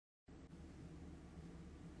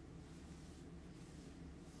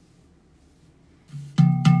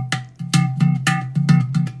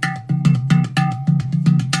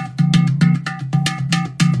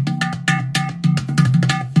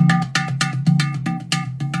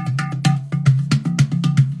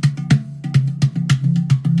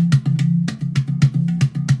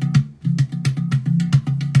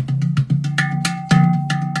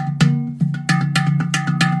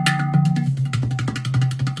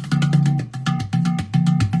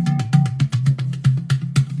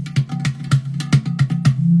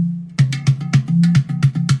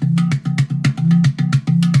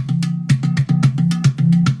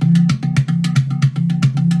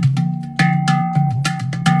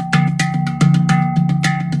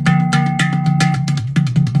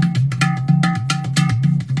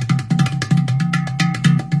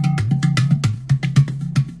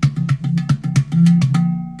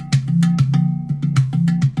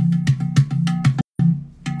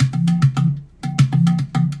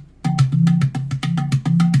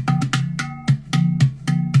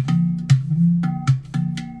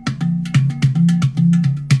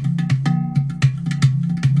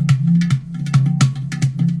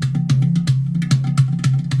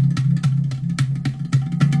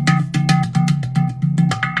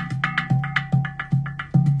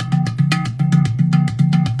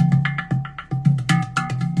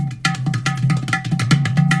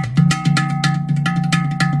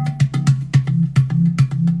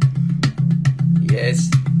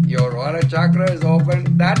chakra is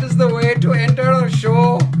open. That is the way to enter the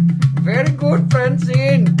show. Very good,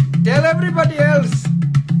 Francine. Tell everybody else.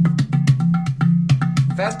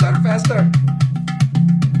 Faster, faster.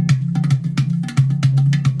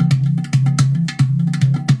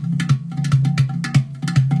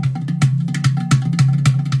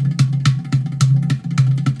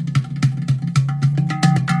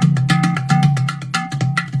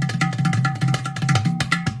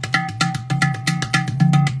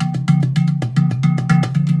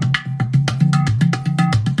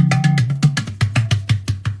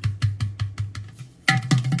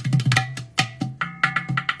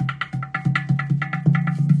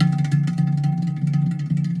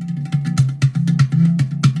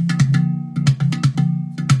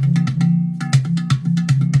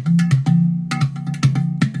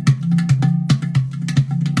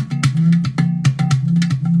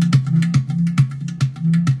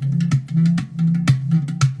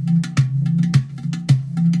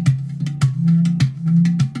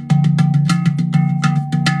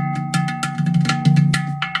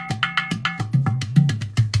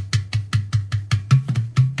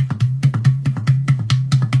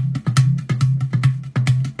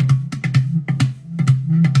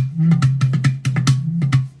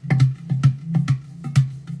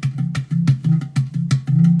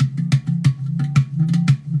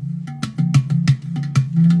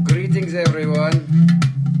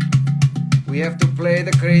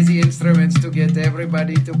 The crazy instruments to get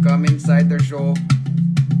everybody to come inside the show.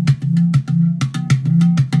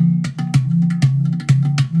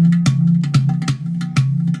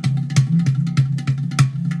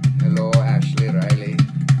 Hello, Ashley Riley.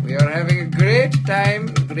 We are having a great time,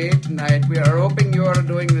 great night. We are hoping you are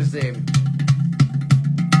doing the same.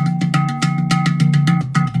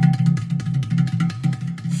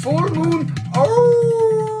 Full moon. Oh!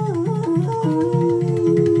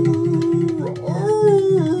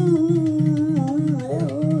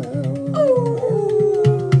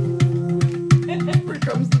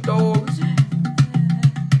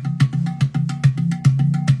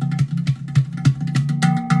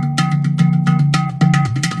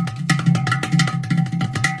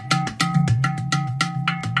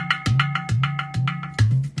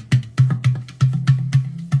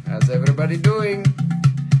 Doing?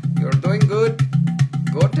 You're doing good.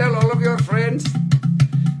 Go tell all of your friends.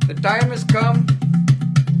 The time has come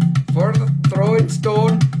for the throwing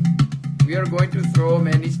stone. We are going to throw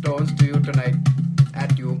many stones to you tonight.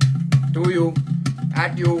 At you. To you.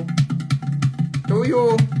 At you. To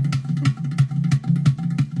you.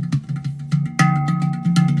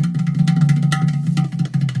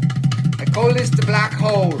 I call this the black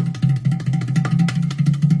hole.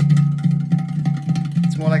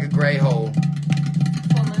 More like a grey hole.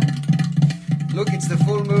 Full moon. Look, it's the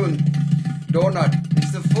full moon. Donut.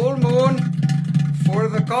 It's the full moon for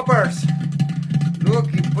the coppers.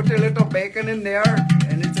 Look, you put a little bacon in there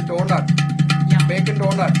and it's a donut. Yeah. Bacon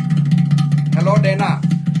donut. Hello, Dana.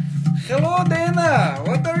 Hello, Dana.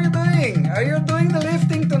 What are you doing? Are you doing the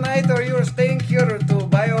lifting tonight or you are staying here to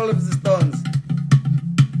buy all of the stones?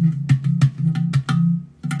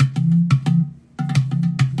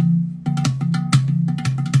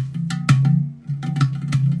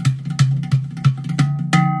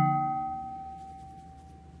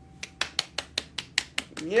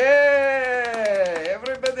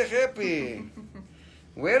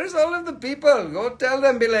 Where is all of the people? Go tell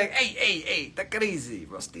them, be like, hey, take it easy.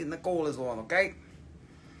 Rusty and Nicole is on, okay?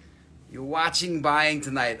 You're watching buying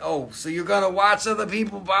tonight. Oh, so you're gonna watch other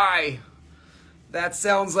people buy. That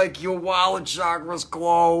sounds like your wallet chakra's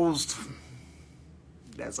closed.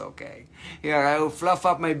 That's okay. Here, I will fluff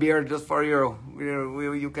up my beard just for you.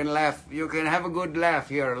 You can laugh. You can have a good laugh.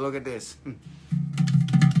 Here, look at this.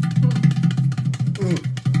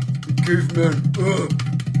 Caveman.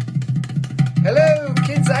 Hello,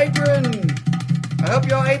 kids' apron. I hope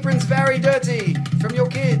your apron's very dirty from your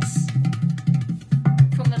kids.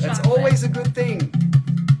 From the That's chocolate. always a good thing.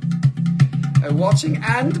 Watching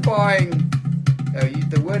and buying.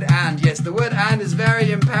 The word and. Yes, the word and is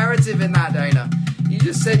very imperative in that, Dana. You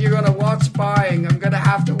just said you're going to watch buying. I'm going to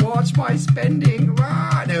have to watch my spending.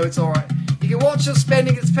 Ah, no, it's alright. You can watch your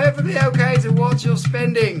spending. It's perfectly okay to watch your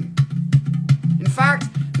spending. In fact,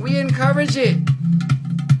 we encourage it.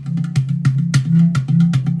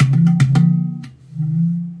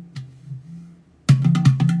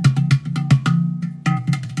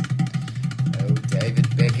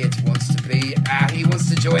 He wants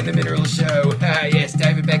to join the mineral show. Yes,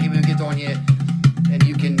 David Beckett will get on here and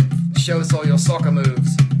you can show us all your soccer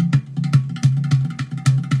moves.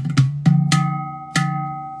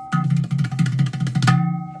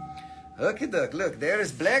 Okay, Doc. Look, there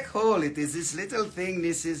is black hole. It is this little thing.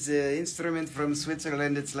 This is an instrument from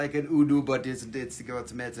Switzerland. It's like an udu, but it's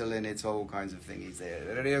got metal and it's all kinds of thingies there.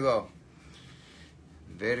 There you go.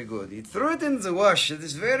 Very good. You threw it in the wash. It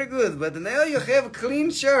is very good. But now you have a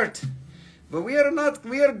clean shirt. But we are not.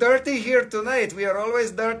 We are dirty here tonight. We are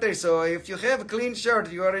always dirty. So if you have a clean shirt,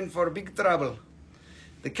 you are in for big trouble.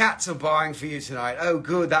 The cats are buying for you tonight. Oh,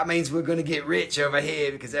 good. That means we're going to get rich over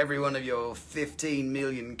here because every one of your 15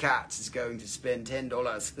 million cats is going to spend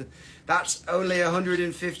 $10. That's only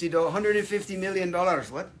 $150 million.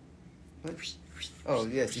 What? Oh,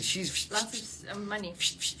 yes. She's... Lots of money.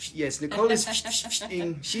 Yes, Nicole is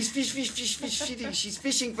fishing. She's fishing. She's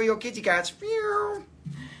fishing for your kitty cats.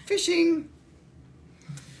 Fishing.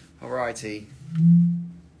 Alrighty.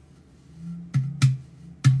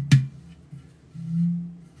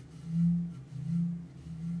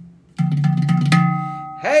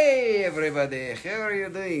 Hey everybody, how are you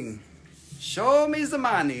doing? Show me the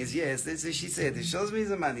monies. Yes, that's what she said. It shows me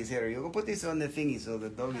the monies. Here, you go put this on the thingy so the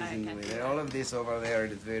dog is in the way. All of this over there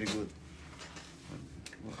is very good.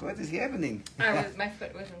 What is happening? My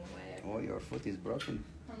foot was in the way. Oh, your foot is broken.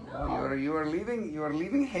 Oh, no. Oh, you are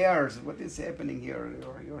leaving hairs. What is happening here?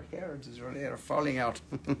 Your hairs are falling out.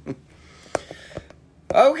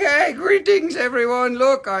 Okay, greetings everyone.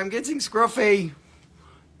 Look, I'm getting scruffy.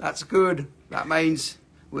 That's good. That means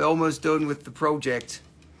we're almost done with the project.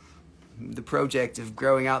 The project of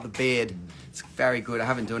growing out the beard. It's very good. I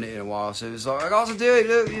haven't done it in a while, so it's like I got to do it.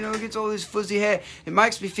 Look, you know, it gets all this fuzzy hair. It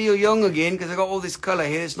makes me feel young again because I got all this colour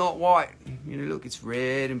here. It's not white. You know, look, it's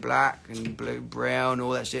red and black and blue, brown,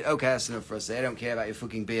 all that shit. Okay, that's enough for us. I don't care about your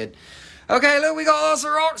fucking beard. Okay, look, we got lots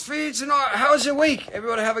of rocks for you tonight. How was your week?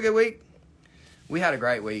 Everybody have a good week? We had a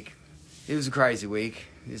great week. It was a crazy week.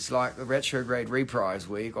 It's like a retrograde reprise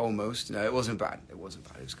week, almost. No, it wasn't bad. It wasn't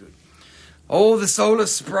bad. It was good. All the solar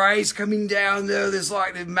sprays coming down there. There's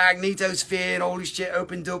like the magnetosphere and all this shit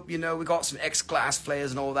opened up. You know, we got some X-class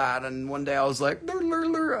flares and all that. And one day I was like, a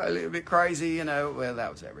little bit crazy, you know. Well,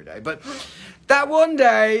 that was every day. But that one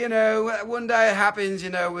day, you know, one day it happens,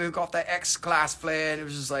 you know, we got that X-class flare. And it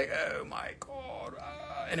was just like, oh my God.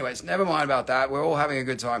 Anyways, never mind about that. We're all having a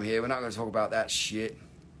good time here. We're not going to talk about that shit.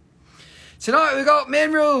 Tonight we got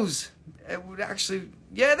minerals. Actually,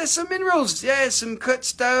 yeah, there's some minerals. Yeah, some cut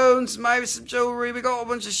stones, maybe some jewelry. We got a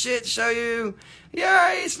bunch of shit to show you.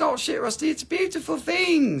 Yeah, it's not shit, Rusty. It's beautiful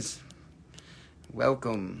things.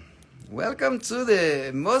 Welcome. Welcome to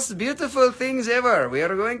the most beautiful things ever. We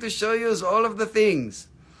are going to show you all of the things.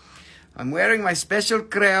 I'm wearing my special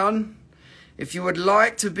crown. If you would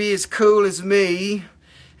like to be as cool as me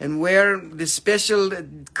and wear the special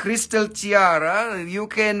crystal tiara, you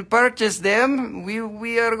can purchase them.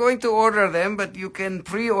 We are going to order them, but you can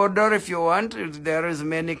pre-order if you want. There is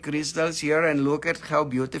many crystals here, and look at how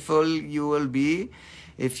beautiful you will be.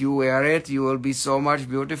 If you wear it, you will be so much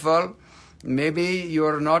beautiful. Maybe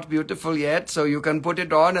you're not beautiful yet, so you can put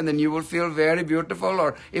it on and then you will feel very beautiful.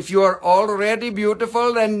 Or if you are already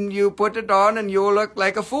beautiful, then you put it on and you will look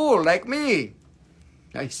like a fool, like me.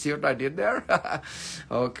 You see what I did there?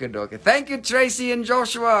 Okay. Thank you, Tracy and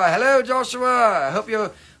Joshua. Hello, Joshua. I hope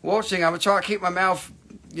you're watching. I'm going to try to keep my mouth,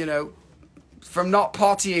 you know, from not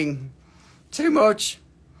pottying too much.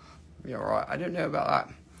 You're all right. I don't know about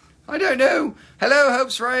that. I don't know. Hello,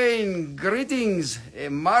 Hope's Rain. Greetings.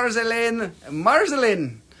 Marceline.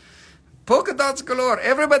 Polka dots galore.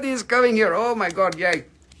 Everybody is coming here. Oh, my God. Yay.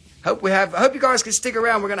 Hope you guys can stick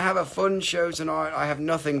around. We're going to have a fun show tonight. I have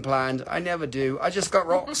nothing planned. I never do. I just got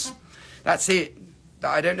rocks. That's it.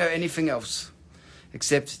 I don't know anything else.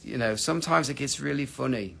 Except, you know, sometimes it gets really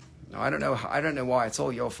funny. I don't know why. It's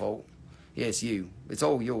all your fault. Yes, you. It's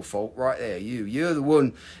all your fault right there. You're the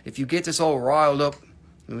one. If you get us all riled up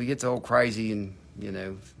and we get all crazy and, you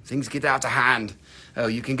know, things get out of hand. Oh,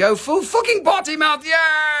 you can go full fucking potty mouth.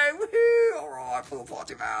 Yay! Woohoo! All right, full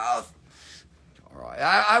potty mouth. All right,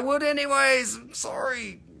 I would anyways. I'm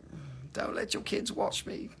sorry. Don't let your kids watch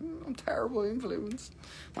me. I'm terrible influence.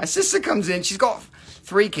 My sister comes in. She's got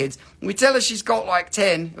 3 kids. We tell her she's got like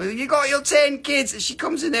 10. You got your 10 kids. And she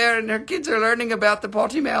comes in there and her kids are learning about the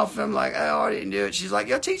potty mouth. And I'm like, oh, I didn't do it. She's like,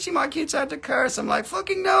 you're teaching my kids how to curse. I'm like,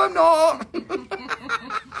 fucking no, I'm not. I'm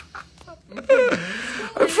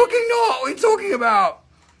fucking not. What are you talking about?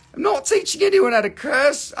 I'm not teaching anyone how to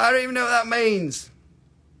curse. I don't even know what that means.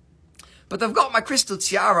 But I've got my crystal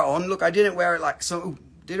tiara on. Look, I didn't wear it like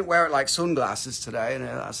sunglasses today. You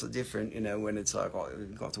know, that's different, you know, when it's like, oh,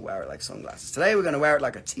 you've got to wear it like sunglasses. Today we're going to wear it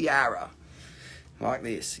like a tiara. Like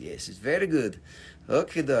this. Yes, it's very good.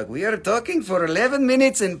 Okay, Doug. We are talking for 11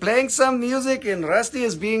 minutes and playing some music, and Rusty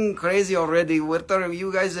is being crazy already. What are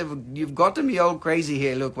you guys you've gotten me all crazy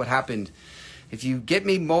here. Look what happened. If you get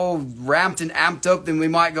me more ramped and amped up, then we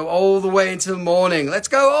might go all the way until morning. Let's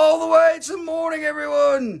go all the way till morning,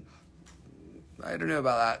 everyone. I don't know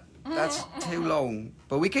about that. That's too long.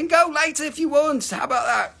 But we can go later if you want. How about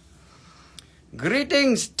that?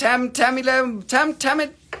 Greetings, tambourine.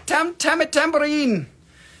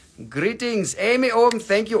 Greetings, Amy Om.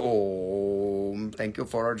 Thank you, Om. Thank you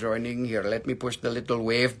for joining here. Let me push the little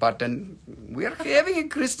wave button. We're having a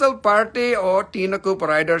crystal party. Oh, Tina Cooper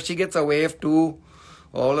Rider, she gets a wave too.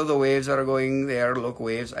 All of the waves are going there. Look,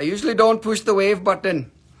 waves. I usually don't push the wave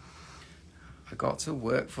button. I got to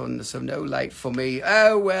work from some no light for me.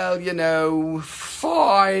 Oh, well, you know,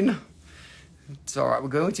 fine. It's all right. We're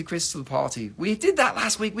going to crystal party. We did that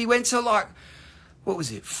last week. We went to like, what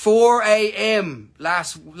was it? 4 a.m.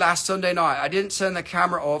 last Sunday night. I didn't turn the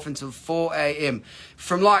camera off until 4 a.m.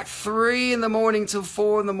 From like 3 in the morning till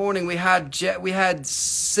 4 in the morning, we had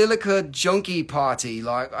silica junkie party.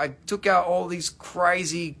 Like I took out all these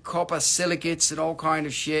crazy copper silicates and all kind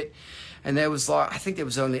of shit. And there was like, I think there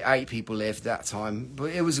was only 8 people left that time.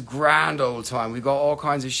 But it was a grand old time. We got all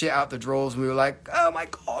kinds of shit out the drawers and we were like, oh my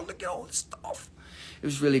God, look at all this stuff. It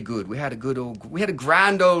was really good. We had a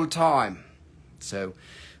grand old time. So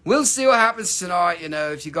we'll see what happens tonight. You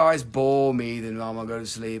know, if you guys bore me, then I'm going to go to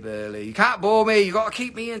sleep early. You can't bore me. You got to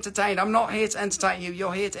keep me entertained. I'm not here to entertain you.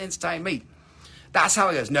 You're here to entertain me. That's how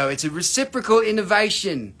it goes. No, it's a reciprocal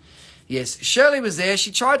innovation. Yes, Shirley was there.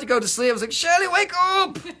 She tried to go to sleep. I was like, Shirley, wake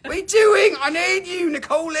up. What are you doing? I need you.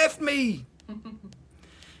 Nicole left me.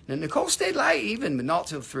 And Nicole stayed late even, but not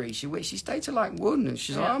till 3. She stayed till like 1. And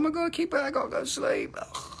she's like, oh my God, keep it. I got to go to sleep.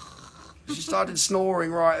 She started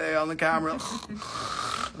snoring right there on the camera.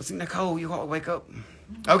 I was like, Nicole, you got to wake up.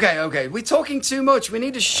 Okay. We're talking too much. We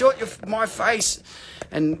need to shut my face.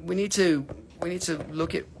 And we need to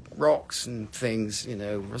look at rocks and things, you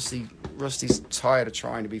know. Rusty's tired of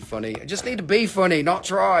trying to be funny. I just need to be funny, not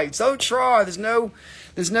try. Don't try. There's no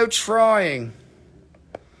trying.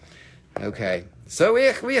 Okay. So we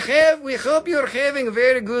hope you're having a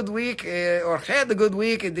very good week, or had a good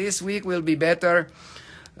week, and this week will be better.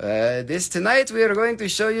 Tonight we are going to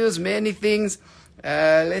show you as many things.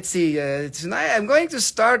 Let's see. Tonight I'm going to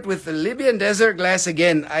start with the Libyan desert glass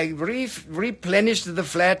again. I replenished the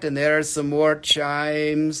flat, and there are some more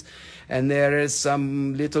chimes, and there is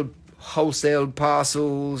some little wholesale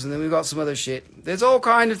parcels, and then we've got some other shit. There's all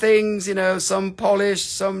kind of things, you know, some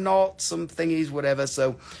polished, some not, some thingies, whatever.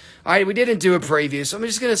 So we didn't do a preview, so I'm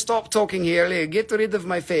just going to stop talking here, get rid of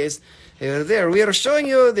my face. There, we are showing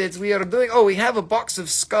you that we are doing, we have a box of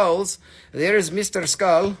skulls. There is Mr.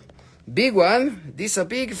 Skull. Big one. This is a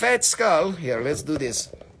big fat skull. Here, let's do this.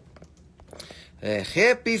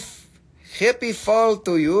 Happy fall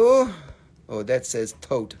to you. Oh, that says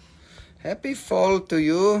toad. Happy fall to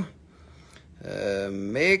you.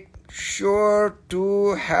 Make sure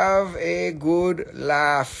to have a good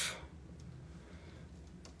laugh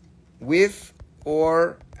with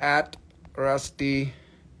or at Rusty.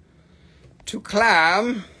 To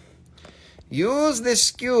climb, use the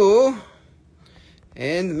skew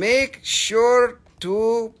and make sure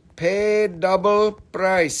to pay double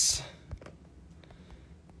price.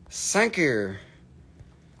 Thank you.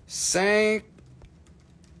 Thank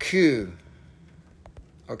you.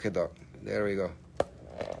 Okay, Doc. There we go.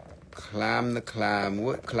 Climb the climb.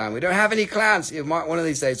 What climb? We don't have any clams. One of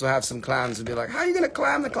these days we'll have some clams and be like, how are you going to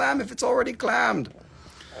climb the clam if it's already clammed?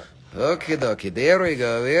 Okay, dokie. There we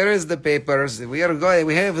go. Here is the papers. We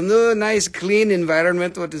have a new, nice, clean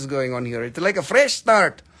environment. What is going on here? It's like a fresh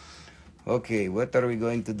start. Okay, what are we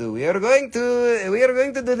going to do? We are going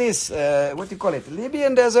to do this. What do you call it?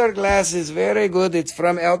 Libyan desert glass is very good. It's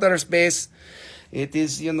from outer space. It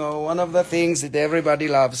is, one of the things that everybody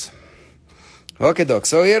loves. Okay, Doc.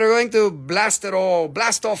 So we are going to blast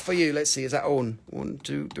off for you. Let's see. Is that on? 1,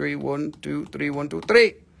 2, 3. 1, 2, 3. 1, 2,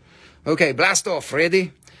 3. Okay, blast off.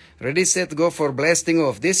 Ready? Ready, set, go for blasting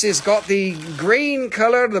off. This has got the green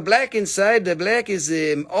color, the black inside. The black is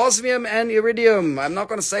osmium and iridium. I'm not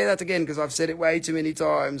going to say that again because I've said it way too many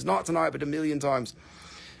times. Not tonight, but a million times.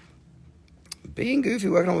 Being goofy,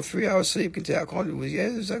 working on with 3 hours sleep can tell.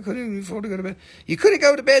 Yes, I couldn't afford to go to bed. You couldn't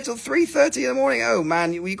go to bed till 3:30 in the morning. Oh,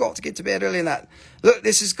 man, you got to get to bed early in that. Look,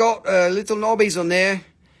 this has got little knobbies on there.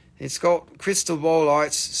 It's got crystal ball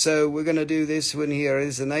lights. So we're going to do this one here.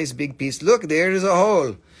 It's a nice big piece. Look, there is a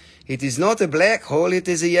hole. It is not a black hole, it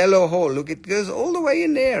is a yellow hole. Look, it goes all the way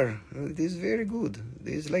in there. It is very good.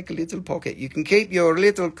 It is like a little pocket. You can keep your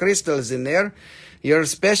little crystals in there. your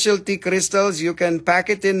specialty crystals, you can pack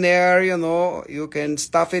it in there, you know. You can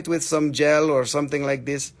stuff it with some gel or something like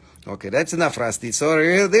this. Okay, that's enough, Rusty.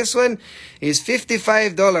 So this one is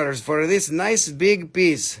 $55 for this nice big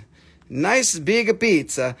piece. Nice big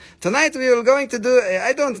pizza. Tonight we are going to do,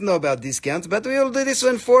 I don't know about discounts, but we will do this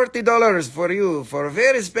one $40 for you. For a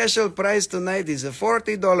very special price tonight is a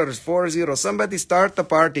 $40, 40. Somebody start the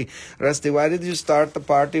party. Rusty, why did you start the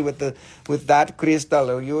party with that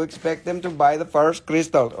crystal? Or you expect them to buy the first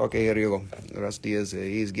crystal? Okay, here you go. Rusty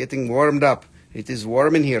he's getting warmed up. It is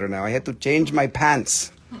warm in here now. I had to change my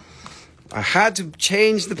pants. I had to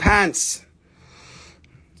change the pants.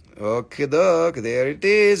 Okay, doc, there it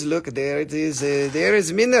is. Look, there it is. There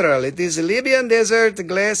is mineral. It is Libyan desert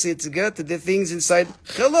glass. It's got the things inside.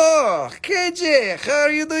 Hello, KJ. How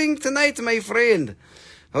are you doing tonight, my friend?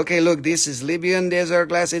 Okay, look, this is Libyan desert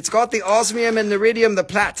glass. It's got the osmium and iridium, the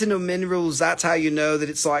platinum minerals. That's how you know that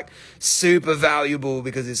it's like super valuable,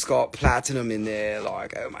 because it's got platinum in there.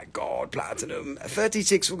 Like, oh my God, platinum.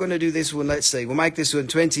 36, we're going to do this one. Let's see. We'll make this one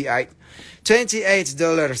 28.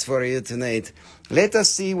 $28 for you tonight. Let us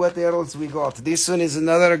see what else we got. This one is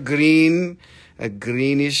another green, a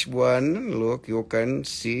greenish one. Look, you can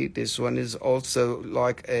see this one is also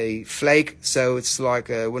like a flake. So it's like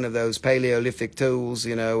one of those Paleolithic tools,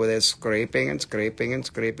 you know, where they're scraping and scraping and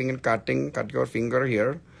scraping and cutting. Cut your finger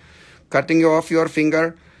here. Cutting off your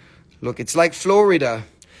finger. Look, it's like Florida.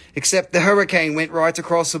 Except the hurricane went right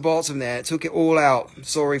across the bottom there. It took it all out.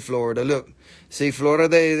 Sorry, Florida. Look. See, Florida,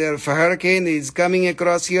 the hurricane is coming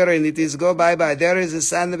across here, and it is go bye-bye. There is a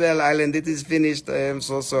Sanibel Island. It is finished. I am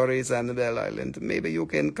so sorry, Sanibel Island. Maybe you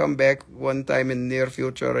can come back one time in the near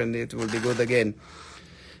future, and it will be good again.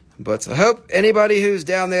 But I hope anybody who's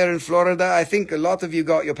down there in Florida, I think a lot of you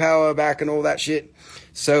got your power back and all that shit.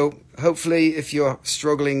 So hopefully, if you're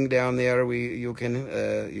struggling down there, you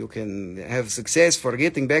can have success for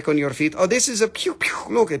getting back on your feet. Oh, this is a pew pew.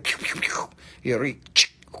 Look at pew pew pew. Here,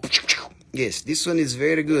 yes, this one is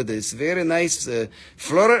very good. It's very nice.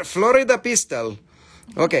 Florida pistol.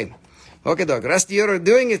 Okay. Okay, dog. Rusty, you're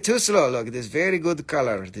doing it too slow. Look, this very good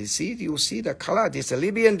color. You see the color? This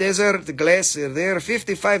Libyan desert glass. They're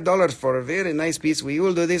 $55 for a very nice piece. We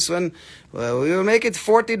will do this one. We will make it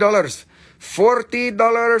 $40.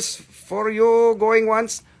 $40 for you going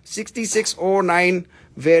once. 66.09.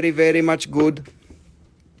 Very, very much good.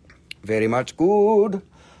 Very much good.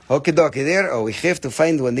 Okay, dokie, there. Oh, we have to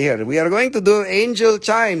find one there. We are going to do angel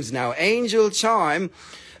chimes now. Angel chime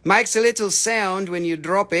makes a little sound when you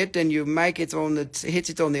drop it and you make it hits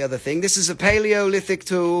it on the other thing. This is a Paleolithic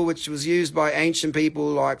tool which was used by ancient people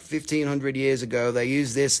like 1500 years ago. They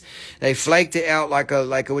used this. They flaked it out like a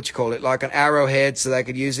what you call it, like an arrowhead, so they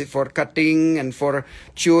could use it for cutting and for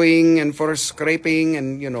chewing and for scraping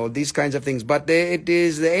and, you know, these kinds of things. But the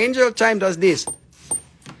angel chime does this.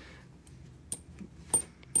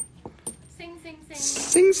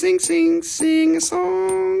 Sing, sing, sing, sing a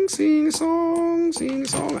song, sing a song, sing a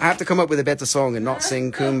song. I have to come up with a better song and not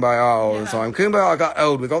sing Kumbaya all the time. Kumbaya got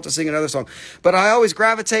old. We got to sing another song. But I always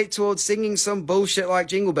gravitate towards singing some bullshit like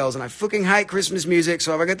Jingle Bells, and I fucking hate Christmas music,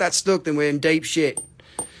 so if I get that stuck, then we're in deep shit.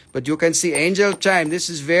 But you can see angel chime. This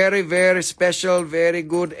is very, very special, very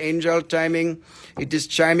good angel chiming. It is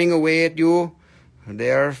chiming away at you.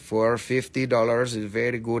 There for $50 is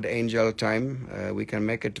very good angel chime. We can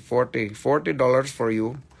make it $40 for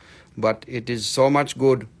you, but it is so much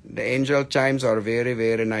good. The angel chimes are very,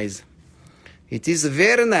 very nice. It is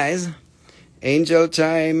very nice. Angel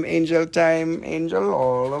chime, angel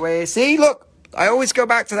all the way. See, look, I always go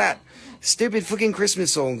back to that. Stupid fucking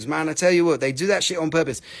Christmas songs, man. I tell you what, they do that shit on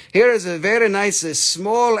purpose. Here is a very nice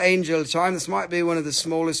small angel chime. This might be one of the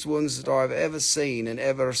smallest ones that I've ever seen and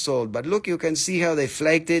ever sold. But look, you can see how they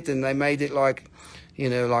flaked it and they made it like,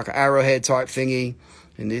 you know, like an arrowhead type thingy.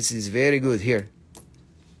 And this is very good. Here.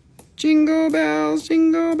 Jingle bells,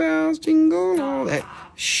 jingle bells, jingle all that.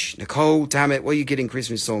 Shh, Nicole, damn it. What are you getting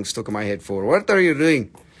Christmas songs stuck in my head for? What are you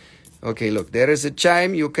doing? Okay, look, there is a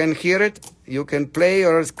chime. You can hear it. You can play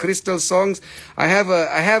your crystal songs. I have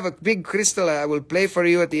a big crystal I will play for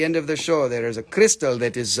you at the end of the show. There is a crystal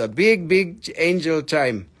that is a big, big angel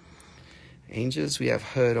chime. Angels we have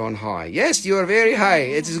heard on high. Yes, you are very high.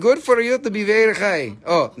 It is good for you to be very high.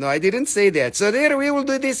 Oh, no, I didn't say that. So there we will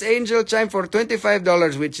do this angel chime for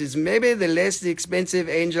 $25, which is maybe the less expensive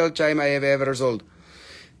angel chime I have ever sold.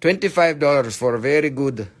 $25 for a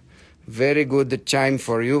very good chime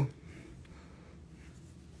for you.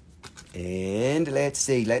 And let's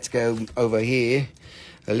see, let's go over here.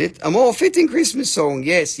 A more fitting Christmas song.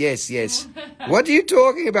 Yes. What are you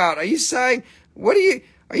talking about? Are you saying, are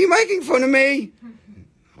you making fun of me?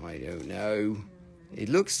 I don't know. It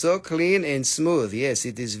looks so clean and smooth. Yes,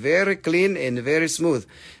 it is very clean and very smooth.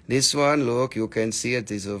 This one, look, you can see it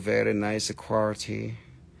is a very nice quartz.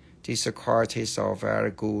 These quartz are very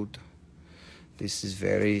good. This is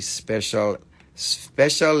very special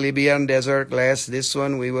Libyan desert glass. This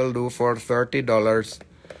one we will do for $30.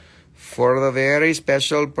 For the very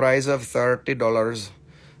special price of $30.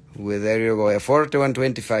 Well, there you go,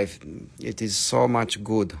 $41.25. It is so much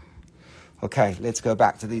good. Okay, let's go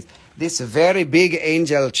back to these. This very big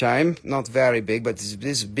angel chime, not very big, but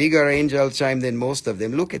this bigger angel chime than most of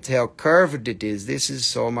them. Look at how curved it is. This is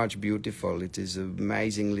so much beautiful. It is an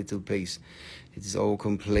amazing little piece. It is all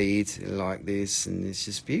complete like this, and it's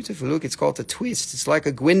just beautiful. Look, it's got a twist. It's like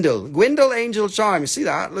a Gwindle angel chime. You see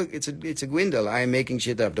that? Look, it's a Gwindle. I am making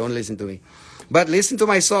shit up. Don't listen to me. But listen to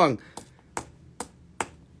my song.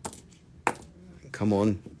 Come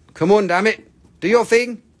on. Come on, damn it. Do your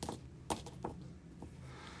thing.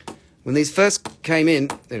 When these first came in,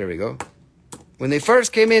 there we go. When they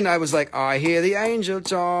first came in, I was like, oh, I hear the angel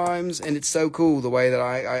chimes. And it's so cool the way that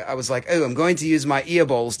I was like, oh, I'm going to use my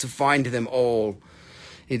earballs to find them all.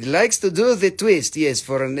 It likes to do the twist, yes,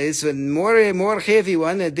 for this one more heavy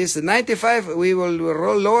one. This 95, we will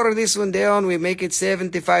lower this one down. We make it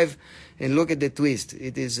 75. And look at the twist.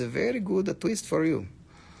 It is a very good twist for you.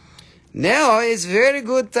 Now is very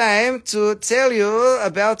good time to tell you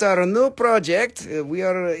about our new project. We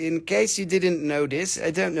are, in case you didn't know this,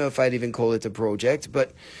 I don't know if I'd even call it a project,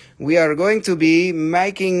 but we are going to be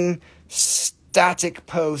making static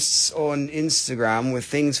posts on Instagram with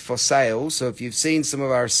things for sale. So if you've seen some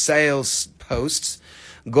of our sales posts,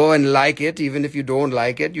 go and like it. Even if you don't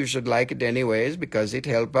like it, you should like it anyways, because it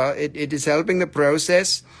is helping the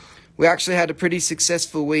process. We actually had a pretty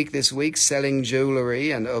successful week this week selling jewelry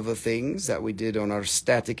and other things that we did on our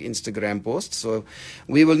static Instagram posts. So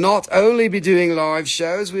we will not only be doing live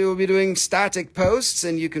shows, we will be doing static posts,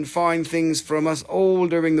 and you can find things from us all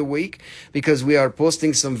during the week because we are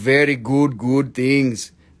posting some very good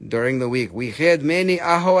things during the week. We had many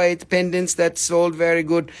Ajoite pendants that sold very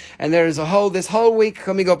good, and there is this whole week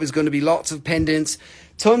coming up is going to be lots of pendants.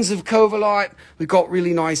 Tons of Covalite. We've got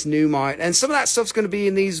really nice Numite. And some of that stuff's going to be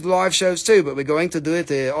in these live shows too, but we're going to do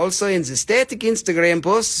it also in the static Instagram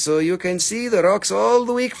posts, so you can see the rocks all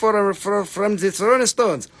the week from the Throwin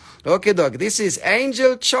Stones. Okay, dog. This is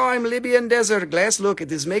Angel Chime Libyan Desert Glass. Look,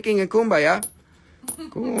 it is making a kumbaya.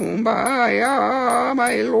 Kumbaya,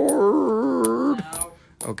 my lord. No.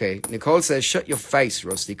 Okay, Nicole says, shut your face,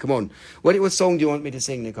 Rusty. Come on. What song do you want me to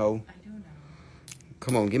sing, Nicole?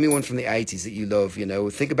 Come on, give me one from the 80s that you love, you know.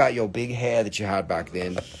 Think about your big hair that you had back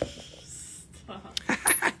then.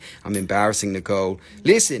 I'm embarrassing Nicole.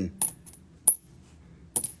 Listen.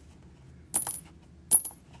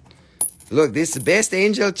 Look, this is the best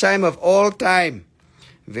angel chime of all time.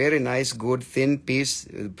 Very nice, good, thin piece.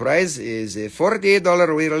 The price is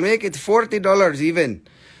 $48. We will make it $40 even.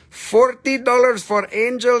 $40 for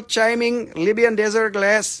angel chiming Libyan desert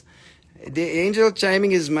glass. The angel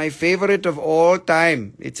chiming is my favorite of all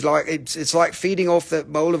time. It's like feeding off the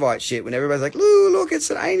Moldavite shit when everybody's like, look,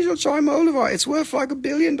 it's an angel chime Moldavite. It's worth like $1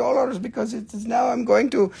 billion because it is now I'm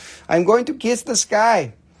going to kiss the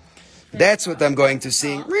sky. That's what I'm going to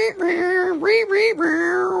sing.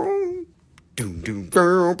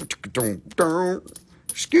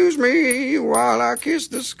 Excuse me while I kiss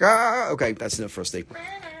the sky. Okay, that's enough for us.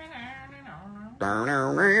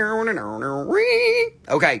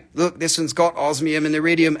 Okay, look, this one's got osmium and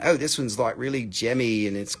iridium. Oh, this one's like really gemmy,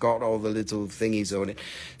 and it's got all the little thingies on it.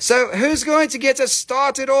 So who's going to get us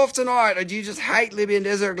started off tonight? Or do you just hate Libyan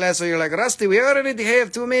desert glass? Or you're like, Rusty, we already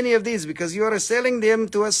have too many of these because you are selling them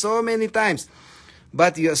to us so many times.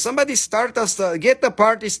 But somebody start us, get the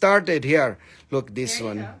party started here. Look, this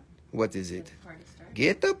one. Go. What is it?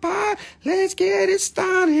 Get the party, let's get it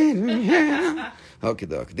started. Yeah. Okay,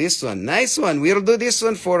 doc. This one, nice one. We'll do this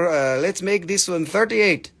one for, let's make this one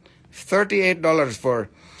 $38 for,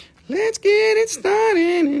 let's get it started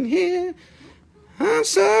in here. I'm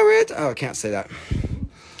sorry. Oh, I can't say that.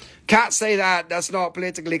 Can't say that. That's not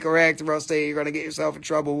politically correct, Rusty. You're going to get yourself in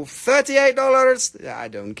trouble. $38. I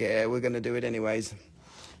don't care. We're going to do it anyways.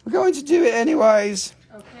 We're going to do it anyways.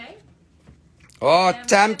 Okay. Oh,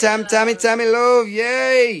 Tammy Love.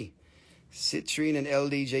 Yay. Citrine and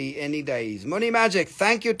LDG any days. Money Magic.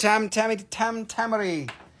 Thank you,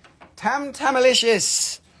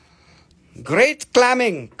 Tamalicious. Great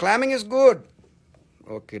clamming. Clamming is good.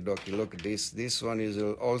 Okay, dokie, look at this. This one is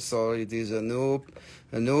also, it is a new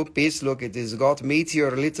piece. Look, it has got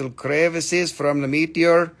meteor little crevices from the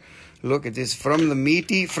meteor. Look, it is from the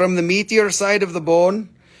meteor side of the bone.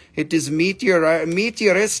 It is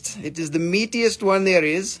meteorist. It is the meatiest one there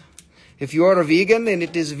is. If you are a vegan, then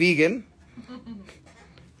it is vegan.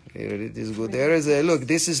 Here it is good. There is a look.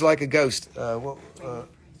 This is like a ghost. No,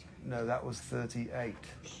 that was 38.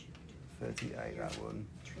 38. That one.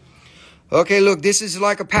 Okay, look. This is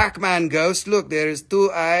like a Pac-Man ghost. Look, there is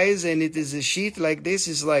 2 eyes, and it is a sheet like this.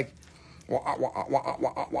 Is like. Run!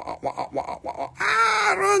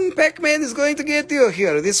 Pac-Man is going to get you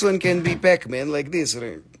here. This one can be Pac-Man like this.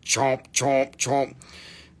 Chomp, chomp, chomp.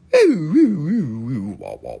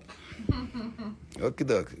 Okay,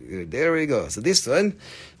 doc. There we go. So this one,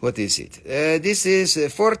 what is it? This is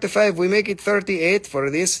 45. We make it 38 for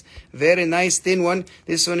this. Very nice thin one.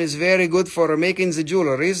 This one is very good for making the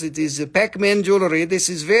jewelries. It is a Pac-Man jewelry. This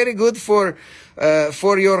is very good for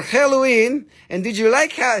your Halloween. And did you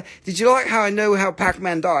like how I know how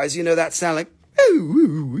Pac-Man dies? You know that sound like.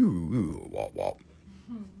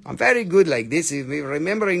 I'm very good like this.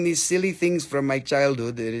 Remembering these silly things from my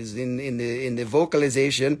childhood. It is in the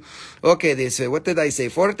vocalization. Okay, this what did I say?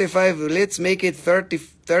 45. Let's make it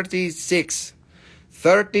 36.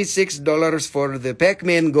 $36 for the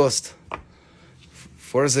Pac-Man ghost.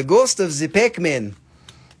 For the ghost of the Pac-Man.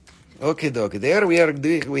 Okay, doc. There we are.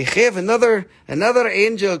 We have another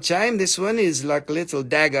angel chime. This one is like a little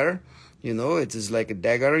dagger. You know, it is like a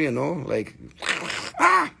dagger. You know, like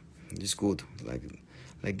it's good.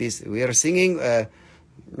 Like this. We are singing. Okay,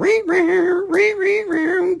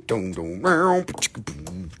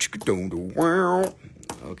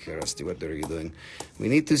 Rusty, what are you doing? We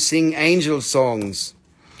need to sing angel songs.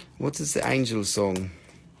 What is the angel song?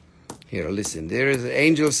 Here, listen. There is an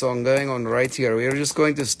angel song going on right here. We are just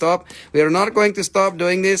going to stop. We are not going to stop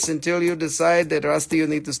doing this until you decide that, Rusty, you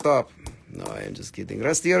need to stop. No, I am just kidding.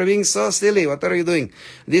 Rusty, you're being so silly. What are you doing?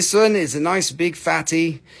 This one is a nice big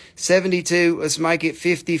fatty. 72. Let's make it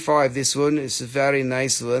 55. This one is a very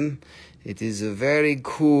nice one. It is a very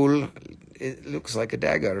cool. It looks like a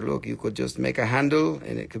dagger. Look, you could just make a handle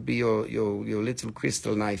and it could be your little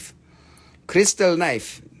crystal knife. Crystal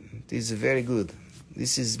knife. This is very good.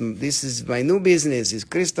 This is my new business, is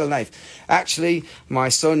crystal knife. Actually, my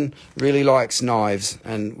son really likes knives,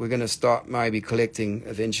 and we're going to start maybe collecting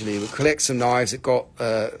eventually. We'll collect some knives that got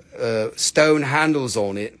stone handles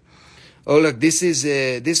on it. Oh, look, this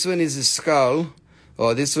one is a skull.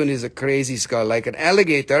 Oh, this one is a crazy skull, like an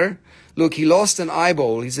alligator. Look, he lost an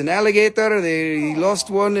eyeball. He's an alligator. He lost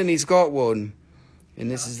one, and he's got one. And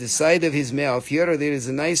this is the side of his mouth. Here, there is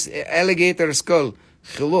a nice alligator skull.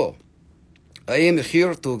 Hello. I am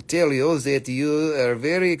here to tell you that you are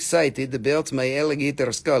very excited about my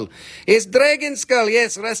alligator skull. It's dragon skull.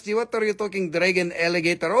 Yes, Rusty, what are you talking? Dragon,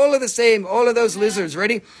 alligator, all of the same. All of those lizards.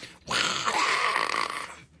 Ready?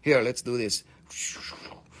 Here, let's do this.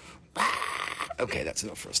 Okay, that's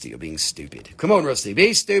enough, Rusty. You're being stupid. Come on, Rusty.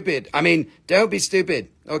 Be stupid. I mean, don't be stupid.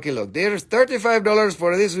 Okay, look. There's $35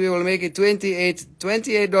 for this. We will make it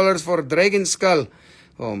 $28 for dragon skull.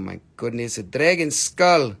 Oh, my goodness. A dragon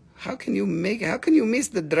skull. How can you miss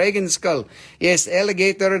the dragon skull? Yes,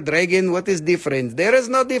 alligator, dragon, what is different? There is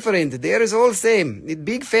no different. There is all same. It's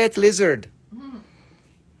big fat lizard.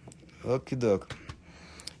 Okay, doc.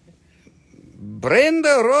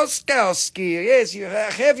 Brenda Roskowski. Yes, you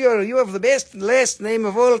have the best last name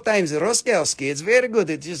of all times, Roskowski. It's very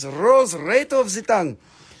good. It just rolls right off the tongue.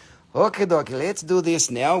 Okay, doc, let's do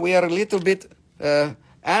this now. We are a little bit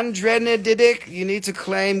Andrenedidic, you need to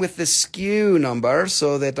claim with the SKU number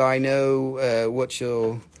so that I know what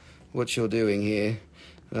you're doing here.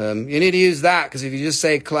 You need to use that, because if you just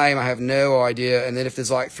say claim, I have no idea. And then if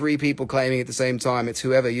there's like 3 people claiming at the same time, it's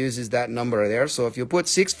whoever uses that number there. So if you put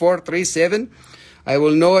 6437, I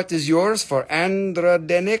will know it is yours for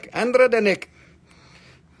Andradenic.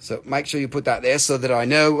 So make sure you put that there so that I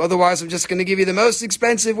know. Otherwise, I'm just going to give you the most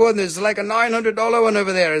expensive one. There's like a $900 one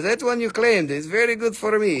over there. Is that one you claimed? It's very good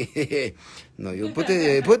for me. No, you put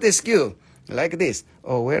the SKU like this.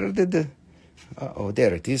 Oh, where did the... oh,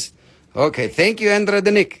 there it is. Okay, thank you, Andra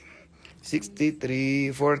Denick.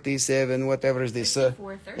 6347, whatever is this?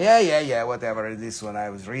 Yeah, whatever is this one. I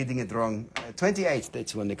was reading it wrong. 28,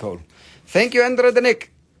 that's one they call. Thank you, Andra Denick.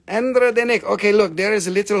 Andra Denick. Okay, look, there is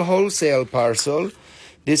a little wholesale parcel.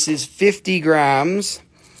 This is 50 grams.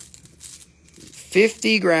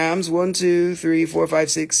 50 grams. 1, 2, 3, 4,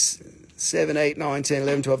 5, 6, 7, 8, 9, 10,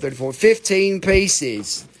 11, 12, 13, 14. 15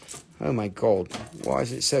 pieces. Oh my God. Why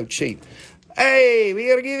is it so cheap? Hey,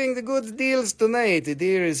 we are giving the good deals tonight.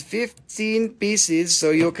 There is 15 pieces,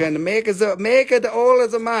 so you can make it all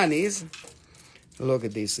of the monies. Look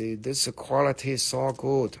at this. This quality is so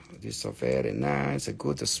good. These are very nice.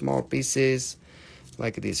 Good small pieces.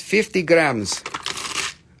 Like this. 50 grams.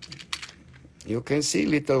 You can see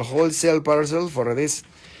little wholesale parcel for this.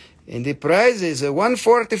 And the price is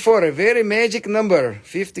 144, a very magic number,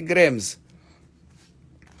 50 grams.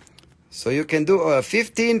 So you can do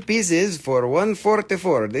 15 pieces for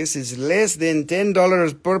 144. This is less than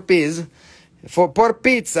 $10 per piece, per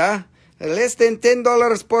pizza. Less than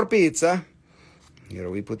 $10 per pizza. Here,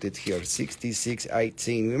 we put it here,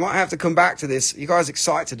 66.18. We might have to come back to this. You guys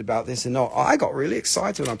excited about this or not? I got really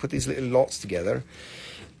excited when I put these little lots together.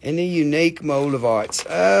 Any unique Moldavites?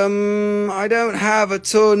 I don't have a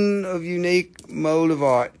ton of unique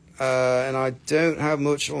Moldavite. And I don't have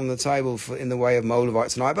much on the table in the way of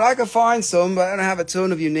Moldavite tonight. But I can find some, but I don't have a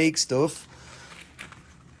ton of unique stuff.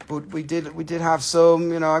 But we did have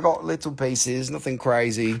some, you know, I got little pieces, nothing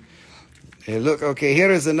crazy. Look, okay, here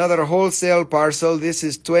is another wholesale parcel. This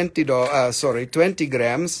is 20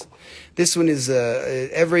 grams. This one is,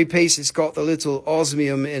 every piece has got the little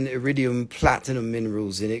osmium and iridium platinum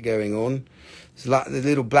minerals in it going on. It's like the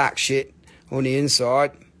little black shit on the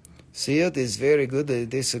inside. See it? It's very good.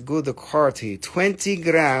 This is a good quality. 20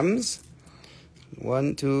 grams.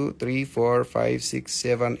 1, 2, 3, 4, 5, 6,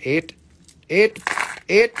 7, 8.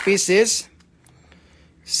 8 pieces.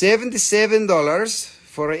 $77.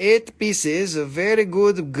 For 8 pieces of very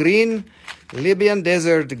good green Libyan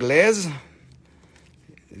desert glaze.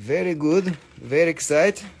 Very good. Very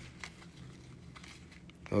excited.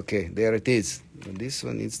 Okay, there it is. This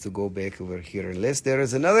one needs to go back over here. Unless there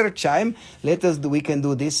is another chime, we can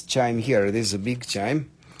do this chime here. This is a big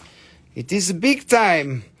chime. It is a big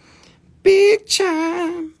time. Big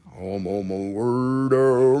chime. Oh, my word,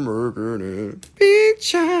 I'm big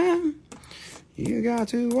chime. You got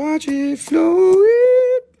to watch it flow.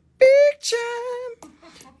 Big chime.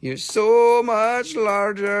 You're so much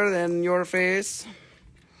larger than your face.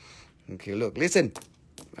 Okay, look, listen.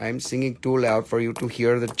 I'm singing too loud for you to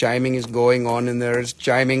hear. The chiming is going on, and there's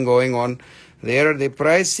chiming going on. There, the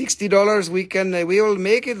price $60. We will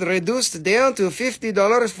make it reduced down to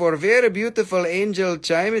 $50 for a very beautiful angel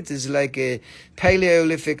chime. It is like a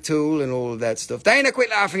Paleolithic tool and all of that stuff. Dana,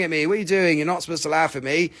 quit laughing at me. What are you doing? You're not supposed to laugh at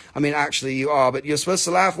me. I mean, actually, you are, but you're supposed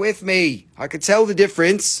to laugh with me. I could tell the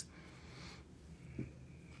difference.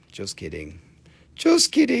 Just kidding.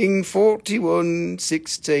 Just kidding.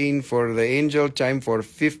 $41.16 for the angel chime for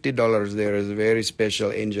 $50. There is a very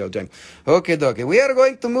special angel chime. Okay, dokie. We are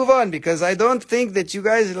going to move on because I don't think that you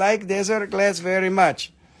guys like desert glass very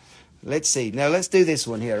much. Let's see. Now let's do this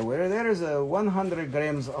one here. Where there is a 100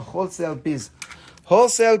 grams of wholesale piece.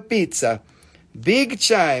 Wholesale pizza. Big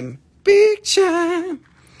chime. Big chime.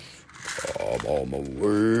 Oh, I'm a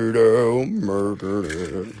weirdo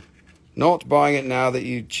murderer. Not buying it now that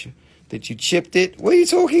you chipped it. What are you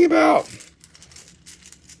talking about?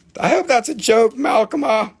 I hope that's a joke, Malcolm.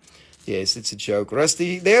 Yes, it's a joke.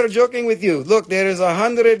 Rusty, they're joking with you. Look, there is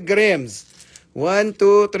 100 grams. 1,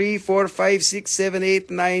 2, 3, 4, 5, 6, 7,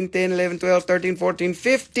 8, 9, 10, 11, 12, 13, 14,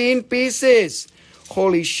 15 pieces.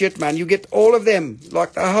 Holy shit, man. You get all of them.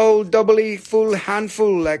 Like the whole doubly full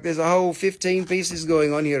handful. Like there's a whole 15 pieces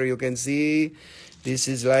going on here. You can see. This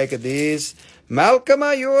is like this. Malcolm,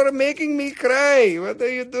 you're making me cry. What are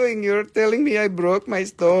you doing? You're telling me I broke my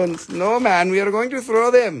stones. No, man, we are going to throw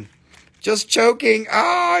them. Just choking.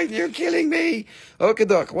 You're killing me. Okay,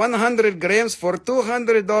 doc. 100 grams for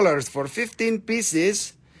 $200 for 15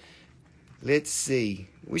 pieces. Let's see.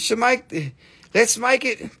 Let's make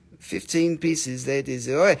it 15 pieces. That is.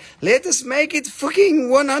 Let us make it fucking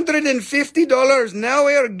 $150. Now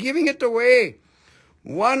we are giving it away.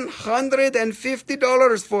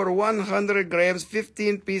 $150 for 100 grams,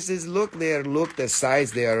 15 pieces. Look there, look the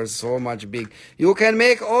size. They are so much big. You can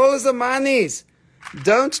make all the monies.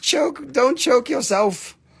 Don't choke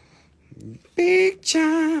yourself. Big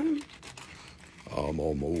chime. I'm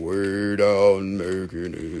on my way down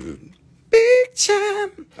making it. Big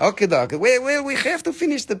chime. Okay, doc. Well, we have to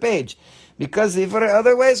finish the page because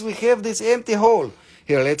otherwise we have this empty hole.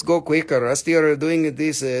 Here, let's go quicker. Rusty are doing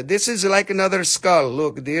this. This is like another skull.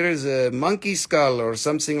 Look, there is a monkey skull or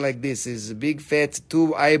something like this. Is big, fat,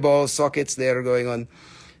 2 eyeball sockets there going on.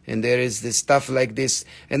 And there is this stuff like this.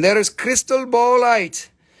 And there is crystal ballite.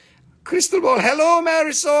 Crystal ball. Hello,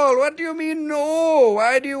 Marisol. What do you mean no?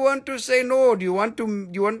 Why do you want to say no? Do you want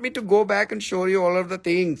me to go back and show you all of the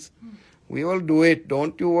things? We will do it.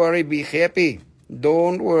 Don't you worry. Be happy.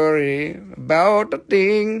 Don't worry about a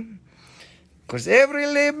thing. Because every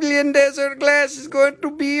Libyan desert glass is going to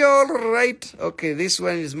be all right. Okay, this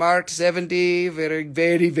one is marked 70. Very,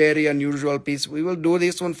 very, very unusual piece. We will do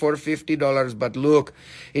this one for $50. But look,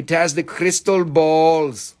 it has the crystal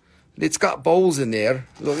balls. It's got balls in there.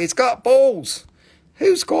 Look, it's got balls.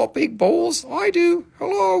 Who's got big balls? I do.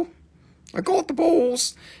 Hello. I got the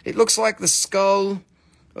balls. It looks like the skull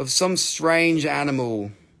of some strange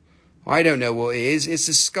animal. I don't know what it is. It's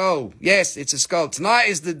a skull. Yes, it's a skull. Tonight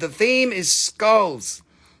is the theme is skulls.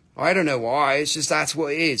 I don't know why. It's just that's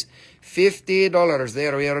what it is. $50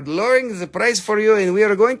 there. We are lowering the price for you, and we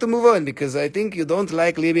are going to move on because I think you don't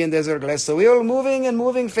like Libyan desert glass. So we are moving and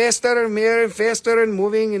moving faster and more faster and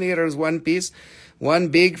moving. And here is one piece, one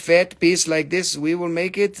big fat piece like this. We will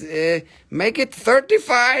make it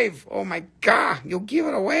 35. Oh my God! You give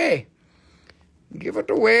it away. Give it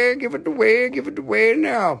away. Give it away. Give it away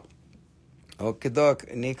now. Okay,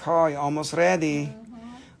 Doc. Nicole, you're almost ready.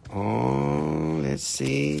 Oh, let's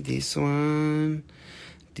see this one.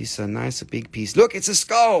 This is a nice big piece. Look, it's a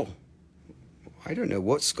skull. I don't know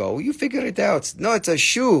what skull. You figure it out. No, it's a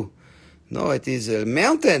shoe. No, it is a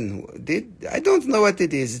mountain. I don't know what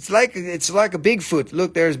it is. It's like a Bigfoot.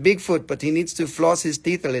 Look, there's Bigfoot, but he needs to floss his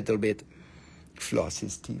teeth a little bit. Floss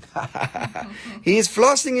his teeth. He is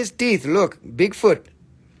flossing his teeth. Look, Bigfoot.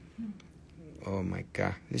 Oh my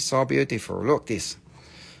God, this is so beautiful. Look this.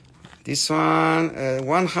 This one,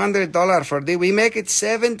 $100 for the. We make it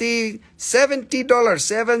 $70,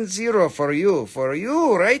 $70 for you,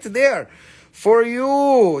 right there, for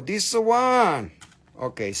you. This one,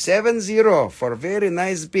 okay, 70 for very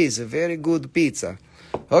nice piece, a very good pizza.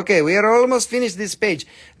 Okay, we are almost finished this page.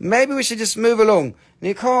 Maybe we should just move along.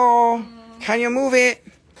 Nicole, can you move it?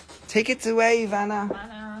 Take it away,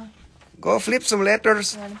 Ivana. Go flip some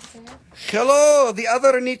letters. Hello, the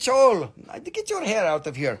other Nicole. Get your hair out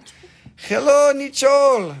of here. Hello,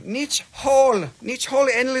 Nicole. Nicole,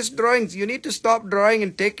 endless drawings. You need to stop drawing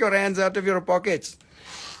and take your hands out of your pockets.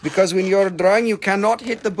 Because when you're drawing, you cannot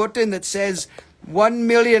hit the button that says 1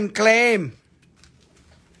 million claim.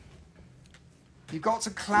 You got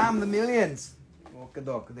to climb the millions. Okay,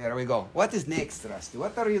 doc. There we go. What is next, Rusty?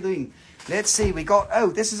 What are you doing? Let's see. We got,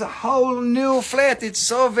 oh, this is a whole new flat. It's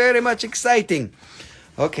so very much exciting.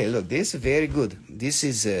 Okay, look, this is very good. This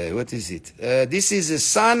is, what is it? This is a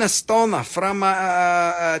sunstone from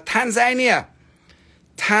Tanzania.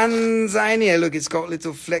 Tanzania. Look, it's got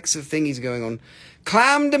little flecks of thingies going on.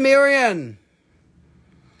 Climb the Miriam.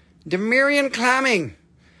 The Miriam climbing.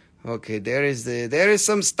 Okay, there is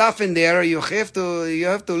some stuff in there. You have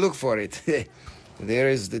to look for it. There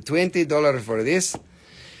is the $20 for this.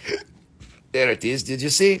 There it is. Did you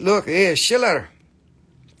see? Look, here, Schiller.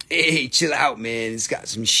 Hey, chill out, man. It's got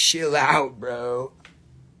some chill out, bro.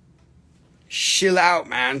 Chill out,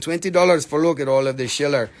 man. $20 for look at all of the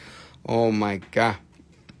Schiller. Oh, my God.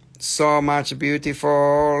 So much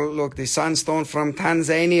beautiful. Look, the sunstone from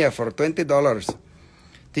Tanzania for $20.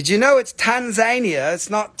 Did you know it's Tanzania? It's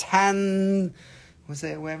not what's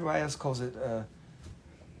that? Everybody else calls it,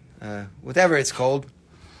 whatever it's called.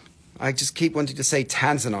 I just keep wanting to say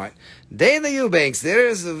Tanzanite. They the Eubanks. There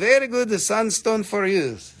is a very good sunstone for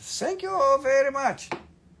you. Thank you all very much.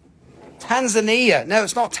 Tanzania. No,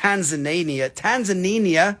 it's not Tanzania.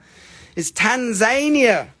 Tanzania is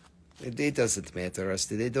Tanzania. It doesn't matter,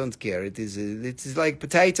 Rusty. They don't care. It is like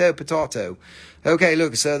potato. Okay,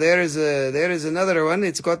 look. So there is another one.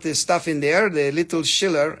 It's got this stuff in there. The little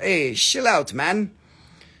Schiller. Hey, chill out, man.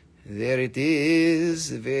 There it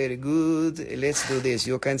is. Very good. Let's do this.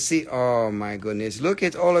 You can see. Oh my goodness. Look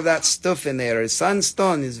at all of that stuff in there.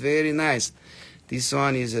 Sunstone is very nice. This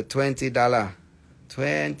one is a $20.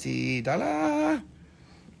 $20.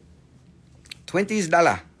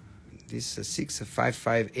 $20. This is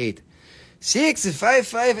 6558.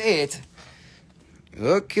 6558.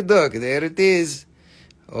 Okay, doc. There it is.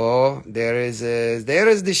 Oh, there is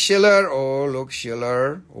the Schiller. Oh, look,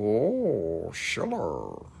 Schiller. Oh,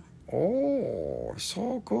 Schiller. Oh,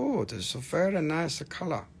 so good. It's a very nice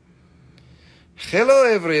color. Hello,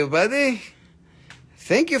 everybody.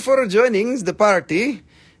 Thank you for joining the party.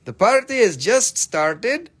 The party has just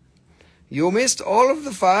started. You missed all of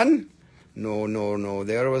the fun. No.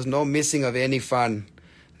 There was no missing of any fun.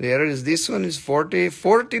 There is, this one is $40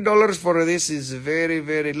 for this is very,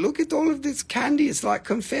 very, look at all of this candy. It's like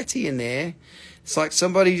confetti in there. It's like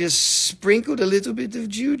somebody just sprinkled a little bit of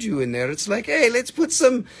juju in there. It's like, hey, let's put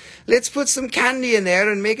some candy in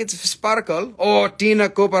there and make it sparkle. Oh, Tina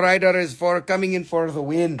Cooper Rider is coming in for the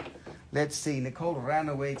win. Let's see. Nicole ran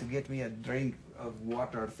away to get me a drink of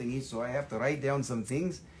water thingy, so I have to write down some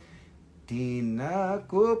things. Tina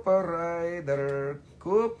Cooper Rider.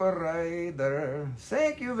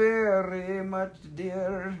 Thank you very much,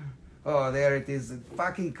 dear. Oh, there it is.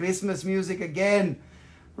 Fucking Christmas music again.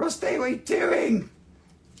 Rusty, what are you doing?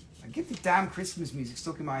 I get the damn Christmas music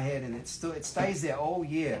stuck in my head, and it stays there all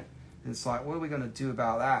year. And it's like, what are we going to do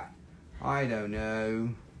about that? I don't know.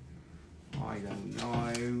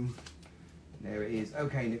 There it is.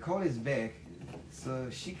 Okay, Nicole is back. So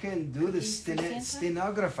she can do the Cookies for Santa?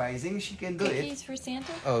 stenographizing. She can do it. Cookies for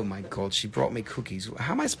Santa? Oh my God, she brought me cookies.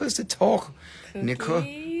 How am I supposed to talk? Nicole?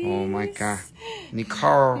 Oh my God.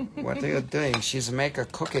 Nicole, what are you doing? She's making a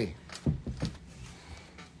cookie.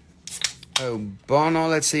 Oh, Bono,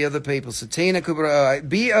 let's see other people. So Tina Cooper,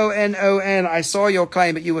 Bonon. I saw your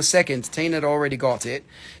claim, but you were second. Tina had already got it.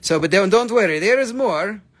 So, but don't worry, there is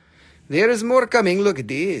more. There is more coming. Look at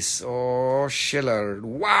this. Oh, Schiller.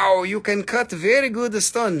 Wow, you can cut very good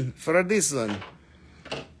stone for this one.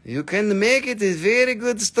 You can make it a very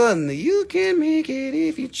good stone. You can make it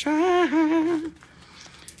if you try.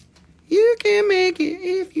 You can make it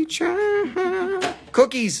if you try.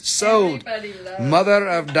 Cookies sold. Mother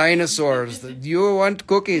of dinosaurs. You want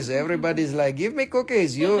cookies? Everybody's like, give me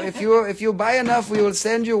cookies. If you buy enough, we will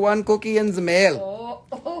send you one cookie in the mail.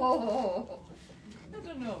 I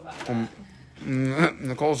don't know about that.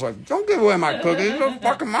 Nicole's like, don't give away my cookies. Those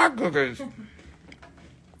fucking my cookies.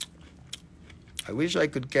 I wish I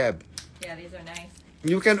could cab. Yeah, these are nice.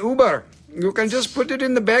 You can Uber. You can just put it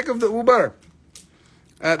in the back of the Uber.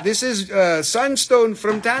 This is Sunstone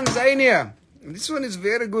from Tanzania. This one is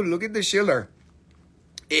very good. Look at the Schiller.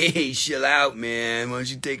 Hey, chill out, man. Why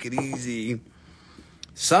don't you take it easy?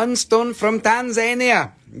 Sunstone from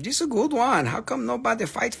Tanzania. This is a good one. How come nobody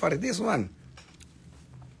fight for this one?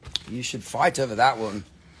 You should fight over that one.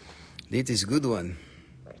 This is a good one.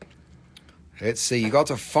 Let's see. You got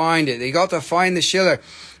to find it. You got to find the Schiller.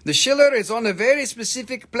 The Schiller is on a very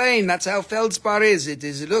specific plane. That's how feldspar is. It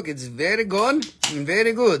is, look, it's very good and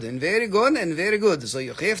very good and very good and very good. So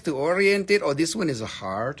you have to orient it. Oh, this one is a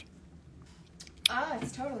heart. Oh,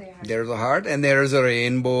 it's totally a heart. There's a heart and there's a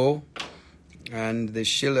rainbow. And the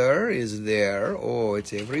Schiller is there. Oh,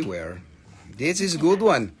 it's everywhere. This is a good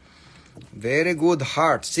one. Very good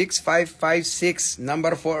heart. 6556.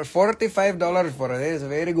 Number 4. $45 for it. It's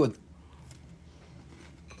very good.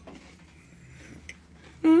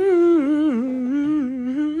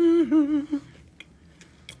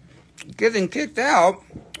 Getting kicked out?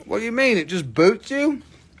 What do you mean? It just boots you?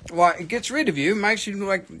 Well, it gets rid of you. Makes you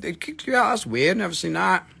like, it kicked you out. That's weird. Never seen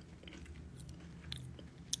that.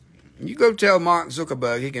 You go tell Mark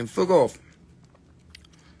Zuckerberg he can fuck off.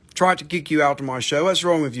 Tried to kick you out of my show. What's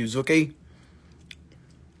wrong with you, Zucky?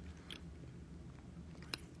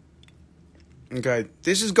 Okay,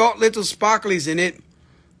 this has got little sparklies in it,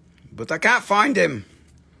 but I can't find them.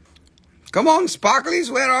 Come on,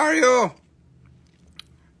 sparklies, where are you?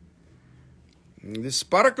 The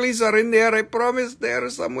sparklies are in there, I promise. They're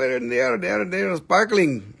somewhere in there. They're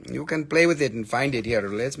sparkling. You can play with it and find it here.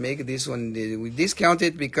 Let's make this one. We discount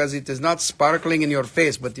it because it is not sparkling in your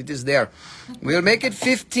face, but it is there. We'll make it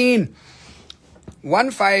 15.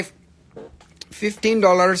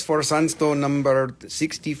 $15 for Sunstone number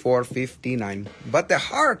 6459. But the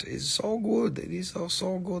heart is so good. It is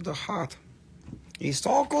so good, the heart. It's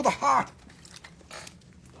so good, the heart.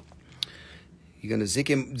 You're going to zick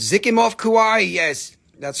him off Kauai. Yes,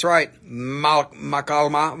 that's right.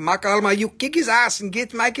 Makalma, you kick his ass and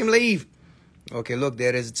make him leave. Okay, look,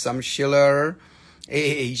 there is some Schiller.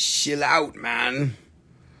 Hey, chill out, man.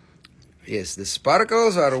 Yes, the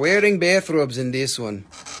sparkles are wearing bathrobes in this one.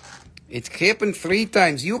 It's happened 3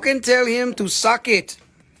 times. You can tell him to suck it.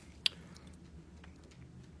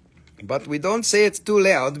 But we don't say it's too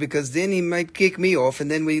loud because then he might kick me off and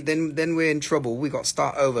then we're in trouble. We got to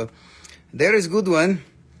start over. There is a good one.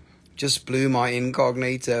 Just blew my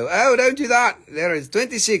incognito. Oh, don't do that. There is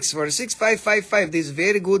 26 for 6555. This is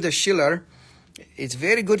very good, a Schiller. It's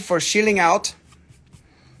very good for shilling out.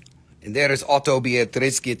 And there is Otto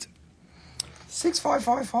Beatriskit.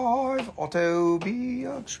 6555. Otto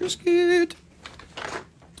Beatriskit.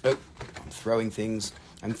 Oh, I'm throwing things.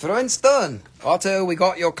 I'm throwing stone. Otto, we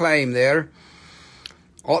got your claim there.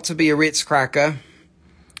 Ought to be a Ritz cracker.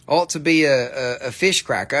 Ought to be a fish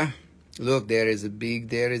cracker. Look, there is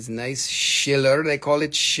nice Schiller. They call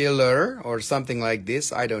it Schiller or something like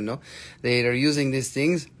this. I don't know. They are using these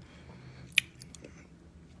things.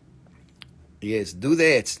 Yes, do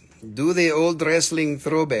that. Do the old wrestling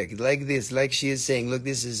throwback like this, like she is saying. Look,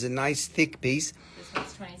 this is a nice thick piece. This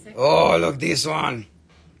one's 26. Oh, look, this one.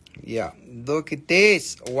 Yeah, look at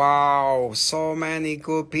this. Wow, so many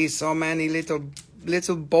good pieces, so many little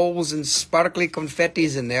bowls and sparkly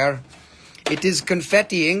confettis in there. It is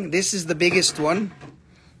confettiing. This is the biggest one.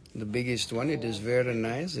 The biggest one. It is very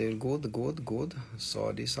nice. Good.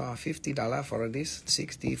 So these are $50 for this.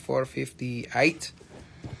 $64.58.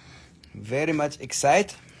 Very much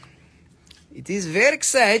excited. It is very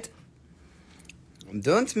excited.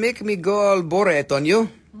 Don't make me go all Borat on you.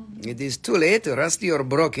 It is too late, rusty or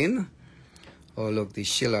broken. Oh, look, the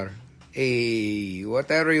Schiller. a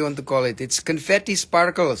whatever you want to call it. It's confetti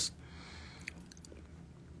sparkles.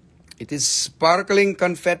 It is sparkling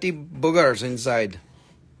confetti boogers inside.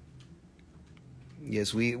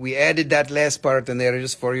 Yes, we added that last part in there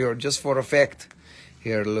just for effect.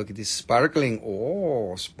 Here, look at this sparkling.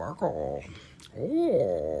 Oh, sparkle.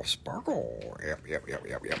 Oh, sparkle.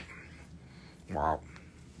 Yep. Wow.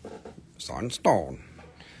 Sunstone.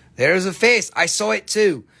 There's a face. I saw it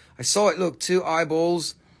too. Look, 2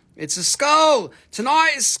 eyeballs. It's a skull.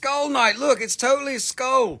 Tonight is skull night. Look, it's totally a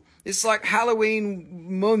skull. It's like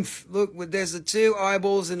Halloween month. Look, there's the 2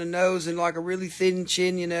 eyeballs and a nose and like a really thin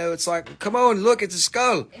chin, you know. It's like, come on, look, it's a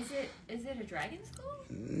skull. Is it a dragon skull?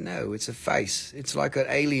 No, it's a face. It's like an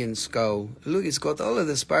alien skull. Look, it's got all of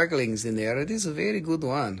the sparklings in there. It is a very good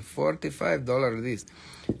one. $45 this.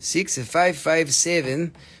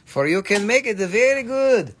 6557 for you can make it very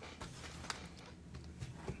good.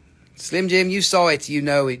 Slim Jim, you saw it. You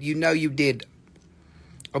know it. You know you did.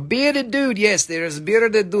 A bearded dude, yes, there is a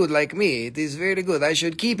bearded dude like me. It is very good. I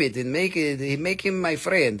should keep it and make him my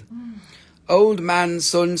friend. Old man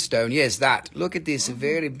sunstone, yes, that. Look at this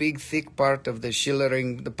very big, thick part of the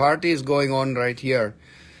schillering. The party is going on right here.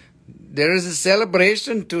 There is a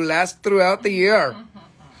celebration to last throughout the year.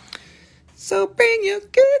 So bring your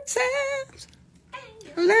good times,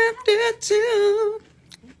 laughter too.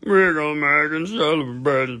 We're gonna make and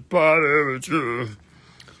celebrate the party with you.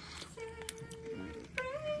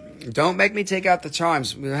 Don't make me take out the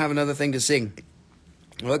chimes. We'll have another thing to sing.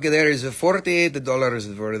 Look, there is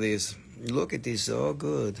 $48 for this. Look at this, so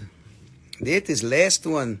good. That is last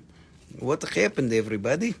one. What happened,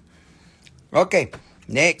 everybody? Okay,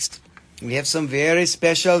 next. We have some very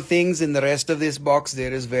special things in the rest of this box.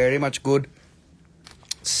 There is very much good.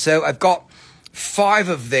 So I've got 5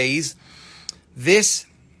 of these. This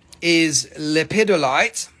is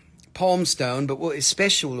lepidolite, palm stone. But what is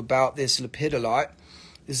special about this lepidolite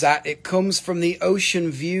is that it comes from the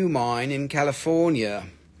Ocean View mine in California.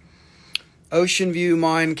 Ocean View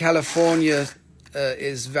mine, California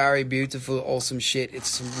is very beautiful, awesome shit.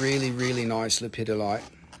 It's really, really nice lepidolite.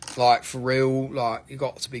 Like, for real, like, you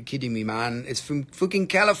got to be kidding me, man. It's from fucking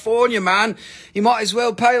California, man. You might as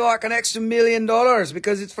well pay like an extra $1 million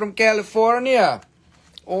because it's from California.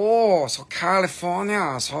 Oh, so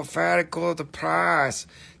California, so very good the price.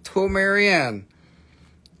 Tourmaline.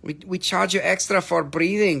 We charge you extra for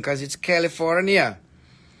breathing because it's California.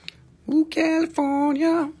 Ooh,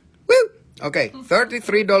 California. Woo! Okay,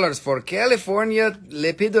 $33 for California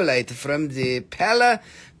lepidolite from the Pala,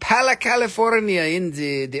 California in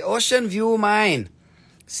the Ocean View mine.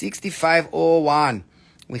 6501.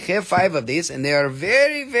 We have 5 of these and they are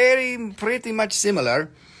very, very pretty much similar.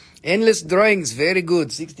 Endless drawings, very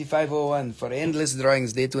good. 6501 for endless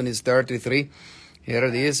drawings. That one is 33. Here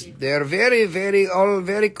it is. They are very, all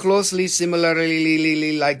very closely,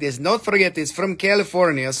 similarly like this. Don't forget, it's from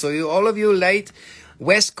California. So all of you late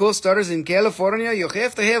West Coasters in California, you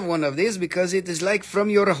have to have one of these because it is like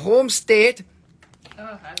from your home state.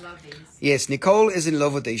 Oh, I love these. Yes, Nicole is in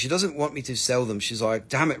love with these. She doesn't want me to sell them. She's like,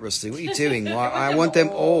 damn it, Rusty, what are you doing? I want them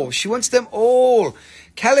all. She wants them all.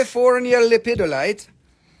 California lepidolite.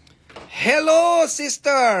 Hello,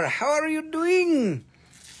 sister. How are you doing?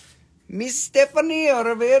 Miss Stephanie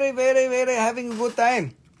are very having a good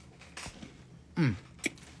time.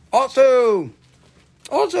 Also,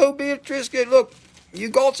 Beatrice, look, you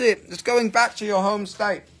got it. It's going back to your home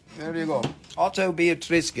state. There you go. Also,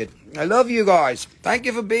 Beatrice, I love you guys. Thank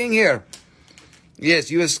you for being here.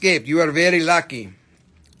 Yes, you escaped. You are very lucky.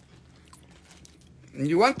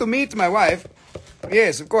 You want to meet my wife?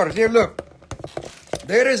 Yes, of course. Here, look.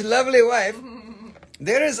 There is lovely wife.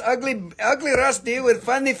 There is ugly Rusty with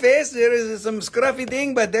funny face. There is some scruffy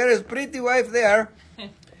thing, but there is pretty wife there.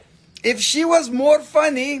 If she was more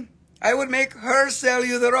funny, I would make her sell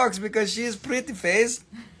you the rocks because she is pretty face.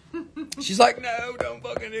 She's like, no, don't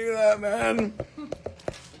fucking do that, man.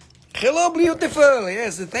 Hello, beautiful.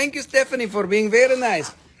 Yes, thank you, Stephanie, for being very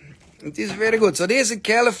nice. It is very good. So this is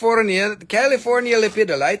California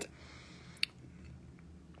lepidolite.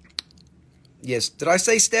 Yes, did I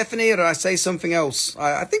say Stephanie or did I say something else?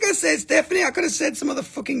 I think I said Stephanie. I could have said some other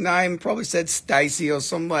fucking name. Probably said Stacy or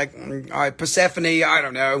something like Persephone. I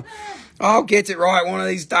don't know. I'll get it right one of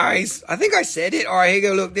these days. I think I said it. All right, here you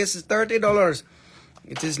go. Look, this is $30.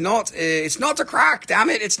 It is not. It's not a crack.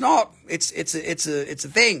 Damn it! It's not. It's a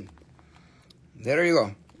thing. There you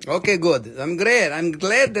go. Okay, good. I'm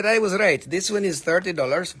glad that I was right. This one is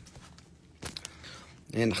 $30.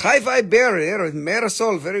 And Hi-Fi Bear here,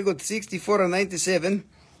 Marisol, very good, 64.97.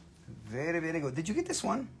 Very good. Did you get this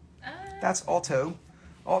one? That's Otto.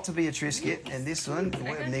 Ought to be a Trisket. And this one,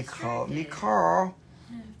 Nicole.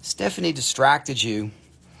 Stephanie distracted you.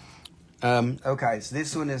 Okay, so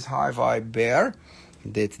this one is High Vibe Bear.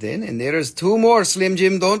 That then, and there is 2 more, Slim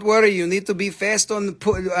Jim. Don't worry, you need to be fast on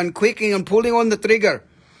quicking and pulling on the trigger.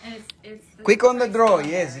 And it's Quick on the draw, on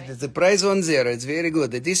yes, there, it is the price on there. It's very good.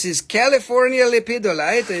 This is California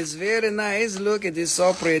Lepidolite. It's very nice. Look, it is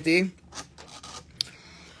so pretty.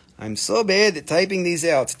 I'm so bad at typing these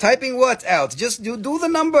out. Typing what out? Just do the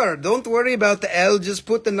number. Don't worry about the L. Just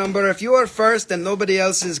put the number. If you are first and nobody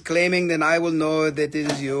else is claiming, then I will know that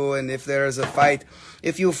it is you. And if there is a fight,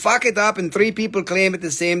 if you fuck it up and 3 people claim at the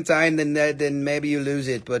same time, then maybe you lose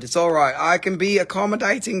it. But it's all right. I can be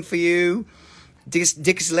accommodating for you,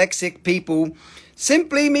 dyslexic people.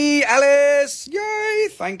 Simply me, Alice. Yay!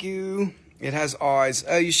 Thank you. It has eyes.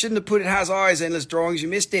 Oh, you shouldn't have put it has eyes. Endless drawings. You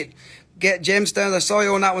missed it. Get gemstones. I saw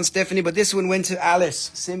you on that one, Stephanie, but this one went to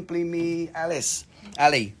Alice. Simply me, Alice.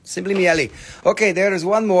 Ali. Simply me, Ali. Okay, there is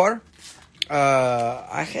one more.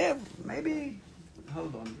 I have maybe.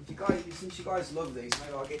 Hold on. Since you guys love these,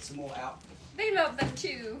 maybe I'll get some more out. They love them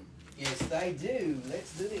too. Yes, they do.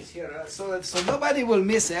 Let's do this here. So nobody will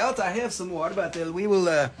miss out. I have some more, but we will.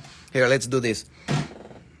 Here, let's do this.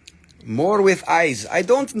 More with eyes. I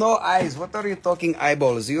don't know eyes. What are you talking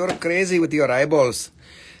eyeballs? You're crazy with your eyeballs.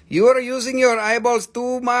 You are using your eyeballs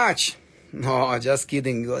too much. No, just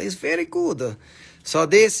kidding. It's very good. So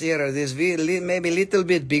this here, this maybe a little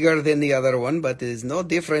bit bigger than the other one, but it's no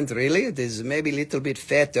different really. It is maybe a little bit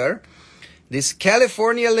fatter. This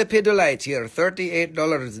California Lepidolite here,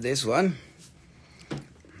 $38 this one.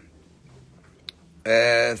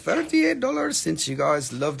 $38 since you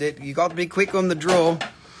guys loved it. You got to be quick on the draw.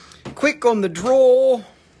 Quick on the draw.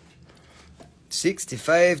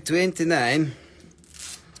 $65.29.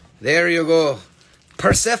 There you go.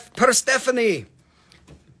 Persephone.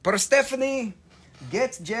 Persephone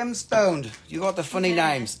gets gemstoned. You got the funny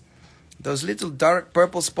names. Those little dark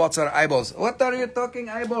purple spots are eyeballs. What are you talking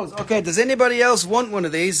eyeballs? Okay, does anybody else want one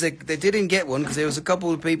of these? They didn't get one because there was a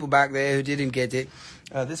couple of people back there who didn't get it.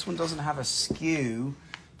 This one doesn't have a skew.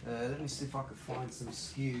 Let me see if I could find some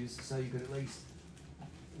skews so you could at least,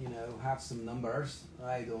 have some numbers.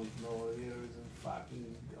 I don't know. Here's a fucking,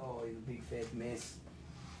 it's a big fat mess.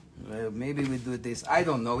 Maybe we do this. I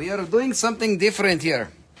don't know. We are doing something different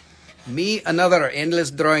here. Me, another.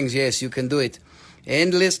 Endless drawings. Yes, you can do it.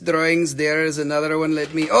 Endless drawings. There is another one.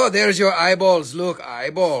 There's your eyeballs. Look,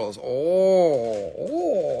 eyeballs.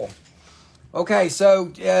 Oh. Okay,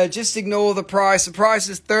 so just ignore the price. The price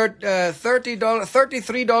is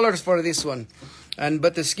 $33 for this one,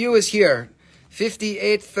 but the skew is here,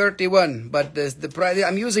 $58.31. But the price,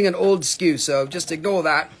 I'm using an old skew, so just ignore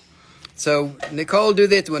that. So Nicole, do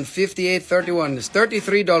that one. $58.31. It's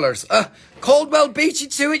 $33. Caldwell beat you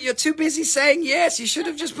to it. You're too busy saying yes. You should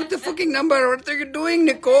have just put the fucking number. What are you doing,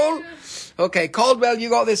 Nicole? Okay, Caldwell, you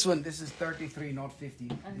got this one. This is 33, not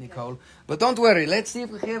 50, okay. Nicole. But don't worry. Let's see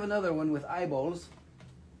if we have another one with eyeballs.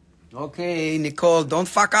 Okay, Nicole, don't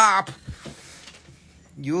fuck up.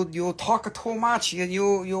 You talk too much.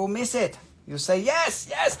 You miss it. You say yes,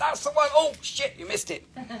 that's the one. Oh shit, you missed it.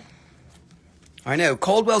 I know.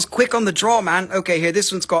 Caldwell's quick on the draw, man. Okay, here,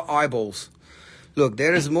 this one's got eyeballs. Look,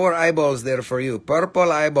 there is more eyeballs there for you.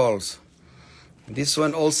 Purple eyeballs. This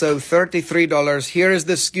one also $33. Here is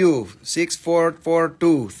the skew.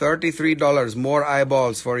 6442. $33. More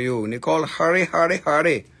eyeballs for you. Nicole, hurry, hurry,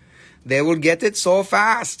 hurry. They will get it so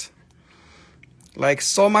fast. Like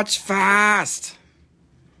so much fast.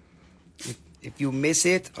 If you miss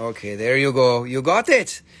it, okay, there you go. You got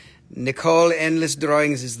it. Nicole, Endless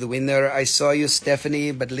Drawings is the winner. I saw you,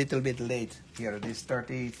 Stephanie, but a little bit late. Here, this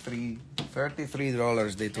 $33,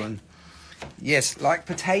 that one. Yes, like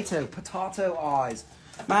potato eyes.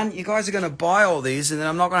 Man, you guys are going to buy all these, and then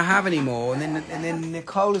I'm not going to have any more, and then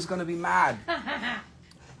Nicole is going to be mad.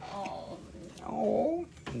 Oh,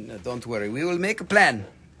 no, don't worry. We will make a plan.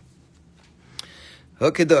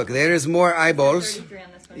 Okay, doc. There is more eyeballs.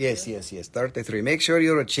 Yes, 33. Make sure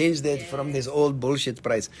you change that from this old bullshit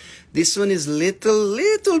price. This one is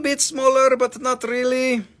little bit smaller, but not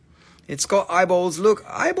really. It's got eyeballs. Look,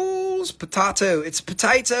 eyeballs, potato. It's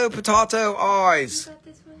potato eyes. You got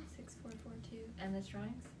this one, 6442, Endless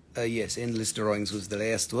Drawings? Yes, Endless Drawings was the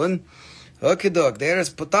last one. Okay, doc. There is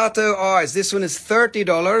potato eyes. This one is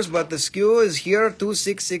 $30, but the skew is here,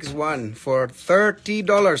 2661 for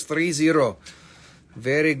 $30, 30.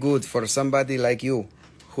 Very good for somebody like you.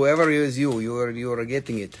 Whoever is you are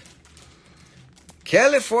getting it.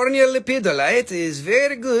 California Lepidolite is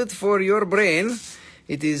very good for your brain.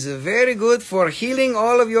 It is very good for healing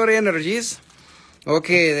all of your energies.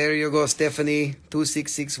 Okay, there you go, Stephanie,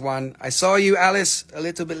 2661. I saw you, Alice, a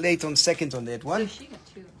little bit late on second on that one. So she got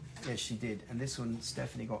two. Yes, she did. And this one,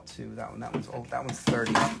 Stephanie got 2. That one's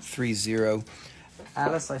 30.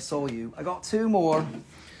 Alice, I saw you. I got 2 more.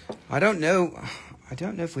 I don't know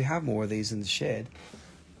if we have more of these in the shed,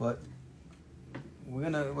 but we're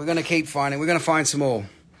gonna keep finding. We're gonna find some more.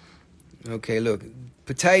 Okay, look,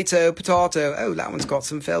 potato. Oh, that one's got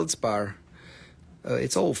some feldspar.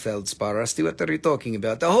 It's all feldspar, Rusty. What are you talking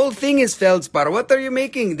about? The whole thing is feldspar. What are you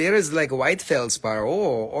making? There is like white feldspar.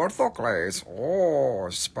 Oh, orthoclase. Oh,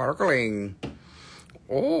 sparkling.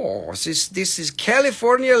 Oh, this is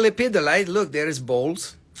California lepidolite. Look, there is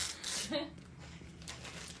bolts.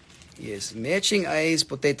 Yes, matching eyes,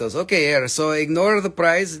 potatoes. Okay, here. So ignore the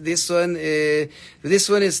price. This one is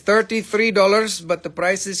 $33, but the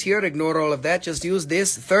price is here. Ignore all of that. Just use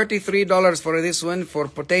this. $33 for this one for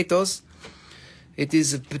potatoes. It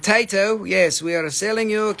is a potato. Yes, we are selling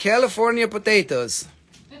you California potatoes.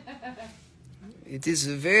 It is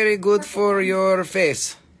very good for your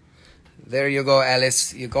face. There you go,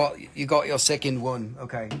 Alice. You got your second one.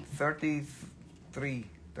 Okay,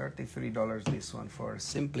 $33 this one for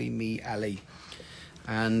Simply Me Ali.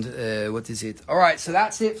 And what is it? All right, so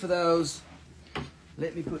that's it for those.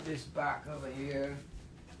 Let me put this back over here.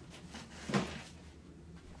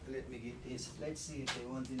 Let me get this. Let's see if they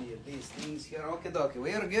want any of these things here. Okay,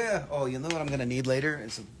 where go? Oh, you know what I'm gonna need later?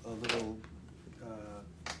 It's a little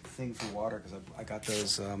thing for water because I got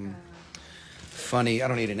those funny. I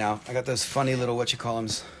don't need it now. I got those funny little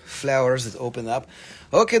flowers that open up.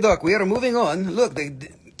 Okay, Doc, we are moving on. Look,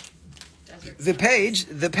 the page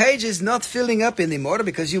is not filling up anymore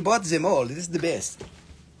because you bought them all. This is the best.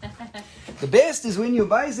 The best is when you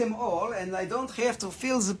buy them all and I don't have to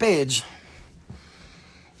fill the page.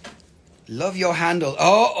 Love your handle.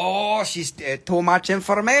 Oh, she's too much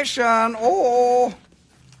information. Oh.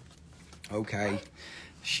 Okay.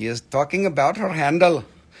 She is talking about her handle.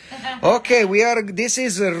 Okay, this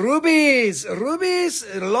is rubies. Rubies,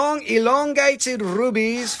 long, elongated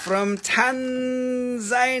rubies from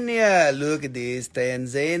Tanzania. Look at this,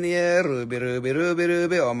 Tanzania.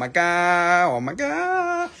 Ruby. Oh my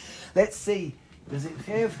God. Let's see. Does it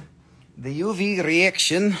have the UV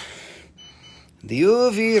reaction? The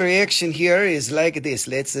UV reaction here is like this.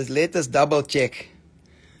 Let us double check.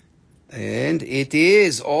 And it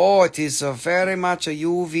is. Oh, it is very much a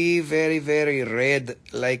UV, very, very red,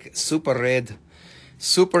 like super red.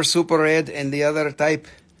 Super red, and the other type.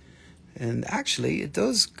 And actually, it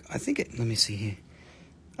does, I think let me see here.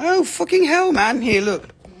 Oh, fucking hell, man. Here,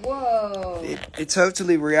 look. Whoa. It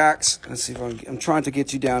totally reacts. Let's see if I'm trying to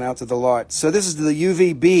get you down out to the light. So this is the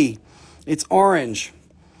UVB. It's orange.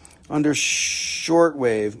 Under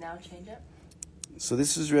shortwave. Now change it. So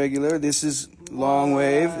this is regular. This is long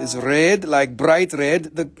wave. It's red, like bright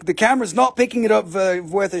red. The camera's not picking it up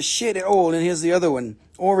worth a shit at all. And here's the other one,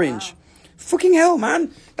 orange. Wow. Fucking hell,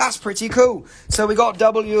 man. That's pretty cool. So we got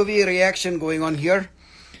double UV reaction going on here.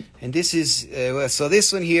 And this is, so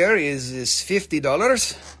this one here is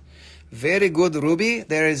 $50. Very good ruby.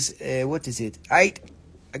 There is, what is it? 8.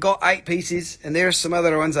 I got 8 pieces, and there's some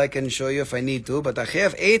other ones I can show you if I need to, but I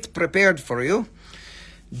have 8 prepared for you.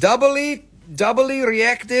 Doubly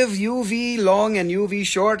reactive, UV long and UV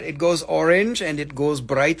short. It goes orange and it goes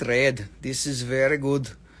bright red. This is very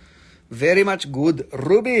good. Very much good.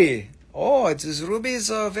 Ruby. Oh, it is ruby is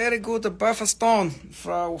a very good buffer stone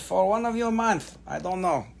for one of your month. I don't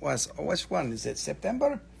know. Which one? Is it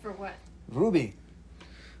September? For what? Ruby.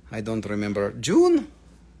 I don't remember. June?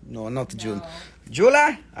 No, not June.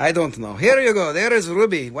 July? I don't know. Here you go. There is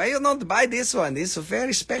ruby. Why you not buy this one? This is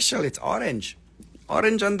very special. It's orange.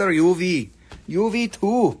 Orange under UV.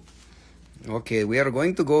 UV2. Okay, we are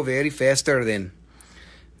going to go very faster then.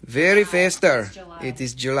 Very faster. It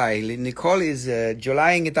is July. Nicole is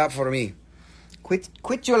Julying it up for me.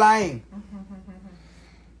 Quit Julying.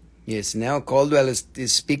 Yes, now Caldwell is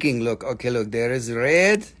speaking. Look, okay, look. There is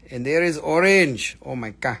red and there is orange. Oh my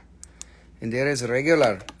God. And there is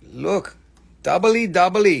regular. Look.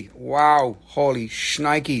 Doubly. Wow. Holy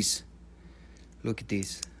shnikes. Look at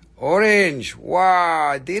this. Orange. Wow.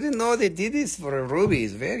 I didn't know they did this for a ruby.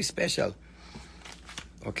 It's very special.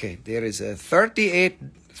 Okay. There is a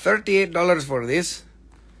 $38 for this.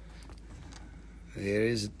 There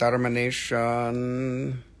is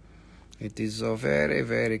termination. It is so very,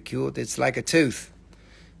 very cute. It's like a tooth.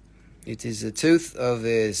 It is a tooth of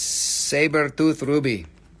a saber-tooth ruby.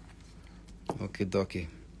 Okay, dokie.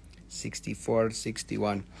 64,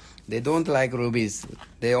 61. They don't like rubies.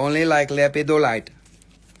 They only like lepidolite.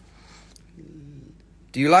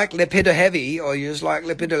 Do you like lepidoheavy or you just like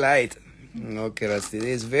lepidolite? Okay, Rusty.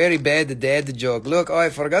 It's very bad dad joke. Look, I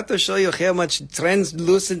forgot to show you how much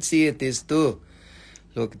translucency it is too.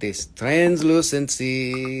 Look at this.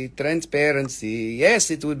 Translucency, transparency.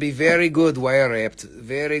 Yes, it would be very good wire wrapped.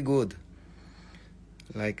 Very good.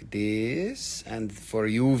 Like this. And for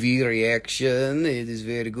UV reaction, it is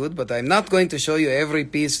very good. But I'm not going to show you every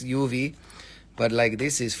piece UV. But like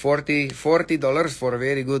this is $40 for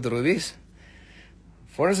very good rubies.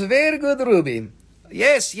 For a very good ruby.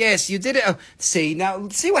 Yes, you did it. Oh, see, now,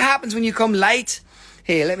 see what happens when you come light?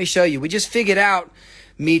 Here, let me show you. We just figured out,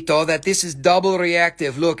 Mito, that this is double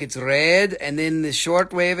reactive. Look, it's red, and then the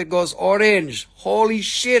short wave, it goes orange. Holy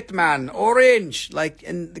shit, man. Orange. Like,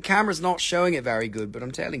 and the camera's not showing it very good, but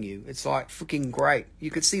I'm telling you, it's like fucking great.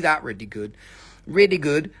 You could see that really good. Really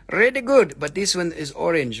good. Really good. But this one is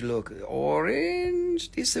orange. Look,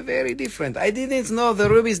 orange. This is very different. I didn't know the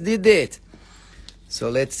rubies did that. So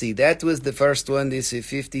let's see. That was the first one. This is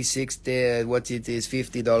 56, what it is,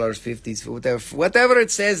 $50, 50, whatever it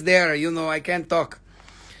says there. You know, I can't talk.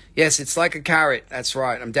 Yes, it's like a carrot. That's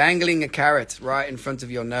right. I'm dangling a carrot right in front of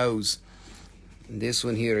your nose. And this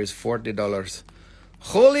one here is $40.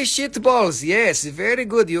 Holy shit balls. Yes, very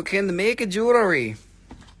good. You can make a jewelry.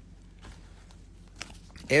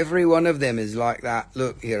 Every one of them is like that.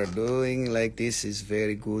 Look here, doing like this is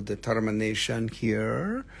very good. Determination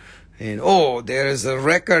here. And oh, there is a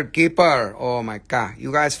record keeper. Oh my God.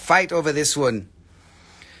 You guys fight over this one.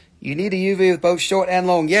 You need a UV with both short and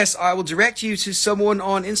long. Yes, I will direct you to someone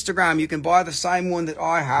on Instagram. You can buy the same one that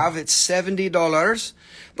I have. It's $70,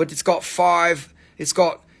 but it's got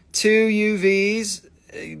two UVs,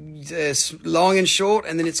 long and short,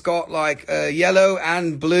 and then it's got like yellow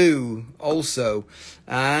and blue also.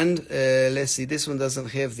 And let's see, this one doesn't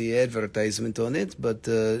have the advertisement on it, but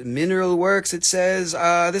Mineral Works, it says,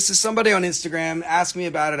 this is somebody on Instagram. Ask me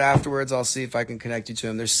about it afterwards. I'll see if I can connect you to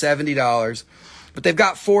them. They're $70, but they've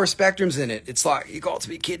got 4 spectrums in it. It's like, you got to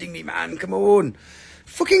be kidding me, man. Come on.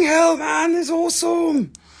 Fucking hell, man. It's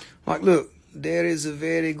awesome. Like, look, there is a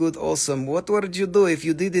very good, awesome. What would you do if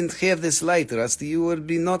you didn't have this light, Rusty? You would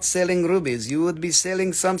be not selling rubies. You would be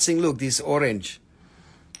selling something. Look, this orange.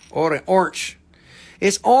 Orange.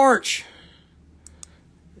 It's orange.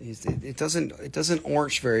 It doesn't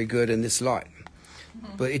orange very good in this light,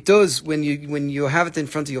 but it does when you have it in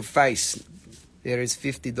front of your face. There is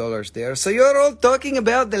 $50 there. So you're all talking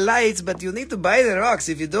about the lights, but you need to buy the rocks.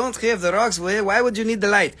 If you don't have the rocks, why would you need the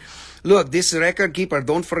light? Look, this record keeper.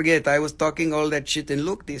 Don't forget, I was talking all that shit, and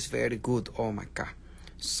look, this very good. Oh my God,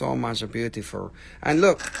 so much beautiful. And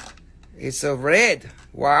look, it's a red.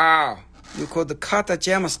 Wow, you could cut a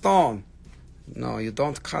gemstone. No, you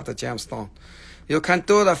don't cut a gemstone. You can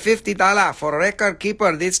do the $50 for a record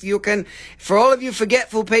keeper. This you can, for all of you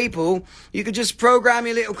forgetful people, you could just program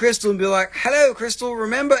your little crystal and be like, hello, crystal,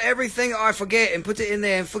 remember everything I forget and put it in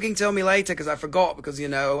there and fucking tell me later because I forgot because, you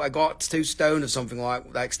know, I got 2 stone or something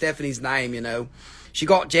like Stephanie's name, you know. She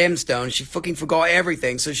got gemstones. She fucking forgot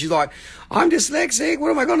everything. So she's like, I'm dyslexic. What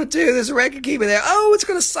am I going to do? There's a record keeper there. Oh, it's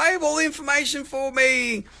going to save all the information for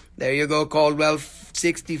me. There you go, Caldwell.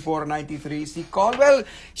 6493. See, Caldwell,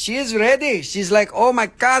 she is ready. She's like, oh my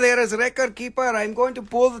God, there is a record keeper. I'm going to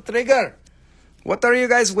pull the trigger. What are you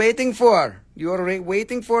guys waiting for? You are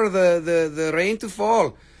waiting for the rain to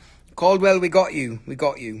fall. Caldwell, we got you. We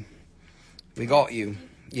got you. We got you.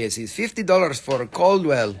 Yes, it's $50 for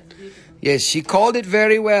Caldwell. Yes, she called it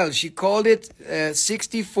very well. She called it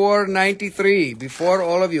 6493 before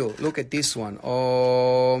all of you. Look at this one.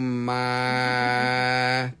 Oh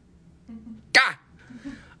my God.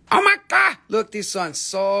 Oh my God. Look, this one's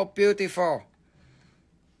so beautiful.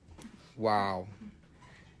 Wow.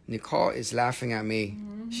 Nicole is laughing at me.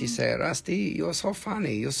 She said, Rusty, you're so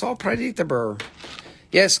funny. You're so predictable.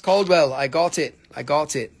 Yes, Caldwell, I got it. I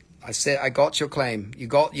got it. I said, I got your claim. You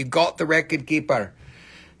got the record keeper.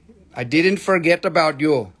 I didn't forget about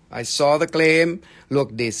you. I saw the claim.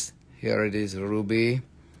 Look, this. Here it is, Ruby.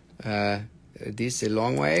 This is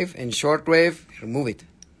long wave and short wave. Remove it.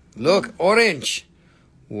 Look, orange.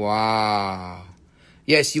 Wow.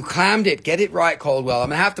 Yes, you clammed it. Get it right, Caldwell. I'm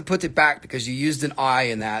going to have to put it back because you used an I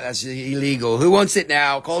in that. That's illegal. Who wants it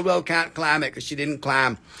now? Caldwell can't clam it because she didn't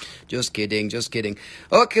clam. Just kidding, just kidding.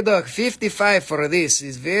 Okay, doc, 55 for this.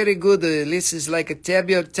 Is very good. This is like a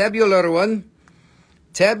tabular one.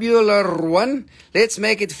 Tabular one. Let's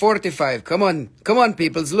make it 45. Come on. Come on,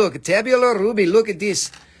 peoples. Look, tabular ruby. Look at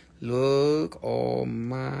this. Look. Oh,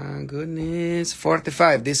 my goodness.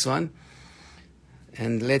 45, this one.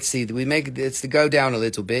 And let's see. We make it's to go down a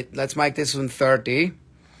little bit. Let's make this one 30.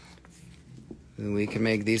 We can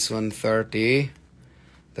make this one 30.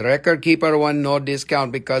 The record keeper one, no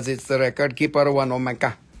discount because it's the record keeper one. Oh, my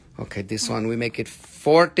God. Okay, this one, we make it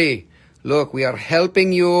 40. Look, we are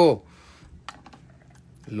helping you.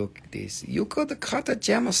 Look at this. You could cut a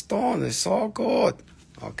gemstone. It's so good.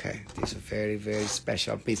 Okay, this is a very, very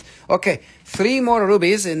special piece. Okay, 3 more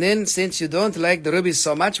rubies, and then since you don't like the rubies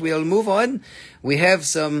so much, we'll move on. We have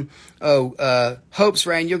some, Hope's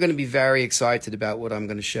Rain. You're going to be very excited about what I'm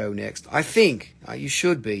going to show next. I think you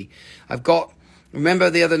should be.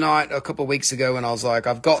 Remember the other night, a couple of weeks ago, when I was like,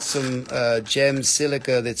 I've got some gem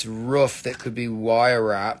silica that's rough that could be wire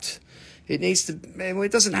wrapped. It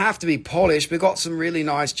doesn't have to be polished. We've got some really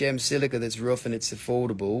nice gem silica that's rough and it's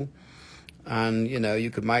affordable. And, you know, you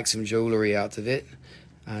could make some jewelry out of it.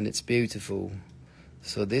 And it's beautiful.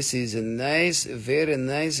 So this is a nice, very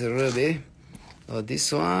nice ruby. Oh,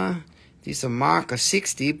 this one, this a mark of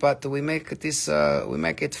 60, but we make this, we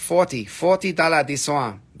make it 40. $40 this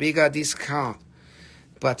one. Bigger discount.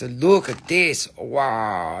 But look at this.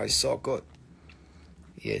 Wow, it's so good.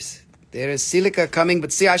 Yes, there is silica coming.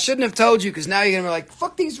 But see, I shouldn't have told you, because now you're going to be like,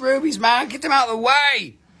 fuck these rubies, man. Get them out of the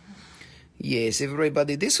way. Yes,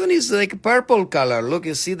 everybody. This one is like purple color. Look,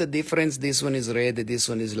 you see the difference? This one is red. This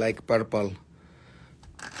one is like purple.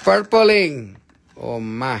 Purpling. Oh,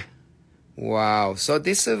 my. Wow. So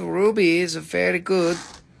this ruby is very good.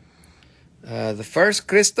 The first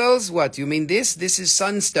crystals, what? You mean this? This is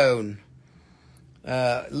sunstone.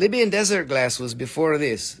 Libyan desert glass was before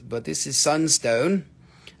this. But this is sunstone.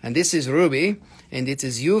 And this is ruby. And it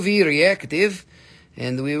is UV reactive.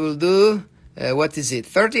 And we will do, what is it?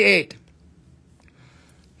 $38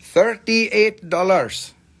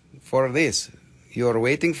 for this. You're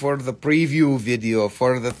waiting for the preview video,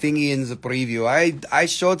 for the thingy in the preview. I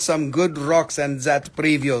showed some good rocks and that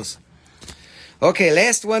previews. Okay,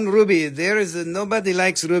 last one, ruby. Nobody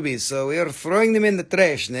likes rubies, so we are throwing them in the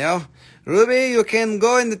trash now. Ruby, you can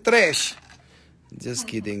go in the trash. Just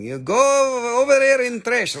kidding. You go over there in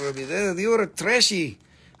trash, Ruby. You're trashy.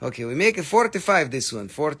 Okay, we make it 45, this one.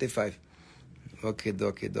 45. Okay,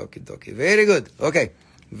 dokie. Very good. Okay.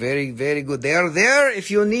 Very, very good. They are there if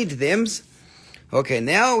you need them. Okay,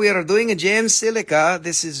 now we are doing a gem silica.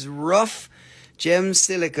 This is rough gem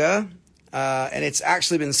silica. And it's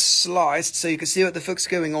actually been sliced, so you can see what the fuck's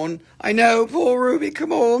going on. I know, poor ruby,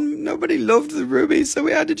 come on. Nobody loved the ruby, so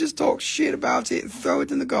we had to just talk shit about it and throw it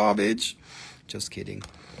in the garbage. Just kidding.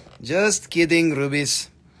 Just kidding, rubies.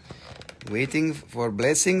 Waiting for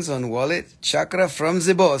blessings on wallet chakra from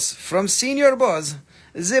the boss. From senior boss.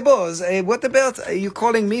 The boss, what about you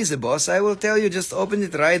calling me the boss? I will tell you, just open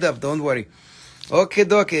it right up, don't worry. Okay,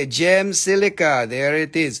 dokie, gem silica, there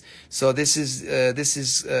it is. So this is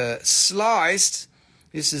sliced.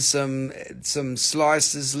 This is some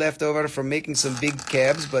slices left over from making some big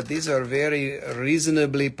cabs, but these are very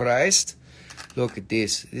reasonably priced. Look at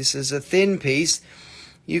this. This is a thin piece.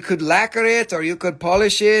 You could lacquer it, or you could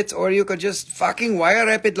polish it, or you could just fucking wire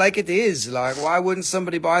wrap it like it is. Like, why wouldn't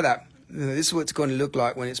somebody buy that? This is what it's going to look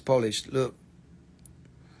like when it's polished. Look.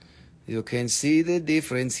 You can see the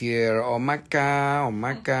difference here. Oh my God, oh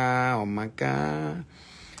my God, oh my God.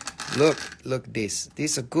 Look this.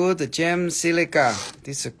 This is a good gem silica.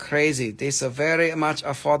 This is crazy. This is very much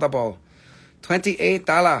affordable.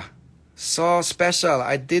 $28. So special.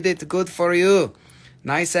 I did it good for you.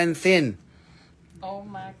 Nice and thin. Oh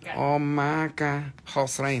my God. Oh my God.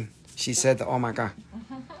 House rain. She said, oh my God.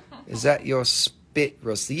 Is that your spit,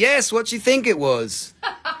 Rusty? Yes, what you think it was?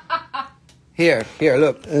 Here,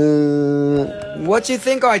 look. What you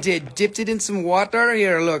think I did? Dipped it in some water?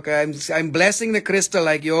 Here, look. I'm blessing the crystal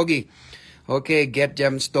like Yogi. Okay, get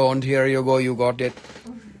gemstoned. Here you go. You got it.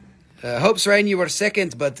 Hope's Rain, you were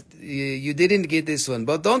second, but you didn't get this one.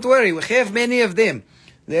 But don't worry. We have many of them.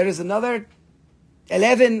 There is another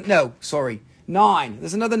 11. No, sorry. 9.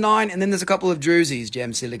 There's another 9, and then there's a couple of Druzies,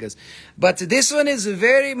 gem silicas. But this one is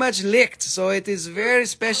very much licked, so it is very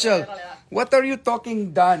special. What are you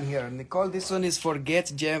talking down here, Nicole? This one is forget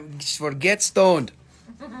stoned.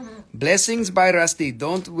 Blessings by Rusty.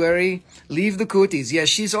 Don't worry. Leave the cooties. Yeah,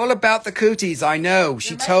 she's all about the cooties. I know.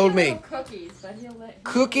 She told me.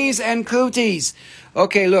 Cookies and cooties.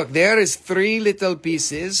 Okay, look. There is 3 little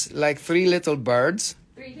pieces, like 3 little birds.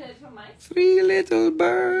 3 little mice. 3 little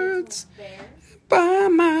birds. By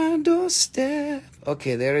my doorstep.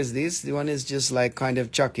 Okay, there is this. The one is just like kind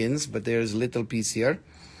of chuck-ins, but there's a little piece here.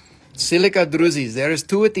 Silica Druzis. There is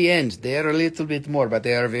 2 at the end. They are a little bit more, but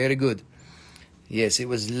they are very good. Yes, it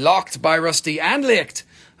was locked by Rusty and licked.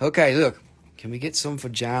 Okay, look. Can we get some for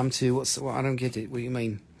jam too? What? I don't get it. What do you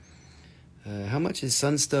mean? How much is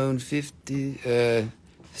Sunstone? 50.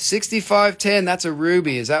 65.10. That's a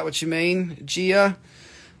ruby. Is that what you mean, Gia?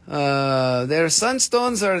 Their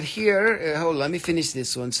sunstones are here. Hold on, let me finish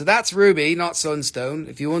this one. So that's ruby, not sunstone.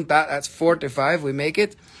 If you want that, that's 45. We make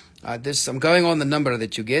it. I'm going on the number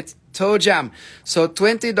that you get. Toe jam. So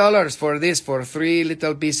 $20 for this, for 3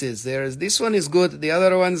 little pieces. This one is good. The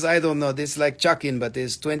other ones, I don't know. This is like chuck-in, but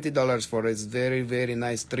it's $20 for it. It's very, very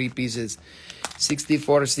nice. 3 pieces.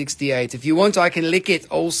 64, 68. If you want, I can lick it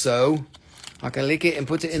also. I can lick it and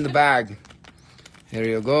put it in the bag. Here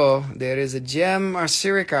you go. There is a gem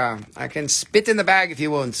Arcerica. I can spit in the bag if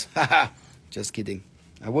you want. Just kidding.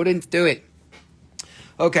 I wouldn't do it.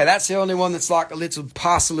 Okay, that's the only one that's like a little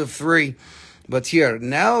parcel of 3. But here,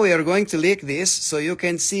 now we are going to lick this so you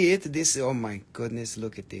can see it. This, oh my goodness,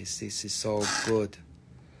 look at this. This is so good.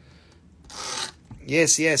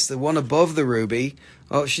 Yes, the one above the ruby.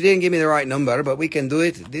 Oh, she didn't give me the right number, but we can do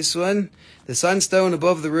it. This one, the sunstone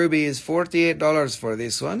above the ruby is $48 for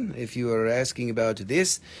this one, if you are asking about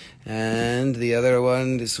this. And the other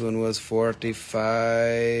one, this one was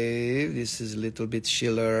 $45. This is a little bit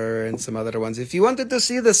chiller and some other ones. If you wanted to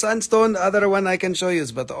see the sunstone, the other one I can show you.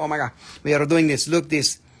 But oh my God, we are doing this. Look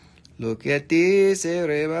this. Look at this,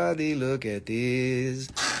 everybody. Look at this.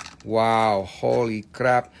 Wow, holy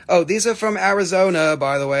crap. Oh, these are from Arizona,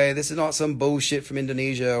 by the way. This is not some bullshit from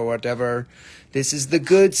Indonesia or whatever. This is the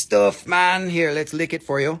good stuff, man. Here, let's lick it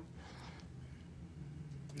for you.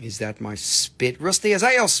 Is that my spit? Rusty, is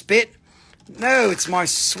that your spit? No, it's my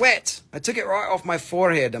sweat. I took it right off my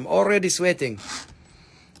forehead. I'm already sweating.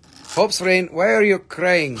 Hopsrain, why are you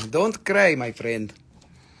crying? Don't cry, my friend.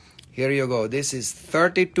 Here you go. This is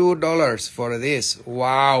 $32 for this.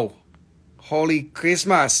 Wow. Holy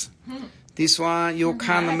Christmas. This one you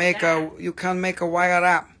can make a wire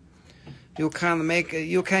up. You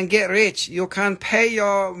can get rich. You can pay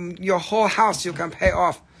your whole house, you can pay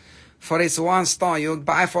off for this one stone. You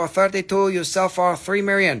buy for 32, you sell for 3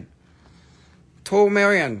 million. 2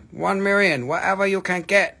 million, 1 million, whatever you can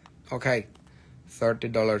get. Okay.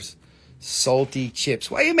 $30. Salty chips.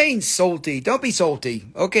 What do you mean salty? Don't be salty.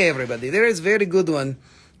 Okay, everybody. There is very good one.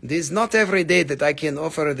 This is not every day that I can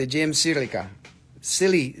offer the gem silica.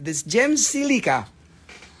 This gem silica.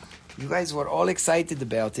 You guys were all excited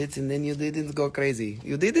about it, and then you didn't go crazy.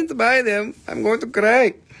 You didn't buy them. I'm going to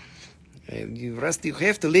cry. You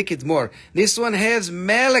have to lick it more. This one has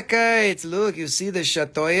malachite. Look, you see the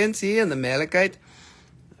chatoyancy and the malachite.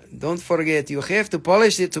 Don't forget, you have to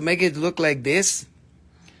polish it to make it look like this.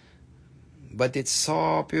 But it's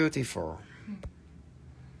so beautiful.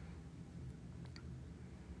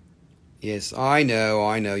 Yes, I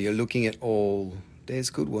know. You're looking at all. There's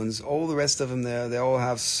good ones. All the rest of them there, they all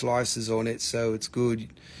have slices on it, so it's good.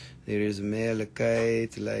 There is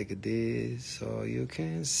malachite like this, so you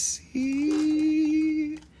can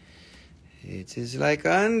see. It is like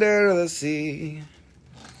under the sea.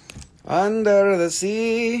 Under the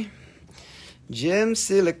sea. Gem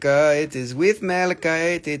silica, it is with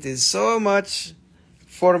malachite. It is so much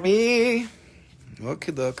for me.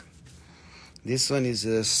 Okay, doc. This one is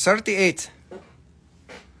 $38.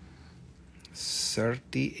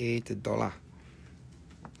 $38.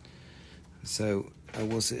 So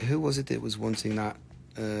who was it that was wanting that?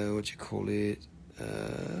 What you call it? I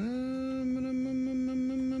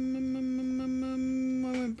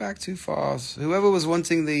went back too fast. Whoever was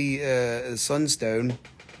wanting the sunstone.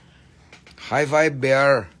 High Vibe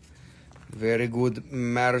Bear. Very good,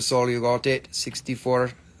 Marisol. You got it.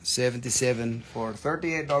 $64.77 for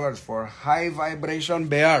 $38 for High Vibration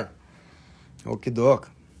Bear. Okay, doc.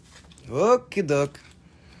 Okay, doc.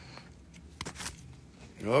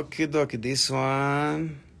 Okay, doc. This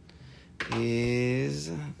one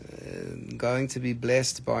is going to be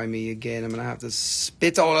blessed by me again. I'm going to have to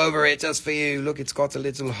spit all over it just for you. Look, it's got a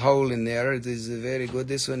little hole in there. It is very good.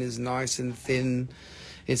 This one is nice and thin.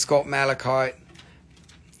 It's got malachite.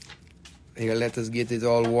 Here, let us get it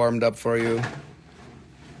all warmed up for you.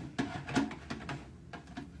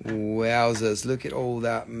 Wowzers, look at all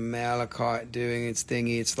that malachite doing its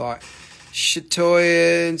thingy. It's like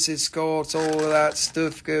chatoyance. It's got all of that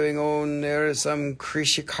stuff going on. There is some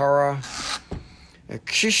Krishikara. A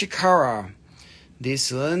Krishikara.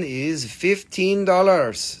 This one is $15.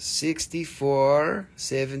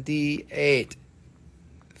 $64.78.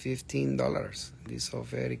 $15. These are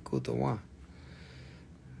very good one.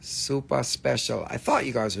 Super special. I thought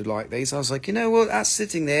you guys would like these. I was like, you know what? That's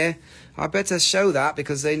sitting there. I better show that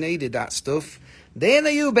because they needed that stuff. Dana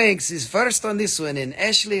Eubanks is first on this one, and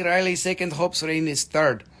Ashley Riley second. Hopsrain is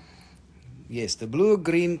third. Yes, the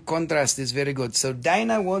blue-green contrast is very good. So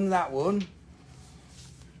Dana won that one.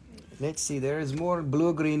 Let's see. There is more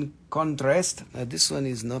blue-green contrast. This one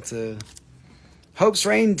is not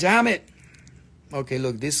Hopsrain. Damn it. Okay,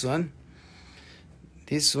 look, this one.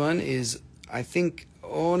 This one is, I think,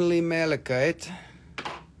 only malachite.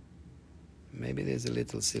 Maybe there's a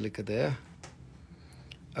little silica there.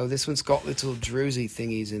 Oh, this one's got little druzy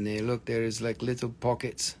thingies in there. Look, there is like little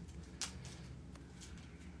pockets.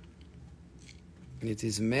 It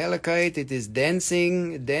is malachite. It is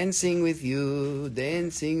dancing, dancing with you,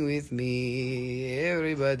 dancing with me.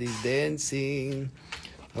 Everybody's dancing.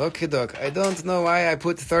 Okay, doc. I don't know why I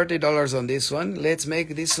put $30 on this one. Let's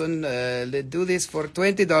make this one. Let's do this for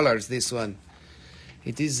 $20. This one.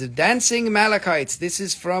 It is dancing malachites. This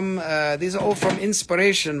is from. These are all from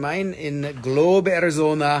Inspiration Mine in Globe,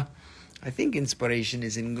 Arizona. I think Inspiration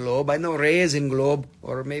is in Globe. I know Ray is in Globe,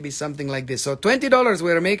 or maybe something like this. So $20.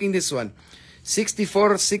 We're making this one.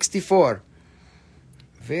 64.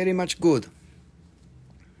 Very much good.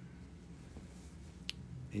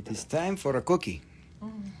 It is time for a cookie.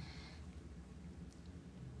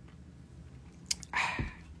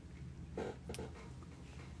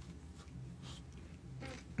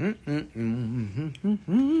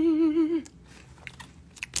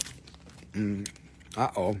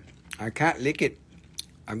 Uh-oh. I can't lick it.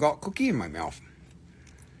 I got cookie in my mouth.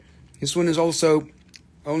 This one is also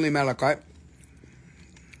only malachite.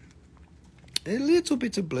 A little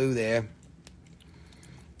bit of blue there.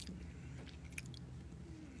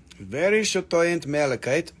 Very chatoyant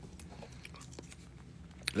malachite.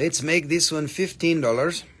 Let's make this one $15.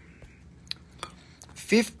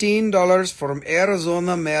 $15 from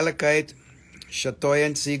Arizona malachite.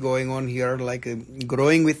 Chatoyancy going on here, like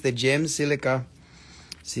growing with the gem silica.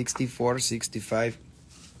 64, 65.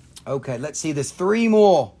 Okay, let's see. There's 3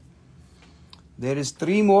 more. There is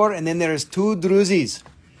 3 more, and then there is 2 druzis.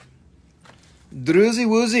 Druzy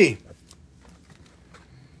woozy.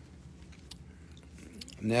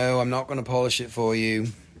 No, I'm not going to polish it for you.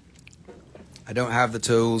 I don't have the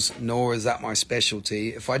tools, nor is that my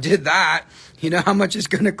specialty. If I did that, you know how much it's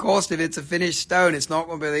going to cost if it's a finished stone. It's not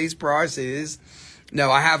going to be these prices.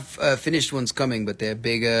 No, I have finished ones coming, but they're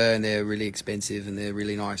bigger and they're really expensive and they're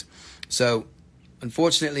really nice. So,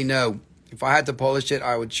 unfortunately, no. If I had to polish it,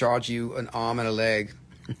 I would charge you an arm and a leg.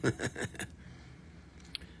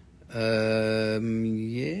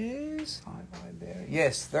 Yes,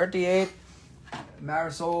 yes, 38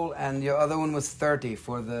 Marisol, and your other one was 30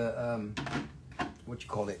 for the what you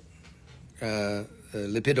call it,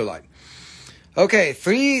 lepidolite. Okay,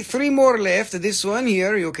 three more left. This one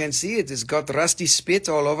here, you can see it has got rusty spit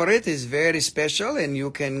all over it. It's very special, and you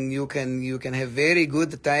can have very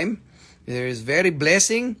good time. There is very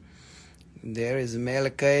blessing. There is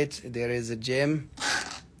malachite. There is a gem.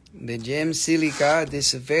 The gem silica,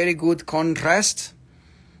 this is a very good contrast.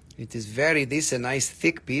 It is this a nice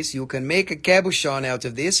thick piece. You can make a cabochon out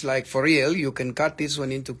of this, like for real. You can cut this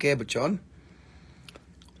one into cabochon.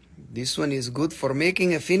 This one is good for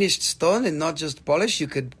making a finished stone and not just polish. You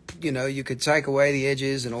could take away the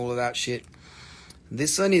edges and all of that shit.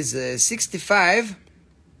 This one is 65.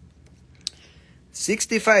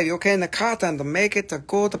 65, you can cut and make it a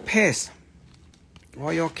good piece.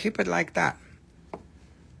 Or you keep it like that.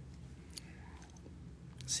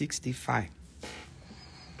 65.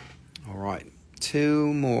 All right,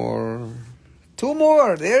 2 more. 2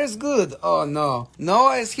 more. There's good. Oh no,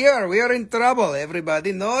 Noah is here. We are in trouble,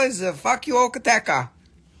 everybody. Noah is fuck you okateka.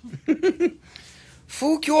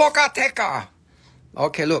 Fuck you okateka.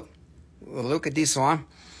 Okay, look at this one.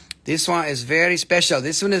 This one is very special.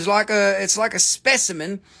 This one is like a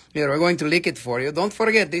specimen. Here, we're going to lick it for you. Don't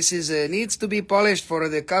forget, this is needs to be polished for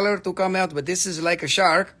the color to come out. But this is like a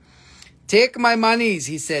shark. Take my monies,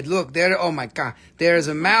 he said. Look, there, oh my God. There's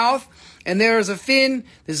a mouth and there's a fin.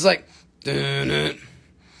 This is like,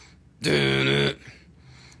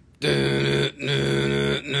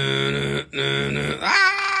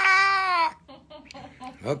 ah!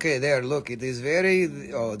 Okay, there, look, it is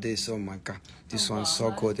very, oh my God. This one's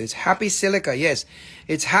so good. It's happy silica, yes.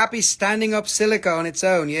 It's happy standing up silica on its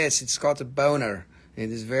own. Yes, it's got a boner. It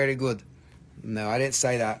is very good. No, I didn't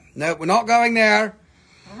say that. No, we're not going there.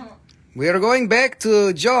 We are going back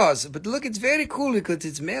to Jaws, but look, it's very cool because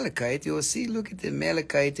it's malachite. You will see, look at the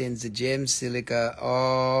malachite and the gem silica.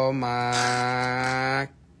 Oh my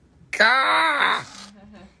God!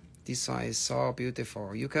 This one is so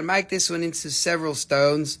beautiful. You can make this one into several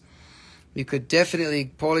stones. You could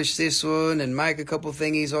definitely polish this one and make a couple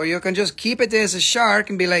thingies, or you can just keep it as a shark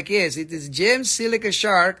and be like, yes, it is gem silica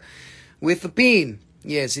shark with a pin.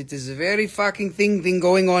 Yes, it is a very fucking thing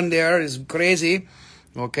going on there. It's crazy.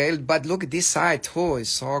 Okay, but look at this side too. It's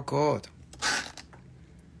so good.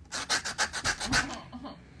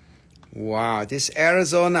 Wow, this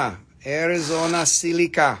Arizona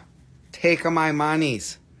silica. Take my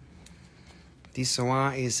monies. This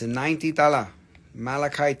one is $90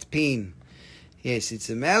 malachite pin. Yes, it's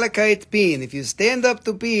a malachite pin. If you stand up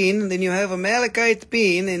to pin, then you have a malachite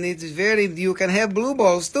pin, and it's very, you can have blue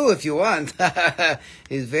balls too if you want.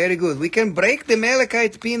 It's very good. We can break the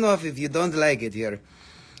malachite pin off if you don't like it here.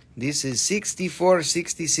 This is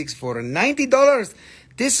 $64.66 for $90.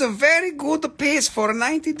 This is a very good piece for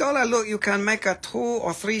 $90. Look, you can make a 2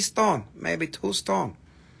 or 3 stone, maybe 2 stone.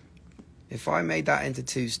 If I made that into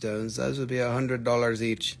 2 stones, those would be $100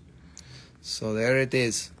 each. So there it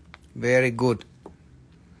is. Very good.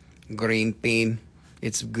 Green pin.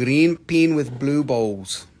 It's green pin with blue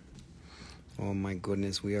balls. Oh my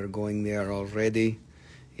goodness, we are going there already.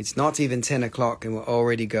 It's not even 10 o'clock and we're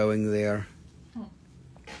already going there.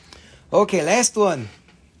 Okay, last one.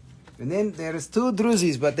 And then there's 2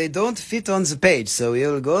 druzes, but they don't fit on the page. So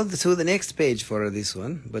we'll go to the next page for this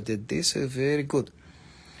one. But this is very good.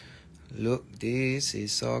 Look, this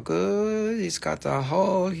is so good. It's got a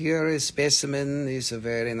hole here. A specimen is a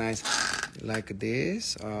very nice, like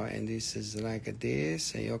this. And this is like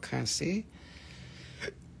this. And you can see.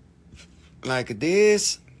 Like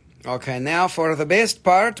this. Okay, now for the best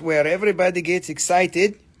part where everybody gets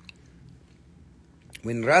excited.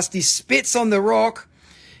 When Rusty spits on the rock,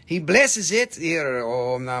 he blesses it. Here,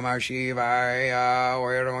 Om Namah Shivaya.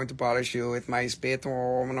 We're going to polish you with my spit.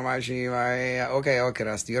 Om Namah Shivaya. Okay,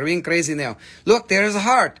 Rusty. You're being crazy now. Look, there's a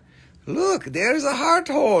heart. Look, there's a heart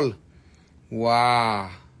hole. Wow.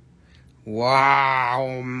 Wow,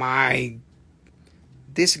 oh my.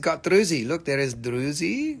 This got druzy. Look, there is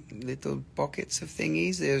druzy. Little pockets of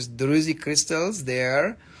thingies. There's druzy crystals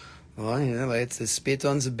there. Oh, yeah, let's spit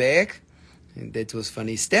on the back. And that was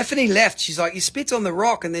funny. Stephanie left. She's like, you spit on the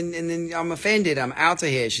rock, and then I'm offended. I'm out of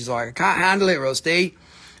here. She's like, I can't handle it, Rusty.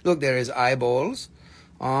 Look, there is eyeballs.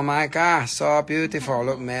 Oh my gosh, so beautiful.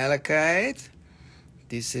 Look, malachite.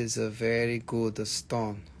 This is a very good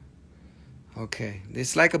stone. Okay, this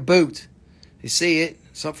is like a boot. You see it?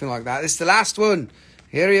 Something like that. It's the last one.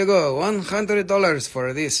 Here you go. $100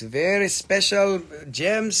 for this very special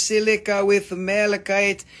gem silica with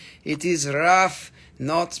malachite. It is rough,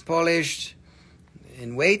 not polished.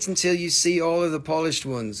 And wait until you see all of the polished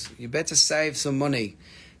ones. You better save some money,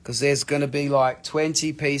 because there's going to be like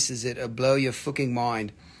 20 pieces that'll blow your fucking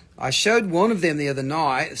mind. I showed one of them the other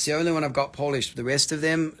night. It's the only one I've got polished. The rest of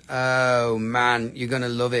them, oh man, you're going to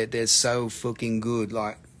love it. They're so fucking good,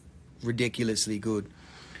 like ridiculously good.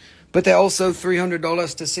 But they're also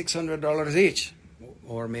 $300 to $600 each,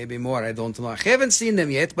 or maybe more. I don't know. I haven't seen them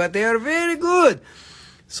yet, but they are very good.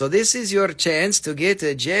 So this is your chance to get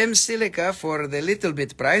a gem silica for the little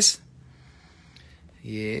bit price.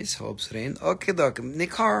 Yes, hopes rain. Okay, doc.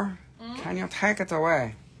 Nikar, can you take it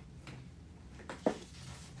away?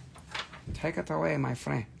 Take it away, my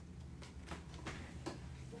friend.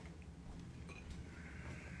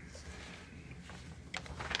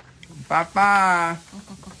 Bye-bye.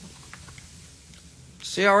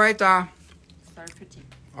 See you later. Sorry for tea.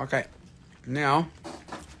 Okay. Now,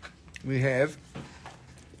 we have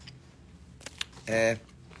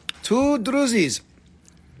 2 druzes.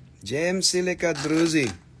 Gem silica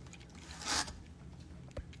druzy.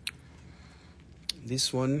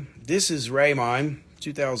 This one, this is Raymine,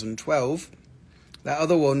 2012. That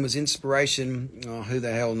other one was Inspiration, who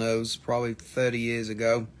the hell knows, probably 30 years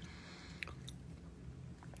ago.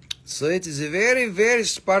 So it is a very, very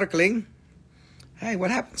sparkling. Hey,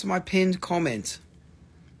 what happened to my pinned comment?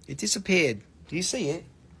 It disappeared. Do you see it?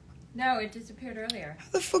 No, it disappeared earlier.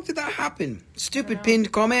 How the fuck did that happen? Stupid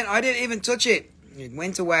pinned comment. I didn't even touch it. It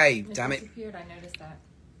went away. Damn it. It disappeared. I noticed that.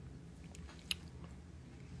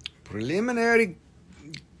 Preliminary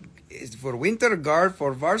is for winter guard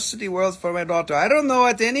for Varsity Worlds for my daughter. I don't know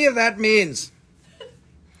what any of that means.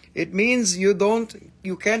 It means you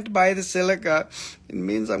can't buy the silica. It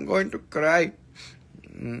means I'm going to cry.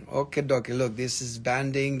 Okay, dokie. Look, this is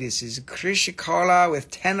banding. This is Crucicola with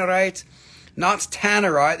Tannerite. Not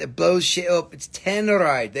Tannerite, it blows shit up. It's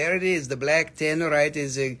Tannerite. There it is. The black Tannerite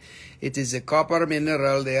is a copper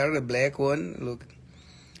mineral there, the black one. Look.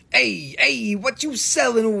 Hey, what you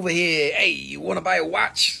selling over here? Hey, you want to buy a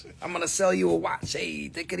watch? I'm going to sell you a watch. Hey,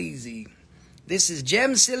 take it easy. This is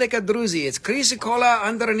Gem Silica Druzy. It's Crucicola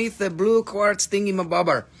underneath the blue quartz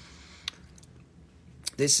thingy-mabobber.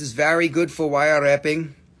 This is very good for wire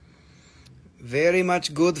wrapping. Very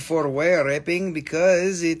much good for wire wrapping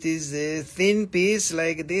because it is a thin piece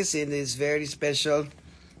like this and it's very special.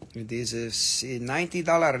 It is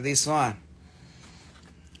 $90, this one.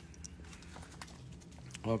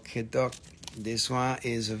 Okay, doc. This one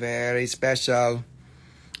is very special.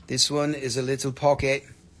 This one is a little pocket.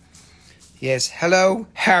 Yes, hello,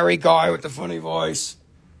 Harry guy with the funny voice.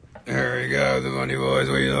 There we go, the funny voice.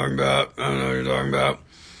 What are you talking about? I don't know what you're talking about.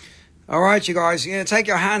 All right, you guys, take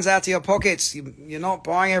your hands out of your pockets. You're not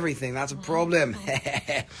buying everything. That's a problem.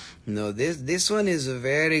 No, this one is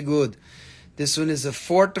very good. This one is a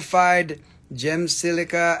fortified gem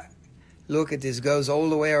silica. Look at this. Goes all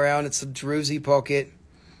the way around. It's a druzy pocket.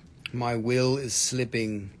 My will is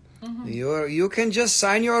slipping. You can just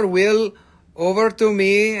sign your will over to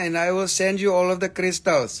me, and I will send you all of the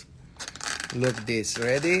crystals. Look this.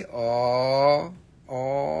 Ready? Oh,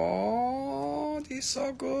 this is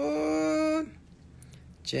so good.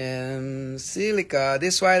 Gem silica.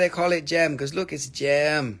 This is why they call it gem, because look, it's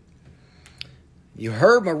gem. You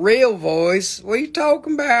heard my real voice. What are you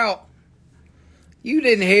talking about? You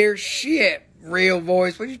didn't hear shit. Real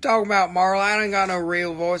voice. What are you talking about, Marla? I ain't got no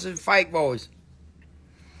real voice. It's fake voice.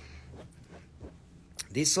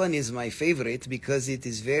 This one is my favorite because it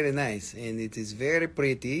is very nice and it is very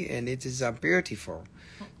pretty and it is beautiful.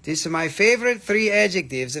 These are my favorite 3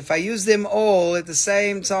 adjectives. If I use them all at the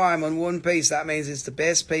same time on one piece, that means it's the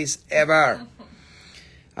best piece ever.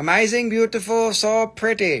 Amazing, beautiful, so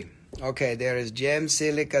pretty. Okay, there is gem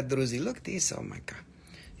silica druzy. Look at this. Oh my God.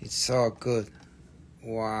 It's so good.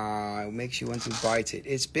 Wow. It makes you want to bite it.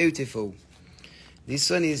 It's beautiful. This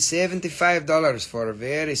one is $75 for a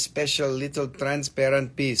very special little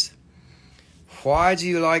transparent piece. Why do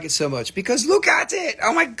you like it so much? Because look at it.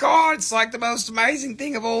 Oh my God. It's like the most amazing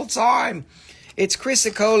thing of all time. It's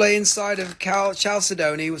chrysocolla inside of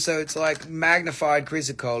chalcedony. So it's like magnified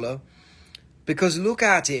chrysocolla. Because look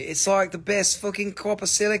at it. It's like the best fucking copper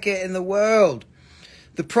silicate in the world.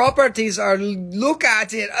 The properties are, look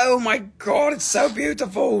at it. Oh my God. It's so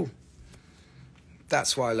beautiful.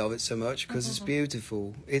 That's why I love it so much, because it's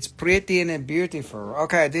beautiful. It's pretty and beautiful.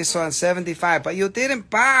 Okay, this one's 75, but you didn't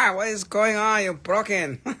buy. What is going on? You're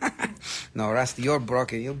broken. No, Rusty, you're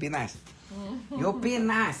broken. You'll be nice. You'll be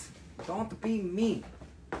nice. Don't be mean.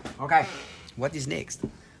 Okay, what is next?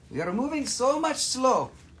 We are moving so much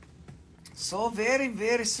slow. So very,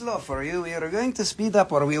 very slow for you. We are going to speed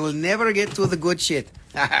up or we will never get to the good shit.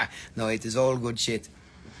 No, it is all good shit.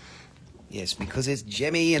 Yes, because it's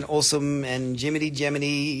Gemmy and awesome and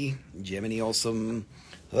Gemini awesome.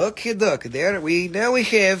 Okay, duck. There we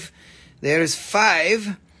have. There is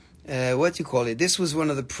 5. What do you call it? This was one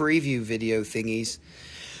of the preview video thingies.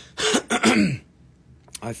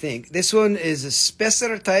 I think this one is a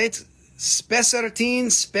Specimens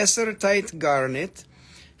garnet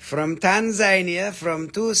from Tanzania from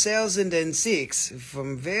 2006,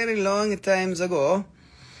 from very long times ago.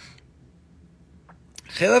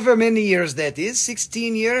 However many years that is,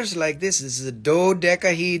 16 years, like this is a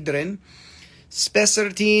dodecahedron,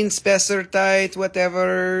 spessartite,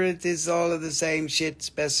 whatever, it is all of the same shit,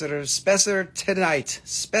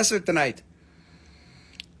 spessartonite.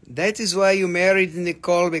 That is why you married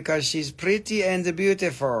Nicole, because she's pretty and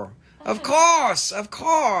beautiful. Of course,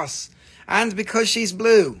 and because she's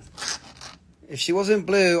blue. If she wasn't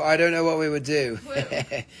blue, I don't know what we would do.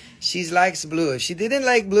 She likes blue. If she didn't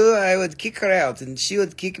like blue, I would kick her out, and she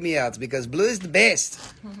would kick me out, because blue is the best.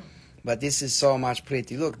 But this is so much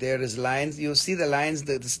pretty. Look, there is lines. You see the lines,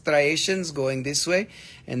 the striations going this way,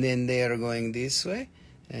 and then they are going this way,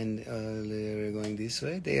 and they are going this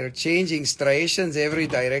way. They are changing striations every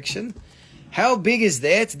direction. How big is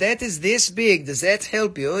that? That is this big. Does that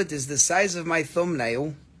help you? It is the size of my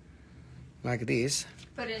thumbnail, like this.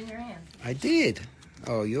 Put it in your hand. I did.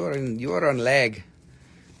 Oh, you're on lag.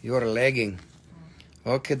 You're lagging.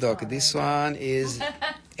 Okay, doc. This one is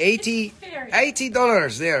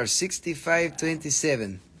 $80 there.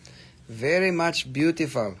 65.27. Very much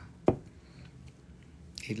beautiful.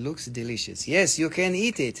 It looks delicious. Yes, you can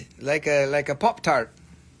eat it like a Pop-Tart,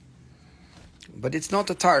 but it's not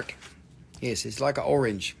a tart. Yes, it's like an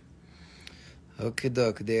orange. Okay,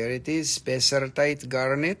 doc. There it is. Specimens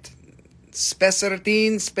garnet.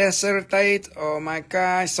 Specimens. Oh my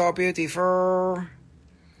God, so beautiful.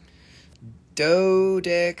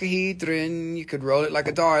 Dodecahedron. You could roll it like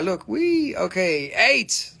a die. Look, wee. Okay,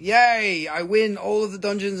 8. Yay! I win all of the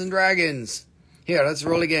Dungeons and Dragons. Here, let's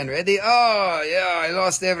roll again. Ready? Oh yeah, I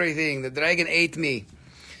lost everything. The dragon ate me.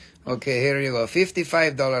 Okay, here you go.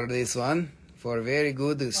 $55 this one for a very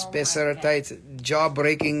good Specimens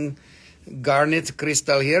jaw-breaking garnet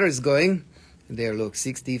crystal. Here is going. There, look,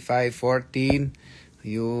 65.14.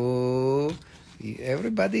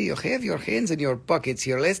 Everybody, you have your hands in your pockets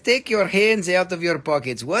here. Let's take your hands out of your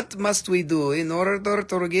pockets. What must we do in order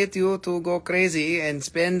to get you to go crazy and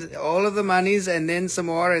spend all of the monies and then some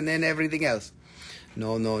more and then everything else?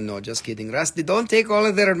 No, just kidding. Rusty, don't take all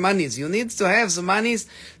of their monies. You need to have some monies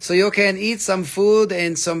so you can eat some food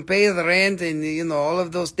and some pay the rent and, all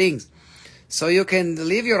of those things. So you can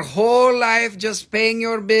live your whole life just paying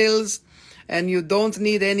your bills and you don't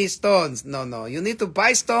need any stones. No, no. You need to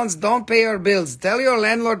buy stones. Don't pay your bills. Tell your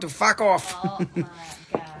landlord to fuck off. Oh my god.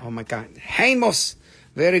 Oh my god. Heimos.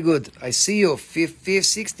 Very good. I see you.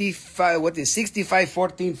 65. What is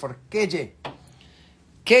 6514 for KJ?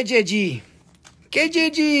 KJG.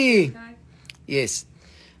 KJG. Okay. Yes.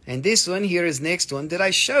 And this one here is next one. Did I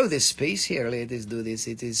show this piece? Here, let us do this.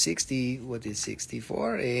 It is 60. What is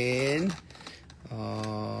 64? And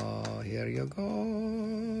here you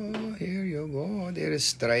go. Here you go. There is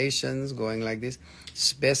striations going like this.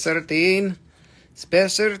 Spessartine.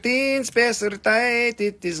 Spessartine. Spessartite.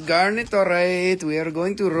 It is garnet. All right. We are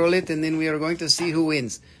going to roll it and then we are going to see who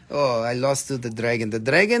wins. Oh, I lost to the dragon. The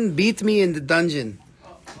dragon beat me in the dungeon.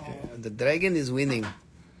 The dragon is winning.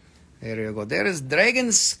 There you go. There is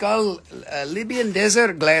dragon skull Libyan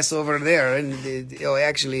desert glass over there. And oh,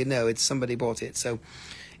 actually, no, it's somebody bought it. So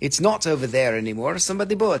it's not over there anymore.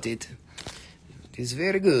 Somebody bought it. It is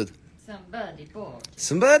very good. Somebody bought.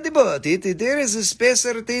 Somebody bought it. There is a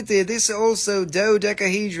specialty. This also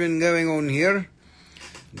dodecahedron going on here.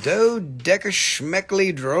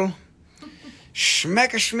 Dodecashmechlidral.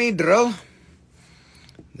 Schmeckashmidral.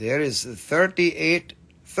 There is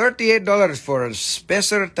 $38 for a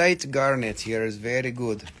Spessartite garnet here. Is very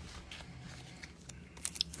good.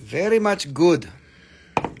 Very much good.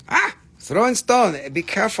 Ah! Throwin Stone. Be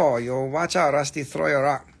careful. You watch out, Rusty. Throw your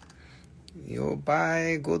rock. You buy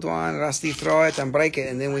a good one, Rusty. Throw it and break it,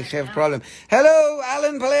 and then we have a problem. Hello,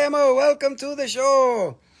 Alan Palermo. Welcome to the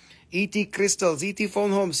show. E.T. Crystals. E.T.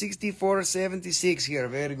 Phone Home 6476 here.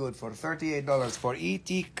 Very good for $38 for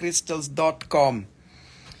etcrystals.com.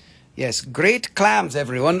 Yes, great clams,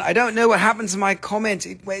 everyone. I don't know what happened to my comment.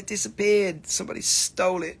 It disappeared. Somebody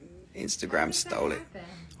stole it. Instagram stole it.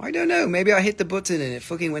 I don't know. Maybe I hit the button and it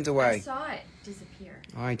fucking went away. I saw it disappear.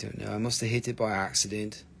 I don't know. I must have hit it by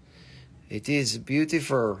accident. It is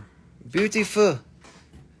beautiful. Beautiful.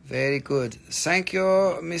 Very good. Thank you,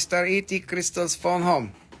 Mr. E.T. Crystals Phone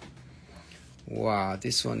Home. Wow,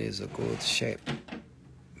 this one is a good shape.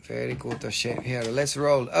 Very good shape. Here, let's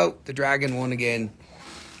roll. Oh, the dragon won again.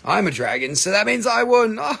 I'm a dragon, so that means I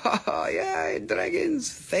won. Oh, yeah,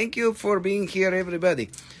 dragons. Thank you for being here, everybody.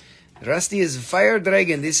 Rusty is fire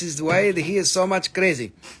dragon. This is why he is so much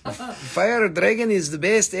crazy. Fire dragon is the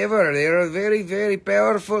best ever. They are very, very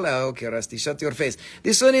powerful. Oh, okay, Rusty, shut your face.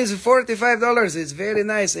 This one is $45. It's very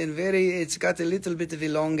nice and it's got a little bit of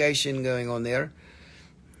elongation going on there.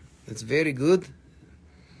 It's very good.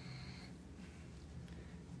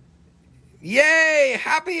 Yay!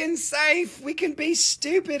 Happy and safe. We can be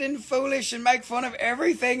stupid and foolish and make fun of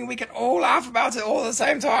everything. We can all laugh about it all at the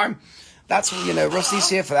same time. That's, Rusty's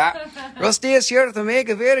here for that. Rusty is here to make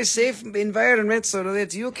a very safe environment so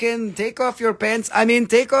that you can take off your pants.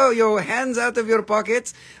 Take all your hands out of your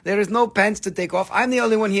pockets. There is no pants to take off. I'm the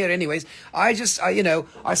only one here anyways. I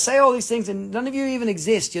say all these things and none of you even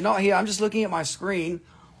exist. You're not here. I'm just looking at my screen,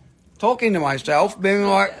 talking to myself, being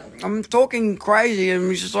like, I'm talking crazy and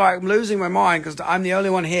I'm just like, I'm losing my mind because I'm the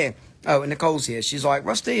only one here. Oh, and Nicole's here. She's like,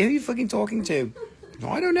 Rusty, who are you fucking talking to?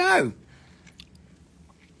 I don't know.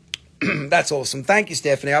 That's awesome. Thank you,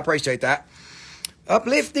 Stephanie. I appreciate that.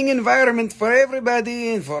 Uplifting environment for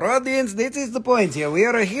everybody and for audience. This is the point here. We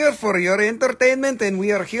are here for your entertainment and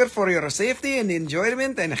we are here for your safety and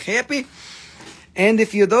enjoyment and happy. And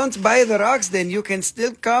if you don't buy the rocks, then you can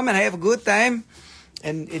still come and have a good time.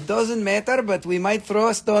 And it doesn't matter, but we might throw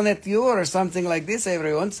a stone at you or something like this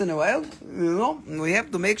every once in a while. We have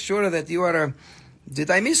to make sure that you are...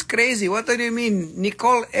 Did I miss crazy? What do you mean?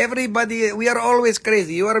 Nicole, everybody, we are always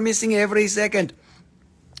crazy. You are missing every second.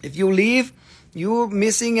 If you leave, you're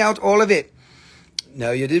missing out all of it.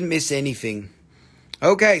 No, you didn't miss anything.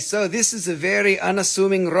 Okay, so this is a very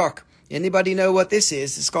unassuming rock. Anybody know what this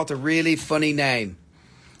is? It's got a really funny name.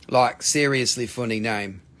 Like, seriously funny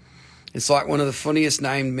name. It's like one of the funniest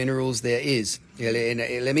named minerals there is.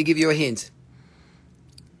 Let me give you a hint.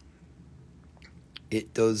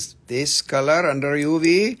 It does this color under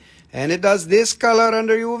UV, and it does this color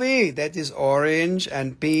under UV. That is orange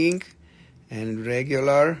and pink and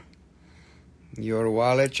regular. Your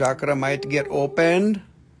wallet chakra might get opened.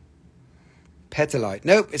 Petalite.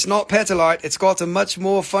 Nope, it's not petalite. It's got a much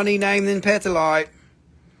more funny name than petalite.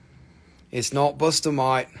 It's not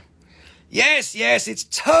bustamite. Yes, it's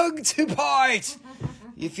tug to bite.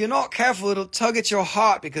 If you're not careful, it'll tug at your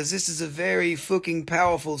heart because this is a very fucking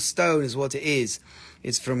powerful stone is what it is.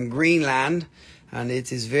 It's from Greenland. And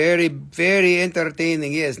it is very, very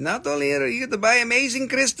entertaining. Yes, not only are you to buy amazing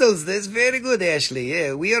crystals. That's very good, Ashley.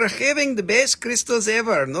 Yeah, we are having the best crystals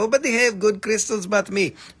ever. Nobody have good crystals but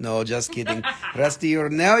me. No, just kidding. Rusty,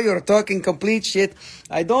 you're talking complete shit.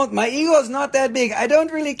 My ego's not that big. I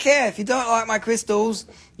don't really care if you don't like my crystals.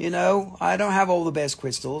 You know, I don't have all the best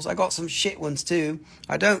crystals. I got some shit ones too.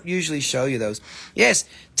 I don't usually show you those. Yes,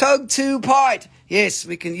 tug to bite. Yes,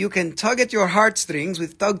 you can tug at your heartstrings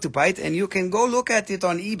with tug to bite, and you can go look at it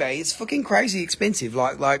on eBay. It's fucking crazy expensive,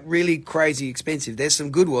 like really crazy expensive. There's some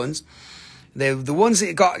good ones. The ones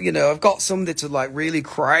that got, I've got some that are like really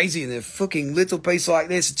crazy, and they're fucking little piece like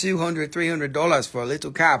this, $200, $300 for a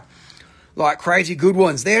little cap. Like crazy good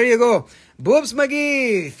ones. There you go. Boobs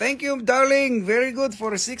McGee. Thank you, darling. Very good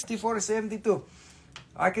for a 64.72.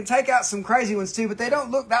 I can take out some crazy ones too, but they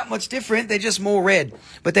don't look that much different. They're just more red.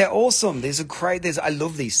 But they're awesome. I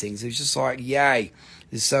love these things. It's just like, yay.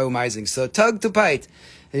 It's so amazing. So tug to bite.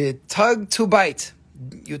 Tug to bite.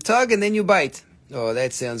 You tug and then you bite. Oh,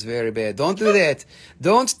 that sounds very bad. Don't do that.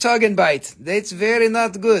 Don't tug and bite. That's very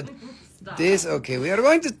not good. Okay, we are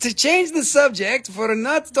going to change the subject for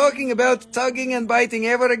not talking about tugging and biting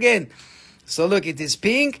ever again. So look, it is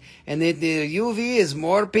pink, and then the UV is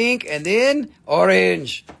more pink, and then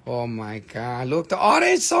orange. Oh my God, look, the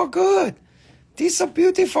orange is so good. This is so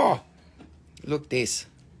beautiful. Look this.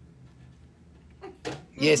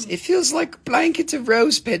 Yes, it feels like a blanket of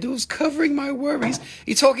rose petals covering my worries.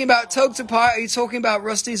 You're talking about Tug to Pie, you're talking about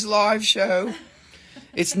Rusty's live show.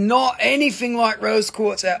 It's not anything like rose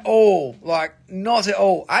quartz at all. Like, not at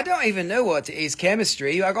all. I don't even know what it is,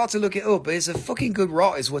 chemistry. I got to look it up, but it's a fucking good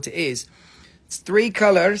rock is what it is. It's 3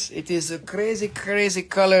 colors. It is a crazy, crazy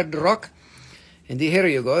colored rock. And here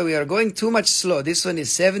you go. We are going too much slow. This one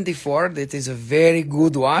is 74. That is a very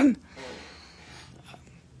good one.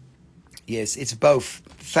 Yes, it's both.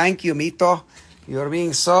 Thank you, Mito. You're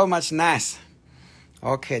being so much nice.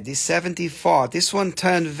 Okay, this 74. This one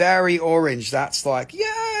turned very orange. That's like,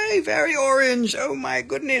 yay, very orange. Oh my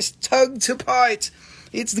goodness. Tug to bite.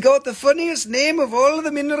 It's got the funniest name of all of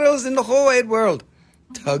the minerals in the whole wide world.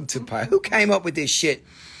 Tug to bite. Who came up with this shit?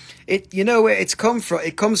 You know where it's come from?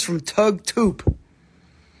 It comes from tug toop.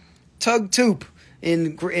 Tug toop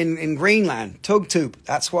in Greenland. Tug toop.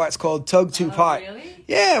 That's why it's called tug to bite. Really?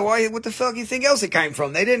 Yeah, why? What the fuck do you think else it came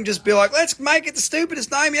from? They didn't just be like, let's make it the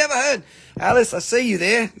stupidest name you ever heard. Alice, I see you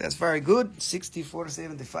there. That's very good.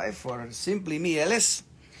 64.75 for Simply Me, Alice.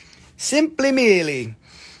 Simply Mealy.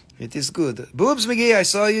 It is good. Boobs McGee, I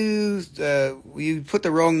saw you. You put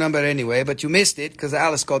the wrong number anyway, but you missed it because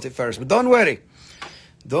Alice got it first. But don't worry.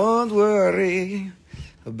 Don't worry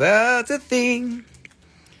about a thing.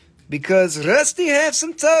 Because Rusty have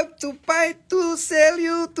some tug to bite to sell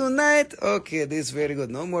you tonight. Okay, this is very good.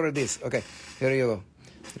 No more of this. Okay, here you go.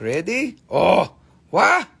 Ready? Oh,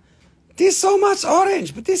 what? This so much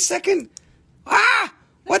orange, but this second.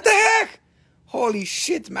 What the heck? Holy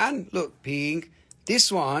shit, man. Look, pink. This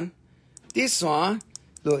one.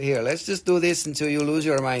 Look here, let's just do this until you lose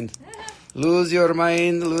your mind. Lose your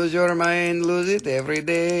mind, lose your mind, lose it every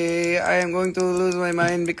day. I am going to lose my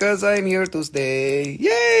mind because I'm here to stay.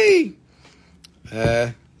 Yay!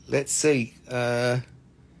 Let's see.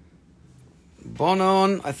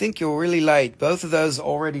 Bonon, I think you're really late. Both of those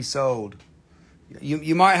already sold.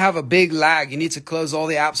 You might have a big lag. You need to close all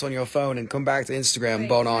the apps on your phone and come back to Instagram,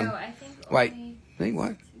 Bonon. No, I think Wait, only think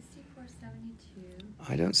what? 64.72.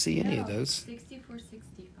 I don't see any of those. 64.65.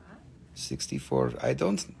 64. I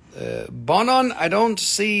don't. Bonon, I don't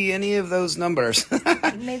see any of those numbers.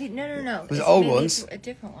 Maybe no. Was it old maybe ones? A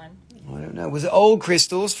different one. I don't know. Was it old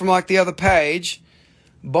crystals from like the other page?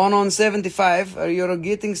 Bonon 75. Are you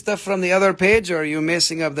getting stuff from the other page, or are you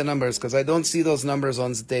messing up the numbers? Because I don't see those numbers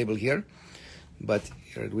on the table here. But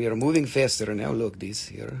here, we are moving faster now. Look, this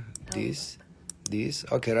here. This.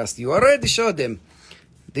 Okay, Rusty, you already showed them.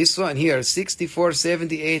 This one here,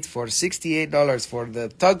 64.78 for $68 for the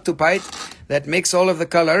tug to bite that makes all of the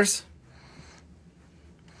colors.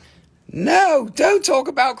 No, don't talk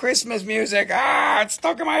about Christmas music. It's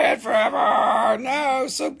stuck in my head forever. No,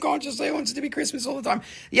 subconsciously I want it to be Christmas all the time.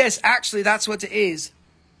 Yes, actually, that's what it is.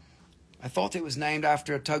 I thought it was named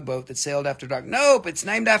after a tugboat that sailed after dark. Nope, it's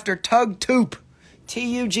named after Tug Toop.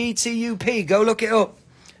 Tugtup. Go look it up.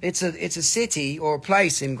 It's a city or a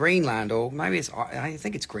place in Greenland, or maybe I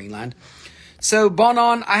think it's Greenland. So,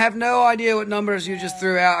 Bonon, I have no idea what numbers you just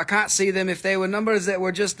threw out. I can't see them. If they were numbers that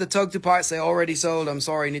were just the tug to bites they already sold, I'm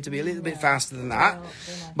sorry, you need to be a little bit faster than that.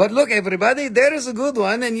 But look, everybody, there is a good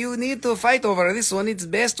one, and you need to fight over this one. It's the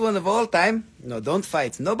best one of all time. No, don't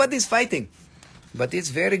fight. Nobody's fighting. But it's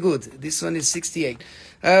very good. This one is 68.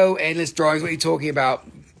 Oh, endless drawings. What are you talking about?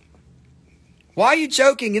 Why are you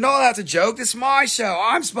joking? You're not allowed to joke. This is my show.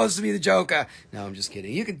 I'm supposed to be the joker. No, I'm just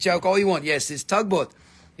kidding. You can joke all you want. Yes, it's tugboat.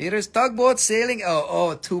 Here is tugboat sailing.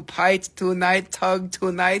 Oh, to Pite tonight. Tug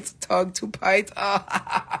tonight. Tug to Pite.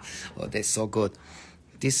 Oh, that's so good.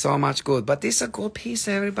 This is so much good. But this is a good piece,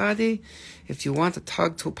 everybody. If you want a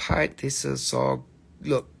tug to Pite, this is so...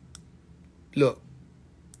 Look.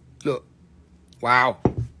 Wow.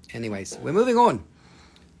 Anyways, we're moving on.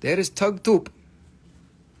 There is tug toop.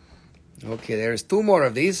 Okay, there's 2 more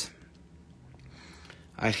of these.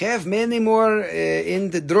 I have many more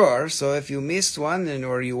in the drawer, so if you missed one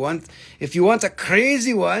if you want a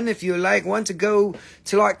crazy one, if you want to go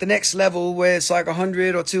to like the next level where it's like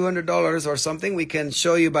 $100 or $200 or something, we can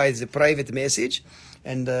show you by the private message,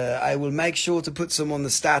 and I will make sure to put some on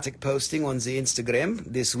the static posting on the Instagram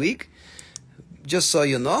this week, just so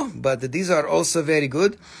you know. But these are also very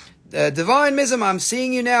good. Divine Mism, I'm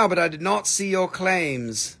seeing you now, but I did not see your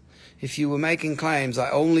claims. If you were making claims, I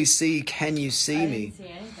only see, can you see me? I didn't see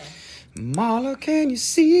anything. Marla, can you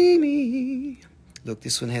see me? Look,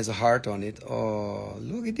 this one has a heart on it. Oh,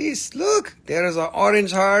 look at this. Look, there is an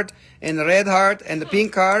orange heart and a red heart and a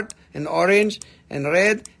pink heart and orange and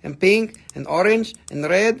red and pink and orange and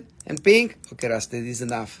red and pink. Okay, Rasta, this is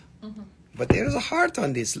enough. But there is a heart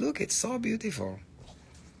on this. Look, it's so beautiful.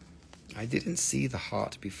 I didn't see the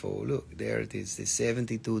heart before. Look, there it is. It's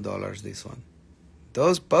 $72, this one.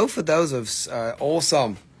 Both of those are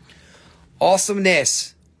awesome.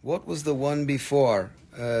 Awesomeness. What was the one before?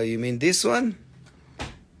 You mean this one?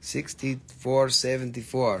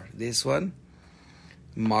 $64.74. This one?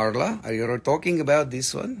 Marla, are you talking about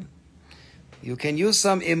this one? You can use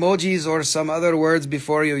some emojis or some other words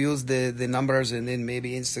before you use the numbers, and then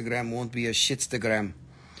maybe Instagram won't be a shitstagram.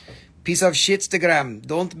 Piece of shitstagram.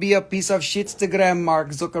 Don't be a piece of shitstagram,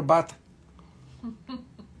 Mark Zuckerberg.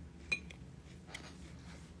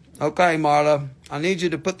 Okay, Marla, I need you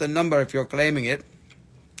to put the number if you're claiming it.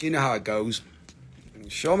 You know how it goes.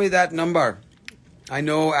 Show me that number. I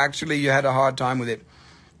know, actually, you had a hard time with it.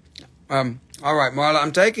 All right, Marla,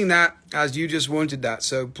 I'm taking that as you just wanted that.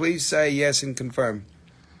 So please say yes and confirm.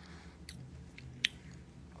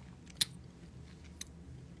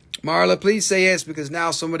 Marla, please say yes, because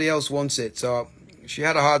now somebody else wants it. So she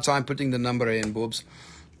had a hard time putting the number in, boobs.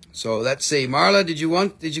 So let's see. Marla, did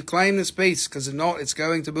you claim this piece? Because if not, it's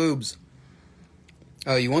going to boobs.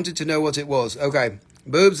 Oh, you wanted to know what it was. Okay.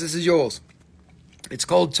 Boobs, this is yours. It's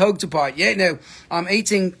called Tug to Pite. Yeah, no, I'm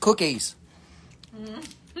eating cookies.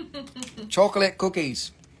 Chocolate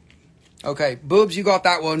cookies. Okay, Boobs, you got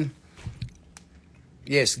that one.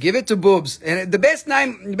 Yes, give it to Boobs. And the best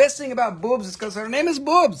thing about Boobs is because her name is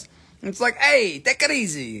Boobs. It's like, hey, take it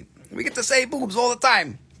easy. We get to say Boobs all the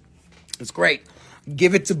time. It's great.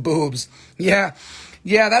 Give it to Boobs. Yeah,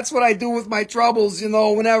 that's what I do with my troubles,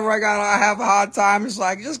 whenever I have a hard time. It's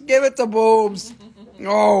like, just give it to Boobs.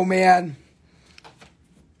 Oh, man.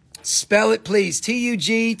 Spell it, please.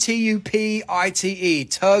 Tugtupite.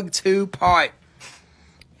 Tug to Pite.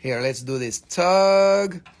 Here, let's do this.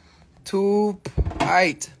 Tug to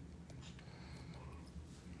Pite.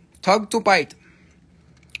 Tug to Pite.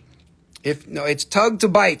 It's tug to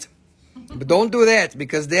bite. But don't do that,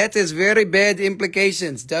 because that is very bad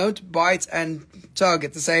implications. Don't bite and tug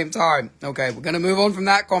at the same time. Okay, we're going to move on from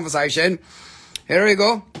that conversation. Here we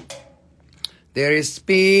go. There is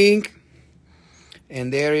pink.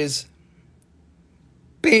 And there is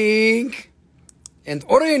pink and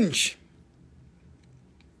orange.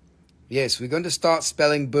 Yes, we're going to start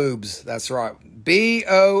spelling boobs. That's right. B-O-O-B-Z.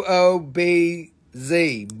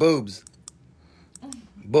 Boobs.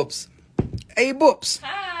 Boobs. Hey, Boobs.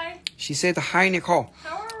 Hi. She said hi, Nicole.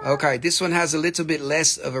 Okay, this one has a little bit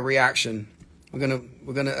less of a reaction. We're gonna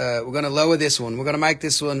lower this one. We're gonna make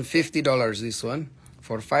this one $50. This one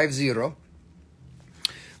for 50.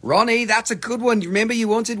 Ronnie, that's a good one. Remember, you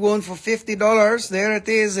wanted one for $50. There it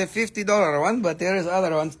is, a $50 one. But there is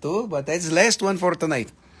other ones too. But that's the last one for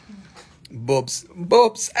tonight. Boobs,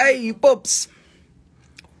 boobs, hey, boobs,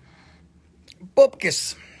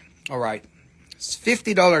 boobkis. All right, it's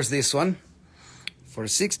 $50. This one for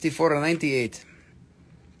 $64.98.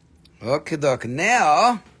 Okay, doc.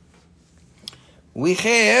 Now we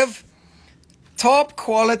have top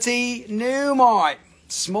quality Numite.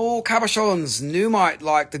 Small cabochons, Numite,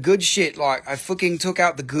 like the good shit. Like, I fucking took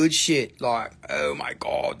out the good shit. Like, oh my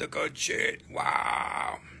god, the good shit.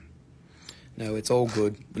 Wow. No, it's all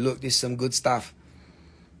good. But look, this is some good stuff.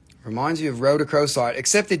 Reminds you of rhodochrosite,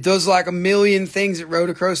 except it does like a million things that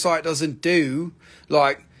rhodochrosite doesn't do.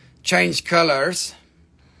 Like, change colors.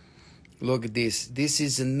 Look at this. This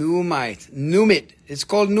is a Numite. It's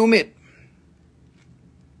called Numite.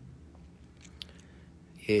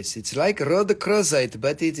 Yes, it's like rhodochrosite,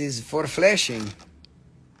 but it is for flashing.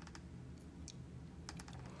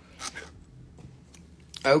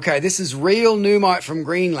 Okay, this is real Numite from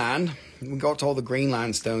Greenland. We got all the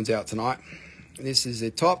Greenland stones out tonight. This is a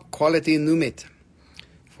top quality Numite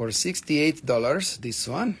for $68, this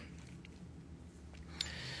one.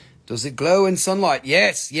 Does it glow in sunlight?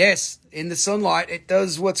 Yes, yes. In the sunlight, it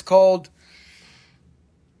does what's called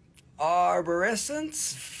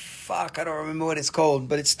arborescence. Fuck, I don't remember what it's called,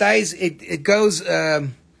 but it stays, it goes,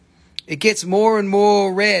 it gets more and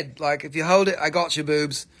more red. Like if you hold it, I got you,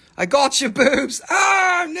 boobs. I got you, boobs.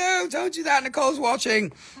 Oh, no, don't do that. Nicole's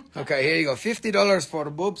watching. Okay, here you go. $50 for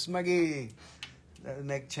the boobs, Maggie.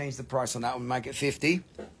 Change the price on that one, make it 50.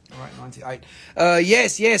 All right, 98.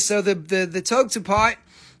 Yes. So the Tugtupite,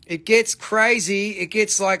 it gets crazy. It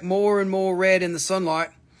gets like more and more red in the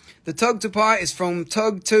sunlight. The Tugtupite is from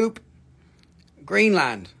Tugtup,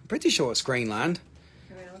 Greenland. I'm pretty sure it's Greenland.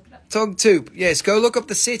 Tugtup. Yes, go look up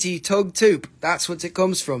the city, Tugtup. That's what it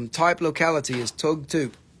comes from. Type locality is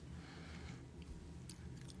Tugtup.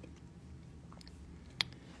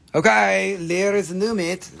 Okay, there is a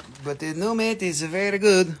Numite, but the Numite is very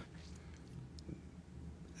good.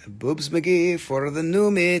 Boobs McGee for the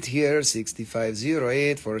Numite here,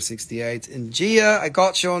 6508 for 68. And Gia, I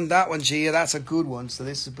got you on that one, Gia. That's a good one. So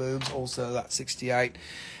this is boobs, also that's 68.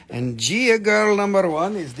 And Gia girl number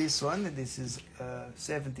one is this one. This is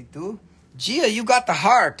 72. Gia, you got the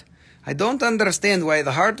heart. I don't understand why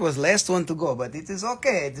the heart was last one to go, but it is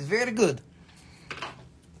okay. It is very good.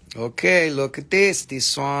 Okay, look at this.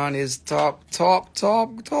 This one is top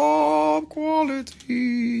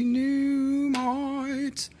quality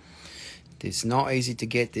Numite. It's not easy to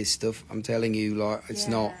get this stuff. I'm telling you, like it's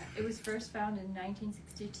not. It was first found in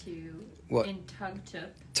 1962 What? in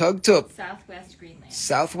Tugtup, Southwest Greenland.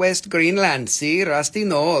 Southwest Greenland. See, Rusty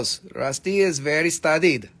knows. Rusty is very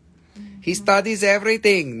studied. He studies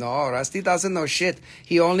everything. No, Rusty doesn't know shit.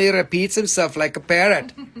 He only repeats himself like a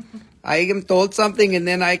parrot. I am told something and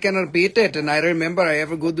then I can repeat it. And I remember I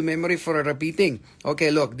have a good memory for repeating. Okay,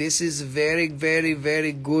 look, this is very, very,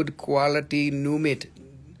 very good quality Numite.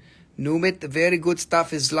 Numite, very good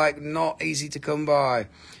stuff is like not easy to come by.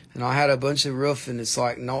 And I had a bunch of rough and it's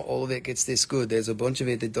like not all of it gets this good. There's a bunch of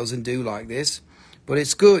it that doesn't do like this. But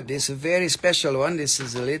it's good. This is a very special one. This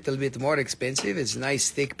is a little bit more expensive. It's a nice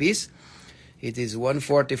thick piece. It is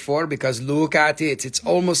 $144 because look at it. It's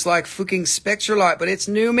almost like fucking Spectralite, but it's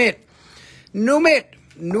Numite. Numite,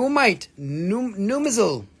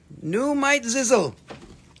 Numizzle, Numite Zizzle.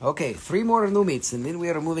 Okay, 3 more Numites and then we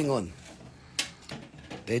are moving on.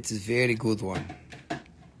 That's a very good one.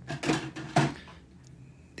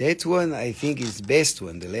 That one I think is the best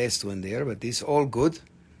one, the last one there, but this all good.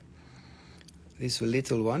 This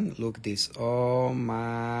little one, look this. Oh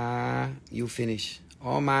my, you finish.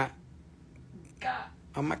 Oh my God.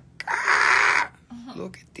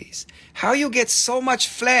 Look at this. How you get so much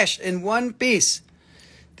flash in one piece?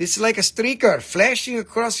 This is like a streaker flashing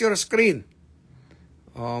across your screen.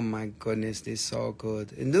 Oh my goodness, this is so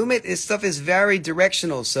good. And Numite, this stuff is very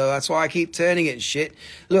directional, so that's why I keep turning it and shit.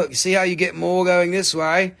 Look, you see how you get more going this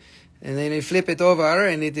way? And then you flip it over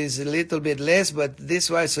and it is a little bit less, but this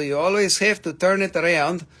way, so you always have to turn it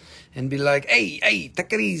around and be like, hey,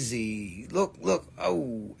 take it easy. Look,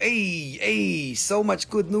 oh, hey, so much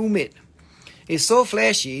good Numite. It's so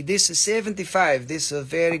flashy. This is 75. This is a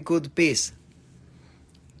very good piece.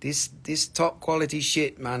 This top quality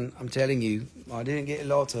shit, man. I'm telling you. I didn't get a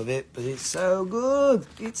lot of it, but it's so good.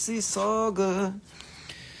 It's so good.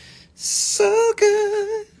 So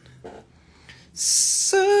good.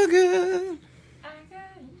 So good. I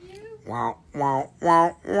got you. Wow.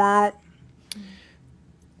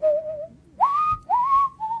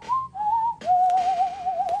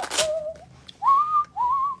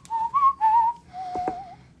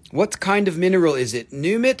 What kind of mineral is it?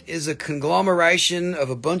 Numite is a conglomeration of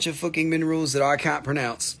a bunch of fucking minerals that I can't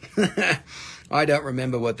pronounce. I don't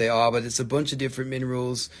remember what they are, but it's a bunch of different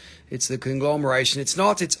minerals. It's the conglomeration. It's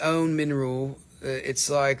not its own mineral. It's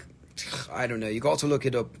like, I don't know. You got to look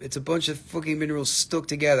it up. It's a bunch of fucking minerals stuck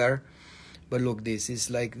together. But look, this is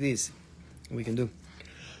like this. We can do.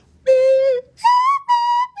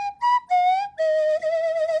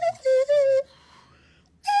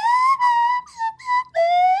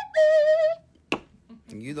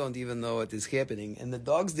 You don't even know what is happening. And the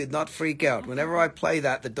dogs did not freak out. Whenever I play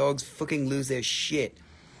that, the dogs fucking lose their shit.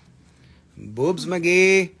 Boobs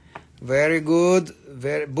McGee. Very good.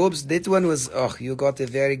 Boobs, that one was... Oh, you got a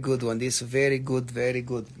very good one. This very good, very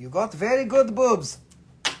good. You got very good boobs.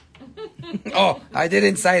 Oh, I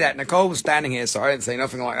didn't say that. Nicole was standing here, so I didn't say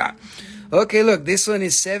nothing like that. Okay, look, this one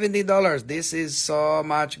is $70. This is so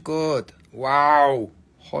much good. Wow.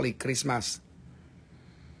 Holy Christmas.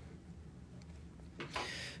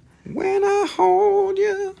 When I hold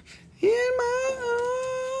you in my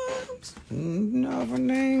arms,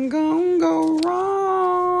 nothing gonna go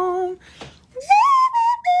wrong.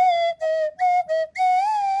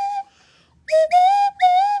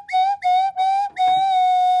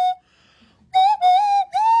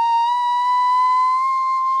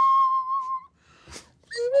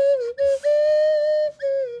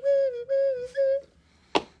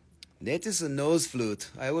 That is a nose flute.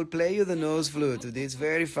 I will play you the nose flute. It's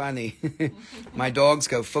very funny. My dogs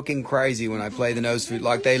go fucking crazy when I play the nose flute.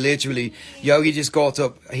 Like they literally, Yogi just got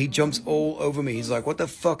up. He jumps all over me. He's like, what the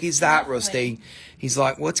fuck is that, Rusty? He's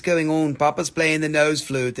like, what's going on? Papa's playing the nose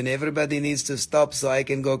flute and everybody needs to stop so I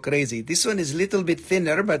can go crazy. This one is a little bit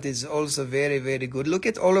thinner, but it's also very, very good. Look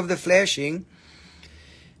at all of the flashing.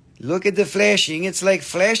 Look at the flashing. It's like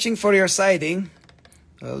flashing for your sighting.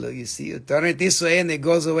 Oh, look, you see, you turn it this way and it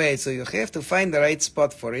goes away. So you have to find the right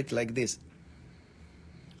spot for it, like this.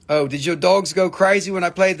 Oh, did your dogs go crazy when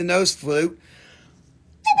I played the nose flute?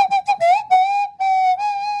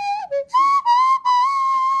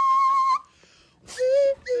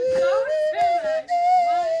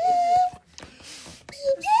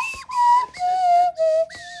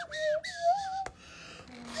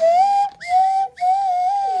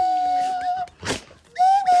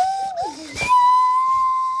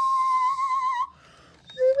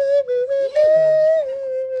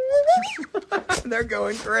 They're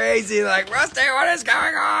going crazy, like, Rusty, what is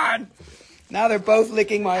going on? Now they're both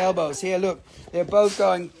licking my elbows. Here, look. They're both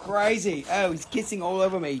going crazy. Oh, he's kissing all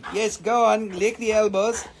over me. Yes, go on. Lick the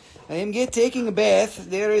elbows. I am taking a bath.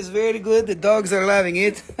 There is very good. The dogs are loving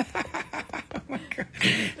it. Oh my God.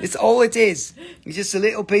 It's all it is. It's just a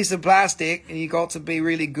little piece of plastic, and you got to be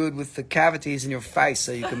really good with the cavities in your face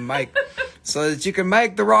so that you can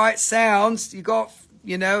make the right sounds. You got,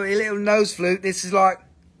 you know, a little nose flute. This is like,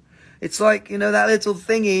 it's like, you know, that little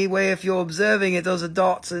thingy where if you're observing, it does a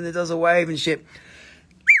dot and it does a wave and shit.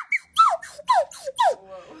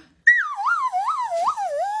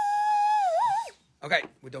 Okay,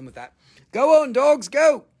 we're done with that. Go on, dogs,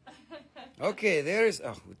 go. Okay, there's...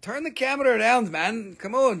 Oh, turn the camera around, man.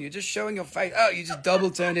 Come on, you're just showing your face. Oh, you just double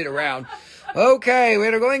turned it around. Okay,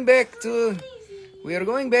 we're going back to... We are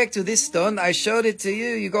going back to this stone. I showed it to you.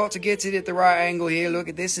 You got to get it at the right angle here.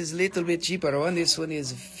 Look, this is a little bit cheaper one. This one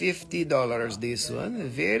is $50. This one,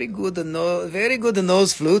 very good. Very good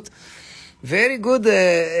nose flute. Very good.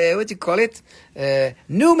 What do you call it?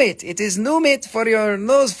 Numit. It is numit for your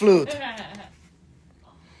nose flute.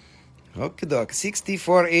 Okay, doc.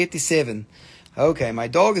 $64.87. Okay, my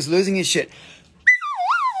dog is losing his shit.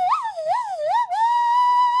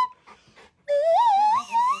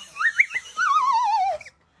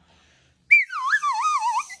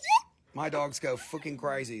 My dogs go fucking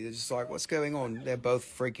crazy. They're just like, what's going on? They're both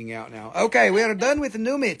freaking out now. Okay, we are done with the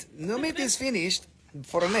Numit. Numit is finished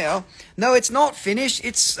for now. No, it's not finished.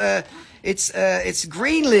 It's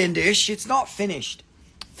Greenlandish. It's not finished.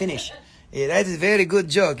 Finish. Yeah, that is a very good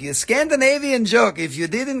joke. A Scandinavian joke, if you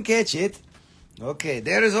didn't catch it. Okay,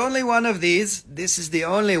 there is only one of these. This is the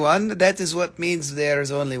only one. That is what means there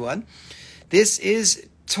is only one. This is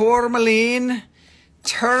Tourmaline.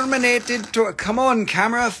 Terminated. Come on,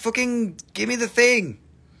 camera, fucking give me the thing.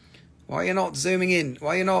 Why are you not zooming in?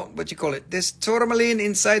 Why are you not, what you call it? This Tourmaline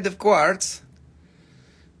inside of quartz.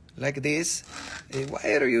 Like this.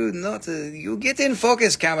 Why are you not, you get in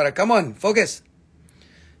focus, camera. Come on, focus.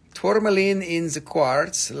 Tourmaline in the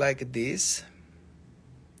quartz, like this.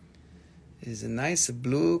 Is a nice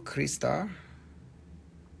blue crystal.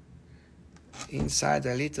 Inside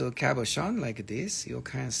a little cabochon, like this, you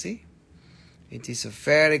can see. It is a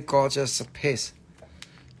very gorgeous piece.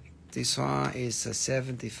 This one is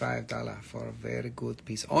 $75 for a very good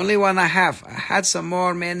piece. Only one I have. I had some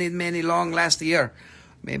more many long last year.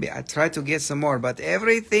 Maybe I try to get some more. But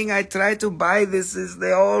everything I try to buy,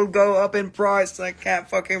 they all go up in price. I can't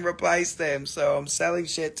fucking replace them. So I'm selling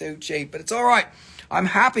shit too cheap. But it's all right. I'm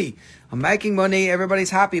happy. I'm making money.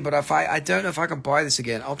 Everybody's happy. But I don't know if I can buy this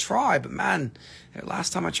again. I'll try. But man,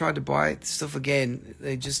 last time I tried to buy stuff again,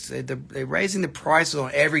 they're raising the prices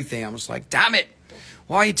on everything. I'm just like, damn it.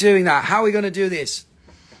 Why are you doing that? How are we going to do this?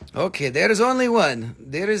 Okay, there is only one.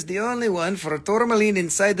 There is the only one for a tourmaline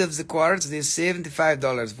inside of the quartz. It is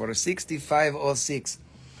 $75 for a 6506.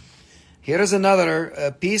 Here is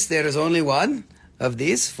another piece. There is only one of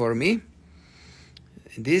this for me.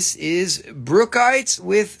 This is Brookite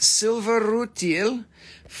with silver rutile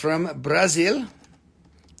from Brazil.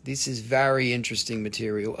 This is very interesting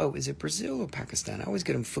material. Oh, is it Brazil or Pakistan? I always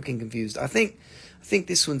get them fucking confused. I think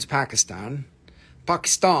this one's Pakistan.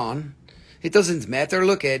 Pakistan. It doesn't matter.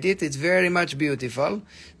 Look at it. It's very much beautiful.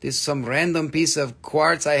 This is some random piece of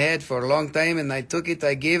quartz I had for a long time, and I took it.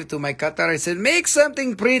 I gave it to my cutter. I said, make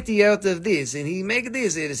something pretty out of this. And he made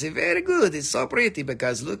this. It is very good. It's so pretty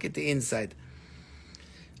because look at the inside.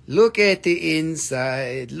 Look at the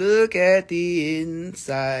inside. Look at the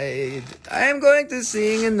inside. I'm going to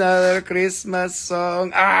sing another Christmas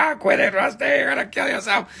song. Ah, quit it, Rusty. You're going to kill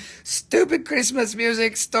yourself. Stupid Christmas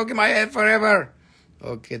music stuck in my head forever.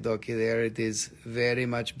 Okay, dokie, there it is. Very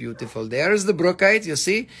much beautiful. There's the brookite, you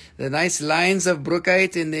see? The nice lines of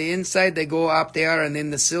brookite in the inside, they go up there, and then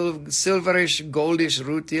the silverish, goldish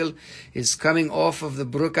rutile is coming off of the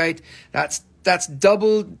brookite. That's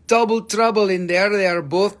double trouble in there. They are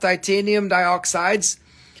both titanium dioxides.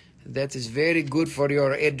 That is very good for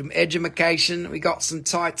your education. We got some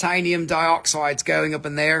titanium dioxides going up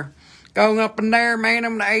in there. Going up in there, man.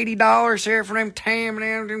 I'm $80 here for them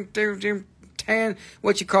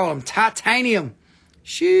what you call them? Titanium.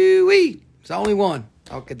 Shoo-wee. It's only one.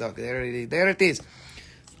 Okay, doc. There it is.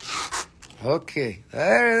 Okay.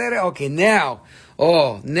 There. Okay, now.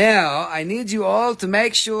 Oh, now I need you all to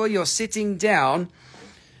make sure you're sitting down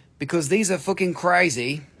because these are fucking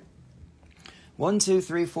crazy. 1, 2,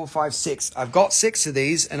 3, 4, 5, 6. I've got 6 of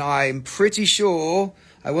these, and I'm pretty sure,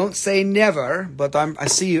 I won't say never, but I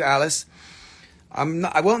see you, Alice.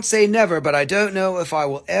 I won't say never, but I don't know if I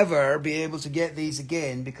will ever be able to get these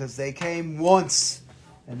again because they came once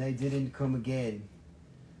and they didn't come again.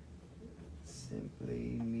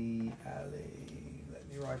 Simply me, Ali. Let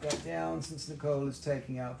me write that down since Nicole is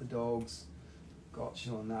taking out the dogs. Got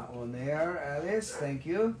you on that one there, Alice. Thank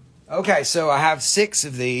you. Okay, so I have 6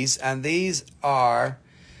 of these, and these are,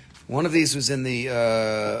 one of these was in the, in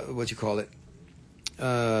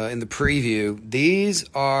the preview. These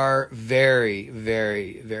are very,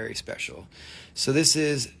 very, very special. So this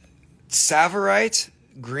is Tsavorite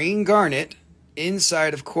green garnet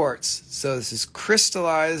inside of quartz. So this is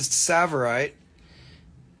crystallized Tsavorite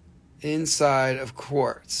inside of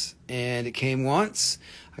quartz. And it came once.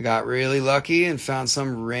 I got really lucky and found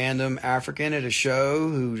some random African at a show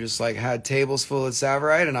who just like had tables full of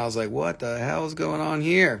Tsavorite, and I was like, what the hell is going on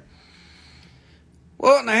here?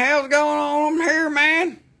 What in the hell's going on here,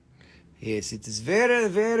 man? Yes, it is very,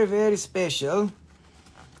 very, very special.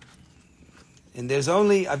 And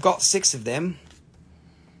I've got 6 of them.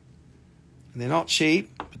 They're not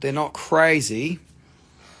cheap, but they're not crazy.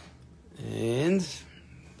 And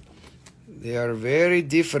they are very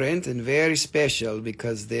different and very special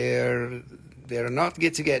because they're not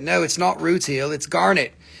No, it's not rutile, it's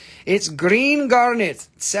garnet. It's green garnet,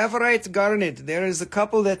 Tsavorite garnet. There is a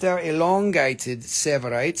couple that are elongated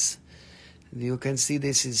Tsavorites. You can see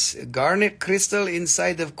this is garnet crystal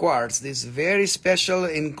inside of quartz. This very special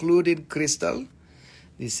included crystal.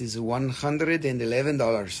 This is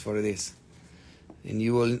 $111 for this. And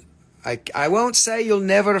you will, I won't say you'll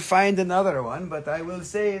never find another one, but I will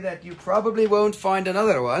say that you probably won't find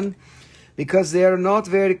another one because they are not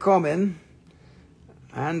very common.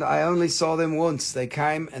 And I only saw them once. They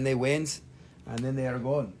came and they went, and then they are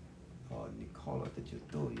gone. Oh, Nicole, what did you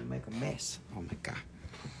do? You make a mess. Oh, my God.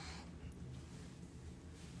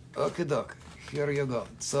 Okay, doc. Here you go.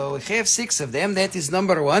 So we have 6 of them. That is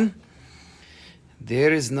number 1.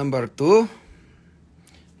 There is number 2.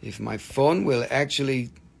 If my phone will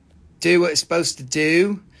actually do what it's supposed to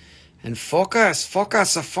do. And focus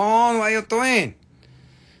the phone. What are you doing?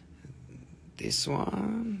 This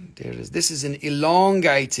one, there it is. This is an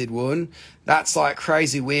elongated one. That's like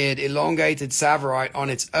crazy weird. Elongated Tsavorite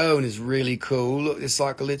on its own is really cool. Look, it's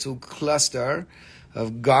like a little cluster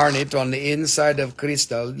of garnet on the inside of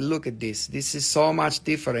crystal. Look at this. This is so much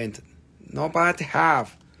different. Nobody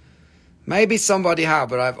have. Maybe somebody have,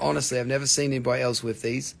 but I've never seen anybody else with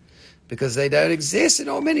these because they don't exist in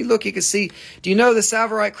all many. Look, you can see. Do you know the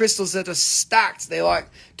Tsavorite crystals that are stacked? They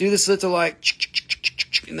like do this little like.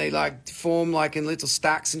 And they like form like in little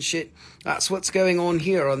stacks and shit. That's what's going on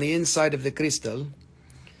here on the inside of the crystal.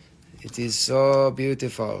 It is so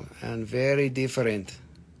beautiful and very different.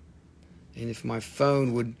 And if my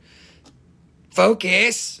phone would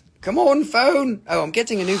focus. Come on, phone. Oh, I'm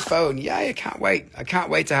getting a new phone. Yeah, I can't wait. I can't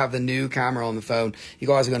wait to have the new camera on the phone. You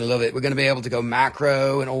guys are going to love it. We're going to be able to go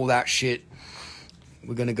macro and all that shit.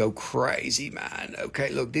 We're going to go crazy, man. Okay,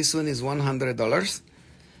 look, this one is $100.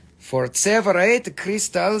 For Tsavorite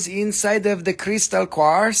crystals inside of the crystal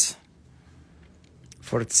quartz.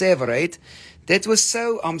 For Tsavorite, That was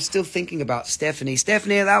so. I'm still thinking about Stephanie.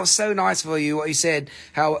 Stephanie, that was so nice for you. What you said,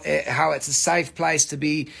 how it's a safe place to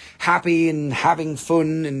be happy and having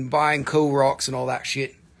fun and buying cool rocks and all that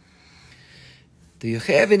shit. Do you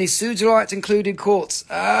have any Sugilite included quartz?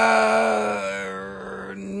 Not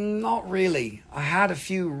really. I had a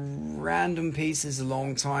few random pieces a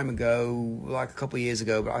long time ago, like a couple of years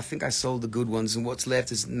ago, but I think I sold the good ones, and what's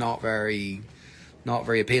left is not very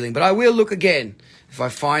appealing. But I will look again. If I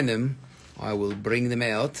find them, I will bring them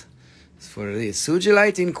out. For this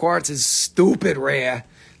Sugilite in quartz is stupid rare.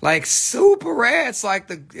 Like super rare. It's like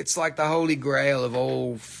the holy grail of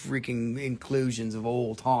all freaking inclusions of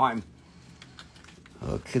all time.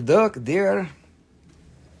 Okay, doc, there.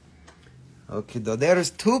 Okay, there's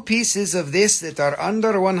 2 pieces of this that are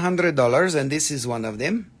under $100, and this is one of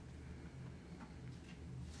them.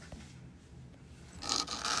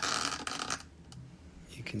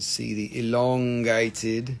 You can see the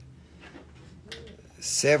elongated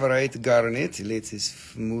Severite garnet. Let's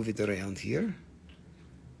just move it around here.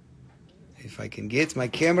 If I can get my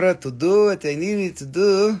camera to do what I need it to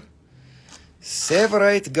do.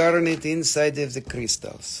 Severite garnet inside of the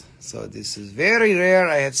crystals. So this is very rare.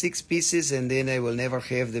 I have 6 pieces, and then I will never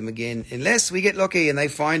have them again unless we get lucky and I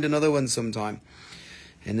find another one sometime.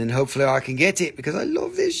 And then hopefully I can get it, because I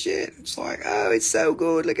love this shit. It's like, oh, it's so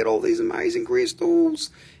good. Look at all these amazing crystals.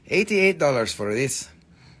 $88 for this.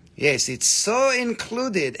 Yes, it's so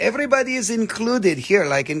included. Everybody is included here,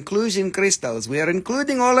 like inclusion crystals. We are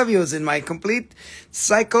including all of you in my complete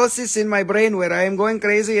psychosis in my brain where I am going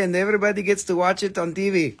crazy and everybody gets to watch it on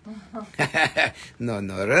TV. No,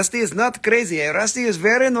 Rusty is not crazy. Rusty is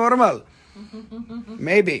very normal.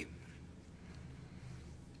 Maybe.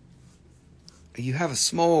 You have a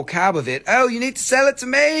small cab of it. Oh, you need to sell it to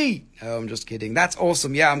me. Oh, I'm just kidding. That's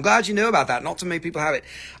awesome. Yeah, I'm glad you know about that. Not too many people have it.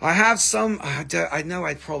 I have some. I know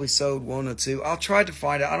I probably sold 1 or 2. I'll try to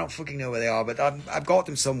find it. I don't fucking know where they are, but I've got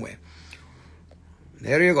them somewhere.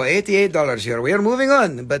 There you go. $88 here. We are moving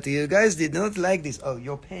on. But you guys did not like this. Oh,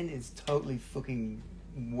 your pen is totally fucking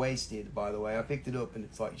wasted, by the way. I picked it up and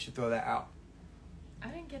it's like, you should throw that out. I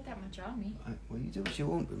didn't get that much on me. Well, you do what you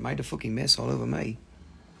want. It made a fucking mess all over me.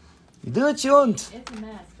 You do what you want. It's a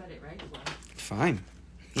mess, but it writes well. Fine.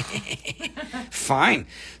 Fine.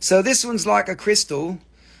 So this one's like a crystal.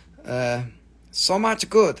 So much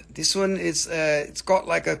good. This one is, it's got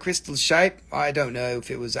like a crystal shape. I don't know if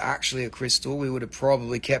it was actually a crystal. We would have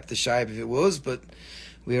probably kept the shape if it was, but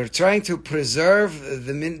we are trying to preserve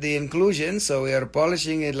the inclusion, so we are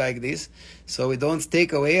polishing it like this, so we don't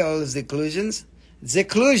take away all of the inclusions.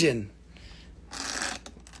 Seclusion.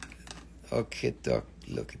 Okay, doc.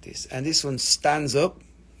 Look at this. And this one stands up.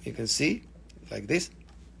 You can see, like this.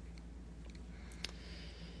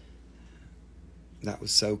 That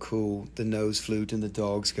was so cool. The nose flute and the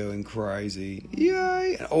dogs going crazy.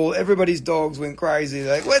 Yay! And everybody's dogs went crazy.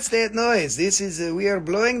 Like, what's that noise? This is, we are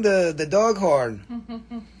blowing the dog horn.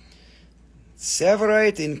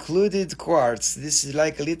 Severite included quartz. This is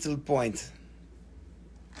like a little point.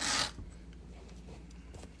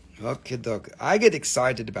 Okay, doc. I get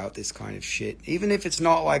excited about this kind of shit. Even if it's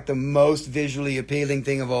not like the most visually appealing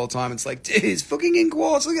thing of all time. It's like, dude, it's fucking in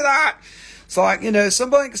quartz. Look at that. It's like, you know,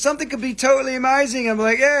 something could be totally amazing. I'm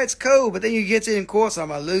like, yeah, it's cool. But then you get it in quartz, I'm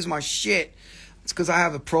going to lose my shit. It's because I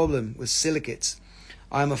have a problem with silicates.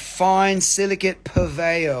 I'm a fine silicate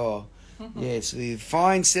purveyor. Yes, the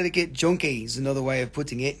fine silicate junkie is another way of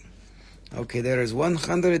putting it. Okay, there is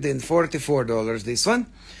 $144, this one.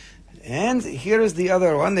 And here is the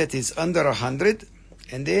other one that is under 100.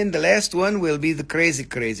 And then the last one will be the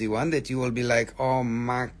crazy one that you will be like, oh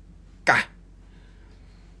my God.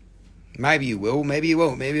 Maybe you will, maybe you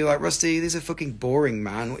won't. Maybe you're like, Rusty, this is fucking boring,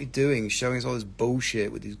 man. What are you doing? Showing us all this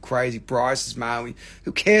bullshit with these crazy prices, man.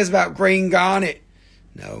 Who cares about green garnet?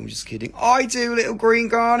 No, I'm just kidding. I do, little green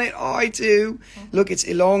garnet. I do. Look, it's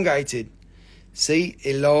elongated. See?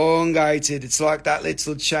 Elongated. It's like that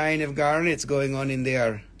little chain of garnets going on in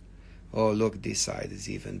there. Oh, look, this side is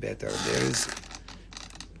even better. There's,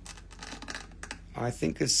 I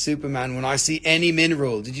think of Superman when I see any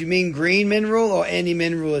mineral. Did you mean green mineral or any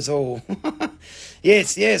mineral at all?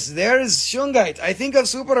 Yes, there is shungite. I think of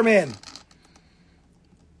Superman.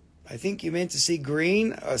 I think you meant to see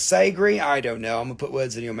green or say green. I don't know. I'm going to put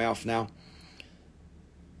words in your mouth now.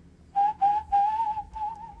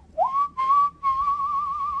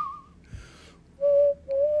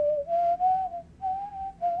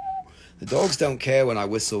 The dogs don't care when I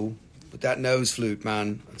whistle, but that nose flute,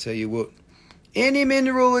 man, I'll tell you what. Any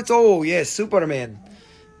mineral at all, yes, Superman.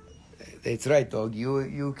 That's right, dog.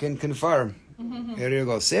 You can confirm. Here you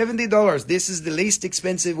go. $70. This is the least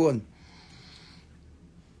expensive one.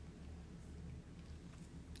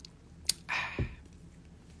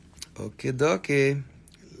 Okay, dokie.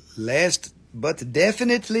 Last, but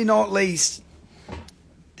definitely not least.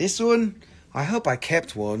 This one, I hope I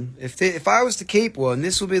kept one. If I was to keep one,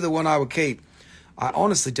 this would be the one I would keep. I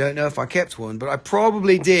honestly don't know if I kept one, but I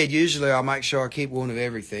probably did. Usually I make sure I keep one of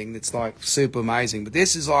everything. It's like super amazing. But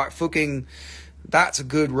this is like fucking, that's a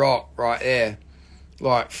good rock right there.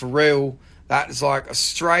 Like for real. That is like a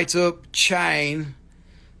straight up chain,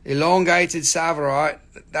 elongated Tsavorite.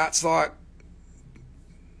 That's like,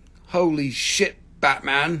 holy shit,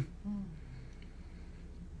 Batman.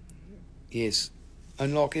 Yes.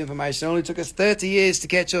 Unlock information. It only took us 30 years to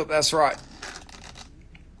catch up. That's right.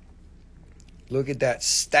 Look at that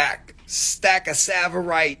stack of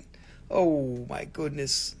Tsavorite. Oh my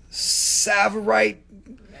goodness. Tsavorite.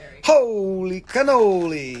 Holy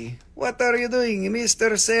cannoli. What are you doing,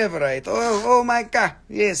 Mr. Tsavorite? Oh my God.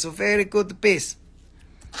 Yes, a very good piece.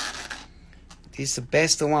 This is the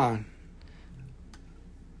best one.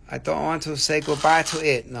 I don't want to say goodbye to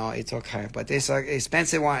it. No, it's okay. But it's an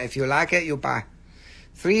expensive one. If you like it, you buy.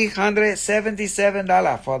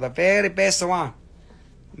 $377 for the very best one.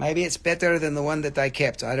 Maybe it's better than the one that I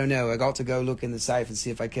kept. I don't know. I got to go look in the safe and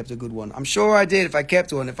see if I kept a good one. I'm sure I did if I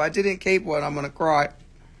kept one. If I didn't keep one, I'm going to cry.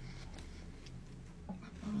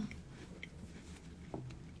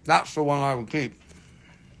 That's the one I will keep.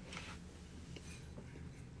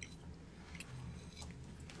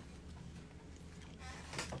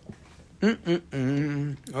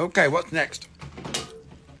 Okay, what's next?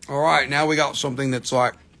 All right, now we got something that's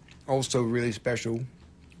like also really special.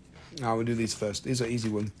 Now we'll do these first. These are easy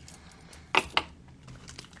one.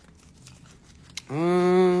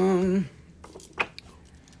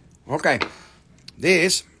 Okay,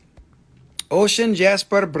 this Ocean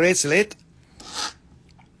Jasper bracelet,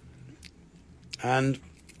 and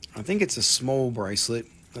I think it's a small bracelet.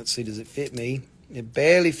 Let's see, does it fit me? It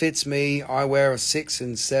barely fits me. I wear a 6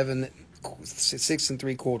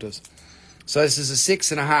 3/4. So this is a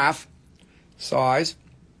 6.5 size.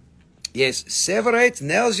 Yes, Tsavorite,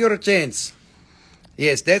 now's your chance.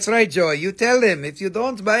 Yes, that's right, Joy. You tell them, if you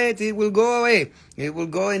don't buy it, it will go away. It will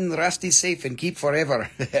go in rusty safe and keep forever.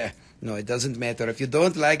 No, it doesn't matter. If you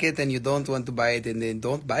don't like it and you don't want to buy it, and then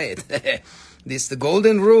don't buy it. This is the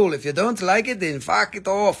golden rule. If you don't like it, then fuck it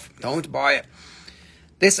off. Don't buy it.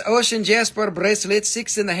 This Ocean Jasper bracelet,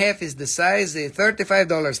 6.5 is the size.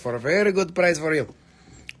 $35 for a very good price for you.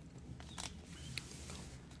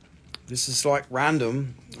 This is like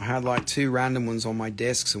random. I had like 2 random ones on my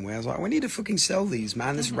desk somewhere. I was like, we need to fucking sell these,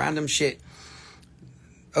 man. This random shit.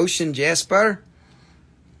 Ocean Jasper.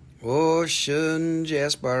 Ocean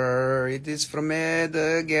Jasper. It is from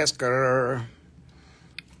Madagascar.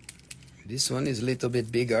 This one is a little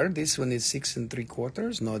bit bigger. This one is 6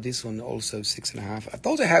 3/4. No, this one also 6.5. I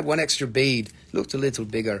thought I had one extra bead. Looked a little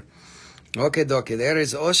bigger. Okay, dokie. There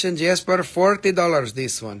is Ocean Jasper, $40.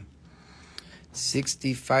 This one.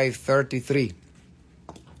 65.33.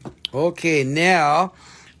 Okay, now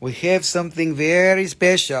we have something very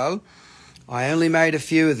special. I only made a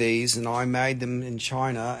few of these, and I made them in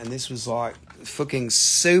China, and this was like a fucking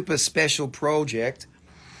super special project.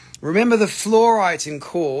 Remember the fluorite in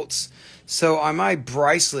quartz? So I made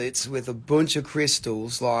bracelets with a bunch of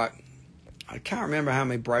crystals. Like, I can't remember how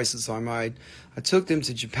many bracelets I made. I took them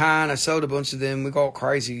to Japan. I sold a bunch of them. I got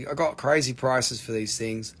crazy prices for these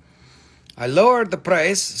things. I lowered the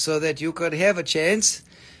price so that you could have a chance.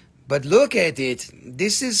 But look at it.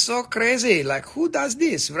 This is so crazy. Like, who does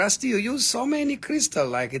this? Rusty, you use so many crystal.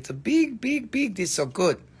 Like, it's a big. This is so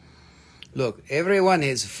good. Look, everyone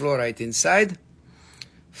has fluorite inside.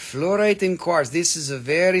 Fluorite in quartz. This is a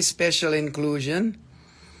very special inclusion.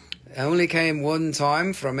 It only came one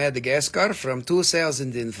time from Madagascar from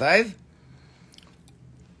 2005.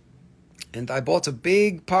 And I bought a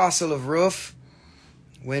big parcel of roof.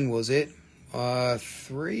 When was it?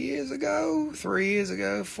 3 years ago? 4 years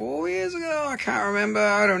ago? I can't remember.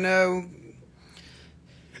 I don't know.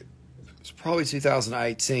 It's probably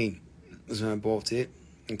 2018 was when I bought it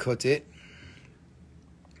and cut it.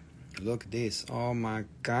 Look at this. Oh my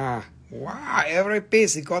God. Wow. Every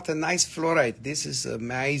piece. It got a nice fluorite. This is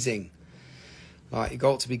amazing. Like, you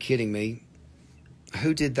got to be kidding me.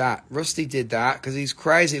 Who did that? Rusty did that because he's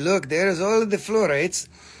crazy. Look, there's all of the fluorites.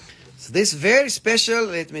 So this very special,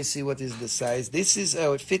 let me see what is the size. This is,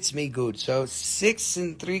 oh, it fits me good. So 6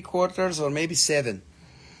 3/4 or maybe 7.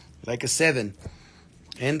 Like a 7.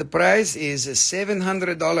 And the price is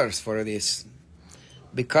 $700 for this.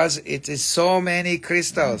 Because it is so many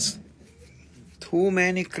crystals. Too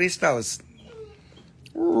many crystals.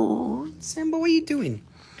 Oh, Simba, what are you doing?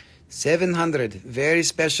 700. Very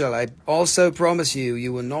special. I also promise you,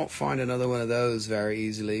 you will not find another one of those very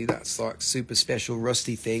easily. That's like super special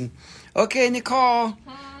rusty thing. Okay, Nicole,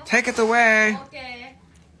 take it away. Okay.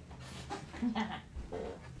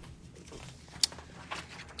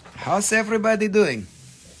 How's everybody doing?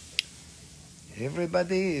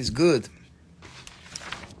 Everybody is good.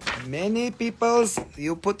 Many people,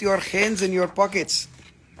 you put your hands in your pockets.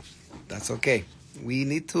 That's okay. We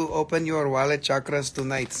need to open your wallet chakras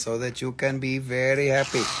tonight so that you can be very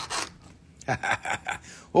happy.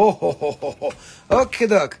 Okay,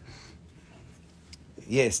 doc.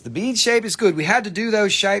 Yes, the bead shape is good. We had to do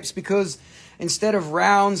those shapes because instead of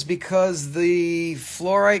rounds, because the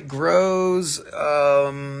fluorite grows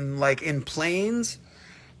like in planes.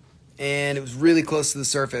 And it was really close to the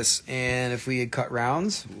surface. And if we had cut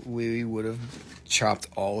rounds, we would have chopped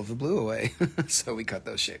all of the blue away. So we cut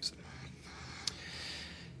those shapes.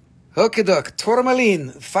 Okay, doc. Tourmaline.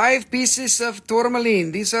 5 pieces of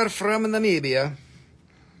tourmaline. These are from Namibia.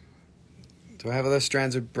 Do I have other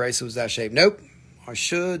strands of bracelets that shape? Nope. I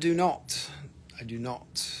sure do not. I do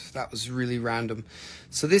not. That was really random.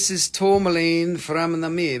 So this is tourmaline from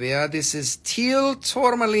Namibia. This is teal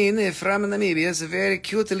tourmaline from Namibia. It's a very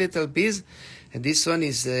cute little piece. And this one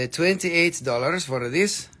is $28 for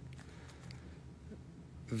this.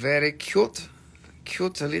 Very cute.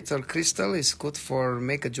 Cute little crystal. Is good for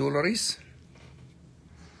make jewelries.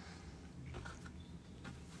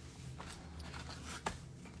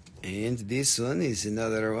 And this one is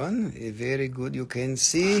another one. Very good. You can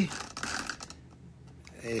see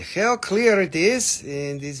how clear it is,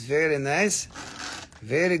 and it's very nice,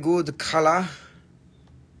 very good color.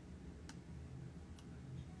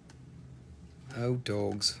 Oh,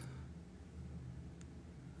 dogs.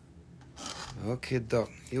 Okay,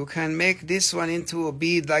 doc. You can make this one into a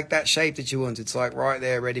bead like that shape that you want. It's like right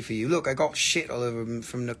there, ready for you. Look, I got shit all over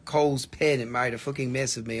from Nicole's pen. It made a fucking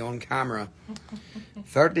mess of me on camera.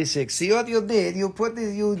 36. See what you did? You put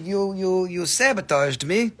this. You sabotaged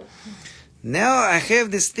me. Now I have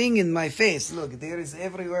this thing in my face. Look, there is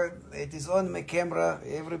everywhere. It is on my camera.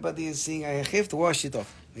 Everybody is seeing. I have to wash it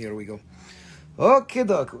off. Here we go. Okay,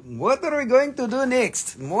 doc. What are we going to do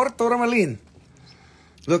next? More tourmaline.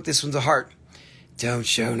 Look, this one's a heart. Don't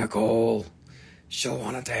show Nicole. She'll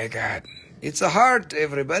want to take it. It's a heart,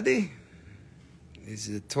 everybody. It's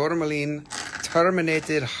a tourmaline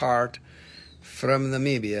terminated heart from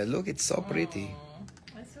Namibia. Look, it's so pretty.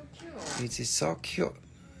 That's so cute. It is so cute.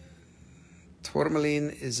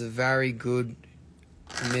 Tourmaline is a very good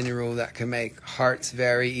mineral that can make hearts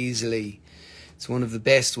very easily. It's one of the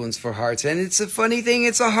best ones for hearts. And it's a funny thing,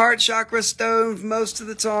 it's a heart chakra stone most of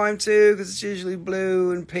the time too, because it's usually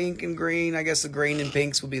blue and pink and green. I guess the green and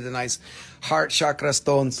pinks will be the nice heart chakra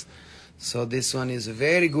stones. So this one is a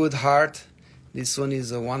very good heart. This one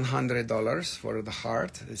is $100 for the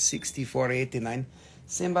heart. It's $64.89.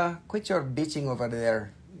 Simba, quit your bitching over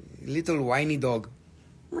there. Little whiny dog.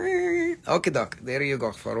 Okay, doc. There you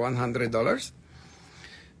go for $100.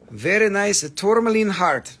 Very nice tourmaline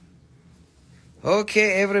heart.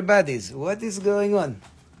 Okay, everybody's. What is going on?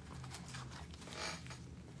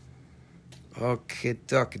 Okay,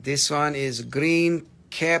 doc. This one is green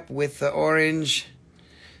cap with the orange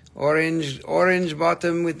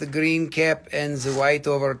bottom with the green cap and the white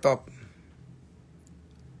over top.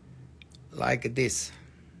 Like this.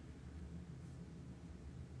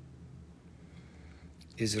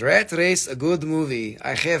 Is Rat Race a good movie?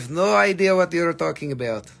 I have no idea what you're talking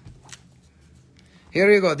about. Here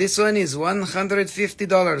you go. This one is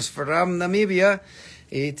 $150 from Namibia.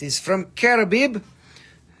 It is from Caribbean.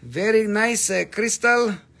 Very nice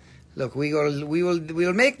crystal. Look,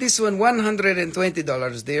 we'll make this one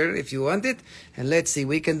 $120 there if you want it. And let's see,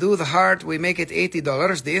 we can do the heart. We make it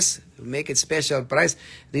 $80. This we make it special price.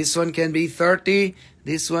 This one can be $30.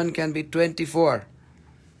 This one can be $24.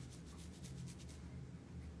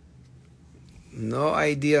 No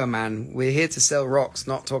idea, man. We're here to sell rocks,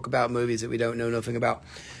 not talk about movies that we don't know nothing about.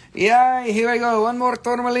 Yeah, here I go. One more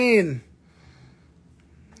tourmaline.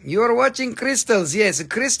 You're watching crystals. Yes, a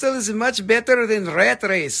crystal is much better than rat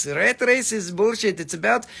race. Rat race is bullshit. It's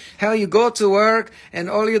about how you go to work and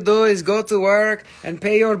all you do is go to work and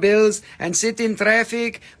pay your bills and sit in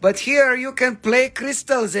traffic. But here you can play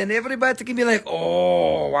crystals and everybody can be like,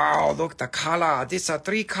 oh, wow, look, the color. This is a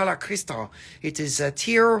 3-color crystal. It is a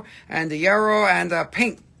teal and a yellow and a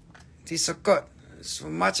pink. This is good. It's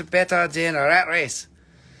much better than a rat race.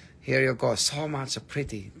 Here you go, so much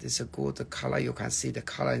pretty. This is a good color. You can see the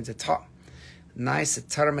color in the top. Nice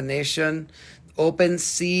termination. Open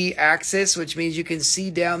C axis, which means you can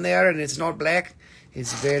see down there and it's not black.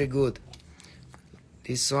 It's very good.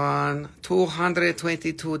 This one,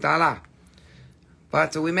 $222.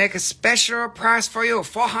 But we make a special price for you,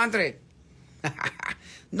 $400.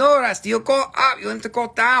 No, Rusty, you go up, you want to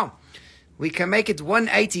go down. We can make it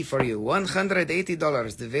 $180 for you,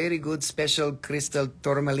 $180. The very good special crystal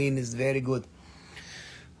tourmaline is very good.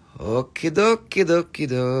 Okie dokie dokie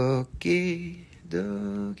dokie.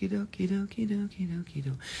 Dokie dokie dokie dokie dokie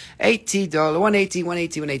dokie. $80, $180,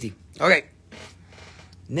 $180, $180. Okay.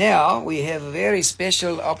 Now we have a very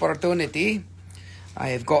special opportunity. I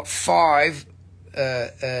have got 5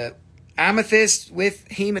 amethyst with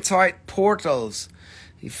hematite portals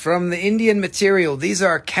from the Indian material. These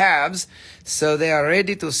are cabs, so they are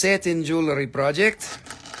ready to set in jewelry project.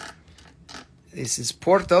 This is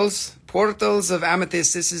portals of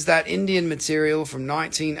amethyst. This is that Indian material from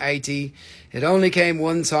 1980. It only came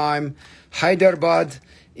one time. Hyderabad,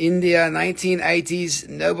 India, 1980s.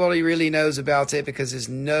 Nobody really knows about it because there's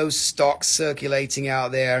no stock circulating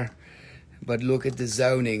out there. But look at the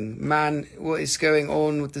zoning. Man, what is going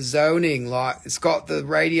on with the zoning? Like, it's got the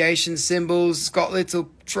radiation symbols, it's got little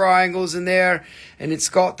triangles in there, and it's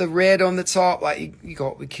got the red on the top. Like, you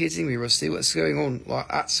got to be kidding me, Rusty. What's going on? Like,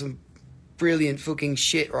 that's some brilliant fucking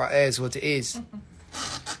shit right there is what it is.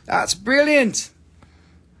 That's brilliant.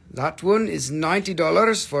 That one is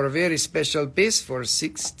 $90 for a very special piece for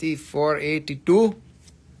 $64.82.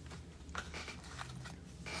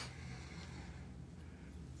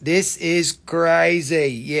 This is crazy.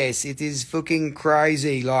 Yes, it is fucking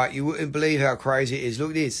crazy. Like, you wouldn't believe how crazy it is. Look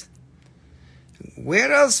at this.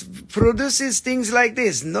 Where else produces things like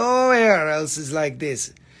this? Nowhere else is like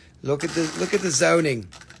this. Look at the zoning.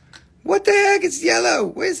 What the heck? It's yellow.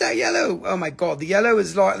 Where's that yellow? Oh my god, the yellow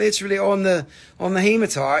is like literally on the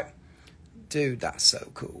hematite. Dude, that's so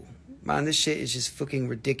cool. Man, this shit is just fucking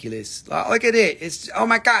ridiculous. Like, look at it. It's, oh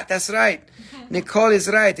my god, that's right. Nicole is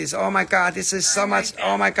right. It's, oh my god, this is so much,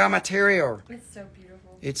 oh my god, material. It's so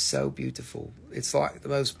beautiful. It's so beautiful. It's like the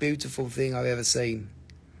most beautiful thing I've ever seen.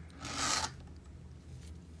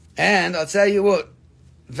 And I'll tell you what,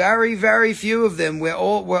 very, very few of them were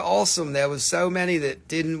awesome. There was so many that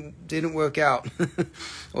didn't work out.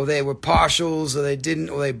 Or they were partials, or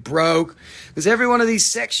they broke. Because every one of these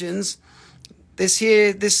sections, this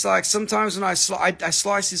like sometimes when I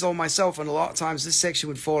slice this all myself, and a lot of times this section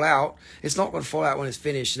would fall out. It's not going to fall out when it's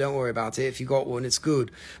finished. Don't worry about it. If you got one, it's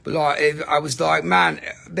good. But like, I was like, man,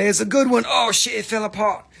 there's a good one. Oh shit, it fell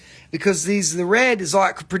apart. Because the red is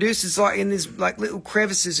like produces like in these like little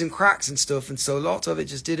crevices and cracks and stuff, and so lots of it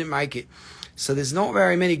just didn't make it. So there's not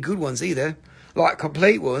very many good ones either, like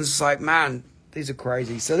complete ones. It's like, man, these are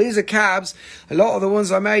crazy. So these are cabs. A lot of the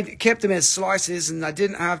ones I made kept them as slices, and I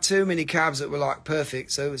didn't have too many cabs that were like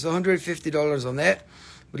perfect. So it's $150 on that.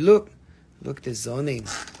 But look at the zoning.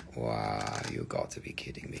 Wow, you got to be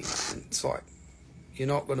kidding me. It's like you're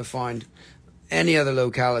not going to find any other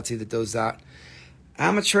locality that does that.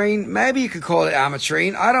 Ametrine, maybe you could call it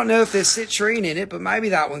ametrine. I don't know if there's citrine in it, but maybe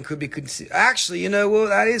that one could be considered. Actually, you know what?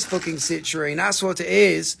 That is fucking citrine. That's what it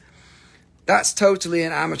is. That's totally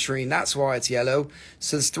an ametrine. That's why it's yellow.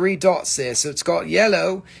 So there's 3 dots there. So it's got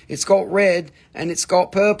yellow, it's got red, and it's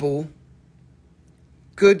got purple.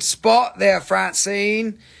 Good spot there,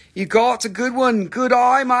 Francine. You got a good one. Good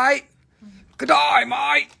eye, mate. Good eye,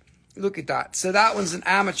 mate. Look at that. So that one's an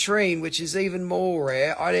ametrine, which is even more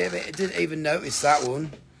rare. I didn't even notice that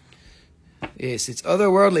one. Yes, it's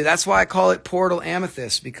otherworldly. That's why I call it portal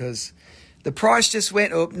amethyst, because the price just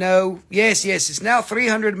went up. No, yes, it's now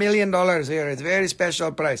 $300 million here. It's a very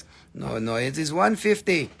special price. No, it is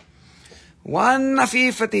 $150.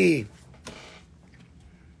 $150.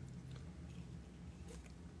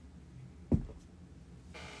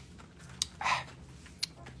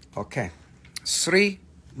 Okay, 3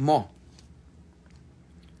 more.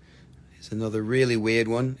 It's another really weird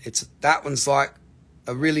one. That one's like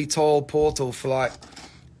a really tall portal for like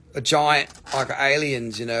a giant, like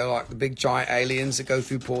aliens, you know, like the big giant aliens that go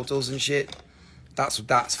through portals and shit. That's what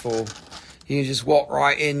that's for. You can just walk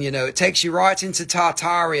right in, you know. It takes you right into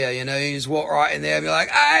Tartaria, you know. You just walk right in there and be like,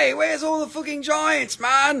 hey, where's all the fucking giants,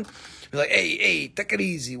 man? You're like, hey, take it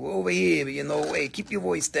easy. We're over here, but you know, hey, keep your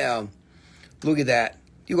voice down. Look at that.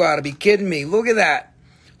 You gotta be kidding me. Look at that.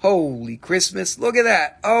 Holy Christmas. Look at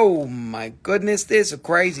that. Oh my goodness. This is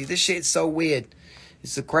crazy. This shit's so weird.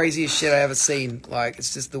 It's the craziest shit I ever seen. Like,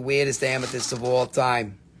 it's just the weirdest amethyst of all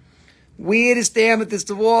time. Weirdest amethyst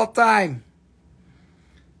of all time.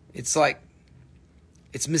 It's like,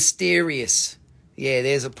 it's mysterious. Yeah,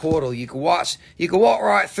 there's a portal. You can walk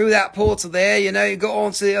right through that portal there. You know, you go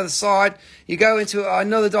on to the other side. You go into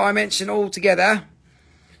another dimension altogether.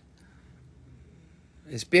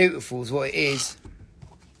 It's beautiful is what it is.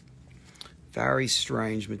 Very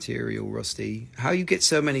strange material, Rusty. How you get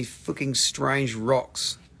so many fucking strange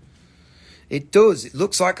rocks? It does. It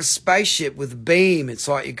looks like a spaceship with a beam. It's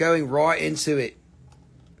like you're going right into it.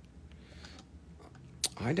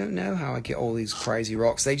 I don't know how I get all these crazy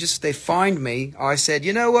rocks. They find me. I said,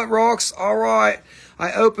 you know what, rocks? All right.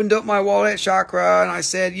 I opened up my wallet chakra and I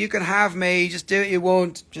said, you can have me. Just do what you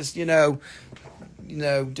want. Just,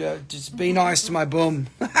 just be nice to my bum.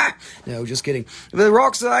 No, just kidding. But the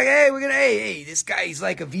rocks are like, hey, this guy's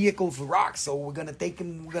like a vehicle for rocks. So we're going to take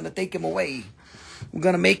him away. We're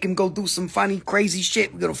going to make him go do some funny, crazy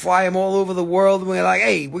shit. We're going to fly him all over the world. And we're like,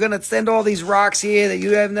 hey, we're going to send all these rocks here that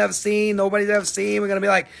you have never seen, nobody's ever seen. We're going to be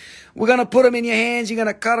like, we're going to put them in your hands. You're going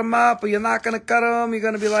to cut them up or you're not going to cut them. You're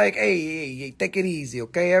going to be like, hey, take it easy,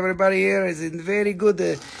 okay? Everybody here is very good.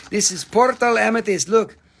 This is portal amethyst.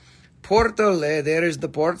 Look, portal. There is the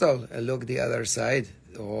portal. Look the other side.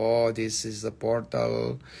 Oh, this is the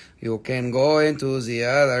portal. You can go into the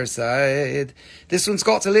other side. This one's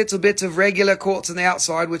got a little bit of regular quartz on the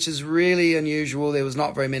outside, which is really unusual. There was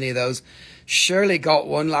not very many of those. Shirley got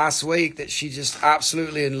one last week that she just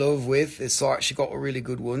absolutely in love with. It's like she got a really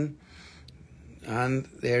good one. And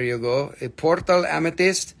there you go. A portal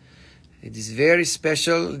amethyst. It is very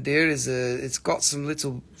special. It's got some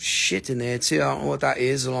little shit in there too. I don't know what that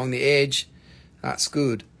is along the edge. That's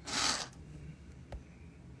good.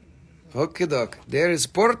 Okay, doc. There is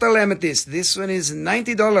portal amethyst. This one is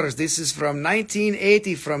 $90. This is from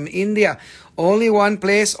 1980 from India. Only one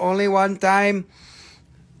place, only one time.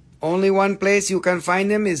 Only one place you can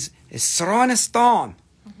find them is Throwin Stone.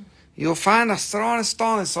 You'll find a Throwin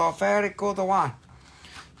Stone. It's a very good one.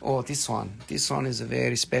 Oh, this one. This one is a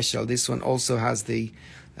very special. This one also has the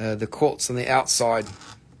quartz on the outside.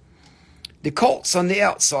 The quartz on the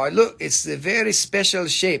outside. Look, it's a very special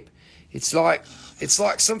shape. It's like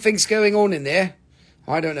something's going on in there.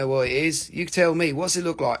 I don't know what it is. You tell me. What's it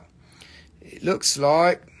look like? It looks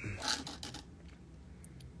like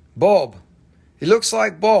Bob. It looks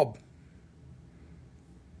like Bob.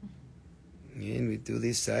 And we do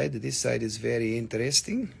this side. This side is very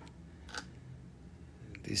interesting.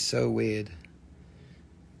 It is so weird.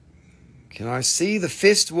 Can I see the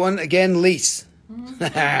fist one again, Lise?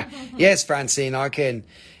 Yes, Francine, I can.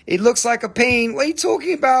 It looks like a pain. What are you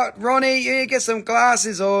talking about, Ronnie? You need to get some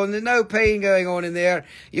glasses on. There's no pain going on in there.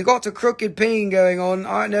 You got a crooked pain going on.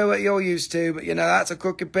 I know what you're used to, but that's a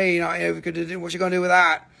crooked pain. I know what you going to do with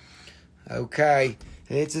that. Okay,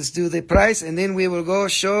 let's just do the price, and then we will go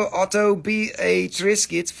show Otto B a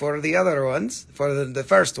Triscuit for the other ones. For the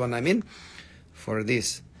first one, I mean. For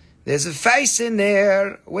this. There's a face in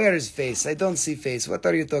there. Where is face? I don't see face. What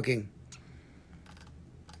are you talking?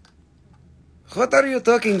 What are you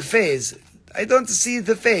talking, face? I don't see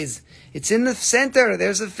the face. It's in the center.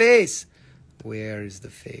 There's a face. Where is the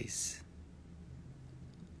face?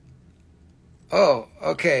 Oh,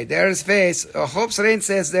 okay. There is face. Hope's Rain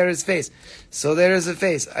says there is face. So there is a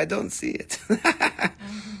face. I don't see it. I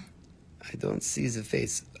don't see the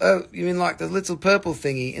face. Oh, you mean like the little purple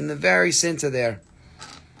thingy in the very center there?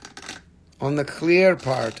 On the clear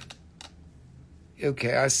part.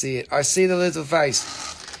 Okay, I see it. I see the little face.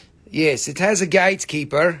 Yes, it has a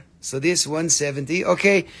gatekeeper. So this 170.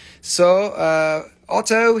 Okay, so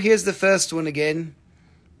Otto, here's the first one again.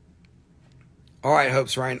 All right,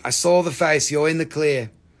 Hope's Rain. I saw the face. You're in the clear.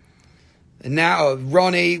 And now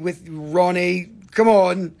Ronnie, come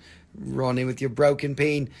on. Ronnie with your broken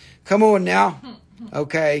peen. Come on now.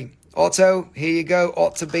 Okay, Otto, here you go.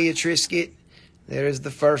 Ought to be a Triscuit. There is the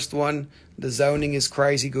first one. The zoning is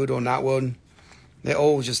crazy good on that one.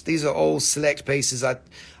 These are all select pieces. I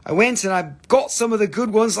went and I got some of the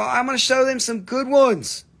good ones. I'm going to show them some good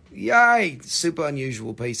ones. Yay. Super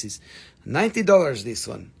unusual pieces. $90 this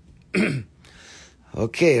one.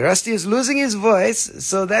 Okay, Rusty is losing his voice,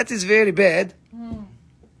 so that is very bad. You want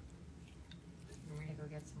me to go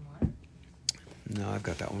get some water? No, I've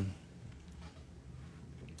got that one.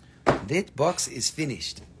 That box is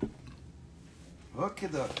finished. Okay,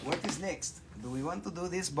 Doc, what is next? Do we want to do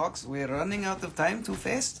this box? We're running out of time too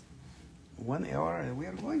fast. 1 hour, and we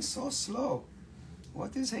are going so slow.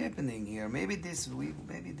 What is happening here? Maybe this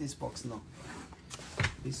box, no.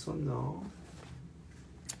 This one, no.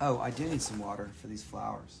 Oh, I do need some water for these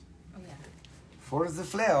flowers. Oh, yeah. For the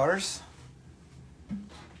flowers.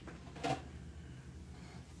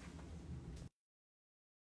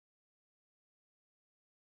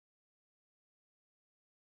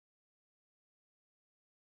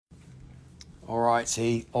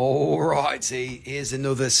 Alrighty, here's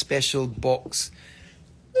another special box.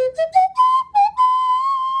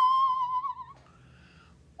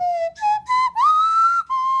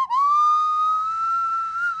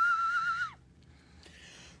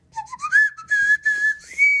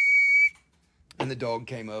 dog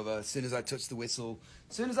came over as soon as I touched the whistle.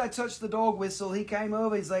 As soon as I touched the dog whistle, he came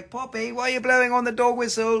over. He's like, Poppy, why are you blowing on the dog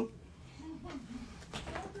whistle?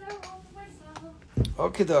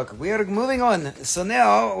 Okay, doc. We are moving on. So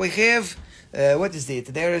now we have, what is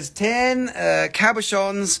it? There is 10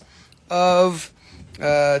 cabochons of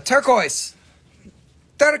turquoise.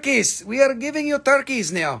 Turkeys. We are giving you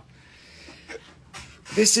turkeys now.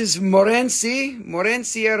 This is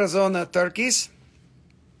Morenci, Arizona turkeys.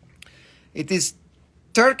 It is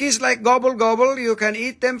turkeys like gobble gobble. You can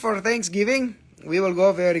eat them for Thanksgiving. We will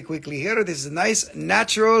go very quickly here. This is nice,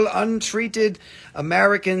 natural, untreated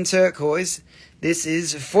American turquoise. This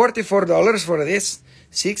is $44 for this,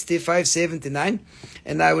 $65.79.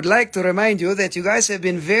 And I would like to remind you that you guys have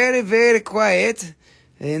been very, very quiet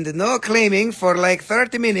and no claiming for like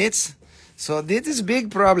 30 minutes. So this is a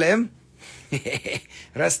big problem.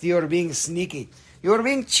 Rusty, you're being sneaky. You're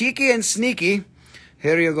being cheeky and sneaky.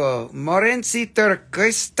 Here you go. Morenci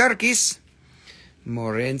turkeys.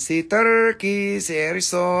 Morenci turkeys,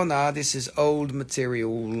 Arizona. This is old material.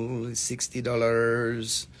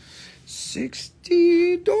 $60.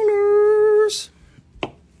 $60.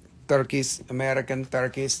 Turkeys, American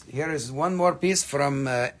turkeys. Here is one more piece from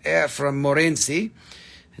Morenci.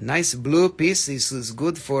 A nice blue piece. This is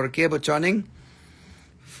good for cabochoning,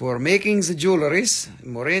 for making the jewelries.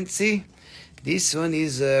 Morenci. This one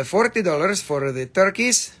is $40 for the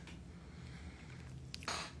turkeys.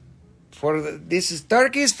 This is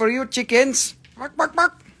turkeys for you chickens. Bark, bark,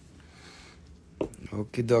 bark.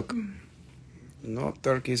 Okay, doc. No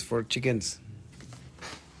turkeys for chickens.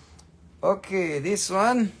 Okay, this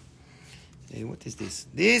one. Hey, what is this?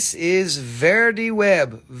 This is Verdi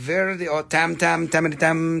Web. Verdi, oh, Tamilove.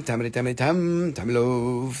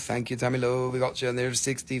 Thank you, Tamilove. We got you on there,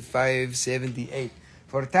 $65.78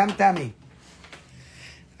 for Tammy.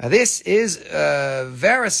 This is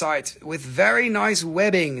Varisite with very nice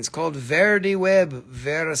webbing. It's called Verdi Web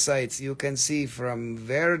Varisite. You can see from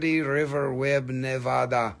Verdi River Web,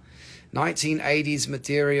 Nevada. 1980s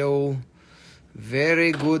material.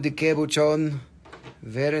 Very good cabochon.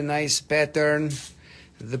 Very nice pattern.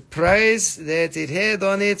 The price that it had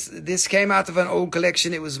on it, this came out of an old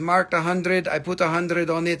collection. It was marked 100. I put 100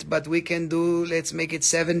 on it, but we can do, let's make it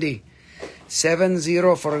 70.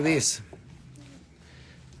 70 for this.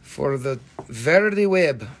 For the Verdi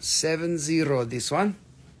Web, 70, this one.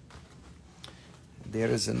 There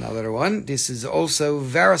is another one. This is also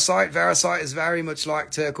Varisite. Varisite is very much like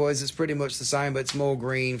turquoise. It's pretty much the same, but it's more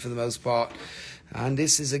green for the most part. And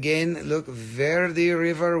this is again, look, Verdi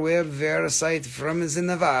River Web Varisite from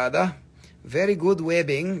Nevada. Very good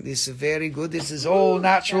webbing. This is very good. This is all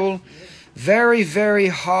natural. Very, very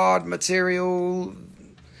hard material,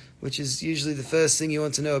 which is usually the first thing you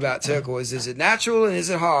want to know about turquoise. Is it natural and is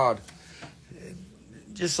it hard?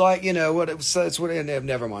 Just like, you know, what it was, it's what,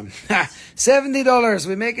 never mind. $70.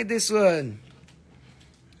 We make it this one.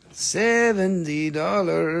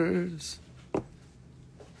 $70.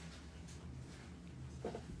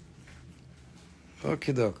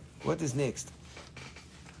 Okay, doc. What is next?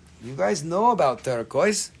 You guys know about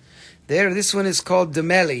turquoise. There, this one is called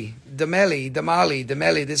Dameli.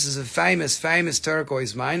 This is a famous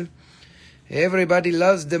turquoise mine. Everybody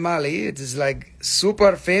loves Dameli. It is like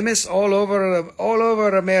super famous all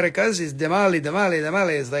over Americas. Is Dameli.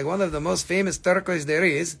 It's like one of the most famous turquoise there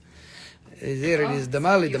is. There it is,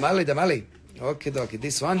 Dameli. Okay, dokie.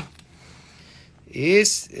 This one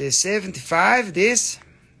is 75. This.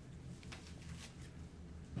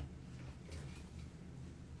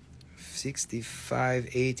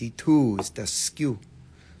 65.82 is the skew.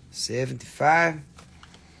 75.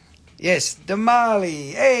 Yes,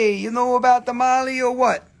 Dameli. Hey, you know about Dameli or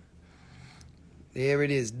what? There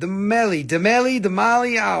it is. Dameli.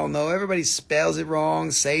 I don't know. Everybody spells it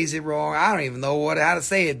wrong, says it wrong. I don't even know how to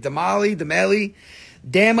say it. Dameli.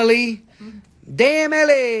 Dameli.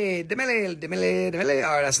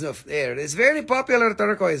 All right, that's enough. There. It's very popular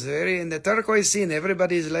turquoise. Very in the turquoise scene.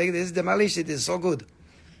 Everybody is like, this Dameli shit is so good.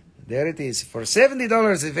 There it is. For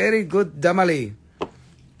 $70, a very good Dameli.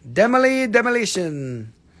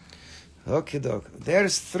 Demolition. Okay, doc.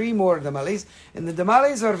 There's 3 more Damelis. And the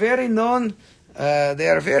Damelis are very known. They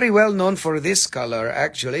are very well known for this color,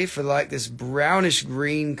 actually, for like this brownish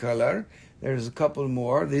green color. There's a couple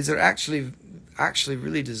more. These are actually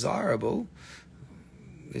really desirable.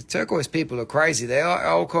 The turquoise people are crazy. They are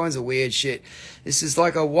all kinds of weird shit. This is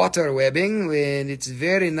like a water webbing, and it's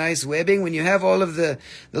very nice webbing. When you have all of the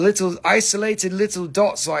little isolated little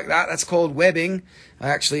dots like that, that's called webbing.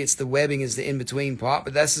 Actually, it's the webbing is the in-between part,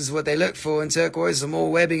 but this is what they look for in turquoise. The more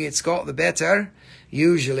webbing it's got, the better,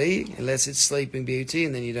 usually, unless it's Sleeping Beauty,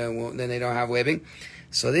 and then they don't have webbing.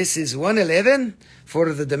 So this is 111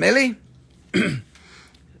 for the Demeli.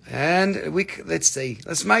 And let's see.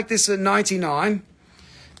 Let's make this a 99.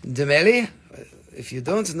 Demeli. If you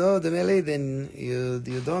don't know Demeli, then you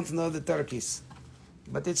don't know the turkeys.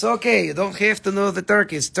 But it's okay. You don't have to know the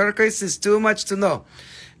turkeys. Turkeys is too much to know.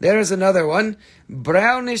 There is another one.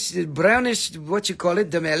 Brownish, what you call it,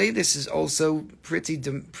 Demeli. This is also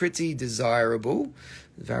pretty desirable.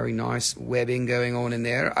 Very nice webbing going on in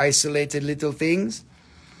there. Isolated little things.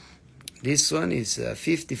 This one is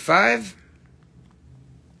 55.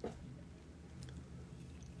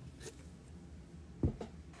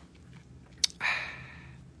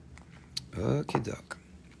 Okie doke.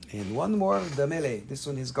 And one more Demeli. This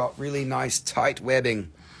one has got really nice tight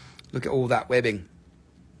webbing. Look at all that webbing.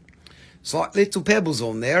 It's like little pebbles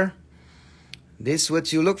on there. This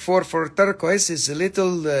what you look for turquoise is a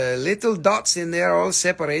little dots in there all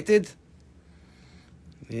separated.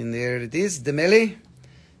 And there it is, Demeli.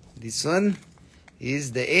 This one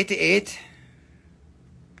is the 88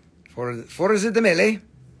 for the Demeli.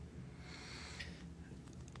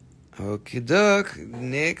 Okie doke.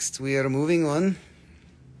 Next we are moving on.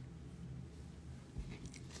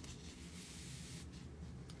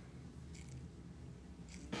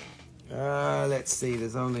 Let's see.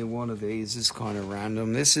 There's only one of these. It's kind of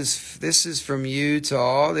random. This is from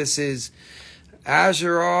Utah. This is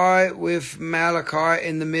Ajoite with malachite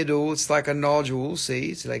in the middle. It's like a nodule.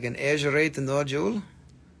 See, it's like an Ajoite nodule,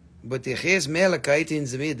 but it has malachite in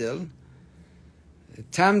the middle.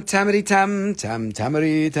 Tam tamary tam tam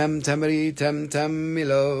tamary tam tamary tam tam. Me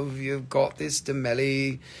love, you've got this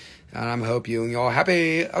Demeli, and I'm hope you and you're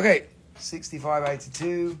happy. Okay,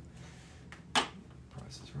 65.82.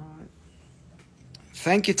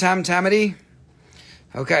 Thank you, Tam Tamady.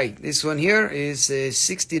 Okay, this one here is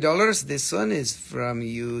 $60. This one is from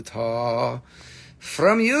Utah.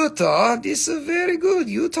 From Utah. This is very good.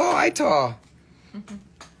 Utah, Utah.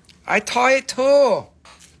 Utah.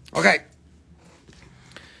 Okay.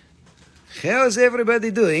 How's everybody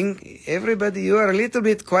doing? Everybody, you are a little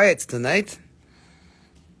bit quiet tonight.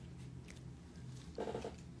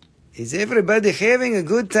 Is everybody having a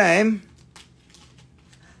good time?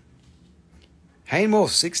 Hainmo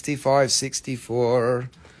 6564.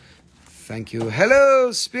 Thank you.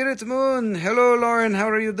 Hello, Spirit Moon. Hello, Lauren. How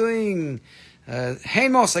are you doing?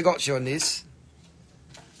 Hainmos, I got you on this.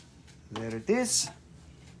 There it is.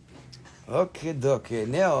 Okay, dokie.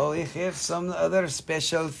 Now we have some other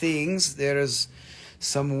special things. There's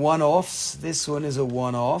some one-offs. This one is a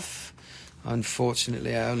one-off.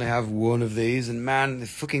 Unfortunately, I only have one of these. And man, the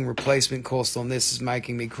fucking replacement cost on this is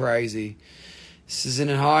making me crazy. This is in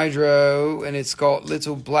a hydro, and it's got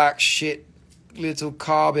little black shit, little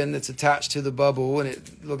carbon that's attached to the bubble,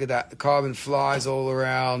 and look at that, the carbon flies all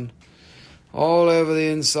around, all over the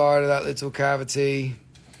inside of that little cavity.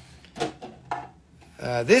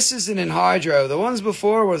 This is an anhydro. The ones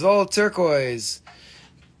before was all turquoise,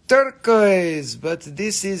 but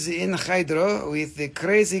this is anhydro with the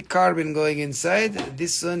crazy carbon going inside.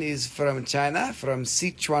 This one is from China, from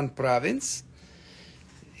Sichuan province.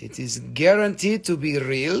 It is guaranteed to be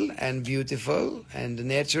real and beautiful and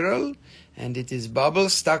natural, and it is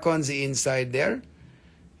bubbles stuck on the inside there.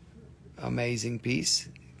 Amazing piece.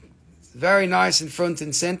 Very nice in front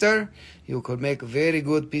and center. You could make a very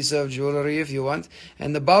good piece of jewelry if you want.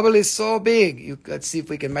 And the bubble is so big. Let's see if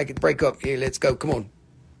we can make it break up. Here, let's go. Come on.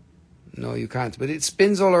 No, you can't. But it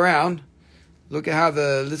spins all around. Look at how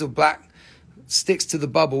the little black sticks to the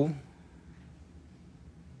bubble.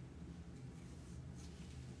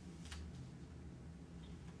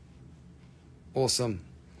 Awesome.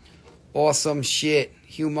 Awesome shit.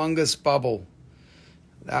 Humongous bubble.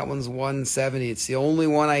 That one's 170. It's the only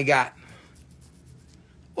one I got.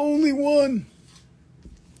 Only one.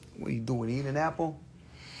 What are you doing? Eating an apple?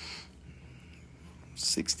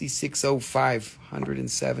 6605.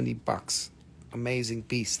 $170. Amazing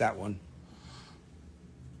piece, that one.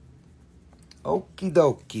 Okie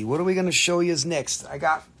dokie. What are we going to show you next?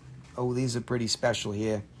 Oh, these are pretty special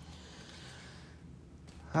here.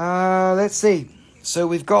 Let's see. So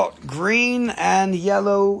we've got green and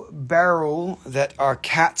yellow beryl that are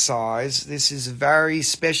cat's eyes. This is very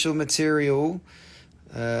special material.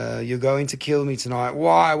 You're going to kill me tonight.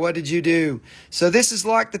 Why? What did you do? So this is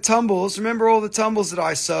like the tumbles. Remember all the tumbles that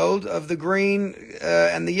I sold of the green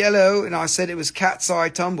and the yellow? And I said it was cat's eye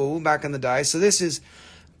tumble back in the day. So this is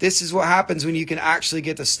what happens when you can actually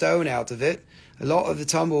get the stone out of it. A lot of the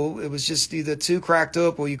tumble, it was just either too cracked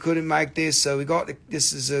up or you couldn't make this. So we got,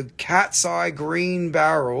 this is a cat's eye green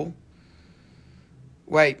beryl.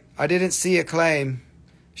 Wait, I didn't see a claim.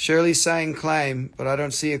 Shirley's saying claim, but I don't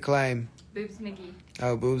see a claim. Boobs McGee.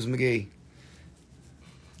 Oh, Boobs McGee.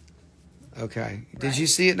 Okay. Did you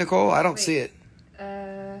see it, Nicole? I don't see it.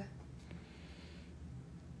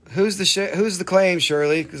 Who's the claim,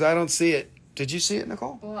 Shirley? Because I don't see it. Did you see it,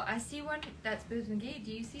 Nicole? Well, I see one that's Boobs McGee.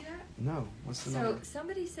 Do you see that? No. What's the number? So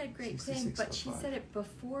somebody said great claim, but she said it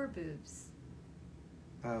before Boobs.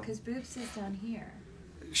 Oh. Because Boobs is down here.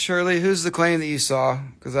 Shirley, who's the claim that you saw?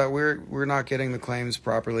 Because we're not getting the claims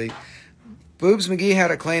properly. Boobs McGee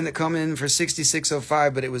had a claim that come in for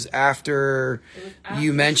 6605, but it was after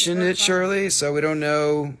you mentioned it, Shirley. So we don't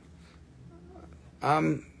know.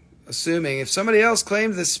 I'm assuming if somebody else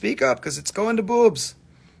claims this, speak up because it's going to Boobs.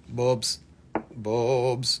 Boobs.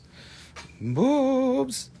 Boobs.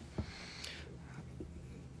 Boobs.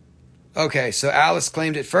 Okay, so Alice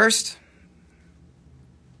claimed it first.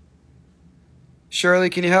 Shirley,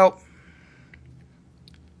 can you help?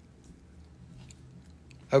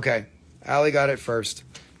 Okay, Allie got it first.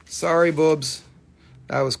 Sorry, Boobs.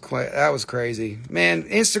 That was crazy. Man,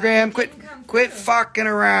 Instagram, quit fucking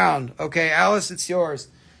around. Okay, Alice, it's yours.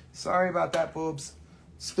 Sorry about that, Boobs.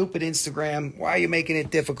 Stupid Instagram. Why are you making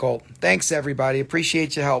it difficult? Thanks, everybody.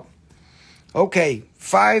 Appreciate your help. Okay,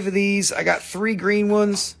 5 of these. I got 3 green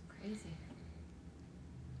ones. Crazy.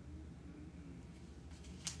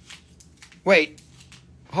 Wait.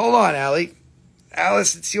 Hold on, Allie.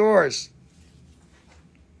 Alice, it's yours.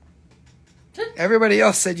 Everybody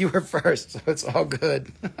else said you were first, so it's all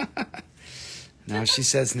good. Now she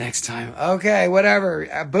says next time. Okay, whatever.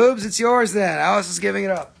 Boobs, it's yours then. Alice is giving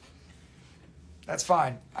it up. That's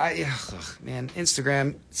fine. Man,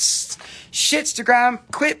 Instagram. Shitstagram.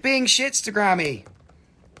 Quit being shitstagrammy.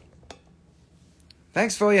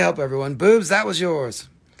 Thanks for your help, everyone. Boobs, that was yours.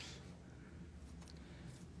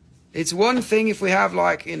 It's one thing if we have,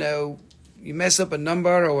 like, you mess up a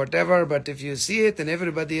number or whatever, but if you see it and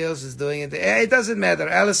everybody else is doing it, it doesn't matter.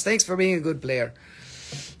 Alice, thanks for being a good player.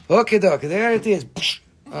 Okay, doc, there it is.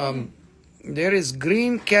 There is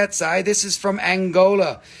green cat's eye. This is from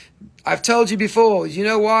Angola. I've told you before, you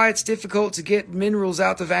know why it's difficult to get minerals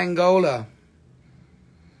out of Angola?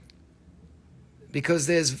 Because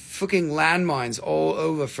there's fucking landmines all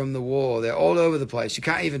over from the war. They're all over the place. You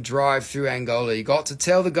can't even drive through Angola. You got to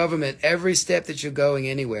tell the government every step that you're going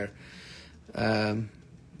anywhere.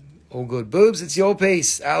 All good. Boobs, it's your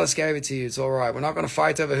piece. Alice gave it to you. It's all right. We're not going to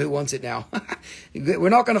fight over who wants it now. We're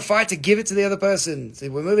not going to fight to give it to the other person. See,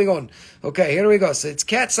 we're moving on. Okay, here we go. So it's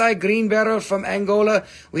cat's eye green barrel from Angola.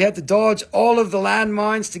 We had to dodge all of the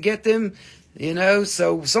landmines to get them.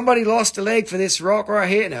 So somebody lost a leg for this rock right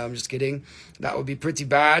here. No, I'm just kidding. That would be pretty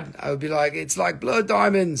bad. I would be like, it's like blood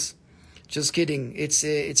diamonds. Just kidding.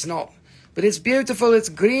 It's not. But it's beautiful. It's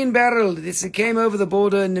green beryl. It came over the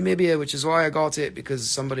border in Namibia, which is why I got it, because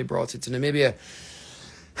somebody brought it to Namibia.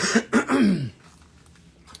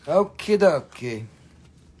 Okie dokie.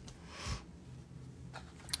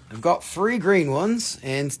 I've got 3 green ones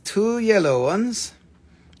and 2 yellow ones.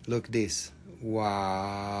 Look at this.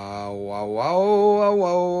 Wow, wow, wow, wow,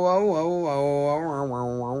 wow,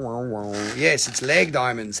 wow, wow, wow. Yes, it's leg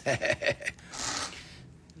diamonds.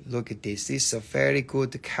 Look at this. This is a very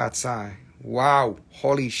good cat's eye. Wow.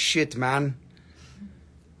 Holy shit, man.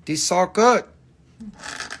 This is so good.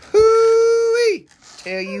 Hoo-wee.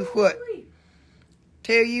 Tell you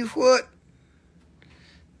what.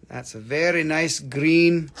 That's a very nice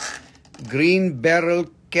green barrel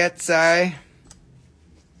cat's eye.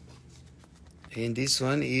 And this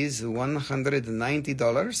one is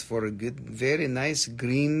 $190 for a good, very nice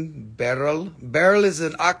green beryl. Beryl is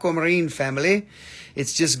an aquamarine family.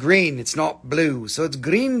 It's just green. It's not blue. So it's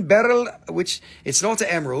green beryl, which it's not an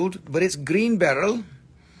emerald, but it's green beryl.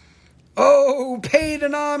 Oh, paid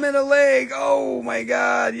an arm and a leg. Oh my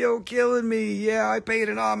God, you're killing me. Yeah, I paid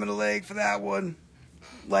an arm and a leg for that one.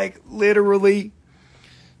 Like literally.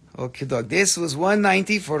 Okay, dog. This was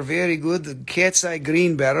 $190 for very good cat's eye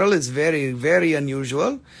green beryl. It's very, very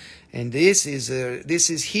unusual. And this is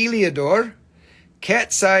Heliodor,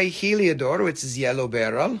 cat's eye Heliodor, which is yellow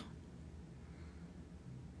beryl.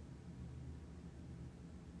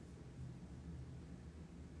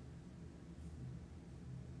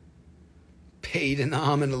 Paid an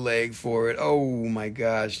arm and a leg for it. Oh my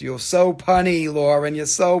gosh, you're so punny, Lauren. You're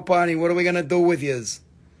so punny. What are we gonna do with yous?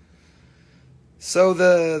 So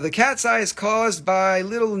the cat's eye is caused by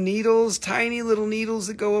little needles, tiny little needles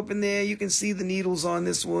that go up in there. You can see the needles on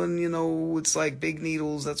this one, it's like big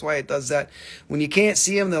needles. That's why it does that. When you can't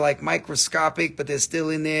see them, they're like microscopic, but they're still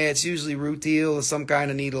in there. It's usually rutile or some kind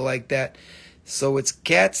of needle like that. So it's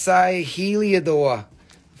cat's eye Heliodor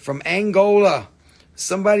from Angola.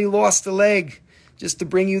 Somebody lost a leg just to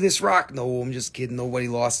bring you this rock. No, I'm just kidding. Nobody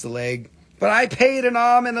lost a leg. But I paid an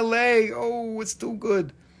arm and a leg. Oh, it's too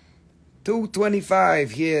good.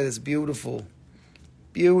 225 here. It's beautiful.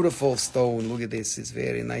 Beautiful stone. Look at this. It's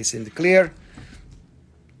very nice and clear.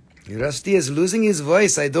 Rusty is losing his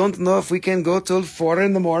voice. I don't know if we can go till 4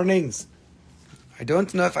 in the mornings. I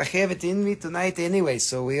don't know if I have it in me tonight anyway.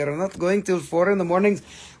 So we are not going till 4 in the mornings,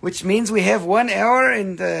 which means we have 1 hour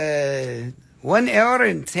and 1 hour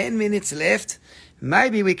and 10 minutes left.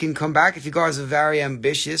 Maybe we can come back if you guys are very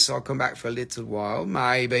ambitious. I'll come back for a little while.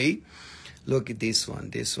 Maybe. Look at this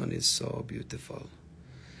one. This one is so beautiful.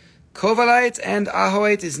 Covalite and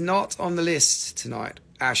Ajoite is not on the list tonight,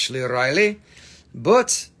 Ashley Riley.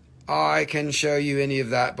 But I can show you any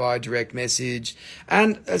of that by direct message.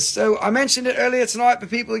 And so I mentioned it earlier tonight, but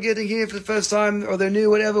people are getting here for the first time or they're new,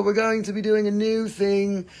 whatever. We're going to be doing a new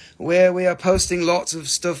thing where we are posting lots of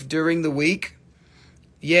stuff during the week.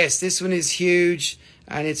 Yes, this one is huge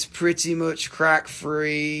and it's pretty much crack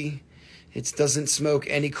free. It doesn't smoke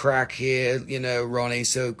any crack here, you know, Ronnie,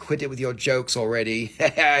 so quit it with your jokes already.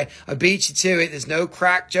 I beat you to it. There's no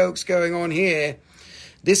crack jokes going on here.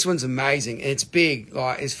 This one's amazing. And it's big,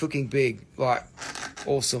 like, it's fucking big, like,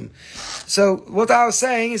 awesome. So what I was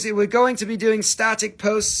saying is that we're going to be doing static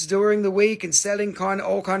posts during the week and selling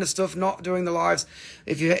all kind of stuff, not during the lives.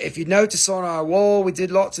 If you notice on our wall, we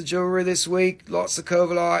did lots of jewelry this week, lots of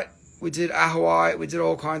Covalite, we did Ajoite, we did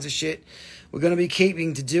all kinds of shit. We're going to be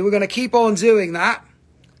we're going to keep on doing that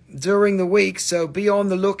during the week, so be on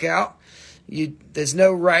the lookout. There's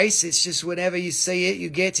no race. It's just whenever you see it, you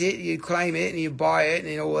get it, you claim it, and you buy it,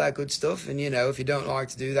 and all that good stuff. And, you know, if you don't like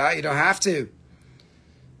to do that, you don't have to.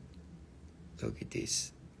 Look at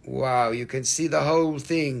this. Wow, you can see the whole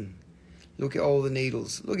thing. Look at all the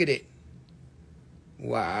needles. Look at it.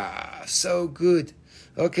 Wow, so good.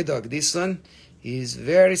 Okay, dog, this one is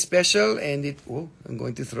very special, and I'm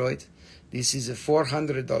going to throw it. This is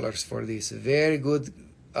 $400 for this. Very good,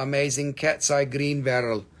 amazing cat's eye green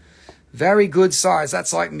barrel. Very good size.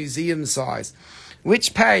 That's like museum size.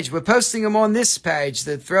 Which page? We're posting them on this page,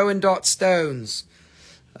 the Throwin Stones.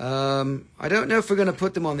 I don't know if we're going to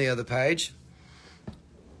put them on the other page.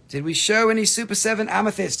 Did we show any Super 7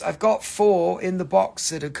 amethyst? I've got 4 in the box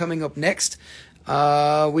that are coming up next.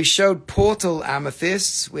 We showed portal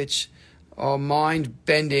amethysts, which are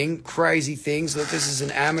mind-bending, crazy things. Look, this is an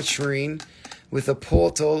ametrine with a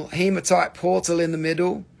portal, hematite portal in the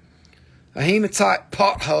middle. A hematite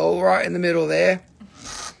pothole right in the middle there.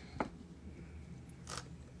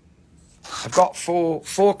 I've got four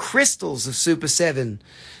crystals of Super 7.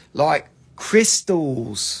 Like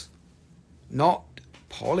crystals. Not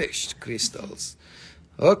polished crystals.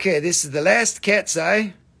 Okay, this is the last cat's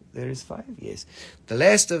eye. There is 5, yes. The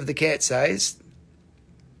last of the cat's eyes.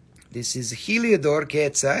 This is Heliodor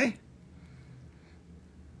cat's eye.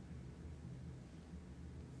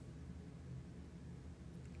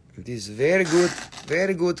 It is very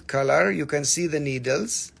good color. You can see the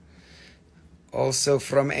needles. Also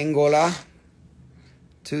from Angola,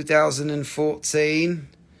 2014.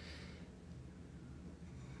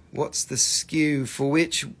 What's the skew for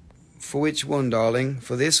which one, darling?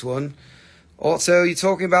 For this one. Also, are you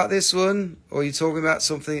talking about this one, or are you talking about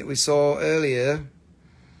something that we saw earlier?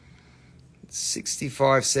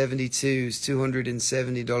 65.72 is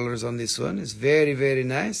 $270 on this one. It's very, very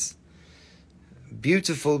nice.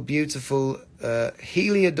 Beautiful, beautiful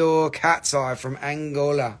Heliodor cat's eye from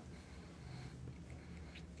Angola.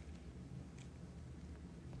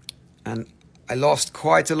 And I lost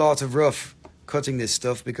quite a lot of rough cutting this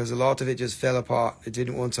stuff because a lot of it just fell apart. It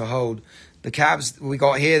didn't want to hold. The cabs we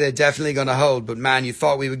got here, they're definitely going to hold. But man, you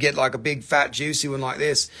thought we would get like a big, fat, juicy one like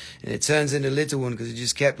this. And it turns into a little one because it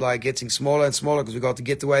just kept like getting smaller and smaller because we got to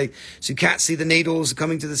get away. So you can't see the needles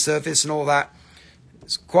coming to the surface and all that.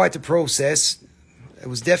 It's quite a process. It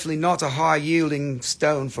was definitely not a high-yielding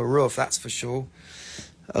stone for rough, that's for sure.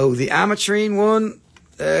 Oh, the ametrine one,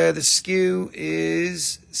 the skew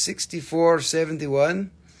is $64.71.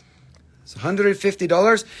 It's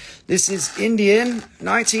 $150. This is Indian,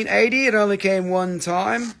 1980. It only came one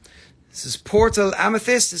time. This is Portal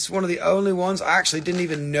Amethyst. It's one of the only ones. I actually didn't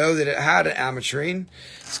even know that it had an ametrine.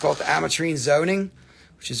 It's called the ametrine zoning,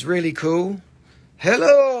 which is really cool.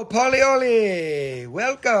 Hello, Polioli.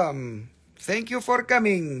 Welcome. Thank you for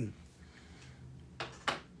coming.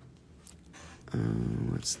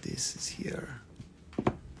 What's this? Is here.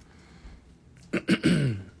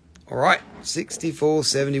 All right,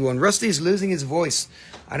 64.71. Rusty's losing his voice.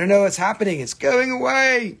 I don't know what's happening. It's going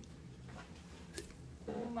away.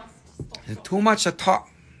 Too much to talk.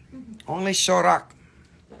 Only Shorak.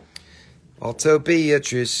 Otto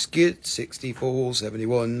Beatrice, good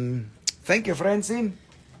 64.71. Thank you, Francine.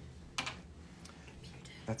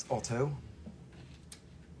 That's Otto.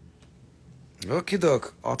 Okie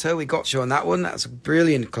doke. I'll tell we got you on that one. That's a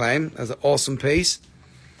brilliant claim. That's an awesome piece.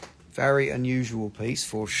 Very unusual piece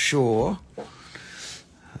for sure.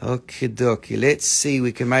 Okie dokie. Let's see.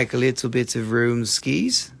 We can make a little bit of room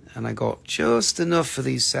skis. And I got just enough for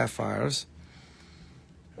these sapphires.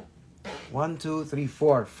 1, 2, 3,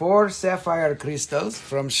 4. 4 sapphire crystals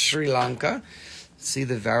from Sri Lanka. See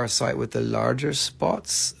the varisite with the larger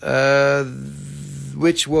spots.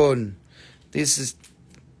 Which one? This is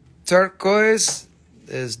turquoise.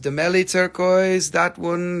 There's Demeli turquoise. That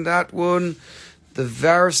one. The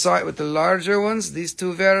varisite with the larger ones. These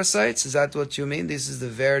 2 varisites. Is that what you mean? This is the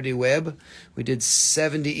Verde Web. We did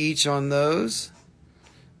 70 each on those.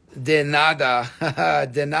 De nada.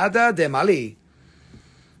 De nada, de Mali.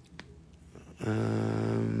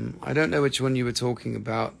 I don't know which one you were talking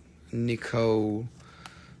about, Nicole.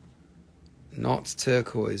 Not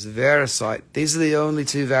turquoise. Varisite. These are the only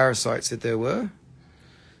 2 varisites that there were.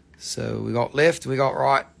 So we got left, we got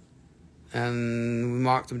right. And we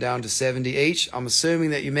marked them down to 70 each. I'm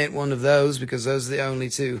assuming that you meant one of those because those are the only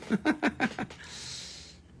 2.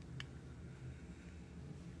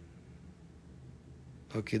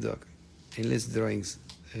 Okay, doc. Endless drawings.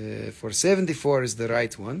 For 74 is the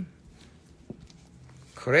right one.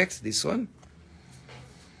 Correct, this one.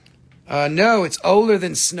 No, it's older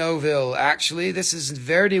than Snowville, actually. This is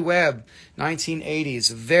Verde Web, 1980. It's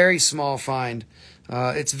a very small find.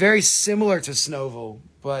 It's very similar to Snowville,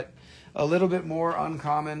 but a little bit more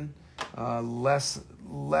uncommon. Less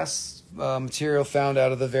material found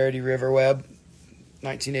out of the Verde River Web.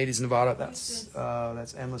 1980s Nevada.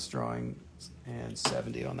 That's endless drawing and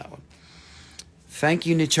 70 on that one. Thank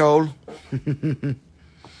you, Nicole.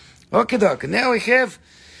 Okay, doc. Now we have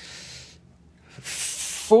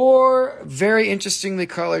 4 very interestingly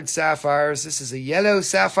colored sapphires. This is a yellow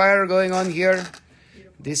sapphire going on here.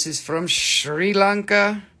 This is from Sri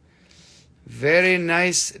Lanka. Very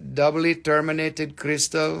nice doubly terminated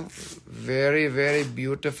crystal. Very, very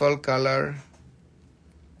beautiful color.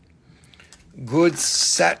 Good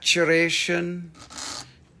saturation.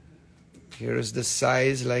 Here's the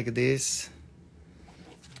size like this.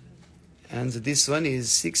 And this one is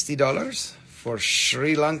 $60 for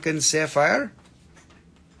Sri Lankan sapphire.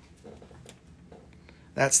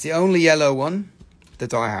 That's the only yellow one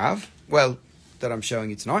that I have. Well, that I'm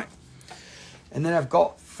showing you tonight. And then I've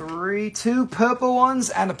got 2 purple ones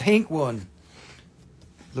and a pink one.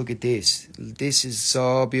 Look at this. This is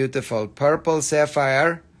so beautiful. Purple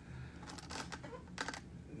sapphire.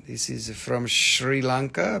 This is from Sri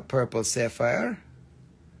Lanka, purple sapphire.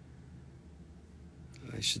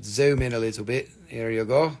 I should zoom in a little bit. Here you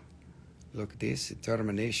go. Look at this. The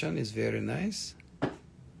termination is very nice.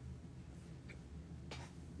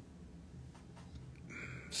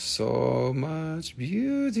 So much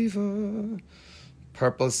beautiful.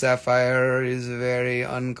 Purple sapphire is very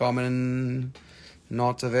uncommon.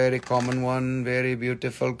 Not a very common one. Very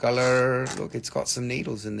beautiful color. Look, it's got some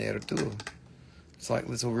needles in there too. It's like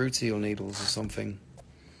little root eel needles or something.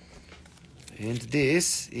 And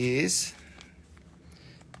this is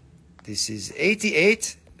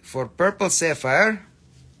 88 for purple sapphire.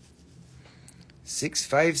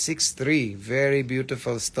 6563. Very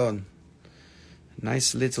beautiful stone.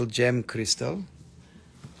 Nice little gem crystal.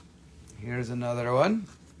 Here's another one.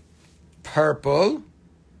 Purple.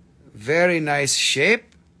 Very nice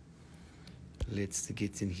shape. Let's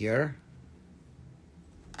get in here.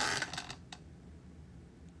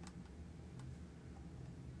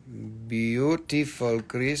 Beautiful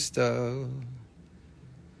crystal.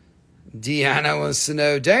 Deanna wants to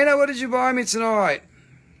know, Dana, what did you buy me tonight?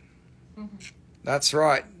 That's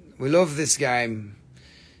right. We love this game.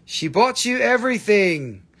 She bought you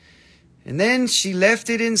everything. And then she left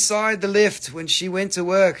it inside the lift when she went to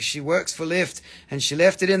work. She works for Lyft. And she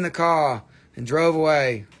left it in the car and drove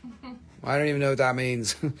away. I don't even know what that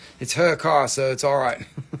means. It's her car, so it's all right.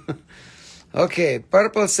 Okay,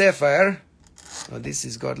 purple sapphire. Oh, this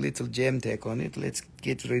has got little gem tech on it. Let's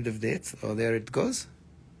get rid of that. Oh, there it goes.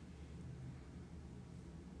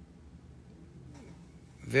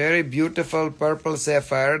 Very beautiful purple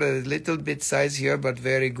sapphire. A little bit size here, but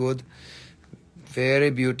very good. Very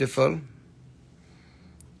beautiful.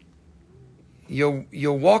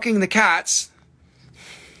 You're walking the cats.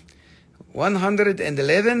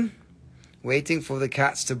 111. Waiting for the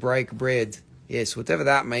cats to break bread. Yes, whatever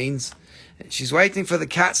that means. She's waiting for the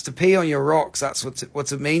cats to pee on your rocks. That's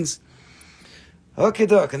what it means. Okay,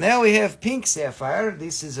 doc. And now we have pink sapphire.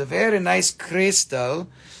 This is a very nice crystal.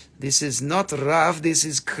 This is not rough. This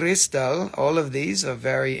is crystal. All of these are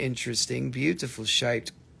very interesting, beautiful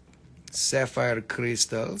shaped sapphire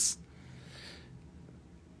crystals.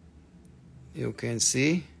 You can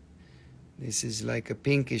see This is like a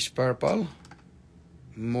pinkish purple.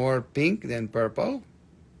 More pink than purple.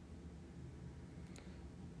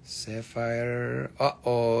 Sapphire.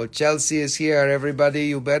 Uh-oh, Chelsea is here, everybody.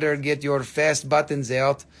 You better get your fast buttons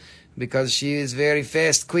out because she is very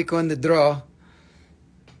fast, quick on the draw.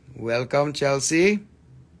 Welcome, Chelsea.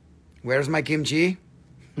 Where's my kimchi?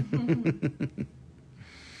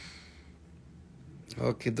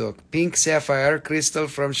 Okay, doc. Pink sapphire crystal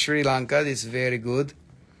from Sri Lanka. This is very good.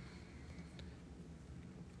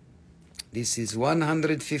 This is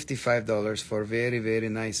 $155 for very, very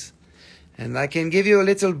nice. And I can give you a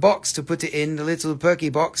little box to put it in, a little perky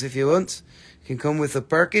box if you want. It can come with a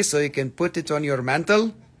perky so you can put it on your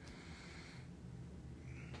mantle.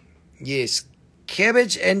 Yes,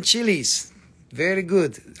 cabbage and chilies. Very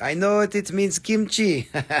good. I know what it means, kimchi.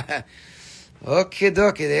 Okay,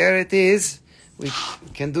 dokie, there it is. We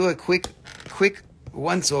can do a quick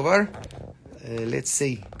once over. Let's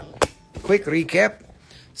see. Quick recap.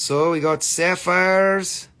 So we got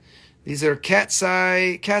sapphires. These are cat's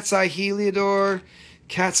eye heliodor,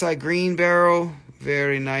 cat's eye green beryl.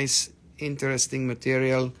 Very nice, interesting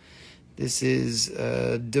material. This is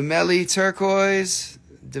Domelli turquoise,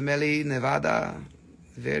 Domelli, Nevada.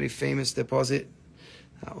 Very famous deposit.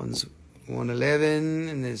 That one's 111,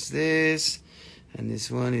 and there's this. And this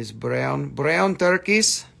one is brown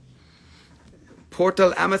turquoise.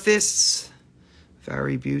 Portal amethysts.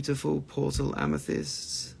 Very beautiful portal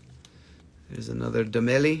amethysts. There's another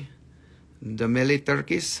Domelli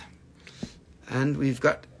turquoise. And we've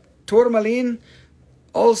got Tourmaline,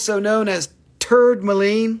 also known as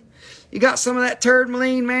Tourmaline. You got some of that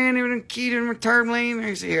Tourmaline, man? Even Keaton Tourmaline.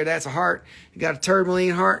 Here's here, that's a heart. You got a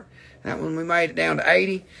Tourmaline heart. That one we made it down to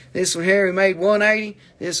 80. This one here we made 180.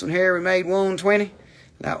 This one here we made 120.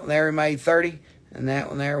 That one there we made 30. And that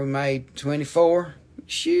one there we made 24.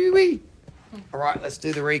 Shoo-wee. All right, let's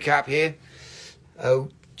do the recap here. Oh,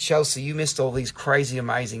 Chelsea, you missed all these crazy,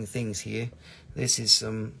 amazing things here. This is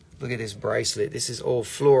some, look at this bracelet. This is all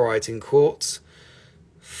fluorite in quartz.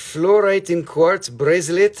 Fluorite in quartz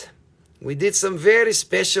bracelet. We did some very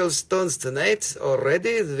special stones tonight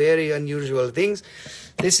already. Very unusual things.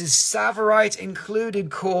 This is Savarite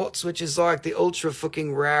included quartz, which is like the ultra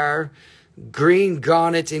fucking rare. Green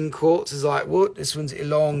garnet in quartz is like, what? This one's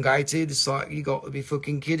elongated. It's like, you got to be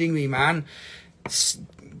fucking kidding me, man.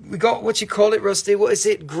 We got, what you call it, Rusty? What is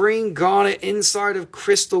it? Green garnet inside of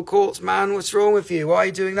crystal quartz, man. What's wrong with you? Why are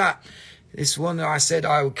you doing that? This one I said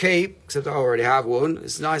I would keep, except I already have one.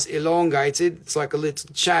 It's nice elongated. It's like a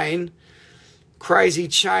little chain. Crazy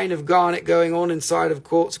chain of garnet going on inside of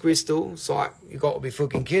quartz crystal. It's like, you got to be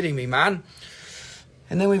fucking kidding me, man.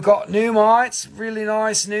 And then we've got pneumites, really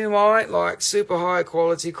nice pneumite, like super high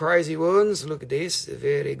quality, crazy ones. Look at this,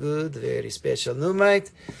 very good, very special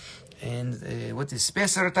pneumite. And what is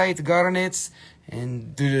Specimens garnets?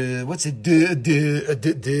 And what's it?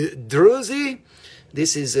 Druzy.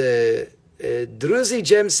 This is Druzy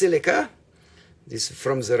gem silica. This is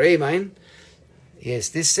from the Ray mine. Yes,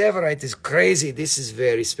 this Savarite is crazy. This is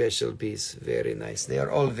very special piece. Very nice. They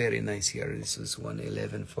are all very nice here. This is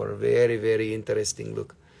 111 for a very, very interesting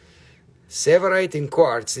look. Savarite in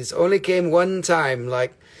quartz. This only came one time,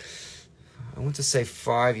 like, I want to say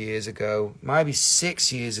 5 years ago. Maybe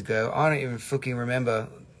 6 years ago. I don't even fucking remember.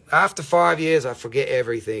 After 5 years, I forget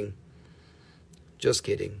everything. Just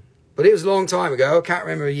kidding. But it was a long time ago. I can't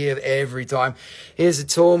remember a year every time. Here's a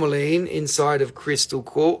tourmaline inside of crystal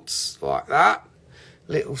quartz, like that.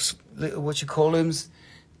 Little what you call them.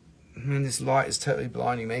 Man, this light is totally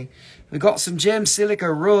blinding me. We got some gem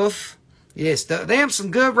silica roof. Yes, them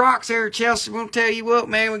some good rocks here, Chelsea. Won't tell you what,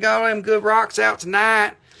 man. We got them good rocks out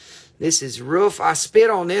tonight. This is roof. I spit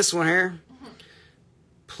on this one here.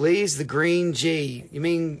 Please, the green G. You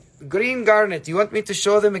mean green garnet? You want me to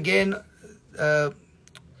show them again?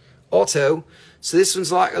 Auto. So this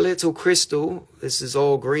one's like a little crystal. This is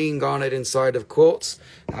all green garnet inside of quartz.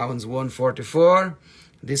 That one's 144.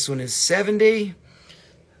 This one is 70.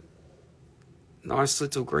 Nice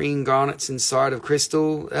little green garnets inside of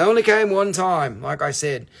crystal. They only came one time, like I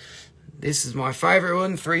said. This is my favorite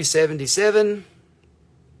one, 377.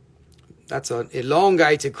 That's an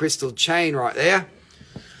elongated crystal chain right there.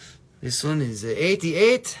 This one is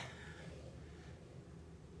 88.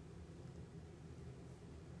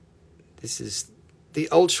 This is the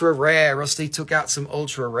ultra rare. Rusty took out some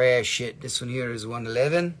ultra rare shit. This one here is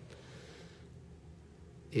 111.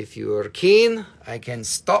 If you are keen, I can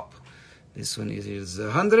stop. This one is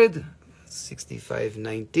 100.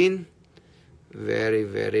 6519. Very,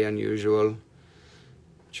 very unusual.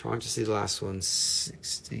 Trying to see the last one.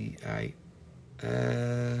 68.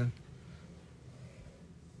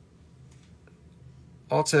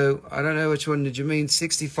 Otto, I don't know which one did you mean.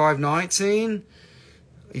 6519?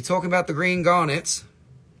 Are you talking about the green garnets?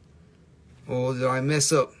 Or did I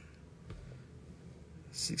mess up?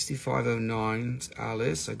 6509,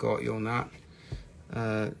 Alice, I got you on that.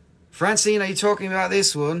 Francine, are you talking about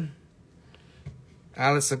this one?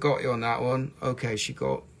 Alice, I got you on that one. Okay, she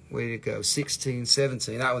got, where did it go?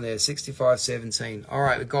 1617, that one there, 6517. All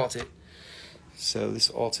right, we got it. So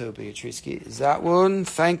this Otto Beatrice is that one.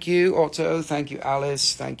 Thank you, Otto. Thank you,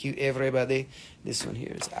 Alice. Thank you, everybody. This one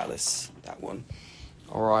here is Alice, that one.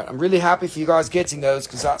 All right, I'm really happy for you guys getting those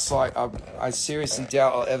because that's like, I seriously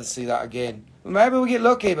doubt I'll ever see that again. Maybe we get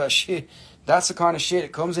lucky, but shit, that's the kind of shit.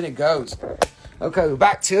 It comes and it goes. Okay, we're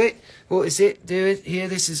back to it. What is it? Do it here.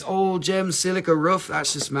 This is all gem silica rough.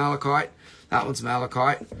 That's just malachite. That one's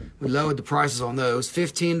malachite. We lowered the prices on those.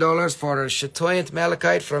 $15 for a chatoyant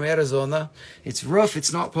malachite from Arizona. It's rough.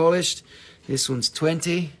 It's not polished. This one's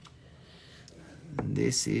 $20. And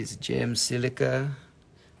this is gem silica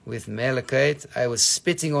with malachite. I was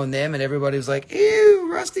spitting on them, and everybody was like, "Ew,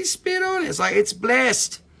 Rusty spit on it." It's like, it's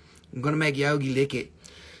blessed. I'm gonna make Yogi lick it.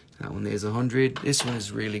 That one there's 100. This one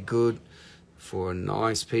is really good for a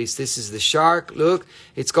nice piece. This is the shark. Look,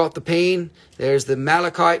 it's got the peen. There's the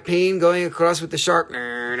malachite peen going across with the shark.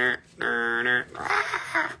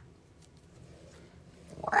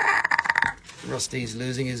 Rusty's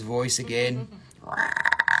losing his voice again.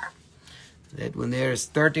 That one there is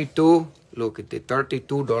 32. Look at the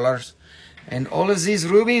 $32. And all of these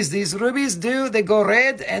rubies they go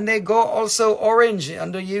red and they go also orange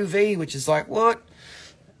under UV, which is like, what?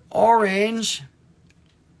 Orange.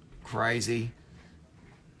 Crazy.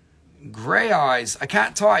 Gray eyes. I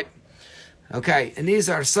can't type. Okay, and these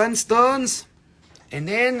are sunstones. And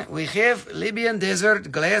then we have Libyan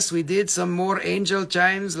desert glass. We did some more angel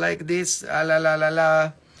chimes like this. Ah, la la la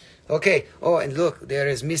la. Okay. Oh, and look, there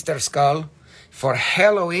is Mr. Skull. For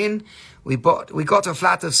Halloween, we got a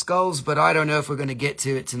flat of skulls, but I don't know if we're going to get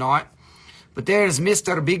to it tonight. But there's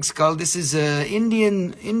Mr. Big Skull. This is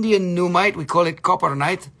Indian numite. We call it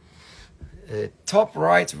copperite. Top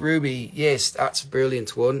right ruby. Yes, that's a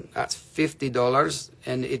brilliant one. That's $50.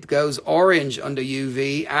 And it goes orange under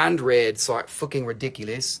UV and red. It's like fucking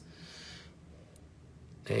ridiculous.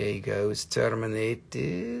 There you go. It's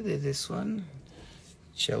terminated. This one.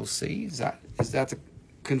 Chelsea. Is that to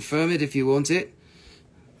confirm it if you want it?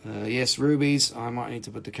 Yes, rubies. I might need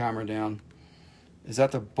to put the camera down. Is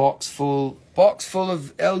that the box full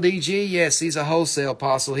of LDG? Yes, these are wholesale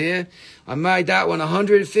parcel here. I made that one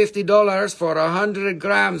 $150 for 100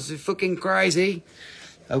 grams. It's fucking crazy.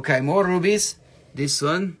 Okay, more rubies. This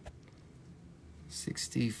one,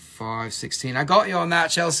 6516. I got you on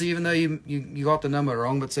that, Chelsea, even though you got the number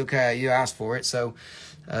wrong, but it's okay. You asked for it. So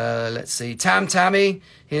let's see. Tammy.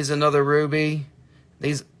 Here's another ruby.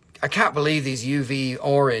 I can't believe these UV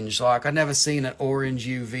orange. Like, I've never seen an orange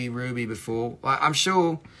UV ruby before. Like, I'm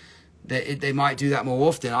sure that they might do that more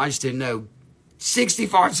often. I just didn't know.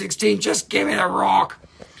 6516, just give me the rock.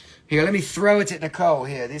 Here, let me throw it at Nicole.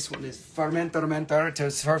 Here, this one is Fermentor.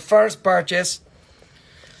 It's her first purchase.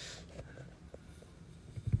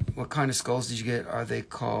 What kind of skulls did you get? Are they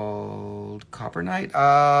called Copperite?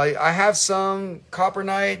 I have some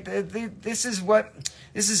Copperite. This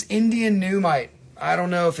is Indian numite. I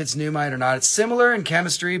don't know if it's numite or not. It's similar in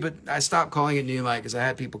chemistry, but I stopped calling it numite because I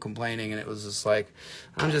had people complaining, and it was just like,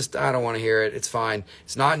 I don't want to hear it. It's fine.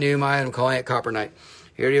 It's not numite. I'm calling it copperite.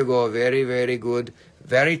 Here you go. Very, very good.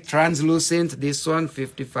 Very translucent. This one,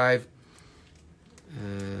 55.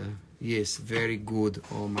 Yes, very good.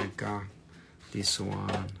 Oh my God. This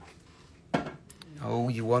one. Oh,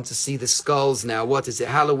 you want to see the skulls now. What is it?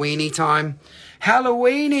 Halloweeny time?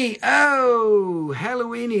 Halloweeny. Oh,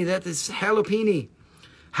 Halloweeny. That is jalapeno.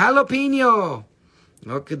 Jalapeno.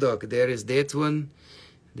 Okay, doc. There is that one.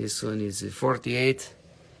 This one is 48.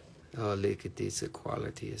 Oh, look at this. The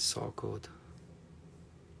quality is so good.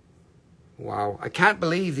 Wow. I can't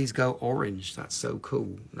believe these go orange. That's so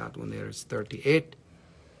cool. That one there is 38.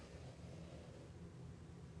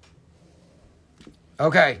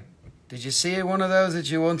 Okay. Did you see one of those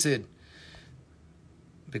that you wanted?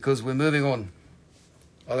 Because we're moving on.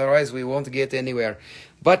 Otherwise, we won't get anywhere.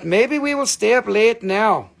 But maybe we will stay up late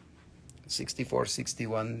now. 64,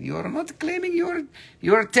 61. You're not claiming.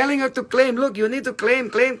 You're telling her to claim. Look, you need to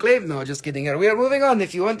claim. No, just kidding. We are moving on.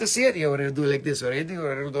 If you want to see it, you want to do like this already.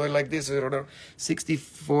 Or do it like this.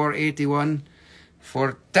 64, 81.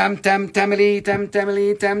 For Tamily,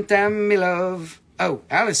 me love. Oh,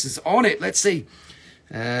 Alice is on it. Let's see.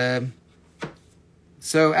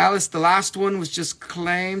 So, Alice, the last one was just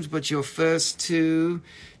claimed, but your first two,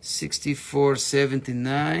 64.79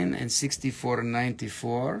 and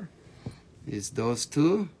 64.94. is those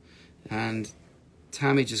two. And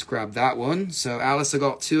Tammy just grabbed that one. So Alice, I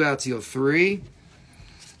got 2 out of your 3.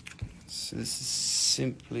 So this is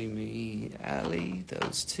simply me, Ali,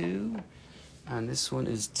 those 2. And this one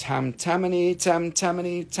is Tammy, Tammy,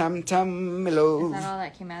 Tamilo. Is that all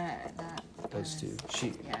that came out of that? Those 2.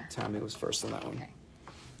 Tammy was first on that one.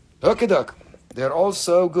 Okay. Okie doke. They're all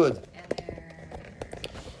so good. And they're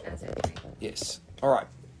Ajoite. Yes. All right.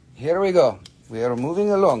 Here we go. We are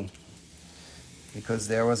moving along. Because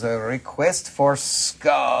there was a request for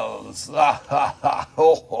skulls.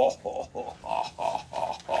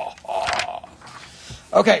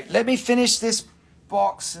 Okay, let me finish this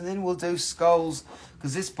box and then we'll do skulls.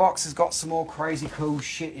 Because this box has got some more crazy cool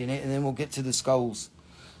shit in it and then we'll get to the skulls.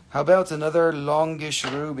 How about another longish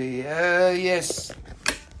ruby? Yes.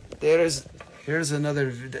 Here's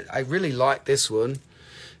another. I really like this one.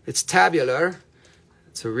 It's tabular.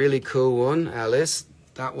 It's a really cool one, Alice.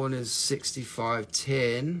 That one is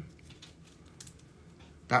 6510.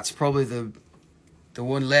 That's probably the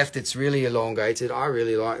one left. It's really elongated. I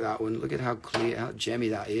really like that one. Look at how clear, how gemmy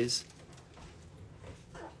that is.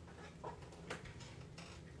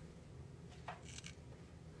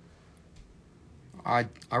 I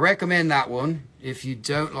recommend that one. If you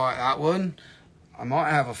don't like that one, I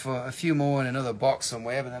might have a few more in another box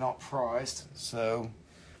somewhere, but they're not priced. So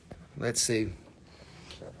let's see.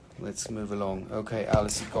 Let's move along. Okay,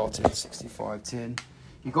 Alice, you got it. 6510.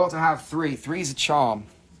 You got to have 3. 3's a charm.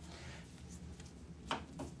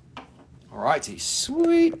 Alrighty,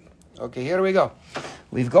 sweet. Okay, here we go.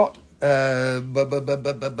 We've got Rainbow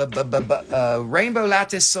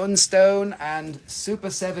Lattice Sunstone and Super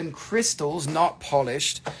 7 crystals, not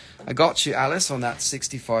polished. I got you, Alice, on that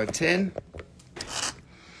 6510.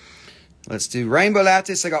 Let's do Rainbow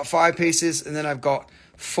Lattice. I got 5 pieces, and then I've got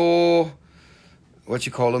 4, what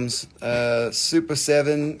you call them, Super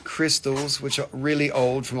 7 crystals, which are really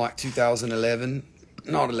old, from like 2011.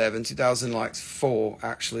 Not 11, 2004,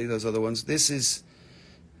 actually, those other ones. This is,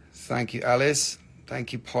 thank you, Alice.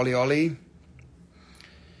 Thank you, Polly Ollie.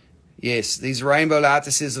 Yes, these rainbow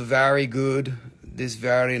lattices are very good. This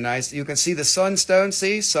very nice. You can see the sunstone,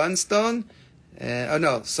 see? Sunstone. Oh,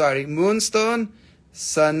 no, sorry. Moonstone,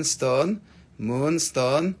 sunstone,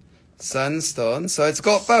 moonstone, sunstone. So it's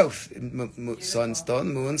got both.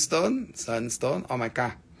 Sunstone, moonstone, sunstone. Oh, my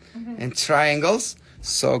God. And triangles.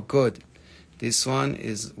 So good. This one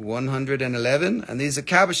is 111, and these are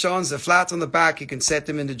cabochons. They're flat on the back. You can set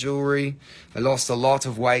them into jewelry. I lost a lot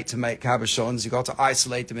of weight to make cabochons. You got to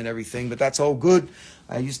isolate them and everything, but that's all good.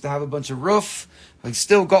 I used to have a bunch of rough. I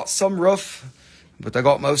still got some rough, but I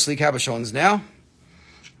got mostly cabochons now.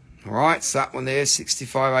 All right, so that one there,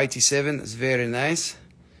 6587. That's very nice.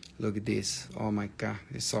 Look at this. Oh my God,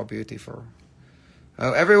 it's so beautiful.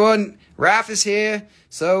 Oh, everyone, Raf is here,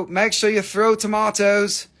 so make sure you throw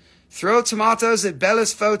tomatoes. Throw tomatoes at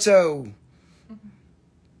Bella's photo.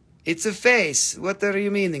 It's a face. What are you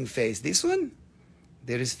meaning, face? This one?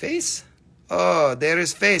 There is face? Oh, there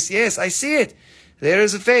is face. Yes, I see it. There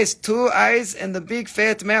is a face. 2 eyes and a big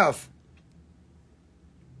fat mouth.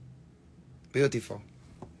 Beautiful.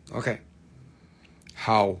 Okay.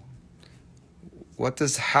 How? What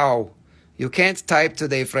is how? You can't type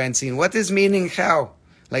today, Francine. What is meaning how?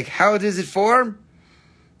 Like, how does it form?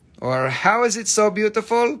 Or how is it so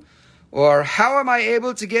beautiful? Or how am I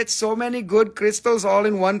able to get so many good crystals all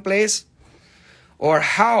in one place? Or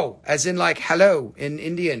how, as in like hello in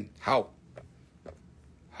Indian. How?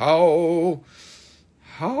 How?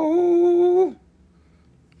 How?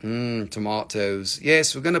 Tomatoes.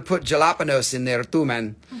 Yes, we're going to put jalapenos in there too,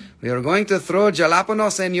 man. We are going to throw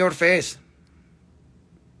jalapenos in your face.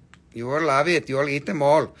 You will love it. You will eat them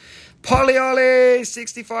all. Polyoli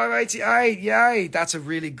 6588. Yay, that's a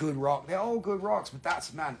really good rock. They're all good rocks, but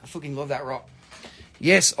that's, man, I fucking love that rock.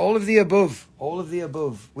 Yes, all of the above. All of the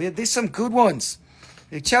above. There's some good ones.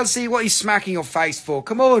 Chelsea, what are you smacking your face for?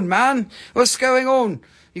 Come on, man. What's going on?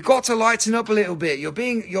 You got to lighten up a little bit. You're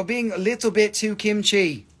being a little bit too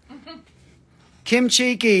kimchi.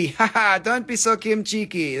 Kimchi-ky. Haha, don't be so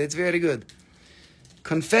kimchi-ky. That's very good.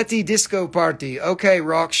 Confetti disco party. Okay,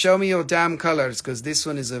 Rock, show me your damn colors, because this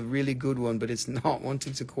one is a really good one, but it's not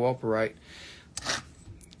wanting to cooperate.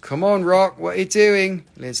 Come on, Rock, what are you doing?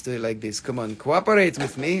 Let's do it like this. Come on, cooperate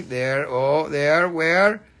with me. There, oh, there,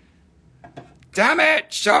 where? Damn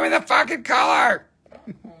it! Show me the fucking color!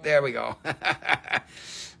 There we go.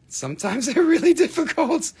 Sometimes they're really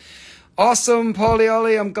difficult. Awesome,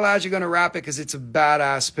 Polyolly. I'm glad you're going to wrap it because it's a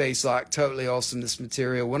badass piece. Like, totally awesome, this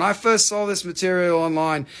material. When I first saw this material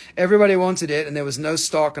online, everybody wanted it and there was no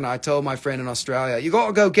stock. And I told my friend in Australia, you got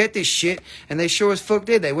to go get this shit. And they sure as fuck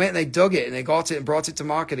did. They went and they dug it and they got it and brought it to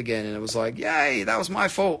market again. And it was like, yay, that was my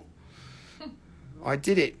fault. I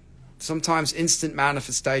did it. Sometimes instant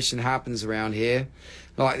manifestation happens around here.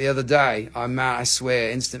 Like the other day, I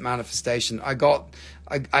swear, instant manifestation.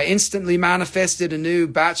 I instantly manifested a new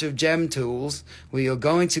batch of gem tools. We are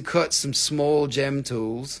going to cut some small gem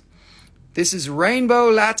tools. This is Rainbow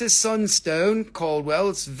Lattice Sunstone, Caldwell.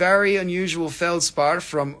 It's very unusual feldspar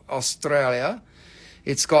from Australia.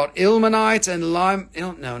 It's got ilmenite and not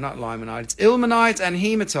limonite. It's ilmenite and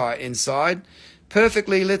hematite inside.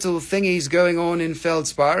 Perfectly little thingies going on in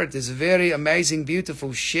feldspar. It is very amazing,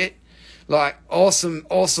 beautiful shit. Like, awesome,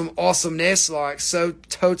 awesomeness. Like, so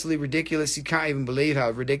totally ridiculous. You can't even believe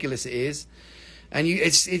how ridiculous it is. And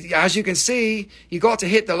as you can see, you got to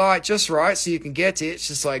hit the light just right so you can get it. It's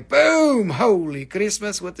just like, boom, holy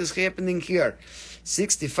Christmas, what is happening here?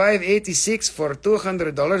 $65.86 for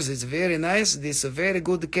 $200. It's very nice. This is a very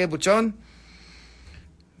good cabochon.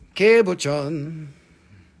 Cabochon.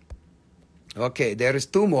 Okay, there is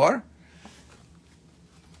two more.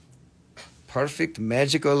 Perfect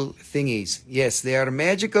magical thingies. Yes, they are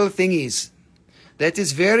magical thingies. That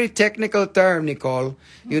is very technical term, Nicole.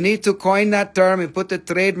 You need to coin that term and put the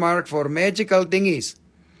trademark for magical thingies.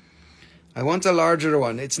 I want a larger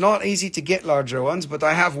one. It's not easy to get larger ones, but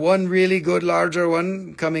I have one really good larger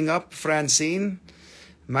one coming up, Francine.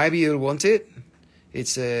 Maybe you'll want it.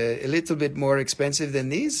 It's a little bit more expensive than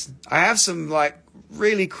these. I have some like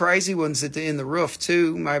really crazy ones that are in the rough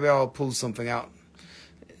too. Maybe I'll pull something out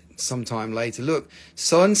sometime later. Look,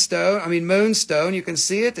 moonstone, you can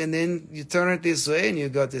see it, and then you turn it this way and you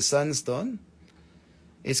got the sunstone.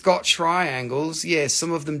 It's got triangles. Yes,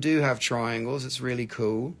 some of them do have triangles. It's really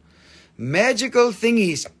cool. Magical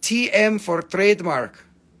thingies, TM for trademark.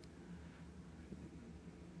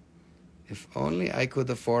 If only I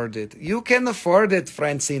could afford it. You can afford it,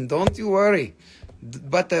 Francine, don't you worry.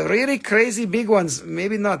 But the really crazy big ones,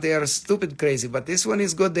 maybe not, they are stupid crazy, but this one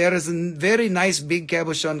is good. There is a very nice big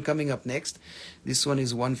cabochon coming up next. This one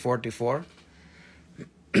is $144.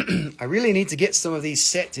 I really need to get some of these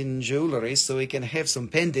set in jewelry so we can have some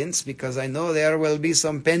pendants, because I know there will be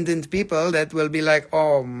some pendant people that will be like,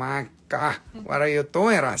 oh my God, what are you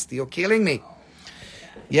doing, Rusty? You're killing me.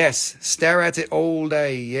 Yes, stare at it all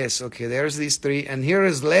day. Yes, okay, there's these three. And here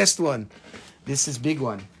is the last one. This is big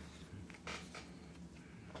one.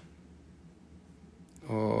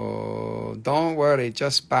 Oh, don't worry,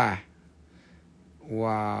 just buy.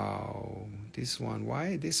 Wow. This one,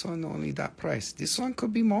 why this one only that price? This one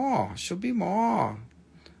could be more, should be more.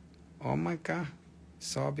 Oh my God,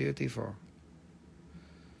 so beautiful.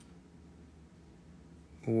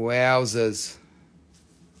 Wowzers.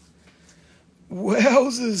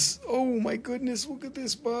 Wowzers. Oh my goodness, look at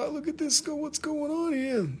this spot. Look at this, what's going on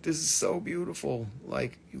here? This is so beautiful.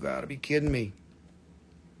 Like, you gotta be kidding me.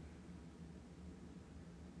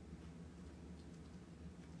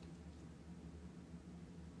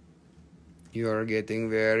 You are getting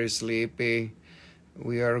very sleepy.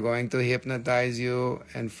 We are going to hypnotize you.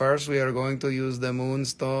 And first we are going to use the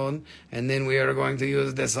moonstone. And then we are going to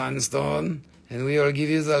use the sunstone. And we will give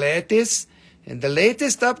you the lattice. And the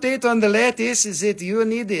latest update on the lattice is that you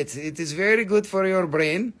need it. It is very good for your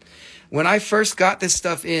brain. When I first got this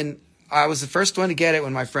stuff in, I was the first one to get it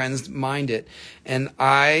when my friends mined it. And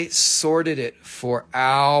I sorted it for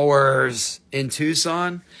hours in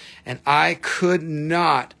Tucson. And I could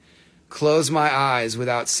not close my eyes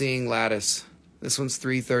without seeing lattice. This one's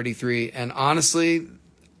 $333, and honestly,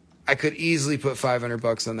 I could easily put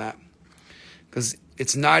 $500 on that, because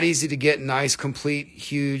it's not easy to get nice, complete,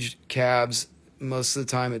 huge cabs. Most of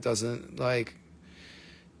the time, it doesn't like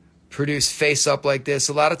produce face up like this.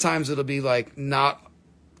 A lot of times, it'll be like not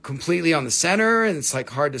completely on the center, and it's like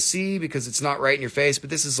hard to see because it's not right in your face. But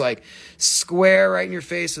this is like square right in your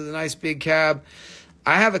face with a nice big cab.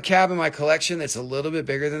 I have a cab in my collection that's a little bit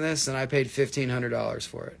bigger than this, and I paid $1,500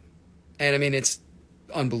 for it. And I mean, it's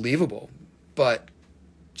unbelievable. But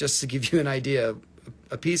just to give you an idea,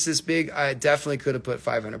 a piece this big, I definitely could have put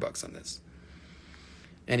 $500 on this.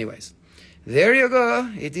 Anyways, there you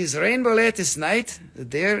go. It is Rainbow Lattice night.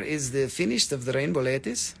 There is the finish of the Rainbow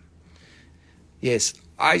Lattice. Yes,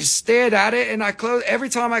 I stared at it, and every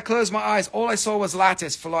time I closed my eyes, all I saw was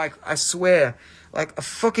lattice for like, I swear, like a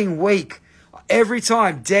fucking week. Every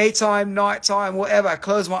time, daytime, nighttime, whatever, I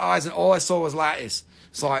closed my eyes and all I saw was lattice.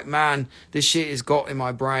 It's like, man, this shit is got in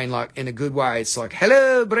my brain, like, in a good way. It's like,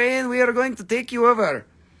 hello, brain, we are going to take you over.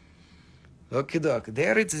 Look at that.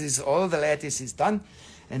 There it is. All the lattice is done.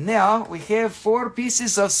 And now we have 4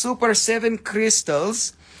 pieces of Super 7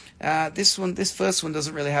 crystals. This first one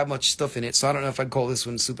doesn't really have much stuff in it, so I don't know if I'd call this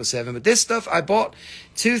one Super 7. But this stuff I bought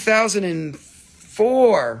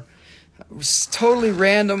 2004. It was totally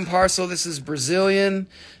random parcel. This is Brazilian.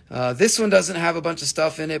 This one doesn't have a bunch of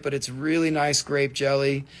stuff in it, but it's really nice grape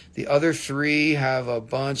jelly. The other 3 have a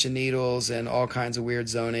bunch of needles and all kinds of weird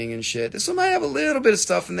zoning and shit. This one might have a little bit of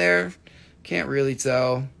stuff in there. Can't really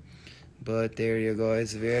tell. But there you go.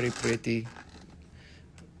 It's very pretty.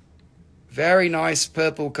 Very nice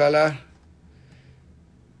purple color.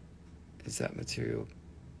 Is that material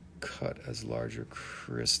cut as larger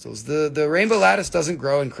crystals? The rainbow lattice doesn't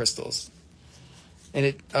grow in crystals. And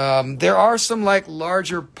it there are some like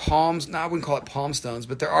larger palms. No, I wouldn't call it palm stones,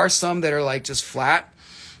 but there are some that are like just flat,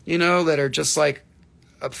 you know, that are just like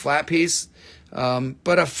a flat piece.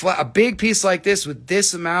 But a big piece like this with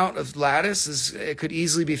this amount of lattice it could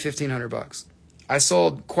easily be $1,500. I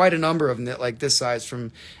sold quite a number of them like this size,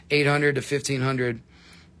 from $800 to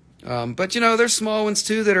 $1,500. But you know, there's small ones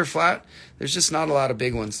too that are flat. There's just not a lot of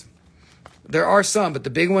big ones. There are some, but the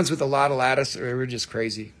big ones with a lot of lattice are just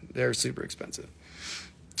crazy. They're super expensive.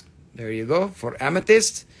 There you go. For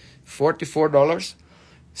amethyst, $44.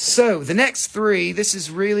 So the next 3, this is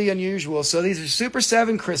really unusual. So these are Super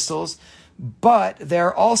 7 crystals, but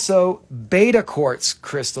they're also beta quartz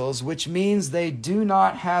crystals, which means they do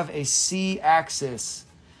not have a C-axis,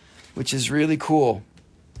 which is really cool.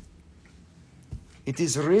 It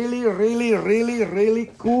is really, really, really,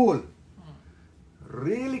 really cool.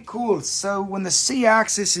 Really cool. So when the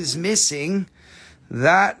C-axis is missing,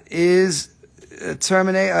 that is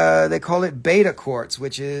they call it beta quartz,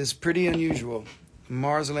 which is pretty unusual.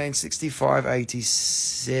 Marseline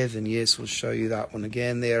 6587. Yes, we'll show you that one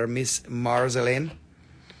again there, Miss Marseline.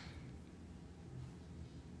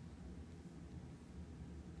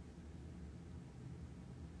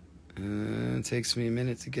 It takes me a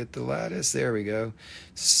minute to get the lattice. There we go.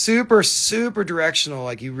 Super, super directional.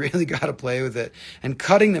 Like, you really got to play with it. And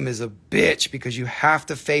cutting them is a bitch because you have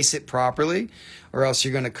to face it properly or else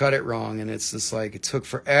you're going to cut it wrong. And it's just like, it took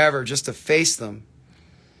forever just to face them.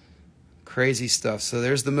 Crazy stuff. So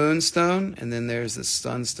there's the moonstone, and then there's the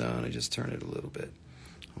sunstone. I just turn it a little bit.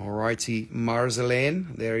 Alrighty,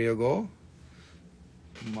 Marseline. There you go.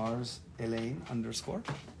 Marseline _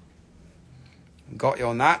 Got you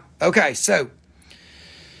on that. Okay, so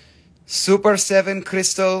Super 7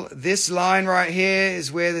 crystal. This line right here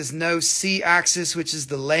is where there's no C-axis, which is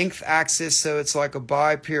the length axis. So it's like a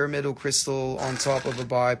bipyramidal crystal on top of a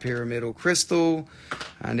bipyramidal crystal.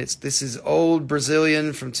 And this is old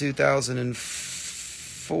Brazilian from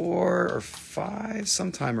 2004 or 5,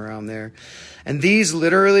 sometime around there. And these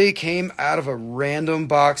literally came out of a random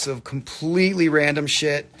box of completely random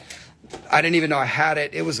shit. I didn't even know I had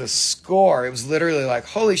it. It was a score. It was literally like,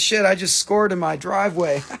 holy shit, I just scored in my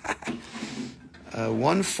driveway.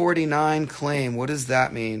 149 claim. What does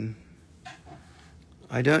that mean?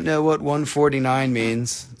 I don't know what 149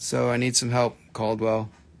 means, so I need some help, Caldwell.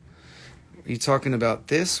 Are you talking about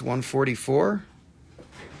this? 144?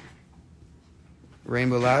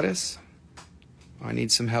 Rainbow lattice? I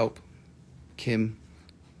need some help. Kim,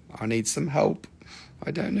 I need some help.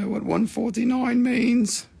 I don't know what 149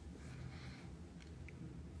 means.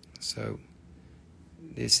 So,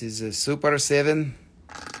 this is a Super 7.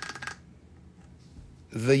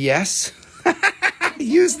 The yes.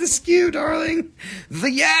 Use the skew, darling.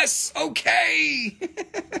 The yes. Okay.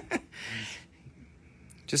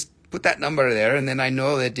 Just put that number there, and then I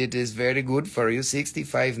know that it is very good for you.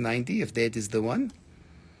 65.90, if that is the one.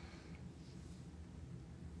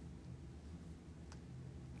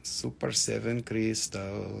 Super 7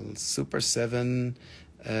 crystal. Super 7.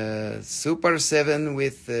 Super 7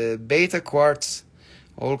 with beta quartz,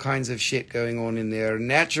 all kinds of shit going on in there.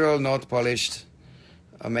 Natural, not polished,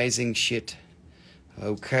 amazing shit.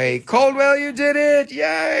 Okay, Caldwell, you did it!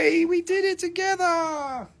 Yay, we did it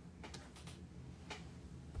together!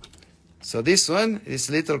 So this one, this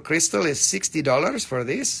little crystal is $60 for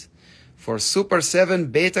this. For Super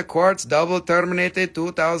 7 beta quartz, double terminated,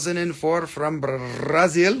 2004 from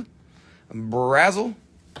Brazil.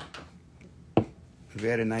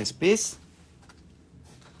 Very nice piece.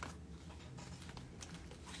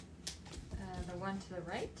 The one to the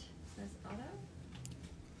right says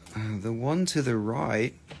auto. The one to the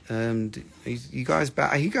right. You guys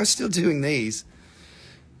are you guys still doing these?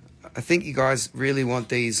 I think you guys really want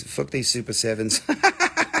these. Fuck these Super 7s.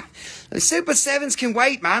 The Super 7s can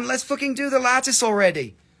wait, man. Let's fucking do the lattice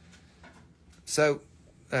already. So,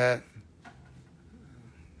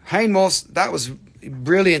 Heinmos, that was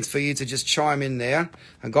brilliant for you to just chime in there.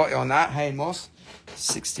 I got you on that. Hey, Moss,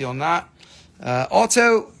 60 on that.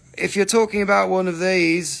 Otto, if you're talking about one of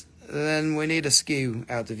these, then we need a skew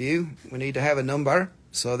out of you. We need to have a number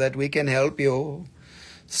so that we can help you.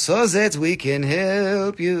 So that we can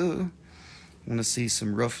help you. I want to see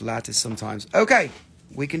some rough lattice sometimes. Okay,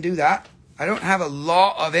 we can do that. I don't have a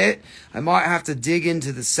lot of it. I might have to dig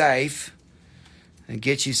into the safe and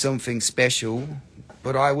get you something special.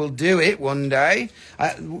 But I will do it one day.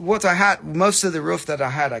 Most of the rough that I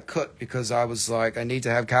had, I cut because I was like, I need to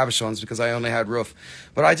have cabochons because I only had rough.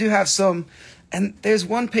 But I do have some. And there's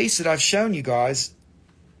one piece that I've shown you guys.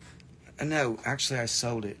 No, actually I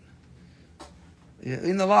sold it.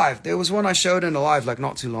 In the live. There was one I showed in the live like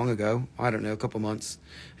not too long ago. I don't know, a couple months.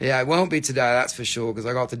 Yeah, it won't be today, that's for sure, because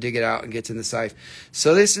I got to dig it out and get in the safe.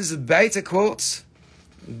 So this is a beta quartz.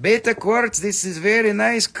 Beta quartz, this is very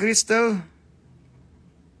nice crystal.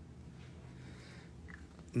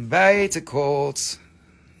 Beta quartz.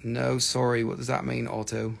 No, sorry, what does that mean,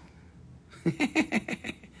 Otto?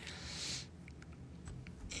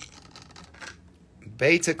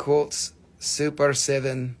 Beta quartz, Super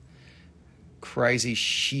 7, crazy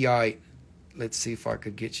Shiite. Let's see if I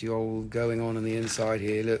could get you all going on the inside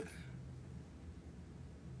here. Look.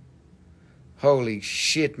 Holy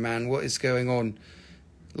shit, man. What is going on?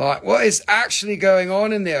 Like, what is actually going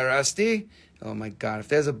on in there, Rusty? Oh, my God. If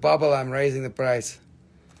there's a bubble, I'm raising the price.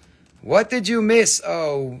 What did you miss?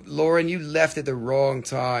 Oh, Lauren, you left at the wrong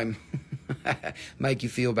time. Make you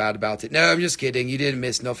feel bad about it. No, I'm just kidding. You didn't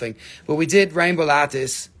miss nothing. But we did rainbow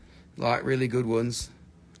lattice. Like, really good ones.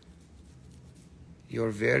 You're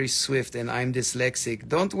very swift and I'm dyslexic.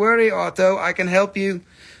 Don't worry, Otto. I can help you.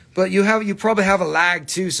 But you probably have a lag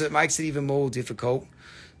too, so it makes it even more difficult.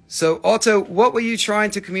 So, Otto, what were you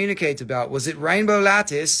trying to communicate about? Was it rainbow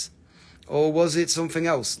lattice or was it something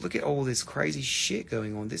else? Look at all this crazy shit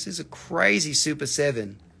going on. This is a crazy Super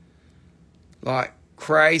 7. Like,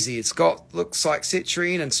 crazy. It's got, looks like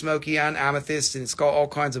citrine and smoky and amethyst, and it's got all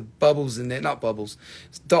kinds of bubbles in there. Not bubbles,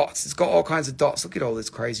 it's dots. It's got all kinds of dots. Look at all this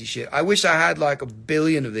crazy shit. I wish I had like 1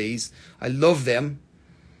 billion of these. I love them.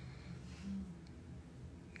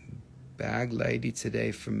 Bag lady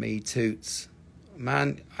today from me, Toots.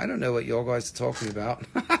 Man, I don't know what you guys are talking about.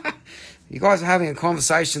 You guys are having a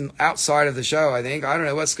conversation outside of the show, I think. I don't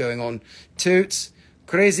know what's going on. Toots,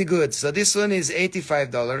 crazy good. So this one is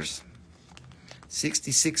 $85.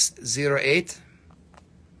 6608.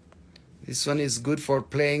 This one is good for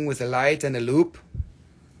playing with a light and a loop.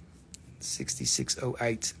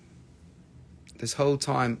 6608. This whole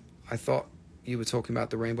time I thought you were talking about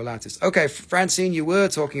the rainbow lattice. Okay, Francine, you were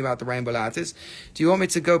talking about the rainbow lattice. Do you want me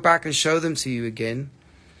to go back and show them to you again?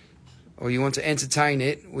 Or you want to entertain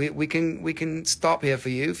it? We can stop here for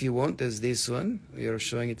you if you want. There's this one. We are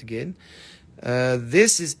showing it again.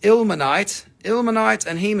 This is ilmenite. Ilmenite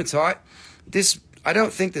and hematite. This, I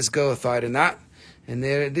don't think there's goethite in that. And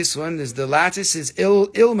there, this one is the lattice is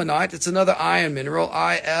ilmenite. It's another iron mineral.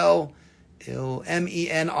 ILMENITE.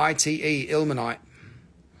 Ilmenite.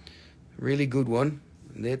 Really good one.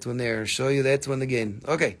 And that one there. I'll show you that one again.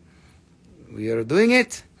 Okay. We are doing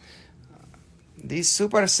it. These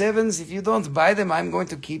Super 7s, if you don't buy them, I'm going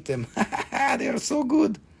to keep them. They are so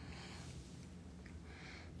good.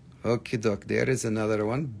 Okay, doc. There is another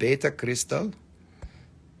one. Beta crystal.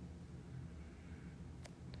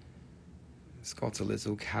 It's got a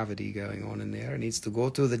little cavity going on in there. It needs to go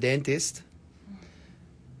to the dentist.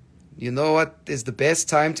 You know what is the best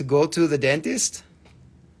time to go to the dentist?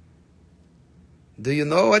 Do you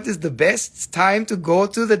know what is the best time to go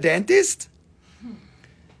to the dentist?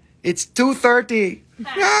 It's 2:30.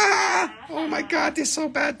 Oh my God, this is so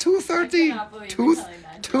bad. 2:30.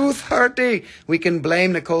 2:30. We can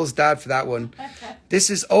blame Nicole's dad for that one.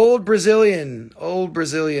 This is old Brazilian. Old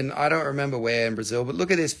Brazilian. I don't remember where in Brazil, but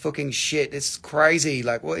look at this fucking shit. It's crazy.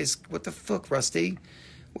 Like, what the fuck, Rusty?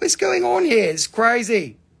 What is going on here? It's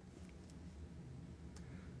crazy.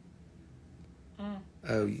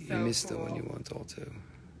 Oh, you missed the one you want also.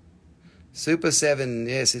 Super 7.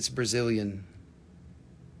 Yes, it's Brazilian.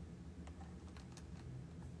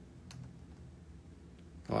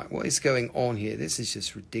 All right, what is going on here? This is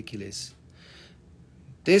just ridiculous.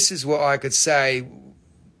 This is what I could say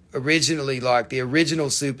originally, like the original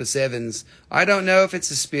Super 7s. I don't know if it's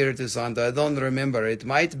a Spiritu Santo. I don't remember. It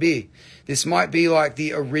might be. This might be like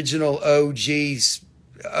the original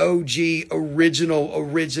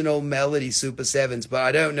original Melody Super 7s, but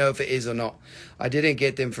I don't know if it is or not. I didn't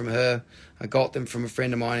get them from her. I got them from a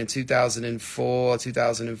friend of mine in 2004,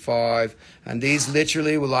 2005, and these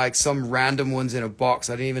literally were like some random ones in a box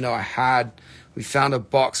I didn't even know I had. We found a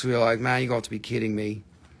box. We were like, man, you got to be kidding me.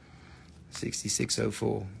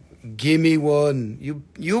 6604. Gimme one.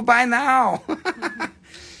 You buy now.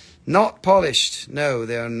 Not polished. No,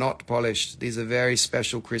 they are not polished. These are very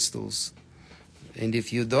special crystals. And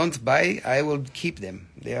if you don't buy, I will keep them.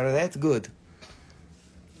 They are that good.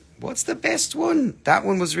 What's the best one? That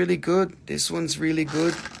one was really good. This one's really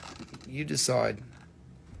good. You decide.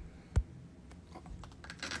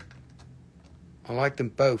 I like them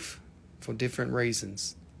both for different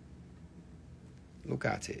reasons. Look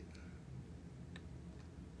at it.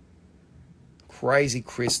 Crazy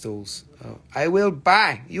crystals. Oh, I will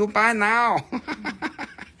buy. You buy now.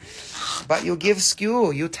 But you give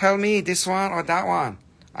skew. You tell me this one or that one.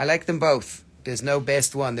 I like them both. There's no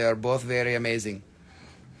best one. They are both very amazing.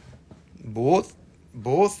 Both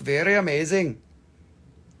very amazing.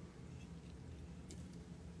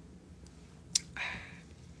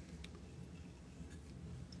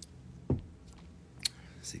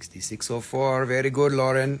 $66.04. Very good,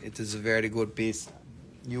 Lauren. It is a very good piece.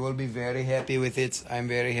 You will be very happy with it. I'm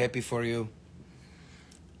very happy for you.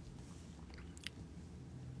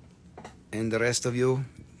 And the rest of you,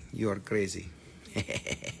 you are crazy.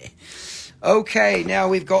 Okay, now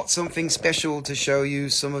we've got something special to show you.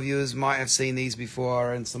 Some of you might have seen these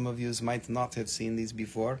before, and some of you might not have seen these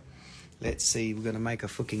before. Let's see, we're going to make a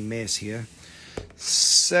fucking mess here.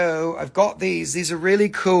 So, I've got these. These are really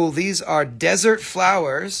cool. These are desert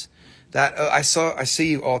flowers that, I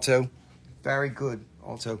see you, Otto. Very good,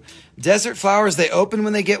 Otto. Desert flowers, they open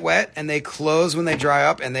when they get wet, and they close when they dry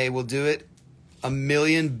up, and they will do it a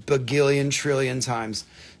million, bagillion, trillion times.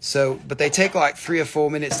 So, but they take like 3 or 4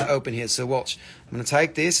 minutes to open here. So watch. I'm going to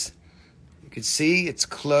take this. You can see it's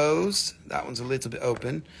closed. That one's a little bit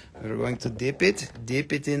open. We're going to dip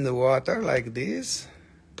it in the water like this.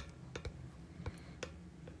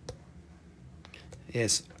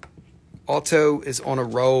 Yes, Otto is on a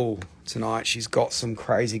roll tonight. She's got some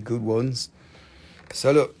crazy good ones.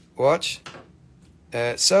 So look, watch.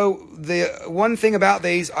 So the one thing about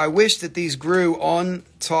these, I wish that these grew on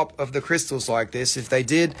top of the crystals like this. If they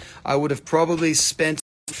did, I would have probably spent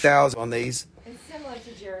 $1,000 on these. It's similar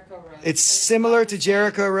to Jericho Rose. It's similar to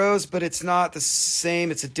Jericho Rose, but it's not the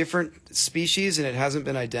same. It's a different species, and it hasn't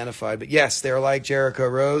been identified. But yes, they're like Jericho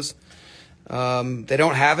Rose. They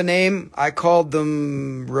don't have a name. I called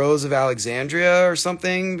them Rose of Alexandria or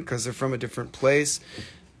something because they're from a different place.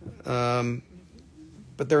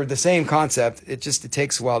 But they're the same concept. It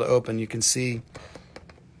takes a while to open. You can see,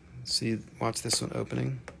 watch this one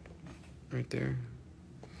opening right there.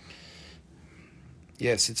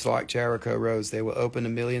 Yes, it's like Jericho Rose. They will open a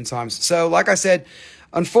million times. So, like I said,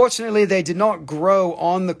 unfortunately, they did not grow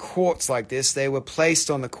on the quartz like this. They were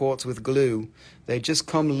placed on the quartz with glue. They just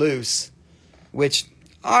come loose, which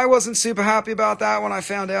I wasn't super happy about that when I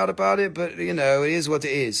found out about it. But, you know, it is what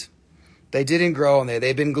it is. They didn't grow on there.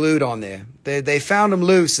 They've been glued on there. They found them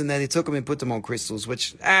loose, and then they took them and put them on crystals,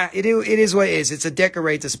 which, it is what it is. It's a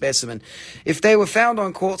decorator specimen. If they were found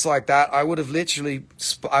on quartz like that, I would have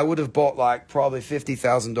bought like probably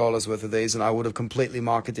 $50,000 worth of these, and I would have completely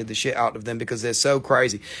marketed the shit out of them because they're so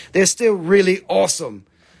crazy. They're still really awesome.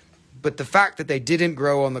 But the fact that they didn't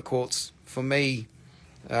grow on the quartz, for me,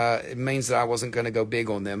 it means that I wasn't going to go big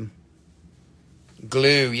on them.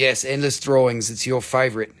 Glue, yes, endless drawings. It's your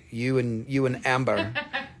favorite. You and Amber.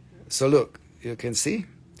 So look, you can see.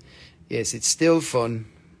 Yes, it's still fun.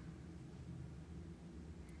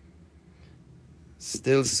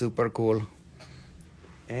 Still super cool.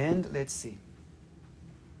 And let's see.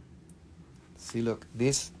 See, look,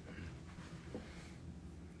 this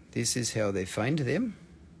is how they find them.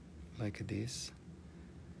 Like this.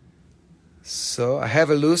 So I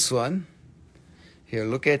have a loose one. Here,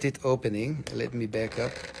 look at it opening. Let me back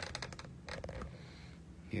up.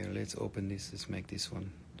 Here, let's open this. Let's make this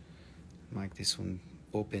one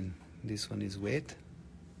open. This one is wet.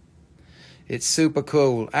 It's super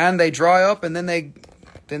cool. And they dry up and then they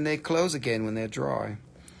close again when they're dry.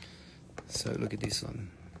 So look at this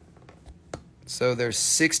one. So they're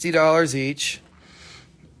 $60 each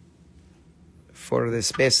for the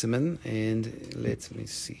specimen. And let me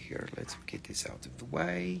see here. Let's get this out of the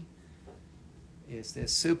way. Yes, they're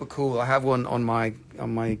super cool. I have one on my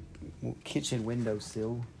kitchen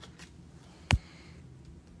windowsill.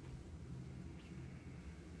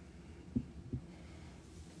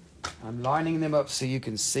 I'm lining them up so you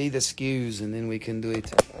can see the skews, and then we can do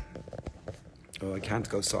it. Oh, I can't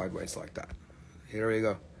go sideways like that. Here we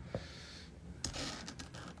go.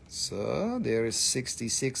 So there is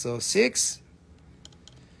 6606.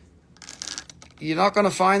 You're not going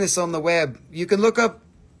to find this on the web. You can look up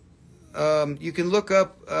Rose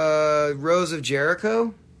of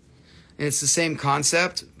Jericho, and it's the same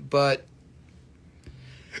concept, but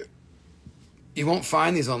You won't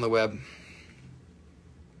find these on the web.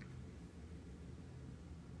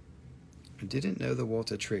 I didn't know the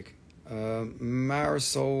water trick.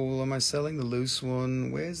 Marisol, am I selling the loose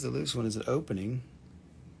one? Where's the loose one? Is it opening?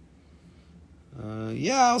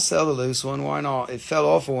 Yeah, I'll sell the loose one. Why not? It fell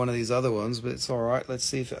off of one of these other ones, but it's all right. Let's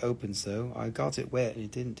see if it opens, though. I got it wet and it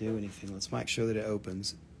didn't do anything. Let's make sure that it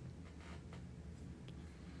opens.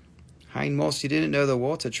 Hein Moss, you didn't know the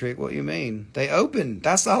water trick. What do you mean? They open.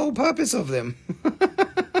 That's the whole purpose of them.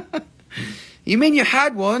 You mean you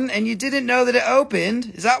had one and you didn't know that it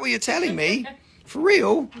opened? Is that what you're telling me? For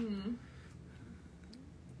real? Mm.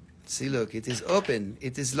 See, look, it is open.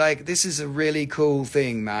 It is like, this is a really cool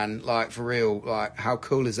thing, man. Like, for real. Like, how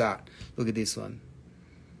cool is that? Look at this one.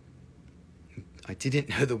 I didn't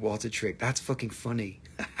know the water trick. That's fucking funny.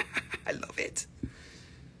 I love it.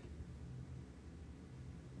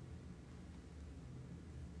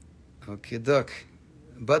 Okay, duck.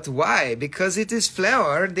 But why? Because it is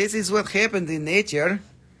flower. This is what happened in nature.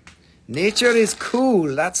 Nature is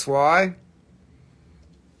cool. That's why.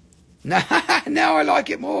 Now I like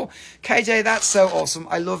it more. KJ, that's so awesome.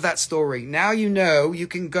 I love that story. Now you know you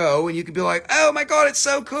can go and you can be like, oh my God, it's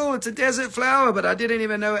so cool. It's a desert flower, but I didn't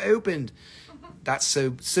even know it opened. That's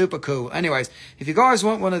so super cool. Anyways, if you guys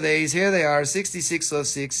want one of these, here they are.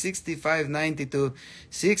 6606, 6592,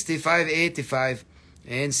 6585,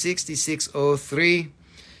 and 6603.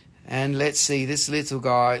 And let's see, this little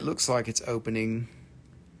guy, looks like it's opening.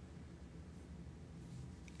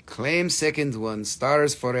 Claim second one,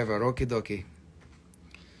 Stars Forever, okie dokie.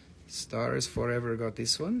 Stars Forever got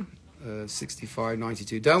this one,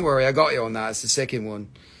 6592. Don't worry, I got you on that, it's the second one.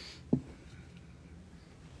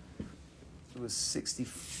 It was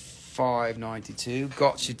 6592,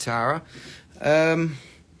 got you, Tara. Yeah,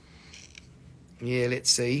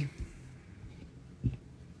 let's see.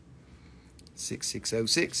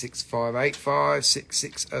 6606, 6585,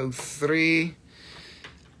 6603.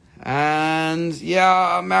 And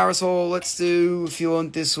yeah, Marisol, let's do, if you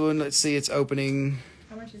want this one, let's see, it's opening.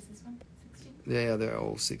 How much is this one? 60? Yeah, they're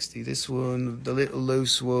all 60. This one, the little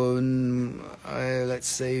loose one, let's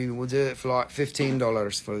see, we'll do it for like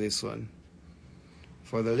 $15 for this one.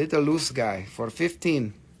 For the little loose guy, for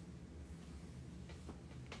 15.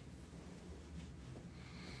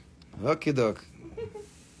 Okie doke.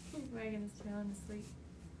 Wagging his tail in his sleep.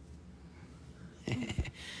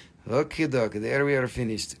 Okie doke, there we are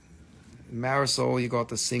finished. Marisol, you got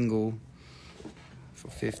the single for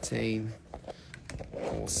 15.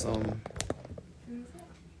 Awesome.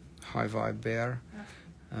 High Vibe Bear.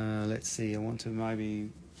 Let's see, I want to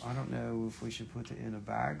maybe, I don't know if we should put it in a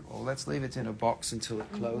bag, or let's leave it in a box until it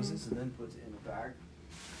closes and then put it in a bag.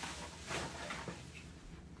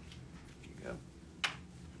 Here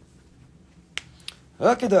you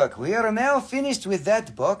go. Okie doke, we are now finished with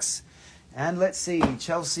that box. And let's see,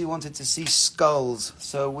 Chelsea wanted to see skulls.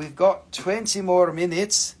 So we've got 20 more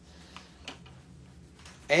minutes.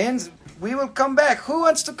 And we will come back. Who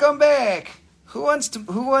wants to come back?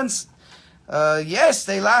 Yes,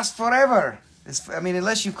 they last forever. I mean,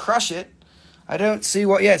 unless you crush it. I don't see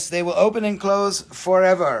what, yes, they will open and close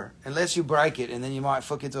forever. Unless you break it, and then you might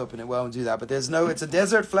fuck it up, and it won't do that. But there's no, it's a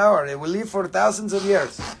desert flower. It will live for thousands of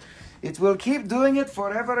years. It will keep doing it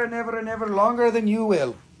forever and ever and ever, longer than you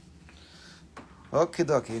will. Okie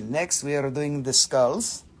dokie. Next we are doing the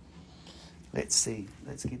skulls. Let's see.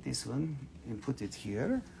 Let's get this one and put it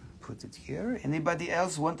here. Put it here. Anybody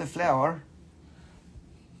else want a flower?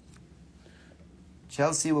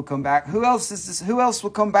 Chelsea will come back. Who else is this? Who else will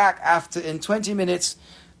come back after in 20 minutes?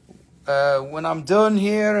 When I'm done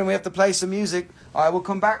here and we have to play some music, I will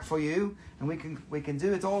come back for you and we can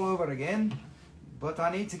do it all over again. But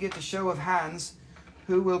I need to get the show of hands.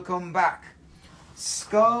 Who will come back?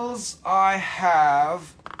 Skulls, I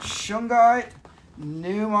have Shungite,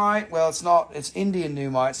 Numite, well it's not, it's Indian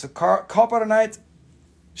Numite, so Copperanite,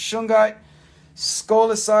 Shungite,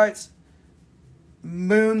 Scolecite,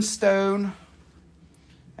 Moonstone,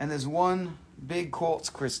 and there's one big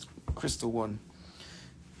quartz crystal one.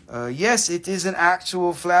 Yes, it is an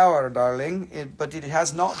actual flower, darling, but it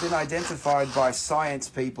has not been identified by science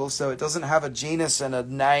people, so it doesn't have a genus and a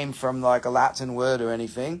name from like a Latin word or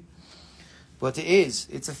anything. But it is.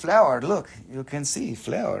 It's a flower. Look, you can see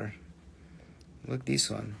flower. Look this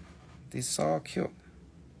one. This is so cute.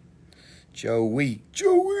 Joey.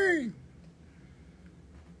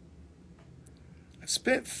 I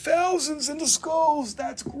spent thousands in the skulls.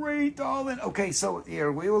 That's great, darling. Okay, so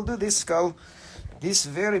here we will do this skull. This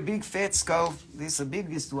very big fat skull. This is the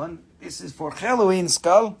biggest one. This is for Halloween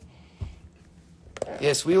skull.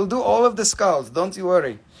 Yes, we will do all of the skulls. Don't you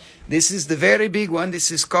worry. This is the very big one.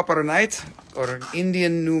 This is Copperanite or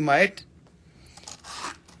Indian Numite.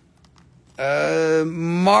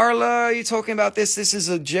 Marla, you talking about this? This is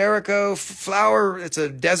a Jericho flower. It's a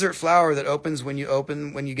desert flower that opens when you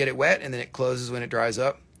get it wet, and then it closes when it dries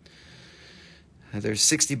up. They're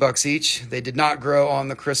 $60 each. They did not grow on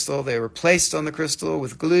the crystal. They were placed on the crystal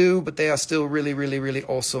with glue, but they are still really, really, really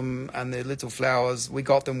awesome. And the little flowers, we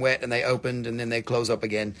got them wet and they opened and then they close up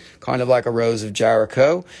again, kind of like a rose of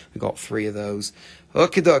Jericho. We got 3 of those.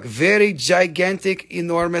 Okay, doc. Very gigantic,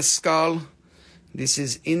 enormous skull. This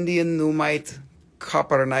is Indian Numite,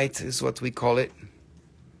 Copperite is what we call it.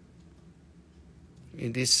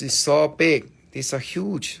 And this is so big. These are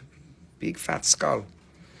huge. Big fat skull.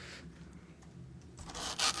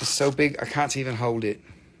 It's so big I can't even hold it.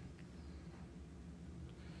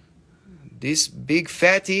 This big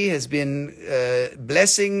fatty has been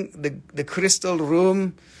blessing the crystal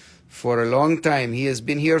room for a long time. He has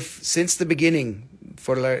been here since the beginning.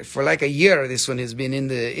 For like a year, this one has been in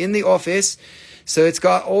the office. So it's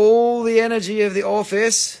got all the energy of the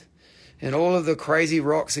office, and all of the crazy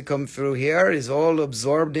rocks that come through here is all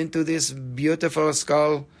absorbed into this beautiful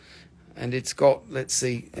skull. And it's got, let's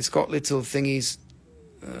see, it's got little thingies,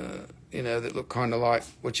 that look kind of like,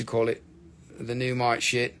 what you call it, the Numite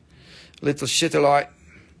shit. Little Sugilite.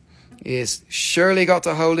 Yes, surely got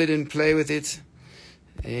to hold it and play with it.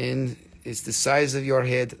 And it's the size of your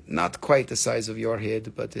head. Not quite the size of your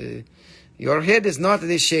head, but your head is not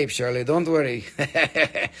this shape, Shirley. Don't worry.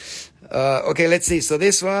 Okay, let's see. So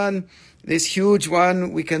this one, this huge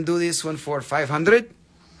one, we can do this one for $500,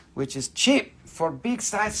 which is cheap for big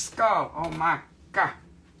size skull. Oh my God.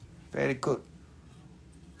 Very good.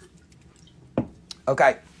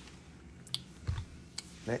 Okay.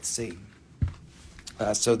 Let's see.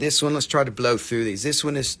 So this one, let's try to blow through these. This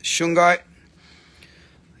one is Shungite.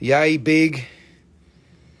 Yay, big.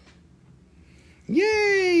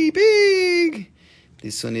 Yay, big.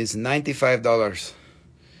 This one is $95.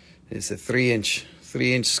 It's a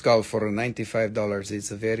 3-inch skull for $95. It's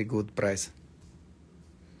a very good price.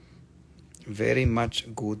 Very much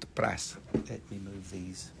good price. Let me move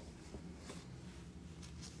these.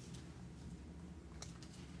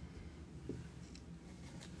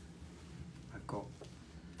 I've got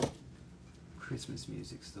Christmas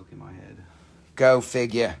music stuck in my head. Go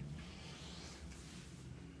figure.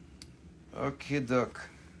 Okay, doc.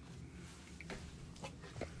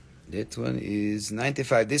 That one is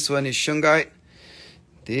 $95. This one is Shungite.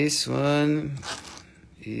 This one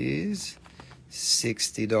is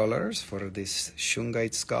 $60 for this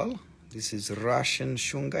Shungite skull. This is Russian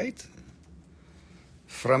Shungite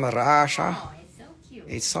from Russia. Oh, it's so cute.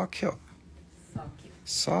 It's so cute. So cute.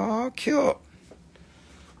 So cute.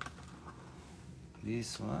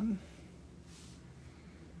 This one.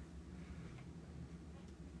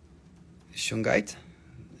 Shungite.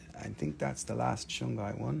 I think that's the last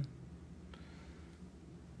Shungite one.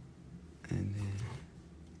 And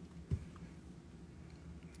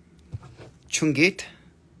Chungit.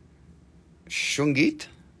 Shungit.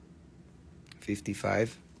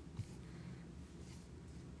 55.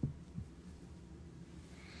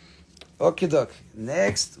 Okay, doc.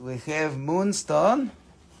 Next we have Moonstone.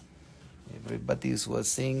 Everybody was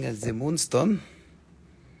saying as the Moonstone.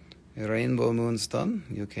 A rainbow moonstone.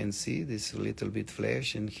 You can see this little bit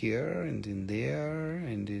flash in here and in there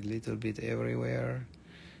and a little bit everywhere.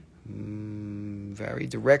 Very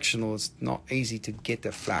directional. It's not easy to get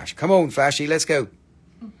the flash. Come on, flashy, let's go.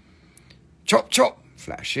 Chop, chop.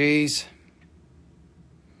 Flashies.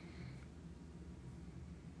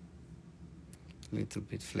 Little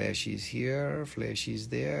bit flashies here, flashies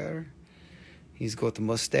there. He's got a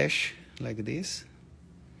mustache like this.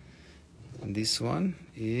 And this one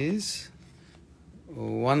is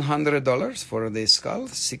 $100 for the skull,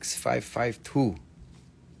 6552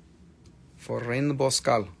 for rainbow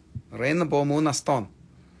skull, rainbow moonstone,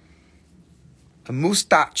 a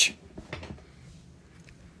mustache.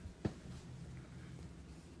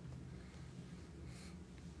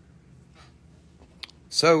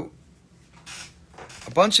 So,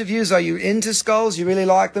 a bunch of yous, are you into skulls? You really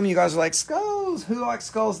like them? You guys are like, skulls? Who likes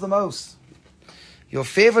skulls the most? Your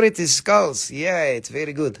favorite is skulls. Yeah, it's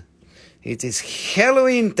very good. It is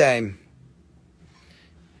Halloween time.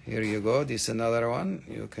 Here you go. This is another one.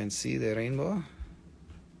 You can see the rainbow.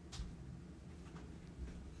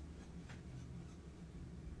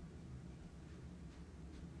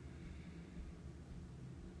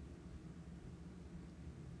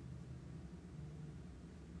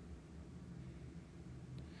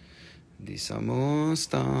 This is a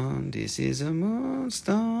moonstone. This is a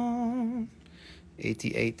moonstone.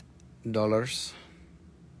 $88.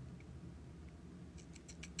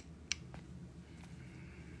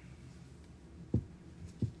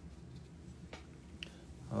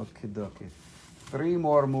 Okay, dokie. 3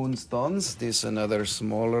 more moonstones. This another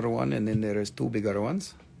smaller one, and then there is 2 bigger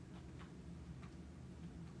ones.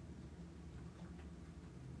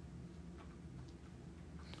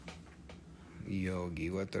 Yogi,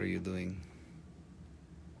 what are you doing?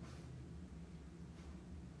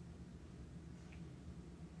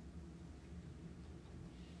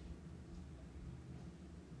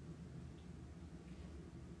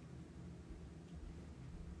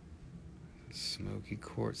 Smoky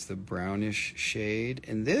quartz, the brownish shade.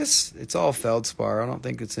 And this, it's all feldspar. I don't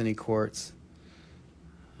think it's any quartz.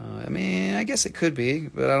 I mean, I guess it could be,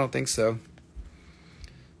 but I don't think so.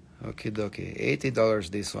 Okay, dokie. $80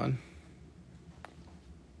 this one.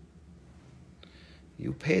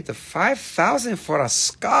 You paid the $5,000 for a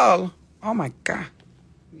skull? Oh my God.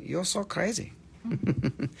 You're so crazy.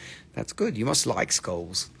 That's good. You must like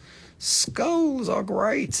skulls. Skulls are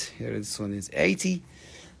great. Here, this one is 80.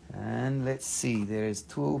 And let's see, there is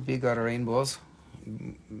 2 bigger rainbows.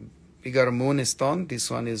 Bigger moonstone. This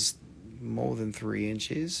one is more than 3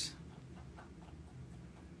 inches.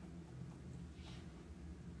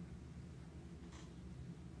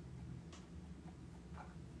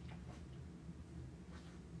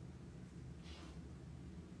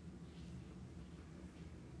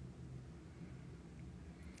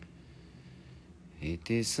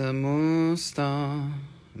 It is a moonstone,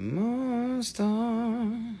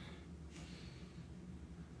 moonstone.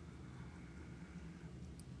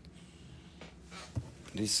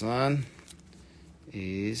 This one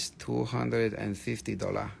is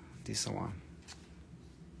 $250. This one.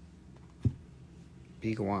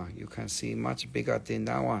 Big one. You can see much bigger than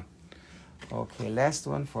that one. Okay, last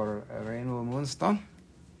one for a rainbow moonstone.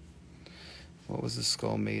 What was the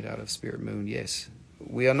skull made out of? Spirit moon, yes.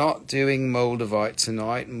 We are not doing Moldavite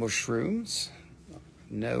tonight, mushrooms.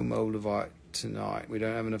 No Moldavite tonight. We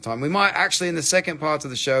don't have enough time. We might actually in the second part of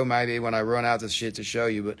the show, maybe when I run out of shit to show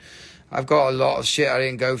you, but I've got a lot of shit I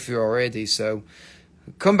didn't go through already, so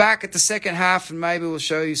come back at the second half and maybe we'll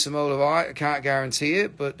show you some Moldavite. I can't guarantee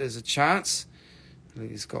it, but there's a chance.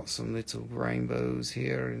 He's got some little rainbows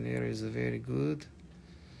here, and there is a very good.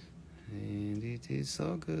 And it is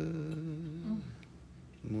so good.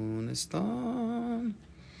 Moonstone.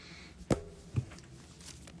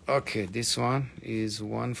 Okay, this one is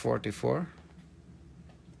 $144.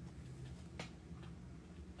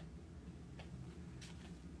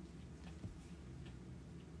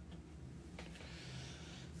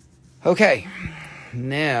 Okay,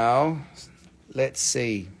 now let's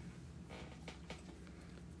see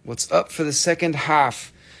what's up for the second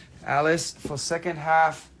half. Alice, for second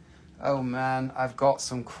half, oh man, I've got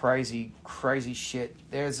some crazy shit.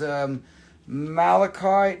 There's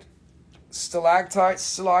malachite stalactite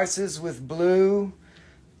slices with blue,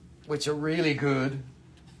 which are really good.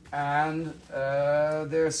 And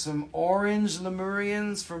there's some orange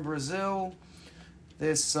Lemurians from Brazil.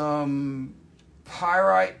 There's some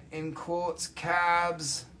pyrite in quartz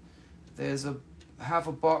cabs. There's half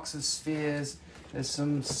a box of spheres. There's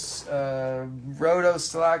some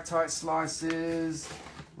rhodostalactite slices.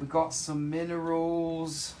 We got some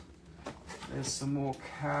minerals. There's some more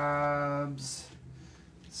cabs.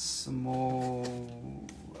 Some more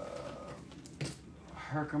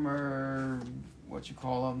Herkimer, what you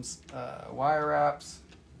call them, wire wraps.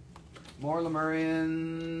 More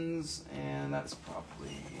Lemurians, and that's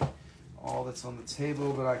probably all that's on the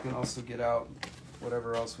table, but I can also get out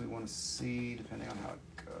whatever else we want to see, depending on how it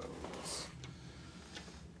goes.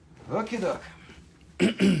 Okie doke.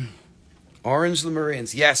 Orange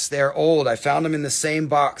Lemurians. Yes, they're old. I found them in the same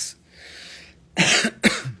box.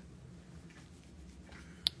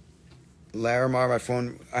 Larimar, my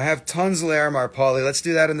phone. I have tons of Larimar, Polly. Let's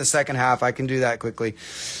do that in the second half. I can do that quickly.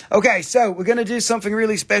 Okay, so we're going to do something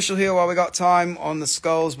really special here while we got time on the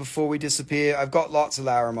skulls before we disappear. I've got lots of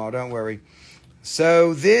Larimar, don't worry.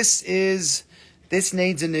 So this needs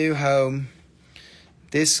a new home.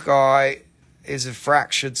 This guy is a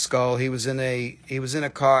fractured skull. He was in a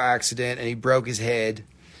car accident and he broke his head.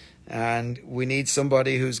 And we need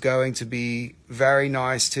somebody who's going to be very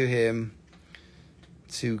nice to him,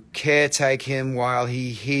 to caretake him while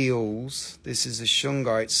he heals. This is a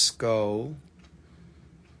Shungite skull.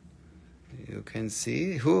 You can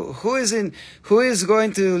see who is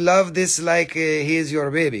going to love this like he is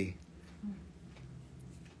your baby.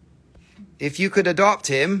 If you could adopt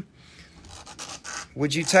him,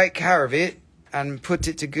 would you take care of it and put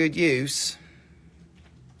it to good use?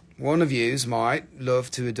 One of yous might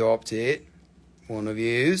love to adopt it. One of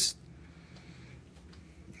yous.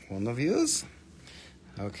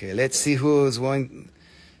 Okay, let's see who's going.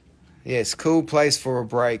 Yes, cool place for a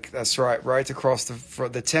break. That's right across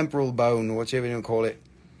the temporal bone, or whatever you want to call it.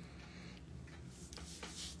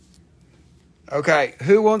 Okay,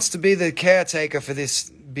 who wants to be the caretaker for this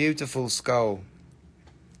beautiful skull?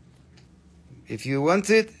 If you want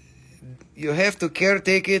it, you have to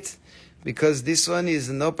caretake it, because this one is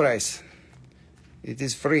no price. It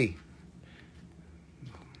is free.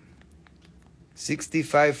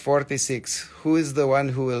 65.46. Who is the one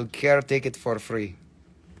who will caretake it for free?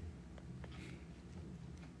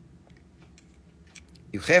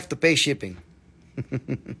 You have to pay shipping.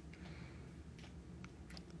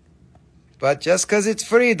 But just because it's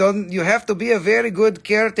free, you have to be a very good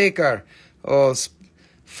caretaker. Oh,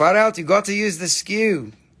 far out, you got to use the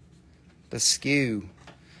skew. The skew.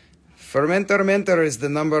 Fermentor is the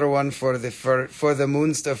number one for the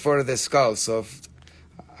moonstone, for the skull. So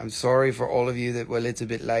I'm sorry for all of you that were a little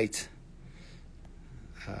bit late.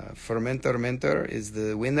 Fermentor is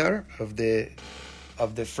the winner of the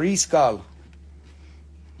free skull.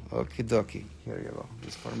 Okie dokie. Here you go.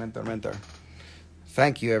 This Fermentor.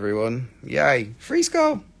 Thank you, everyone. Yay. Free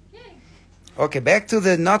skull. Yay. Okay, back to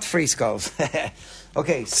the not free skulls.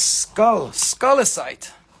 Okay, Sugilite.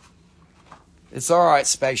 It's all right,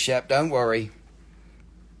 Spaceship. Don't worry.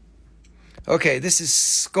 Okay, this is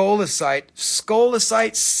Sugilite.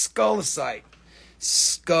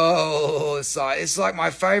 Sugilite. It's like my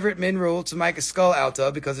favorite mineral to make a skull out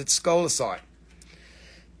of, because it's Sugilite.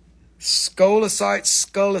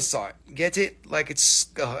 Sugilite. Get it? Like it's...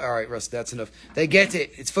 Oh, all right, Russ, that's enough. They get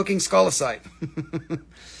it. It's fucking Sugilite.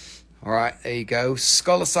 All right, there you go.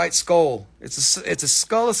 Sugilite skull. It's a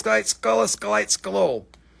Sugilite skull.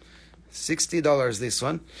 $60 this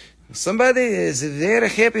one. Somebody is very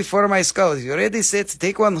happy for my skull. You ready, set?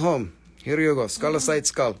 Take one home. Here you go. Sugilite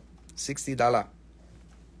skull. $60.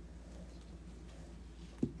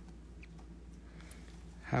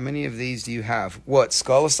 How many of these do you have? What,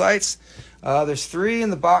 Sugilites? There's 3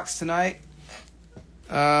 in the box tonight.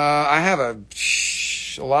 I have a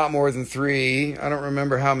lot more than 3. I don't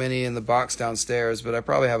remember how many in the box downstairs, but I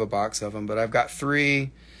probably have a box of them. But I've got 3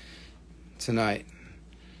 tonight.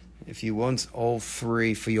 If you want all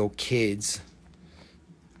 3 for your kids.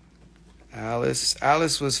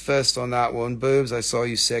 Alice was first on that one. Boobs, I saw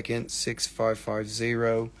you second.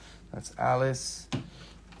 6550. That's Alice.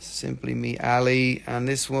 Simply Me, Ali. And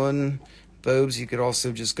this one, Boobs, you could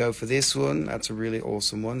also just go for this one. That's a really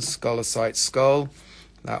awesome one. Sugilite skull.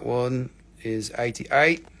 That one is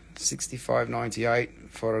 88. 65.98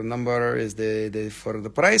 for a number is for the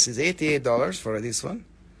price is $88 for this one.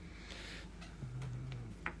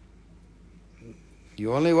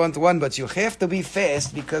 You only want one, but you have to be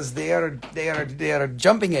fast because they are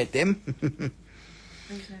jumping at them. There's no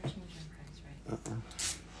change in price, right?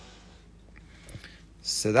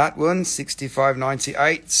 So that one,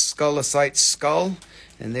 65.98, Sugilite skull,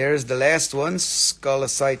 and there's the last one,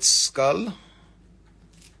 Sugilite skull,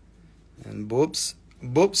 and boobs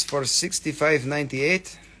for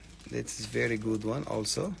 65.98. That is very good one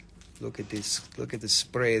also. Look at this. Look at the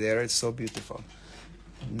spray there. It's so beautiful.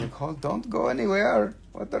 Nicole, don't go anywhere.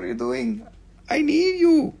 What are you doing? I need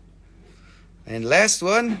you. And last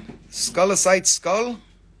one, Sugilite skull.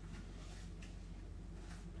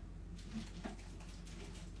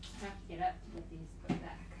 I have to get up to get these put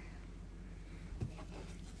back.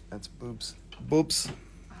 That's boobs. Boobs.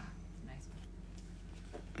 Nice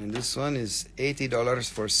one. And this one is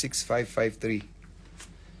 $80 for 6553.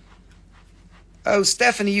 Oh,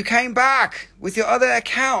 Stephanie, you came back with your other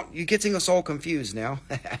account. You're getting us all confused now.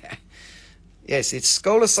 Yes, it's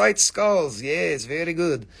Sugilite skulls. Yes, very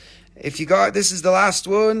good. If you got, this is the last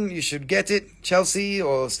one, you should get it. Chelsea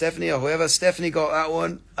or Stephanie or whoever. Stephanie got that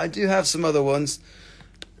one. I do have some other ones.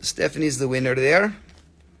 Stephanie's the winner there.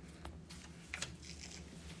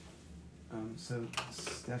 So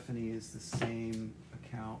Stephanie is the same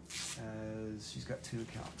account as, she's got 2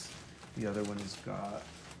 accounts. The other one has got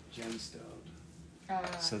Gemstone.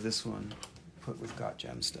 So this one, put with got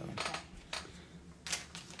Gemstone. Okay.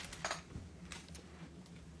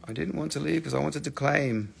 I didn't want to leave because I wanted to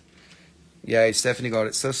claim. Yay, Stephanie got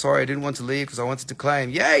it. So sorry, I didn't want to leave because I wanted to claim.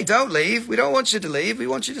 Yay, don't leave. We don't want you to leave. We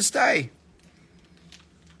want you to stay.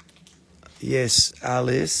 Yes,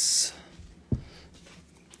 Alice.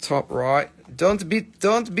 Top right. Don't be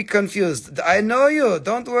confused. I know you.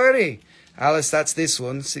 Don't worry. Alice, that's this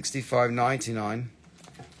one, 65.99.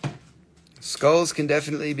 Skulls can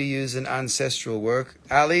definitely be used in ancestral work.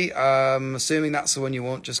 Ali, I'm assuming that's the one you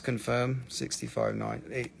want. Just confirm.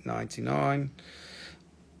 65.99.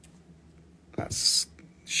 That's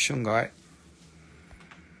Shungite.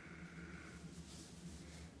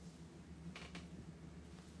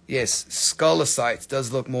 Yes, Sugilite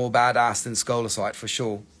does look more badass than Sugilite for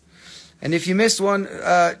sure. And if you missed one,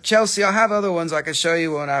 Chelsea, I have other ones. I can show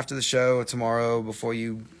you one after the show or tomorrow before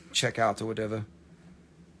you checkout or whatever.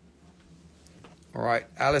 All right,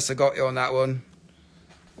 Alice, I got you on that one.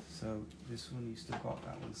 So this one you still got,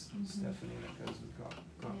 that one's Stephanie, that goes with got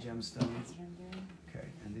gemstones. Okay,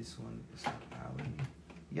 and this one is Ali.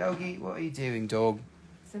 Yogi, what are you doing, dog?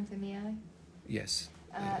 Something the eye? Yes.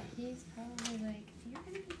 He's probably like, you're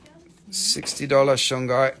gonna be done $60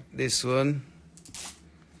 shungite, this one.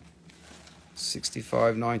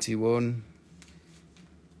 $65.91.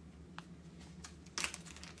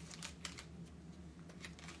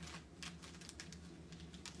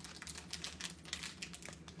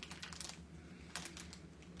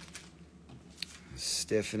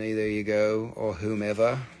 Stephanie, there you go, or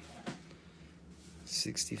whomever.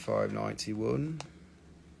 $65.91.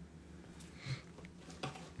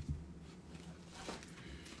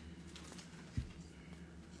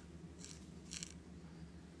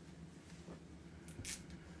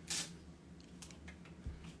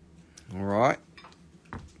 All right.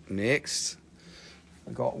 Next,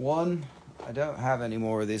 I got one. I don't have any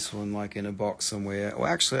more of this one, like in a box somewhere. Well,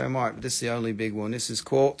 actually, I might. This is the only big one. This is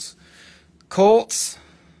quartz. Quartz,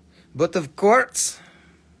 but of quartz.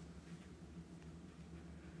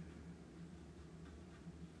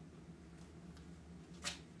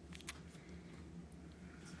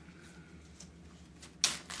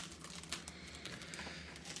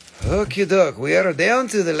 Okie doke, we are down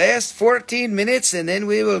to the last 14 minutes and then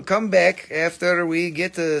we will come back after we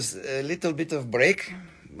get a little bit of break.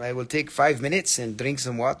 I will take 5 minutes and drink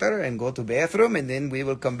some water and go to bathroom, and then we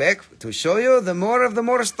will come back to show you the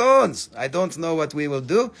more stones. I don't know what we will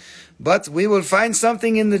do, but we will find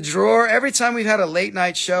something in the drawer. Every time we've had a late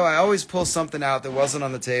night show, I always pull something out that wasn't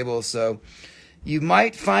on the table. So you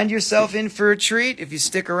might find yourself in for a treat if you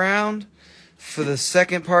stick around for the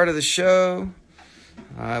second part of the show.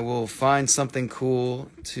 I will find something cool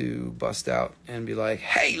to bust out and be like,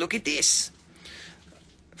 hey, look at this.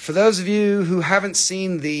 For those of you who haven't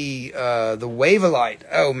seen the Wholesale,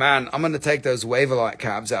 oh man, I'm going to take those Wholesale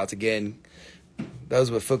cabs out again. Those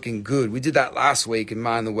were fucking good. We did that last week, and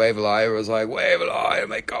man, the Wholesale was like, Wholesale, oh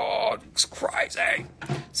my God, it's crazy.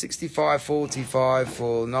 65.45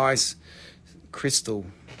 for nice crystal,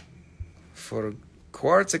 for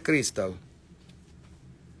quartz crystal.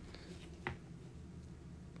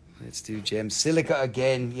 Let's do gem silica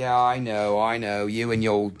again. Yeah, I know. You and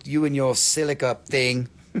your silica thing.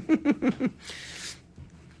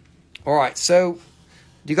 All right, so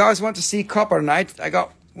do you guys want to see copperite? I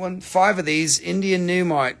got 5 of these Indian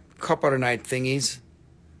Numite copperite thingies.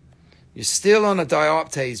 You're still on a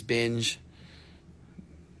dioptase binge.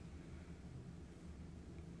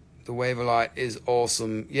 The Wholesale is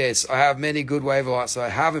awesome. Yes, I have many good Wholesalites that I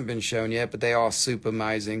haven't been shown yet, but they are super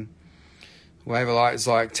amazing. Wholesale is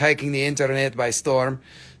like taking the internet by storm.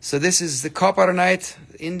 So this is the copperite,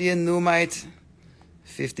 Indian Numite,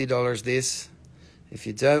 $50 this. If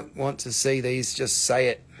you don't want to see these, just say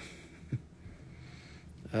it.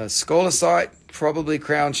 Scolasite, probably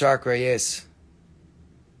crown chakra, yes.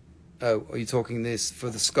 Oh, are you talking this for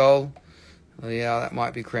the skull? Oh, yeah, that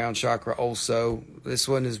might be crown chakra also. This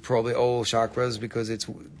one is probably all chakras because it's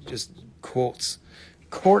just quartz.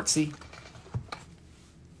 Quartzy.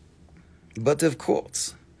 But of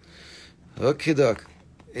quartz. Okie doke.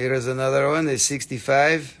 Here is another one. There's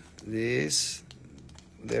 65. This.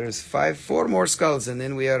 There's 4 more skulls, and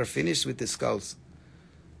then we are finished with the skulls.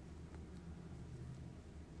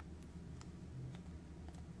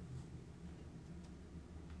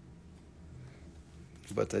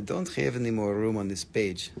 But I don't have any more room on this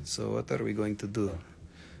page. So what are we going to do?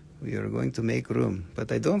 We are going to make room.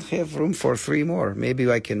 But I don't have room for 3 more. Maybe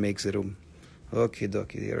I can make the room. Okie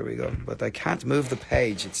dokie, here we go. But I can't move the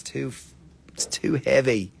page. It's too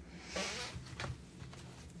heavy.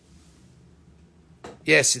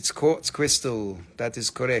 Yes, it's quartz crystal. That is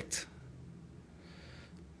correct.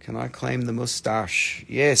 Can I claim the mustache?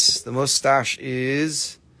 Yes, the mustache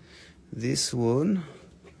is this one.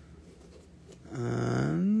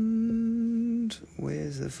 And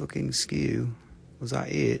where's the fucking skew? Was that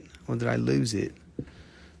it? Or did I lose it?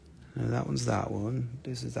 No, that one's that one.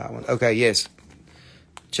 This is that one. Okay, yes.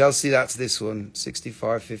 Chelsea, that's this one.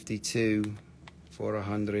 65.52 for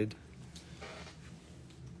 100.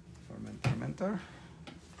 Fermenter.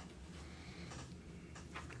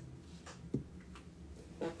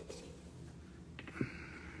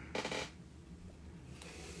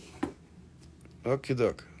 Okie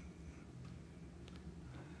doke.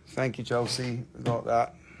 Thank you, Chelsea. Got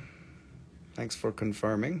that. Thanks for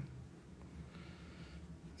confirming.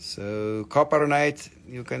 So copperite,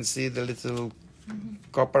 you can see the little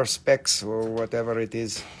copper specks or whatever it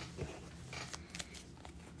is.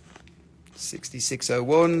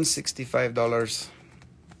 6601, $65.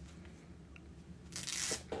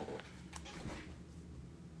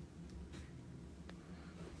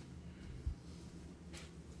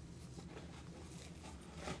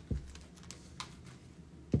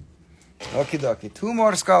 Okie dokie. 2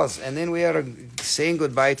 more skulls, and then we are saying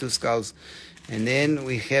goodbye to skulls. And then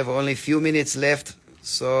we have only a few minutes left,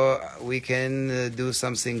 so we can do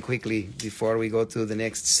something quickly before we go to the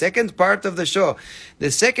next second part of the show. The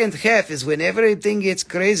second half is when everything gets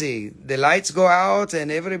crazy. The lights go out and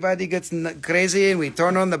everybody gets crazy, and we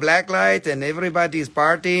turn on the black light and everybody's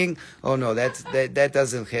partying. Oh no, that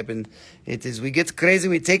doesn't happen. It is, we get crazy,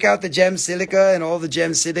 we take out the gem silica, and all the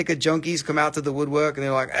gem silica junkies come out to the woodwork, and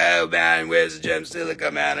they're like, oh man, where's the gem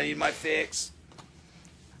silica, man? I need my fix.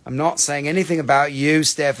 I'm not saying anything about you,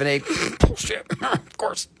 Stephanie. Bullshit. Of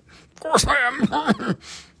course I am.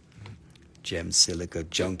 Gem silica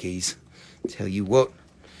junkies. Tell you what.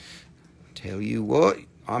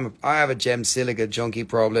 I have a gem silica junkie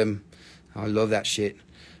problem. I love that shit.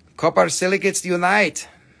 Copper silicates unite.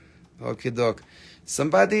 Okay, doc.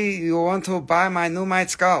 Somebody, you want to buy my Numite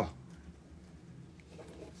skull?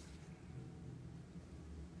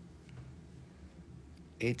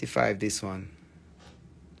 $85, this one.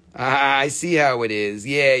 Ah, I see how it is.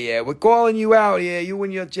 Yeah, we're calling you out. Yeah, you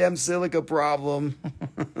and your Gem Silica problem.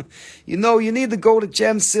 You know, you need to go to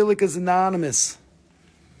Gem Silica's Anonymous.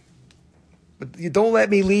 But you don't let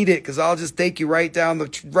me lead it, because I'll just take you right down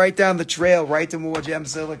the trail, right to more Gem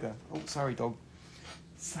Silica. Oh, sorry, dog.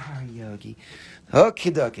 Sorry, Yogi.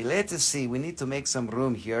 Okay, dokie. Let's see. We need to make some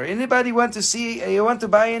room here. Anybody want to see? You want to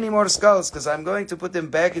buy any more skulls? Because I'm going to put them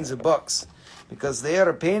back in the box, because they are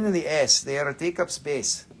a pain in the ass. They are a take up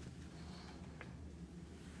space.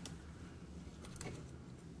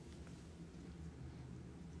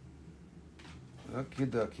 Okie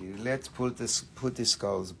dokie. Let's put the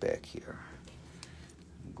skulls back here.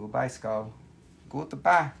 Goodbye, skull.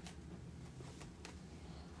 Goodbye.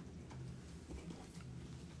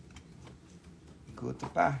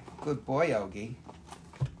 Goodbye. Good boy, Yogi.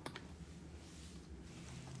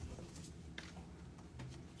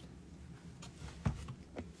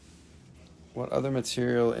 What other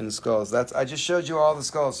material in skulls? I just showed you all the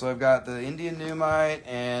skulls. So I've got the Indian Numite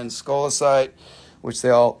and Scolasite, which they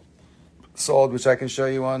all sold, which I can show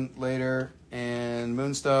you on later, and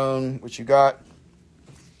Moonstone, which you got,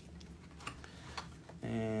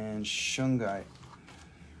 and Shungite.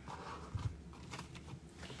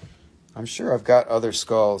 I'm sure I've got other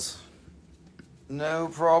skulls. No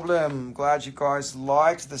problem. Glad you guys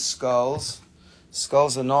liked the skulls.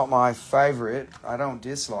 Skulls are not my favorite. I don't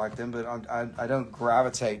dislike them, but I don't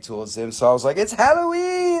gravitate towards them. So I was like, it's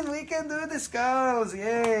Halloween. We can do the skulls.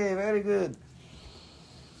 Yay, very good.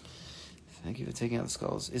 Thank you for taking out the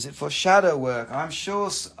skulls. Is it for shadow work? I'm sure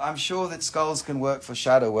that skulls can work for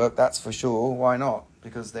shadow work. That's for sure. Why not?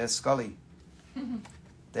 Because they're scully.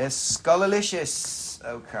 They're skullilicious.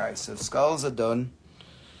 Okay, so skulls are done.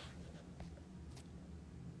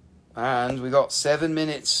 And we got 7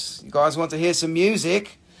 minutes. You guys want to hear some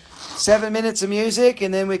music? 7 minutes of music,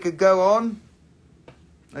 and then we could go on.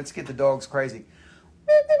 Let's get the dogs crazy.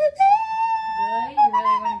 Really? You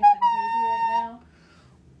really want to get them crazy right now?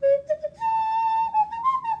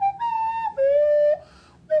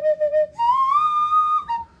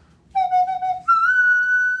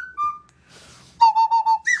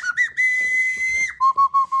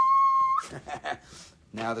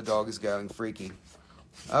 Now the dog is going freaky.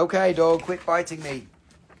 Okay, dog, quit biting me.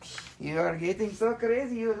 You are getting so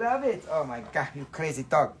crazy, you love it. Oh my God, you crazy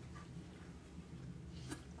dog.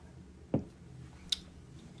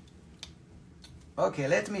 Okay,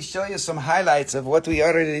 let me show you some highlights of what we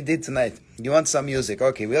already did tonight. You want some music?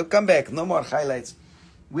 Okay, we'll come back. No more highlights.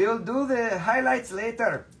 We'll do the highlights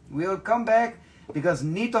later. We'll come back because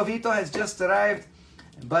Nito Vito has just arrived.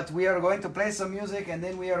 But we are going to play some music, and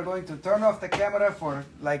then we are going to turn off the camera for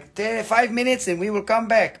like 5 minutes, and we will come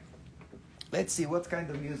back. Let's see, what kind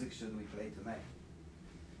of music should we play tonight?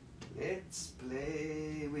 Let's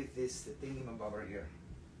play with this thingamabobber here.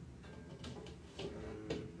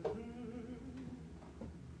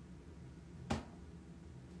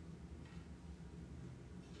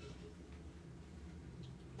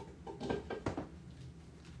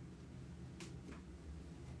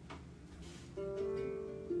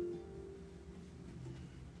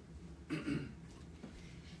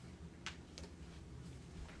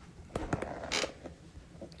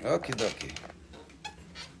 Okie dokie.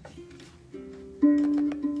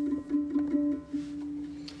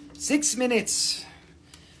 Six minutes.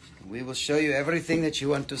 We will show you everything that you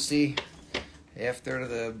want to see after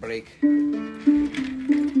the break.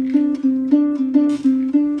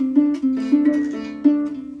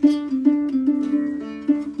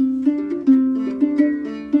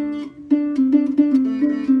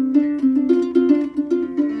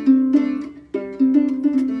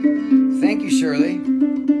 Thank you, Shirley.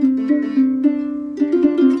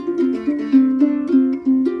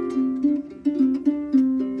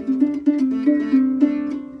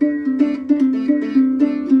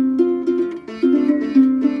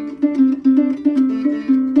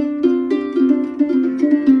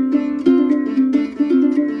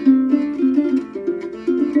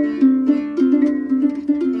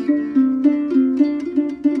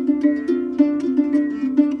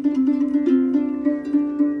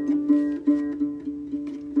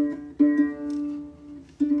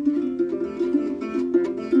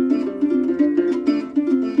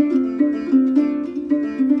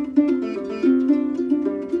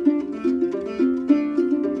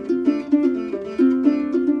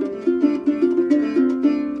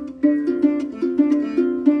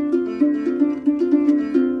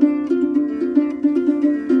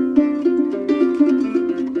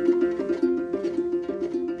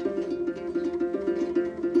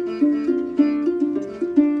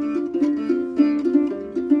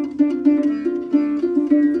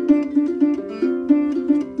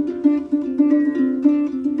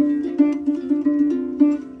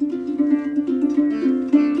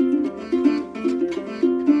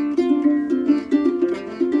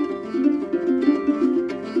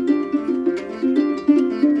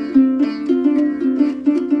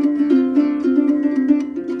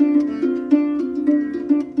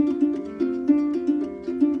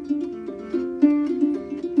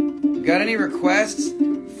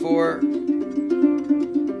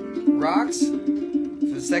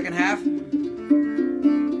 second half.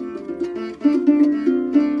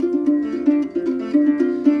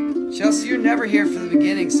 Chelsea, you're never here for the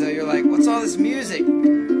beginning, so you're like, what's all this music?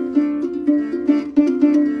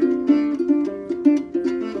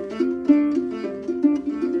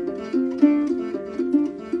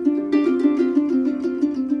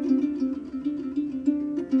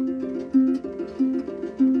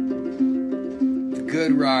 The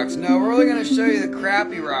good rocks. No, we're only going to show you the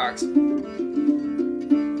crappy rocks.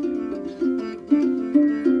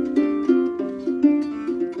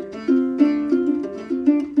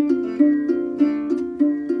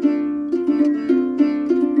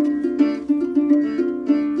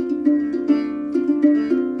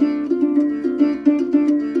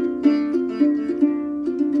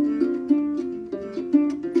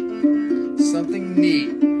 Something neat.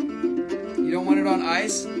 You don't want it on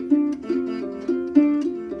ice? Do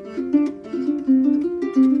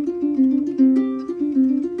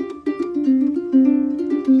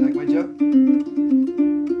you like my joke? Do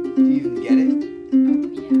you even get it? Yeah.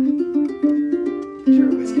 You're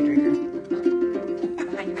a whiskey drinker?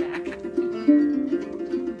 Behind your back.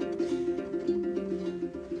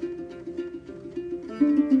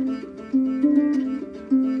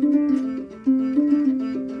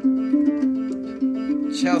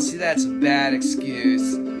 Chelsea, that's a bad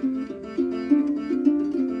excuse.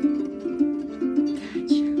 Dad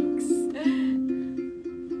jokes.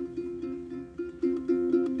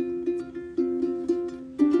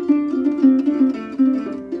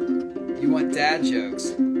 You want dad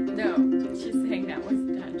jokes? No, she's saying that was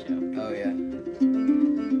a dad joke. Oh, yeah.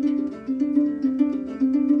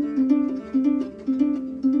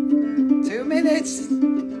 Two minutes.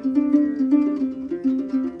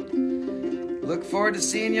 Look forward to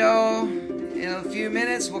seeing y'all in a few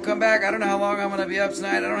minutes. We'll come back. I don't know how long I'm going to be up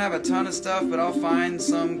tonight. I don't have a ton of stuff, but I'll find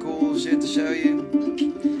some cool shit to show you.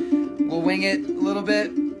 We'll wing it a little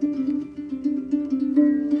bit.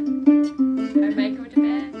 I might go to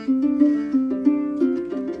bed.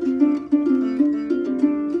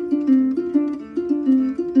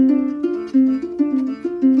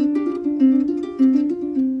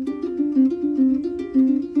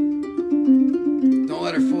 Don't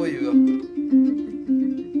let her fool you.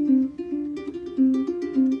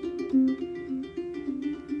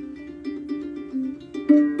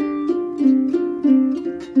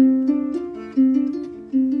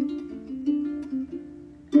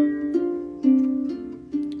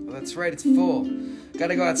 That's right, it's full.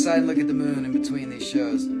 Gotta go outside and look at the moon in between these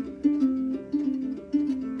shows.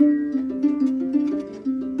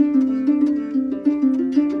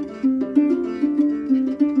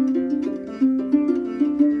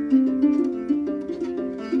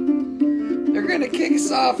 They're gonna kick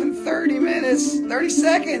us off in 30 minutes, 30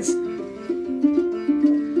 seconds.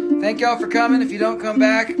 Thank y'all for coming. If you don't come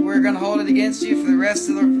back, we're gonna hold it against you for the rest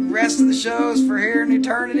of the shows for here in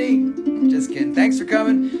eternity. Just kidding. Thanks for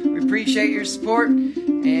coming. We appreciate your support.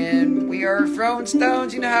 And we are Throwin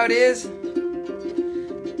Stones. You know how it is.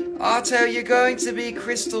 Otto, you're going to be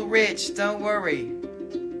crystal rich. Don't worry.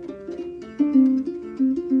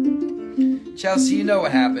 Chelsea, you know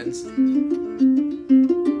what happens.